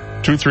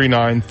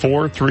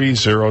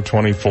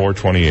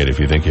 239-430-2428 if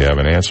you think you have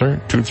an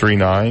answer.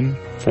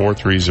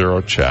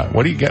 239-430-CHAT.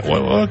 What do you get?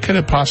 What could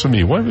it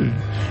possibly be?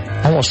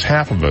 Almost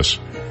half of us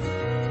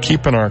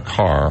keep in our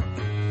car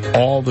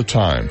all the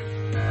time.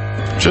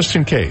 Just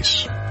in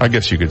case, I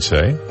guess you could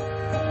say.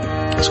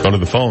 Let's go to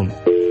the phone.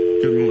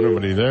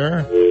 Nobody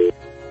there.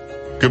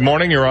 Good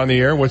morning, you're on the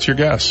air. What's your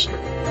guess?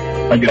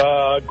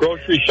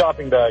 Grocery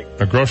shopping bag.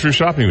 A grocery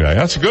shopping bag.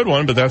 That's a good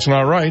one, but that's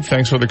not right.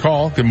 Thanks for the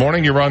call. Good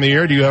morning, you're on the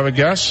air. Do you have a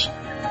guess?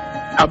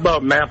 How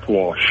about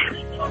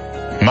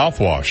mouthwash?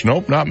 Mouthwash.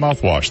 Nope, not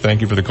mouthwash.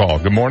 Thank you for the call.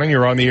 Good morning,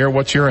 you're on the air.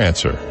 What's your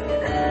answer?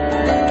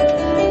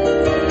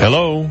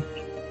 Hello?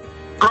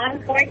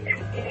 I'm going to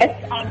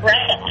guess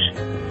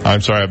umbrella.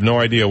 I'm sorry, I have no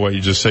idea what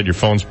you just said. Your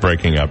phone's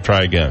breaking up.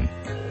 Try again.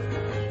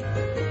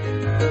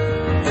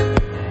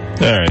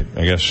 All right,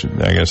 I guess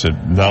it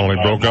not only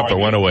broke up, but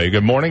went away.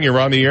 Good morning, you're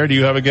on the air. Do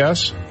you have a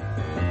guess?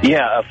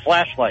 Yeah, a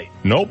flashlight.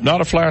 Nope,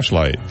 not a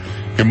flashlight.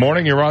 Good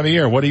morning, you're on the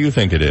air. What do you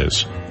think it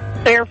is?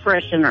 Air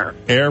freshener.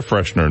 Air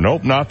freshener.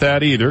 Nope, not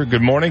that either.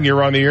 Good morning,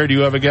 you're on the air. Do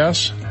you have a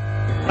guess?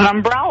 An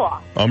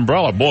umbrella.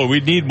 Umbrella. Boy,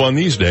 we'd need one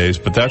these days,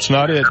 but that's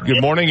not it.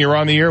 Good morning, you're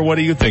on the air. What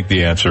do you think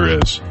the answer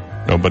is?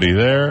 Nobody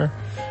there.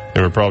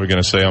 They were probably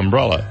going to say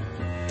umbrella.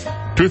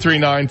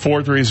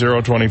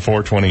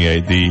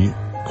 239-430-2428. The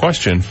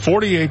question,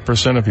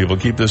 48% of people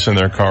keep this in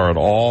their car at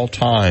all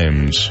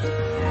times.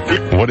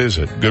 What is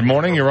it? Good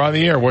morning, you're on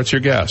the air. What's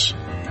your guess?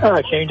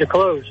 Change of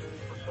clothes.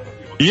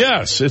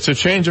 Yes, it's a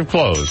change of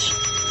clothes.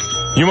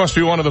 You must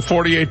be one of the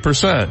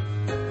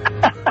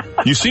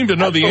 48%. You seem to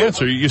know the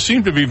answer. You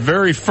seem to be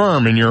very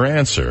firm in your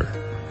answer.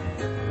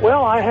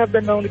 Well, I have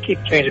been known to keep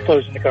a change of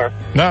clothes in the car.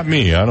 Not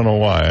me. I don't know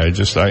why.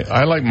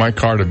 I like my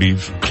car to be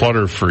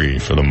clutter-free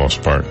for the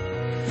most part.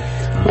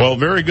 Well,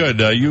 very good.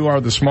 You are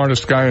the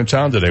smartest guy in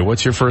town today.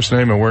 What's your first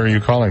name and where are you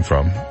calling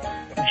from?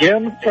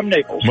 Jim from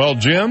Naples. Well,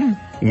 Jim,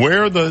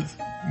 wear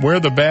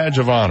the badge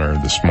of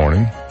honor this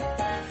morning.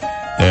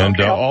 And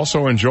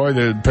also enjoy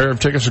the pair of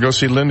tickets to go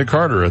see Linda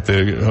Carter at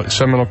the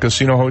Seminole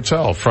Casino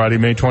Hotel Friday,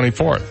 May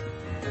 24th.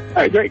 All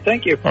right, great.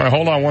 Thank you. All right,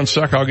 hold on one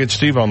sec. I'll get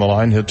Steve on the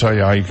line. He'll tell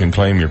you how you can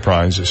claim your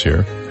prizes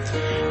here.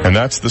 And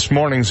that's this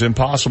morning's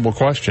impossible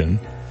question.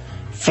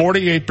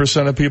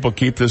 48% of people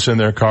keep this in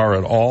their car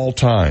at all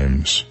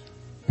times.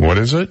 What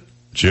is it?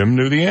 Jim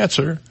knew the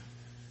answer.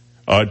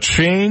 A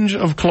change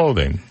of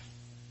clothing.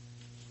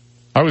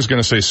 I was going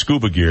to say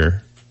scuba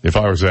gear if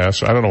I was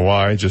asked. I don't know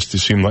why. Just to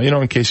seem like,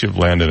 in case you've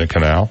landed in a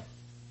canal,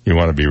 you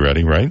want to be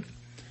ready, right?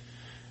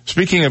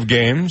 Speaking of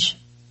games,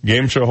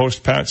 game show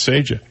host Pat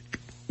Sajak,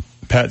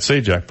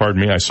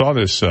 I saw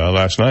this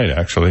last night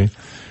actually,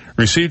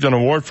 received an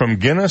award from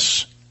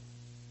Guinness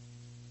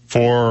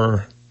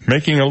for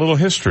making a little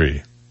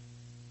history.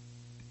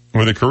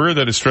 With a career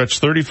that has stretched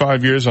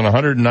 35 years and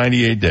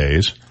 198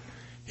 days,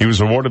 he was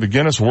awarded the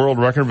Guinness World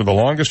Record for the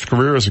longest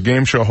career as a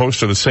game show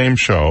host of the same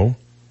show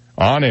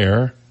on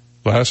air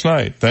last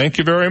night. Thank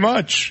you very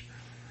much,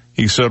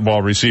 he said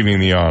while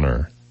receiving the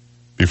honor.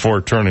 Before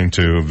turning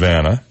to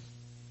Vanna,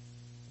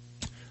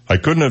 I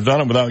couldn't have done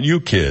it without you,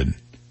 kid,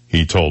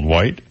 he told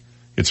White.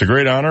 It's a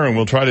great honor and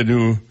we'll try to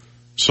do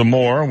some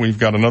more. We've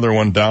got another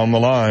one down the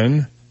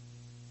line,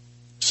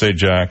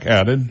 Sajak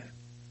added.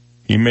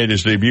 He made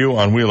his debut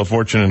on Wheel of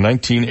Fortune in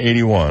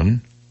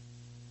 1981,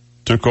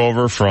 took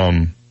over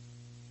from,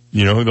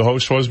 you know who the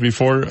host was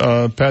before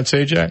Pat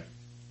Sajak?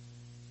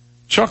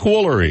 Chuck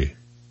Woolery,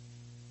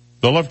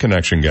 the Love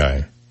Connection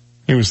guy.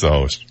 He was the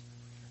host.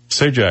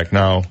 Sajak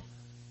now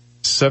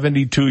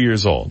 72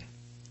 years old.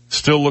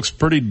 Still looks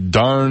pretty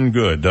darn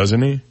good,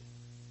 doesn't he?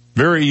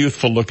 Very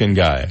youthful looking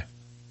guy.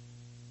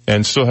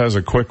 And still has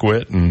a quick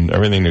wit and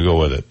everything to go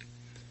with it.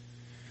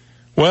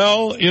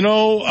 Well,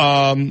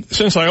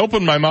 since I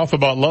opened my mouth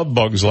about love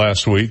bugs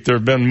last week, there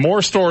have been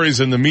more stories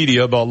in the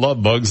media about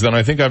love bugs than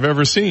I think I've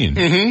ever seen.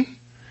 Mm-hmm.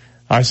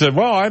 I said,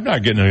 well, I'm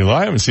not getting any.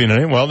 I haven't seen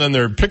any. Well, then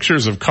there are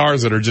pictures of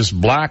cars that are just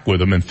black with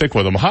them and thick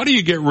with them. How do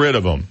you get rid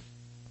of them?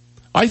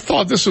 I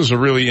thought this was a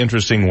really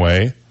interesting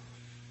way.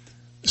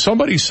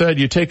 Somebody said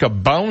you take a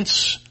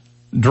bounce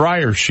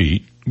dryer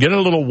sheet, get it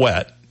a little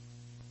wet,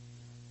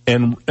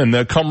 and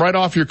they'll come right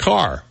off your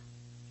car.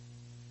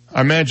 I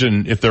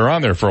imagine if they're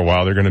on there for a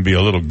while, they're going to be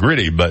a little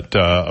gritty, but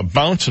a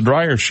bounce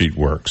dryer sheet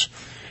works.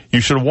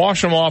 You should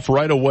wash them off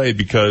right away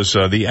because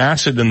the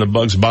acid in the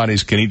bugs'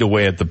 bodies can eat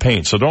away at the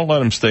paint, so don't let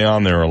them stay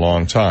on there a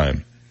long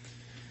time.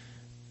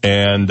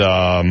 And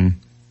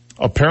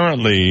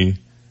apparently,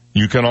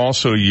 you can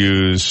also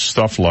use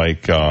stuff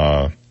like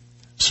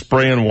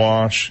spray and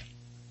wash.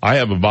 I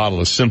have a bottle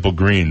of Simple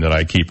Green that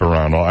I keep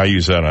around. I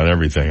use that on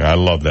everything. I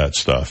love that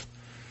stuff.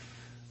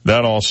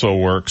 That also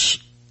works.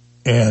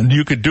 And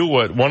you could do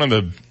what one of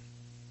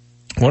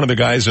the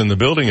guys in the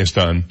building has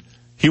done.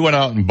 He went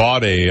out and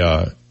bought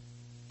a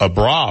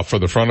bra for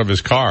the front of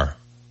his car.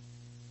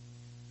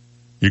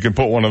 You can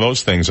put one of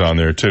those things on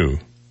there too.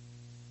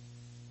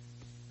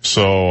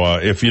 So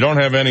if you don't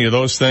have any of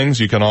those things,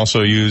 you can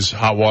also use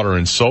hot water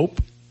and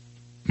soap.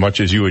 much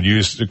as you would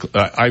use,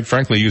 I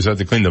frankly use that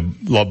to clean the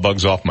love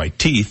bugs off my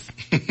teeth.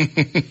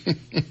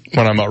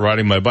 When I'm out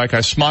riding my bike,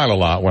 I smile a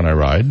lot when I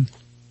ride.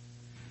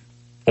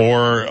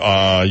 Or,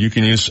 you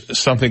can use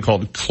something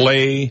called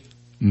Clay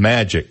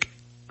Magic.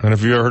 I don't know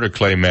if you've ever heard of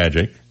Clay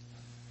Magic.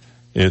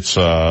 It's,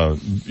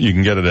 you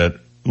can get it at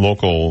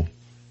local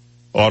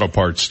auto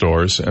parts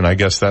stores, and I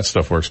guess that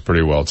stuff works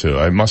pretty well too.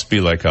 It must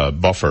be like a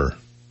buffer.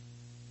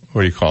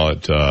 What do you call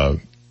it?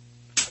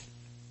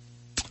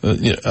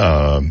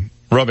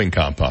 Rubbing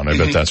compound. I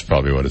bet that's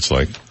probably what it's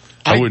like.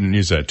 I wouldn't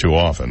use that too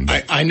often.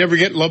 I never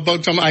get love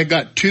bugs. I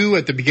got 2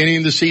 at the beginning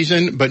of the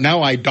season, but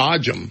now I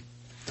dodge them.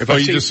 If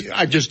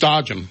I just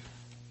dodge them.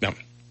 No.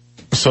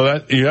 So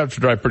that, you have to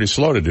drive pretty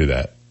slow to do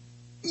that.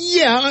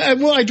 Yeah,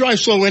 I drive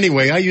slow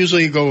anyway. I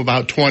usually go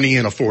about 20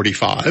 and a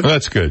 45. Well,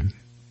 that's good.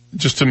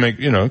 Just to make,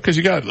 cause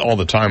you got all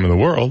the time in the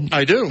world.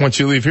 I do. Once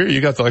you leave here,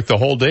 you got the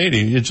whole day to,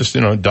 you just,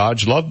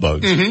 dodge love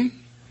bugs. Mm-hmm. Do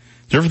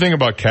you ever think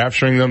about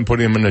capturing them,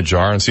 putting them in a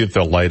jar and see if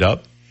they'll light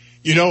up?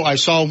 I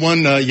saw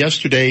one,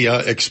 yesterday,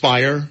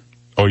 expire.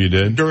 Oh, you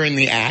did? During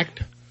the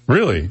act.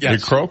 Really?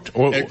 Yes. You croaked?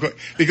 Well,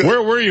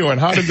 where were you and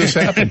how did this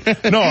happen?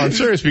 No, I'm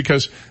serious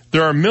because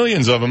there are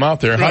millions of them out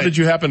there. Right. How did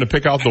you happen to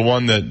pick out the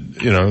one that,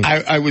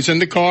 I was in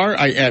the car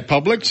at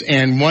Publix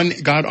and one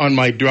got on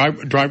my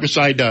driver's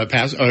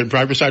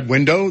side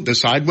window, the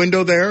side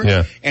window there.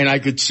 Yeah. And I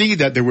could see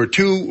that there were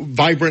 2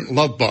 vibrant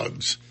love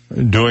bugs.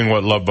 Doing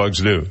what love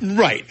bugs do.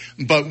 Right.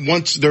 But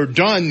once they're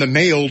done, the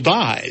male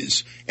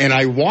dies. And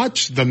I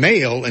watched the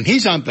male, and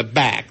he's on the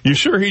back. You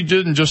sure he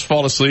didn't just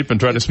fall asleep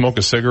and try to smoke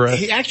a cigarette?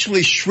 He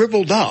actually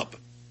shriveled up.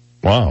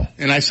 Wow.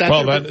 And I sat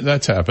there. Well,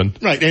 that's happened.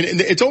 Right.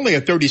 And it's only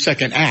a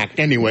 30-second act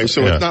anyway,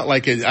 so it's not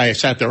like I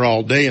sat there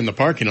all day in the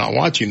parking lot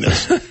watching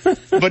this.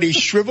 But he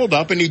shriveled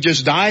up and he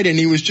just died and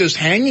he was just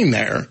hanging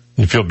there.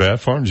 You feel bad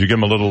for him? Did you give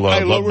him a little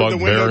love bug burial? I lowered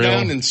the window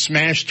down and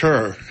smashed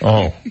her.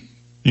 Oh.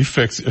 You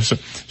fixed it.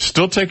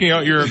 Still taking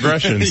out your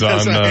aggressions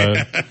yes, on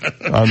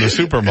the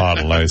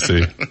supermodel, I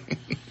see.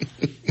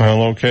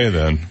 Well, okay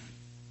then.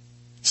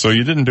 So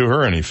you didn't do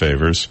her any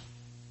favors.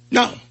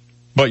 No.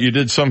 But you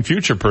did some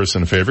future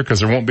person a favor because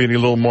there won't be any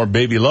little more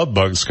baby love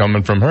bugs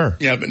coming from her.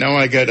 Yeah, but now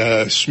I got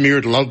a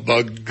smeared love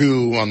bug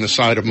goo on the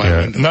side of my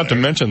window. Not to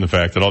mention the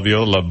fact that all the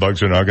other love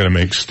bugs are now going to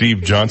make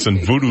Steve Johnson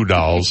voodoo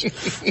dolls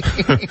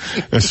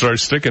and start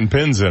sticking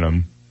pins in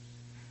them.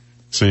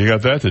 So you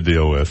got that to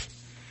deal with.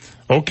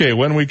 Okay,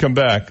 when we come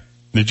back,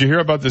 did you hear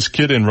about this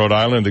kid in Rhode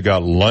Island that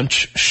got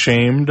lunch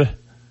shamed?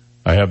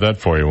 I have that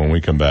for you when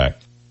we come back.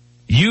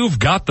 You've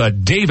got the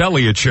Dave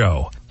Elliott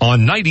Show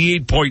on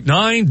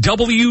 98.9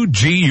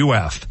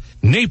 WGUF,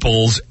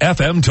 Naples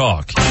FM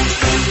Talk.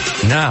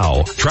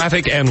 Now,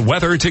 traffic and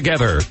weather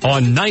together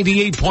on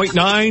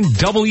 98.9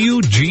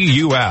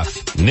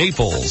 WGUF,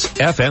 Naples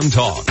FM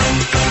Talk.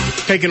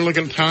 Taking a look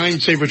at the time,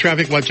 safer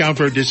traffic. Watch out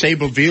for a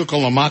disabled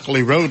vehicle on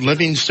Mockley Road,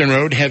 Livingston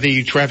Road,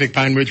 heavy traffic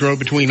Pine Ridge Road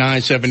between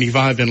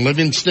I-75 and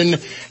Livingston.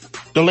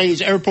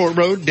 Delays Airport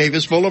Road,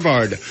 Davis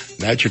Boulevard.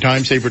 That's your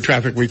time saver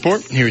traffic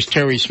report. Here's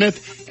Terry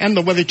Smith and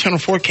the Weather Channel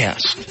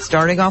forecast.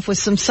 Starting off with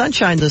some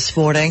sunshine this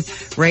morning.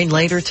 Rain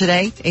later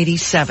today,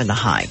 87 the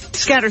high.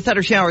 Scattered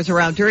thunder showers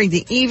around during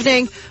the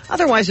evening.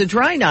 Otherwise a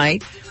dry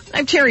night.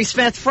 I'm Terry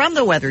Smith from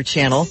the Weather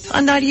Channel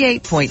on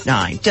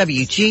 98.9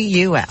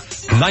 WGUF.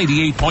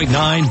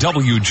 98.9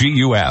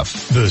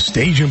 WGUF. The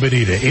stage in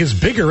Bonita is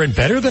bigger and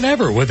better than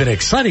ever with an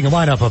exciting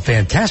lineup of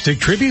fantastic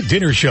tribute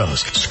dinner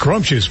shows,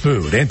 scrumptious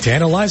food, and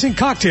tantalizing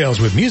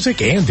cocktails with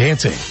music and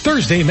dancing.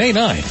 Thursday, May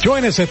 9th,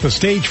 join us at the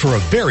stage for a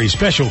very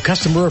special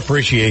customer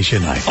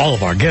appreciation night. All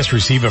of our guests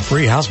receive a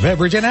free house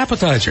beverage and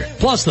appetizer.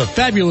 Plus, the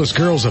fabulous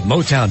girls of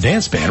Motown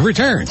Dance Band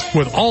returns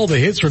with all the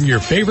hits from your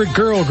favorite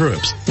girl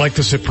groups like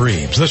the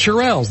Supremes, the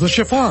Shirelles, the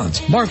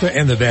Chiffons, Martha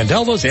and the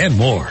Vandellas, and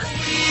more.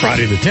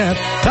 Friday the 10th,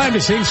 time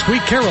to sing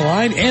Sweet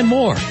Caroline and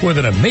more with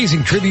an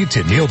amazing tribute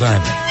to Neil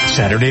Diamond.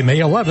 Saturday, May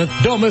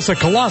 11th, don't miss a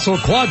colossal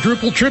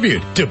quadruple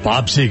tribute to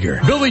Bob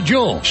Seger, Billy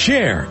Joel,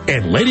 Cher,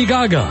 and Lady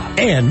Gaga.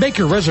 And make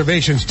your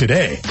reservations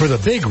today for the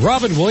big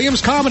Robin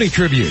Williams comedy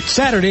tribute,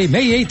 Saturday,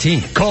 May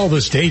 18th. Call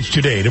the stage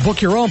today to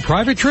book your own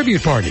private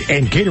tribute party.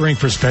 And catering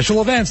for special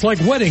events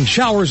like weddings,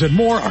 showers, and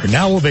more are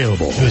now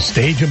available. The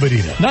stage in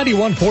Bonita,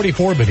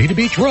 9144 Bonita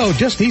Beach Road,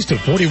 just east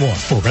of 41.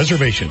 For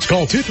reservations,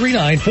 call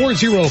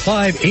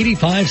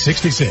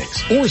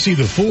 239-405-8566 or see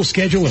the full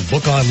schedule and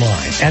book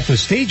online at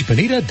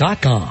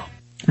thestagebonita.com.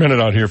 Minute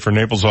out here for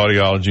Naples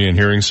Audiology and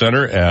Hearing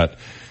Center at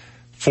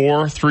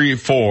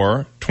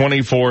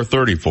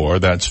 434-2434.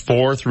 That's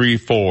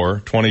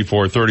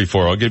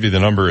 434-2434. I'll give you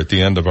the number at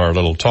the end of our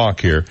little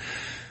talk here.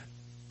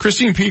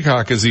 Christine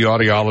Peacock is the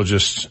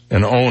audiologist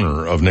and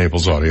owner of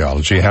Naples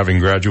Audiology. Having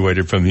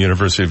graduated from the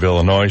University of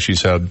Illinois,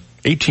 she's had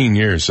 18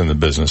 years in the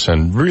business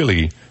and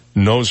really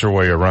knows her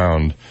way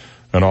around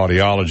an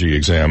audiology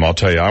exam. I'll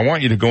tell you, I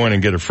want you to go in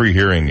and get a free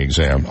hearing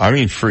exam. I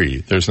mean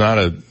free. There's not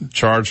a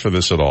charge for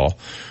this at all.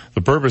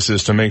 The purpose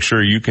is to make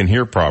sure you can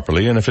hear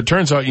properly, and if it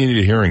turns out you need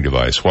a hearing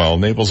device, well,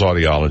 Naples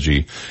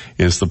Audiology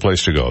is the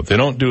place to go. They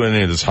don't do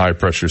any of this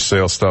high-pressure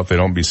sales stuff. They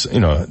don't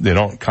they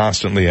don't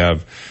constantly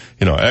have,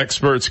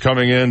 experts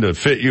coming in to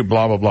fit you,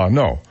 blah, blah, blah.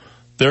 No.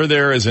 They're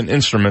there as an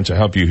instrument to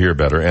help you hear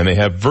better, and they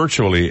have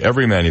virtually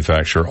every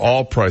manufacturer,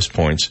 all price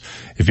points.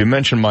 If you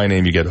mention my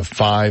name, you get a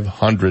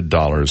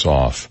 $500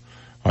 off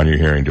on your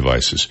hearing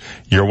devices.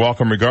 You're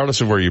welcome regardless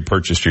of where you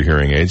purchased your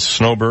hearing aids.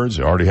 Snowbirds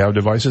already have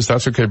devices.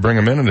 That's okay. Bring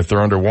them in, and if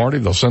they're under warranty,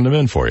 they'll send them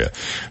in for you.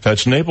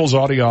 That's Naples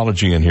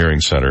Audiology and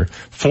Hearing Center,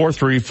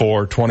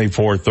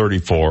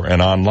 434-2434, and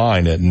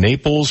online at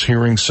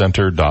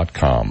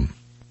napleshearingcenter.com.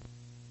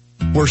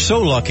 We're so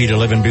lucky to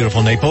live in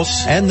beautiful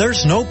Naples, and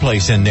there's no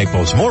place in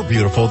Naples more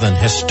beautiful than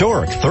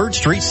historic 3rd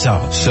Street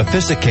South.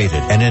 Sophisticated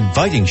and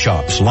inviting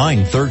shops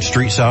line 3rd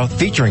Street South,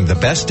 featuring the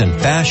best in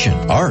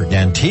fashion, art,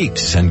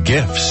 antiques, and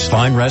gifts.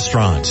 Fine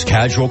restaurants,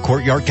 casual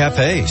courtyard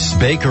cafes,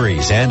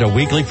 bakeries, and a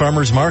weekly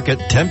farmer's market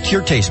tempt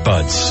your taste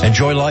buds.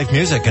 Enjoy live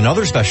music and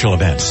other special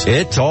events.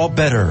 It's all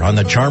better on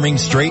the charming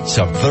streets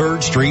of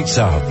 3rd Street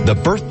South, the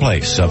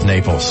birthplace of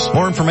Naples.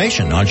 More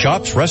information on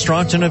shops,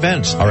 restaurants, and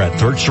events are at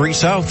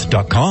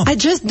 3rdstreetsouth.com. I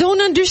just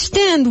don't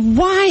understand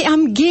why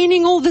I'm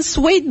gaining all this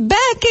weight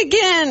back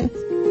again.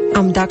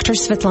 I'm Dr.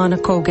 Svetlana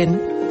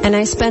Kogan, and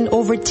I spent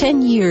over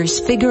 10 years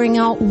figuring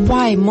out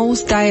why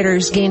most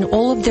dieters gain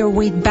all of their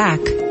weight back.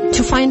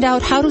 To find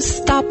out how to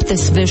stop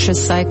this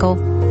vicious cycle,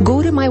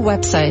 go to my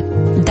website,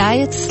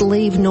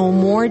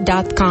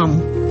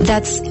 dietslavenomore.com.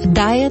 That's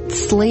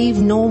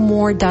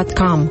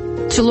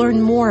dietslavenomore.com to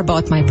learn more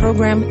about my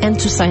program and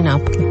to sign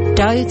up.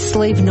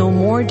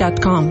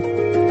 dietslavenomore.com.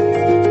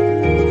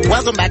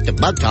 Welcome back to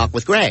Bug Talk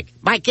with Greg.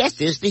 My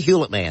guest is the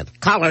Hewlett Man.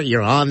 Caller,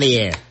 you're on the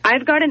air.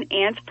 I've got an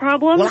ant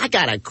problem. Well, I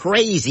got a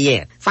crazy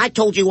ant. If I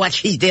told you what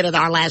she did at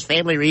our last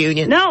family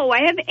reunion. No,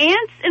 I have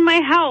ants in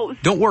my house.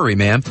 Don't worry,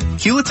 ma'am.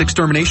 Hewlett's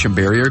extermination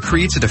barrier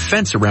creates a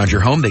defense around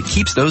your home that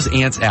keeps those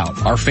ants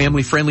out. Our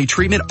family-friendly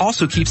treatment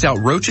also keeps out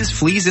roaches,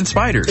 fleas, and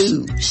spiders.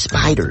 Ooh,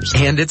 spiders.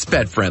 And it's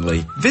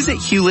pet-friendly. Visit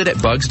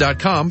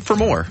Hewlett@bugs.com for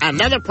more.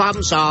 Another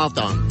problem solved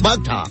on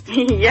Bug Talk.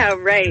 Yeah,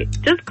 right.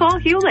 Just call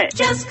Hewlett.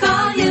 Just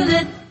call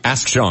Hewlett.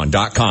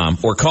 AskSean.com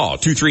or call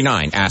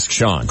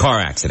 239-ASK-SEAN. Car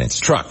accidents,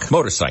 truck,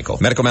 motorcycle,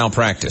 medical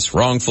malpractice,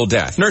 wrongful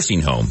death,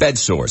 nursing home, bed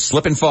sores,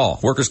 slip and fall,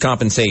 workers'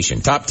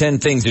 compensation. Top 10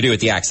 things to do at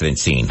the accident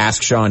scene.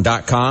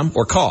 AskSean.com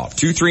or call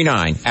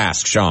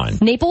 239-ASK-SEAN.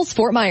 Naples,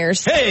 Fort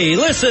Myers. Hey,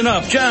 listen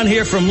up. John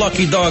here from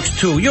Lucky Dogs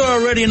 2. You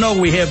already know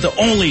we have the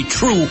only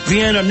true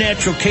Vienna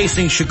natural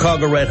casing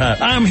Chicago Red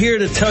Hot. I'm here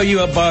to tell you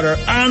about our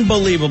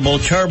unbelievable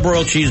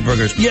charbroiled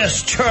cheeseburgers.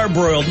 Yes,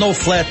 charbroiled, no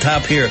flat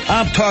top here.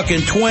 I'm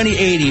talking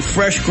 2080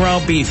 fresh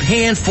ground beef,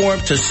 hand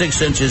formed to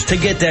 6 inches to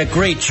get that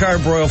great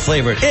charbroil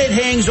flavor. It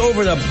hangs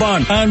over the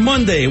bun. On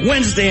Monday,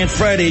 Wednesday, and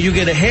Friday, you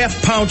get a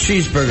half-pound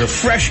cheeseburger,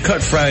 fresh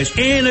cut fries,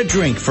 and a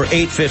drink for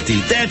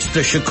 $8.50. That's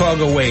the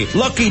Chicago way.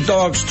 Lucky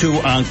Dogs 2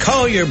 on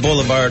Collier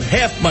Boulevard,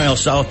 half mile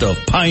south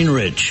of Pine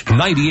Ridge.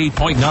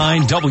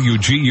 98.9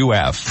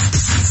 WGUF.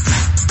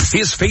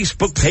 His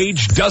Facebook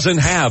page doesn't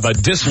have a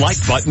dislike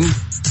button.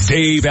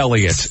 Dave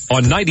Elliott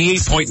on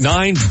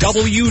 98.9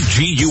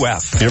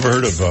 WGUF. You ever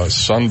heard of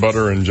sun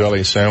butter and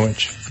jelly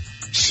sandwich?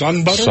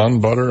 Sun butter? Sun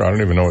butter? I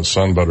don't even know what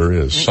sun butter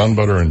is. Sun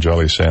butter and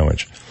jelly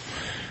sandwich.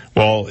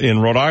 Well, in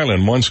Rhode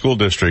Island, one school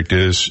district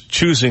is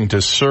choosing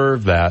to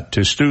serve that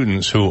to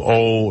students who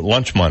owe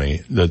lunch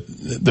money,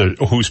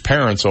 whose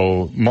parents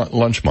owe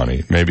lunch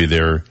money. Maybe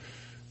they're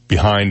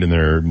behind in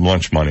their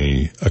lunch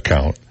money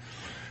account.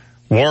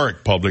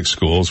 Warwick Public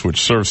Schools,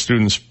 which serve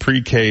students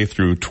pre-K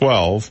through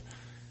 12,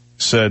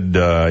 said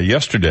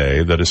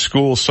yesterday that a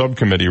school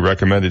subcommittee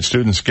recommended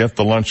students get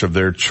the lunch of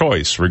their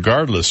choice,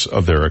 regardless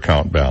of their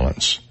account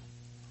balance.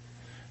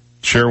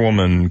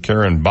 Chairwoman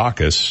Karen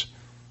Bacchus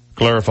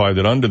clarified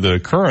that under the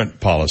current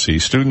policy,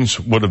 students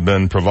would have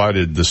been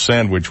provided the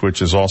sandwich,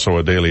 which is also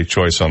a daily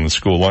choice on the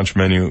school lunch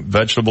menu,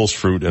 vegetables,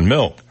 fruit, and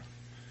milk.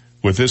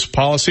 With this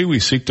policy, we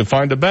seek to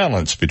find a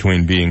balance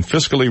between being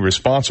fiscally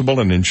responsible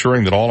and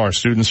ensuring that all our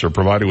students are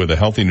provided with a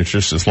healthy,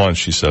 nutritious lunch,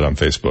 she said on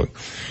Facebook.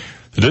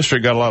 The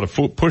district got a lot of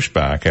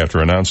pushback after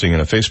announcing in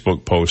a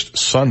Facebook post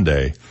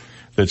Sunday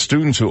that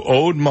students who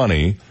owed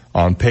money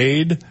on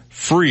paid,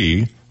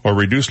 free, or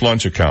reduced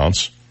lunch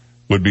accounts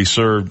would be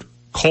served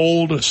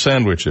cold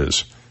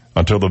sandwiches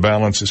until the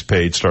balance is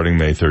paid starting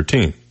May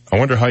 13th. I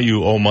wonder how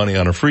you owe money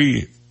on a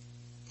free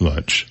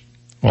lunch.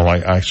 Well,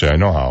 I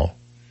know how.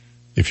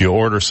 If you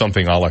order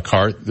something a la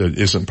carte that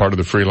isn't part of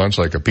the free lunch,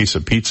 like a piece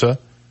of pizza,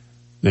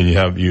 then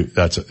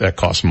that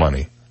costs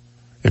money.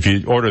 If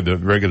you order the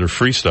regular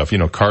free stuff,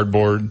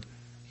 cardboard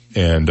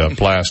and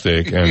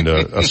plastic and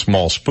a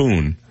small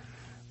spoon,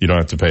 you don't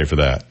have to pay for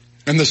that.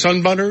 And the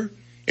sun butter,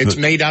 it's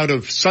made out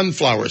of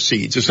sunflower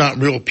seeds. It's not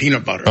real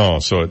peanut butter. Oh,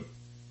 so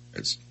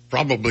it's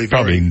probably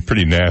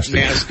pretty nasty.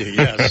 Nasty,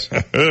 yes.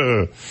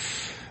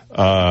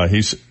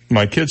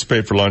 My kids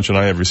paid for lunch and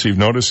I have received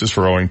notices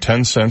for owing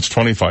 10 cents,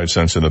 25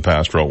 cents in the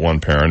past, wrote one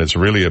parent. It's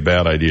really a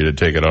bad idea to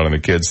take it out on the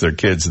kids. They're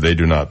kids. They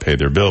do not pay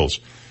their bills.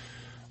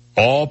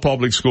 All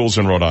public schools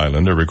in Rhode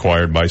Island are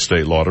required by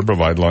state law to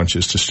provide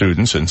lunches to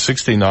students, and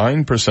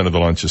 69% of the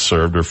lunches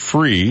served are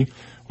free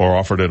or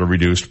offered at a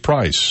reduced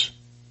price.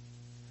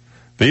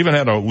 They even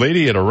had a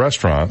lady at a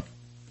restaurant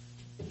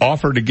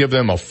offer to give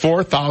them a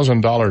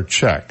 $4,000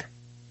 check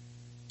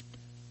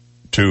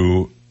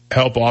to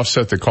help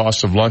offset the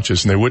cost of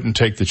lunches, and they wouldn't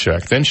take the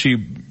check. Then she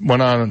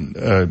went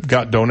on,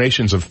 got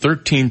donations of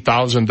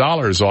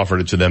 $13,000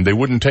 offered it to them. They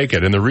wouldn't take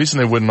it. And the reason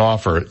they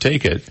wouldn't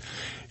take it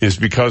is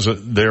because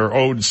they're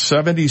owed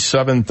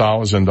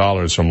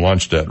 $77,000 from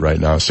lunch debt right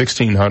now.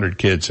 1,600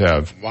 kids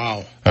have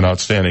an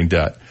outstanding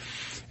debt.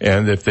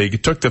 And if they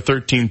took the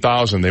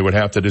 $13,000, they would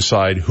have to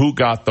decide who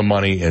got the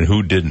money and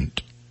who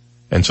didn't.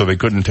 And so they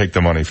couldn't take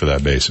the money for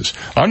that basis.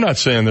 I'm not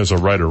saying there's a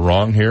right or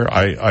wrong here.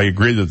 I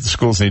agree that the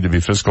schools need to be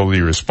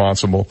fiscally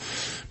responsible.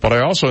 But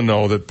I also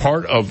know that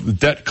part of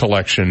debt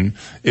collection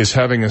is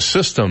having a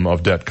system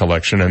of debt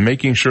collection and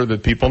making sure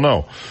that people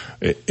know.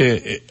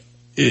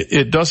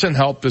 It doesn't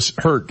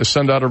hurt to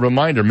send out a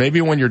reminder.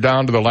 Maybe when you're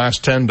down to the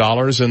last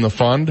 $10 in the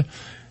fund,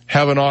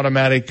 have an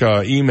automatic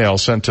email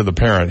sent to the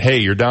parent. Hey,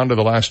 you're down to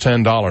the last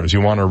 $10. You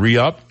want to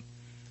re-up?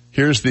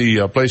 Here's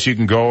the place you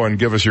can go and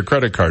give us your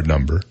credit card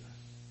number.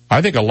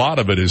 I think a lot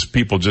of it is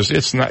people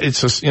it's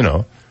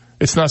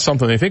not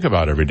something they think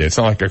about every day. It's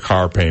not like a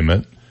car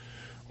payment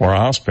or a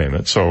house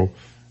payment. So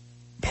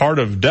part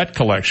of debt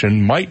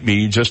collection might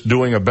be just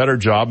doing a better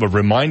job of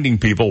reminding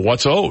people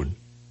what's owed.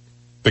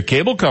 The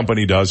cable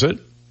company does it.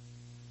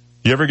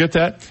 You ever get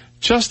that?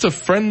 Just a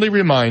friendly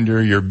reminder,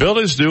 your bill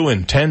is due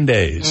in 10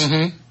 days.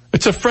 Mm-hmm.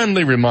 It's a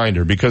friendly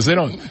reminder because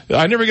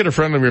I never get a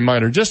friendly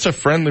reminder, just a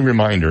friendly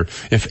reminder.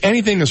 If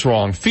anything is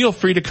wrong, feel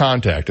free to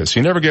contact us.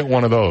 You never get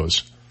one of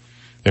those.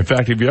 In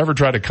fact, if you ever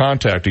try to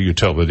contact a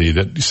utility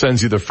that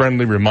sends you the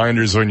friendly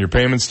reminders when your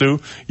payment's due,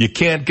 you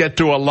can't get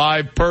to a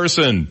live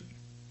person.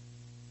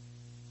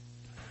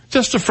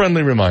 Just a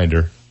friendly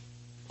reminder.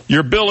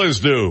 Your bill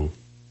is due.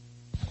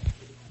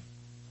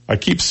 I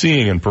keep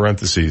seeing in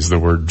parentheses the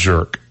word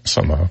jerk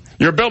somehow.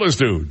 Your bill is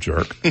due,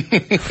 jerk.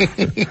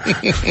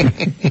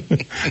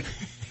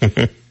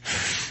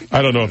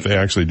 I don't know if they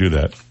actually do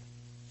that.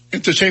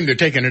 It's a shame they're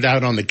taking it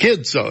out on the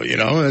kids, though,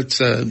 it's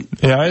going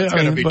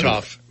to be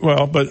tough.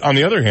 Well, but on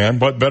the other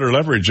hand, what better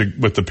leverage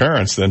with the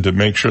parents than to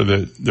make sure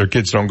that their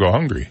kids don't go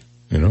hungry,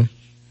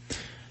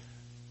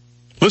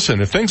 Listen,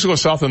 if things go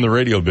south in the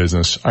radio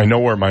business, I know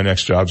where my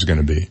next job's going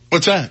to be.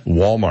 What's that?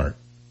 Walmart.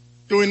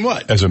 Doing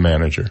what? As a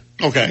manager.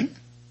 Okay.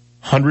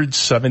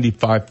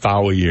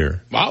 $175,000 a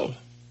year. Wow.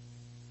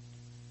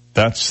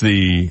 That's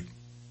the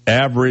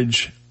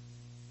average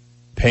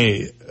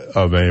pay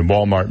of a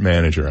Walmart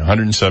manager,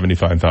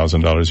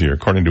 $175,000 a year,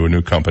 according to a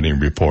new company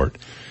report.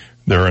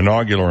 Their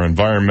inaugural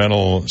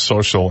environmental,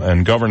 social,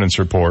 and governance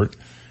report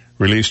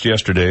released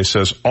yesterday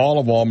says all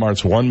of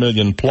Walmart's 1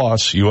 million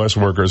plus U.S.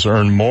 workers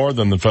earn more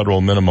than the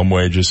federal minimum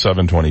wage is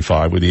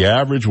 $7.25, with the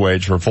average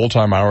wage for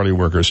full-time hourly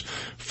workers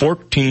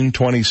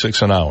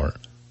 $14.26 an hour.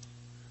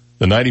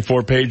 The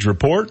 94-page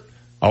report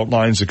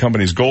outlines the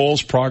company's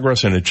goals,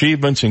 progress, and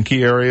achievements in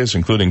key areas,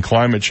 including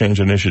climate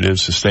change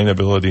initiatives,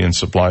 sustainability in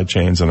supply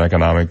chains, and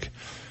economic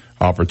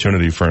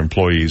opportunity for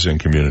employees and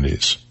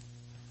communities.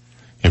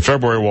 In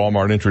February,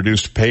 Walmart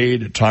introduced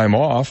paid time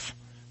off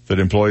that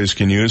employees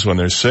can use when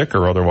they're sick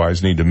or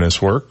otherwise need to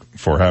miss work.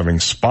 For having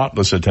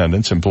spotless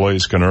attendance,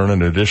 employees can earn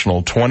an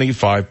additional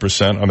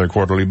 25% on their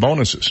quarterly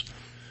bonuses.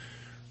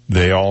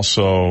 They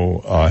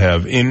also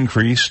have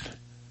increased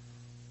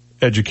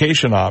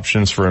education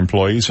options for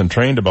employees and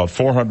trained about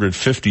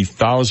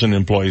 450,000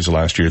 employees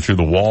last year through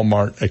the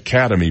Walmart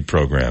Academy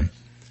program.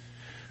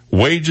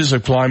 Wages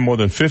have climbed more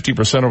than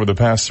 50% over the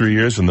past 3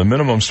 years, and the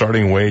minimum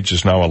starting wage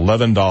is now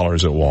 $11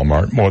 at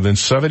Walmart. More than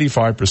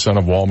 75%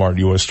 of Walmart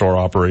U.S. store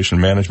operation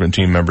management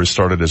team members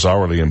started as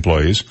hourly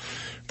employees,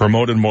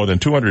 promoted more than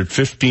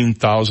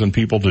 215,000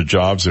 people to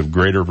jobs of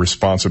greater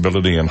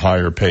responsibility and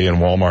higher pay in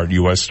Walmart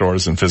U.S.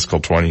 stores in fiscal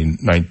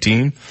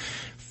 2019.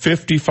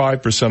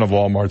 55% of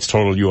Walmart's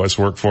total U.S.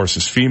 workforce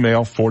is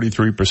female.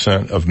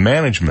 43% of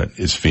management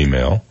is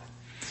female.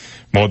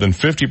 More than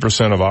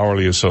 50% of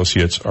hourly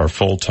associates are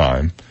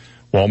full-time.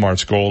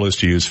 Walmart's goal is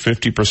to use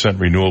 50%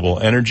 renewable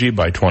energy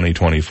by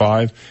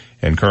 2025,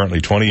 and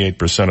currently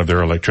 28% of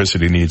their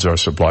electricity needs are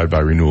supplied by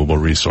renewable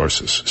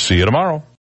resources. See you tomorrow.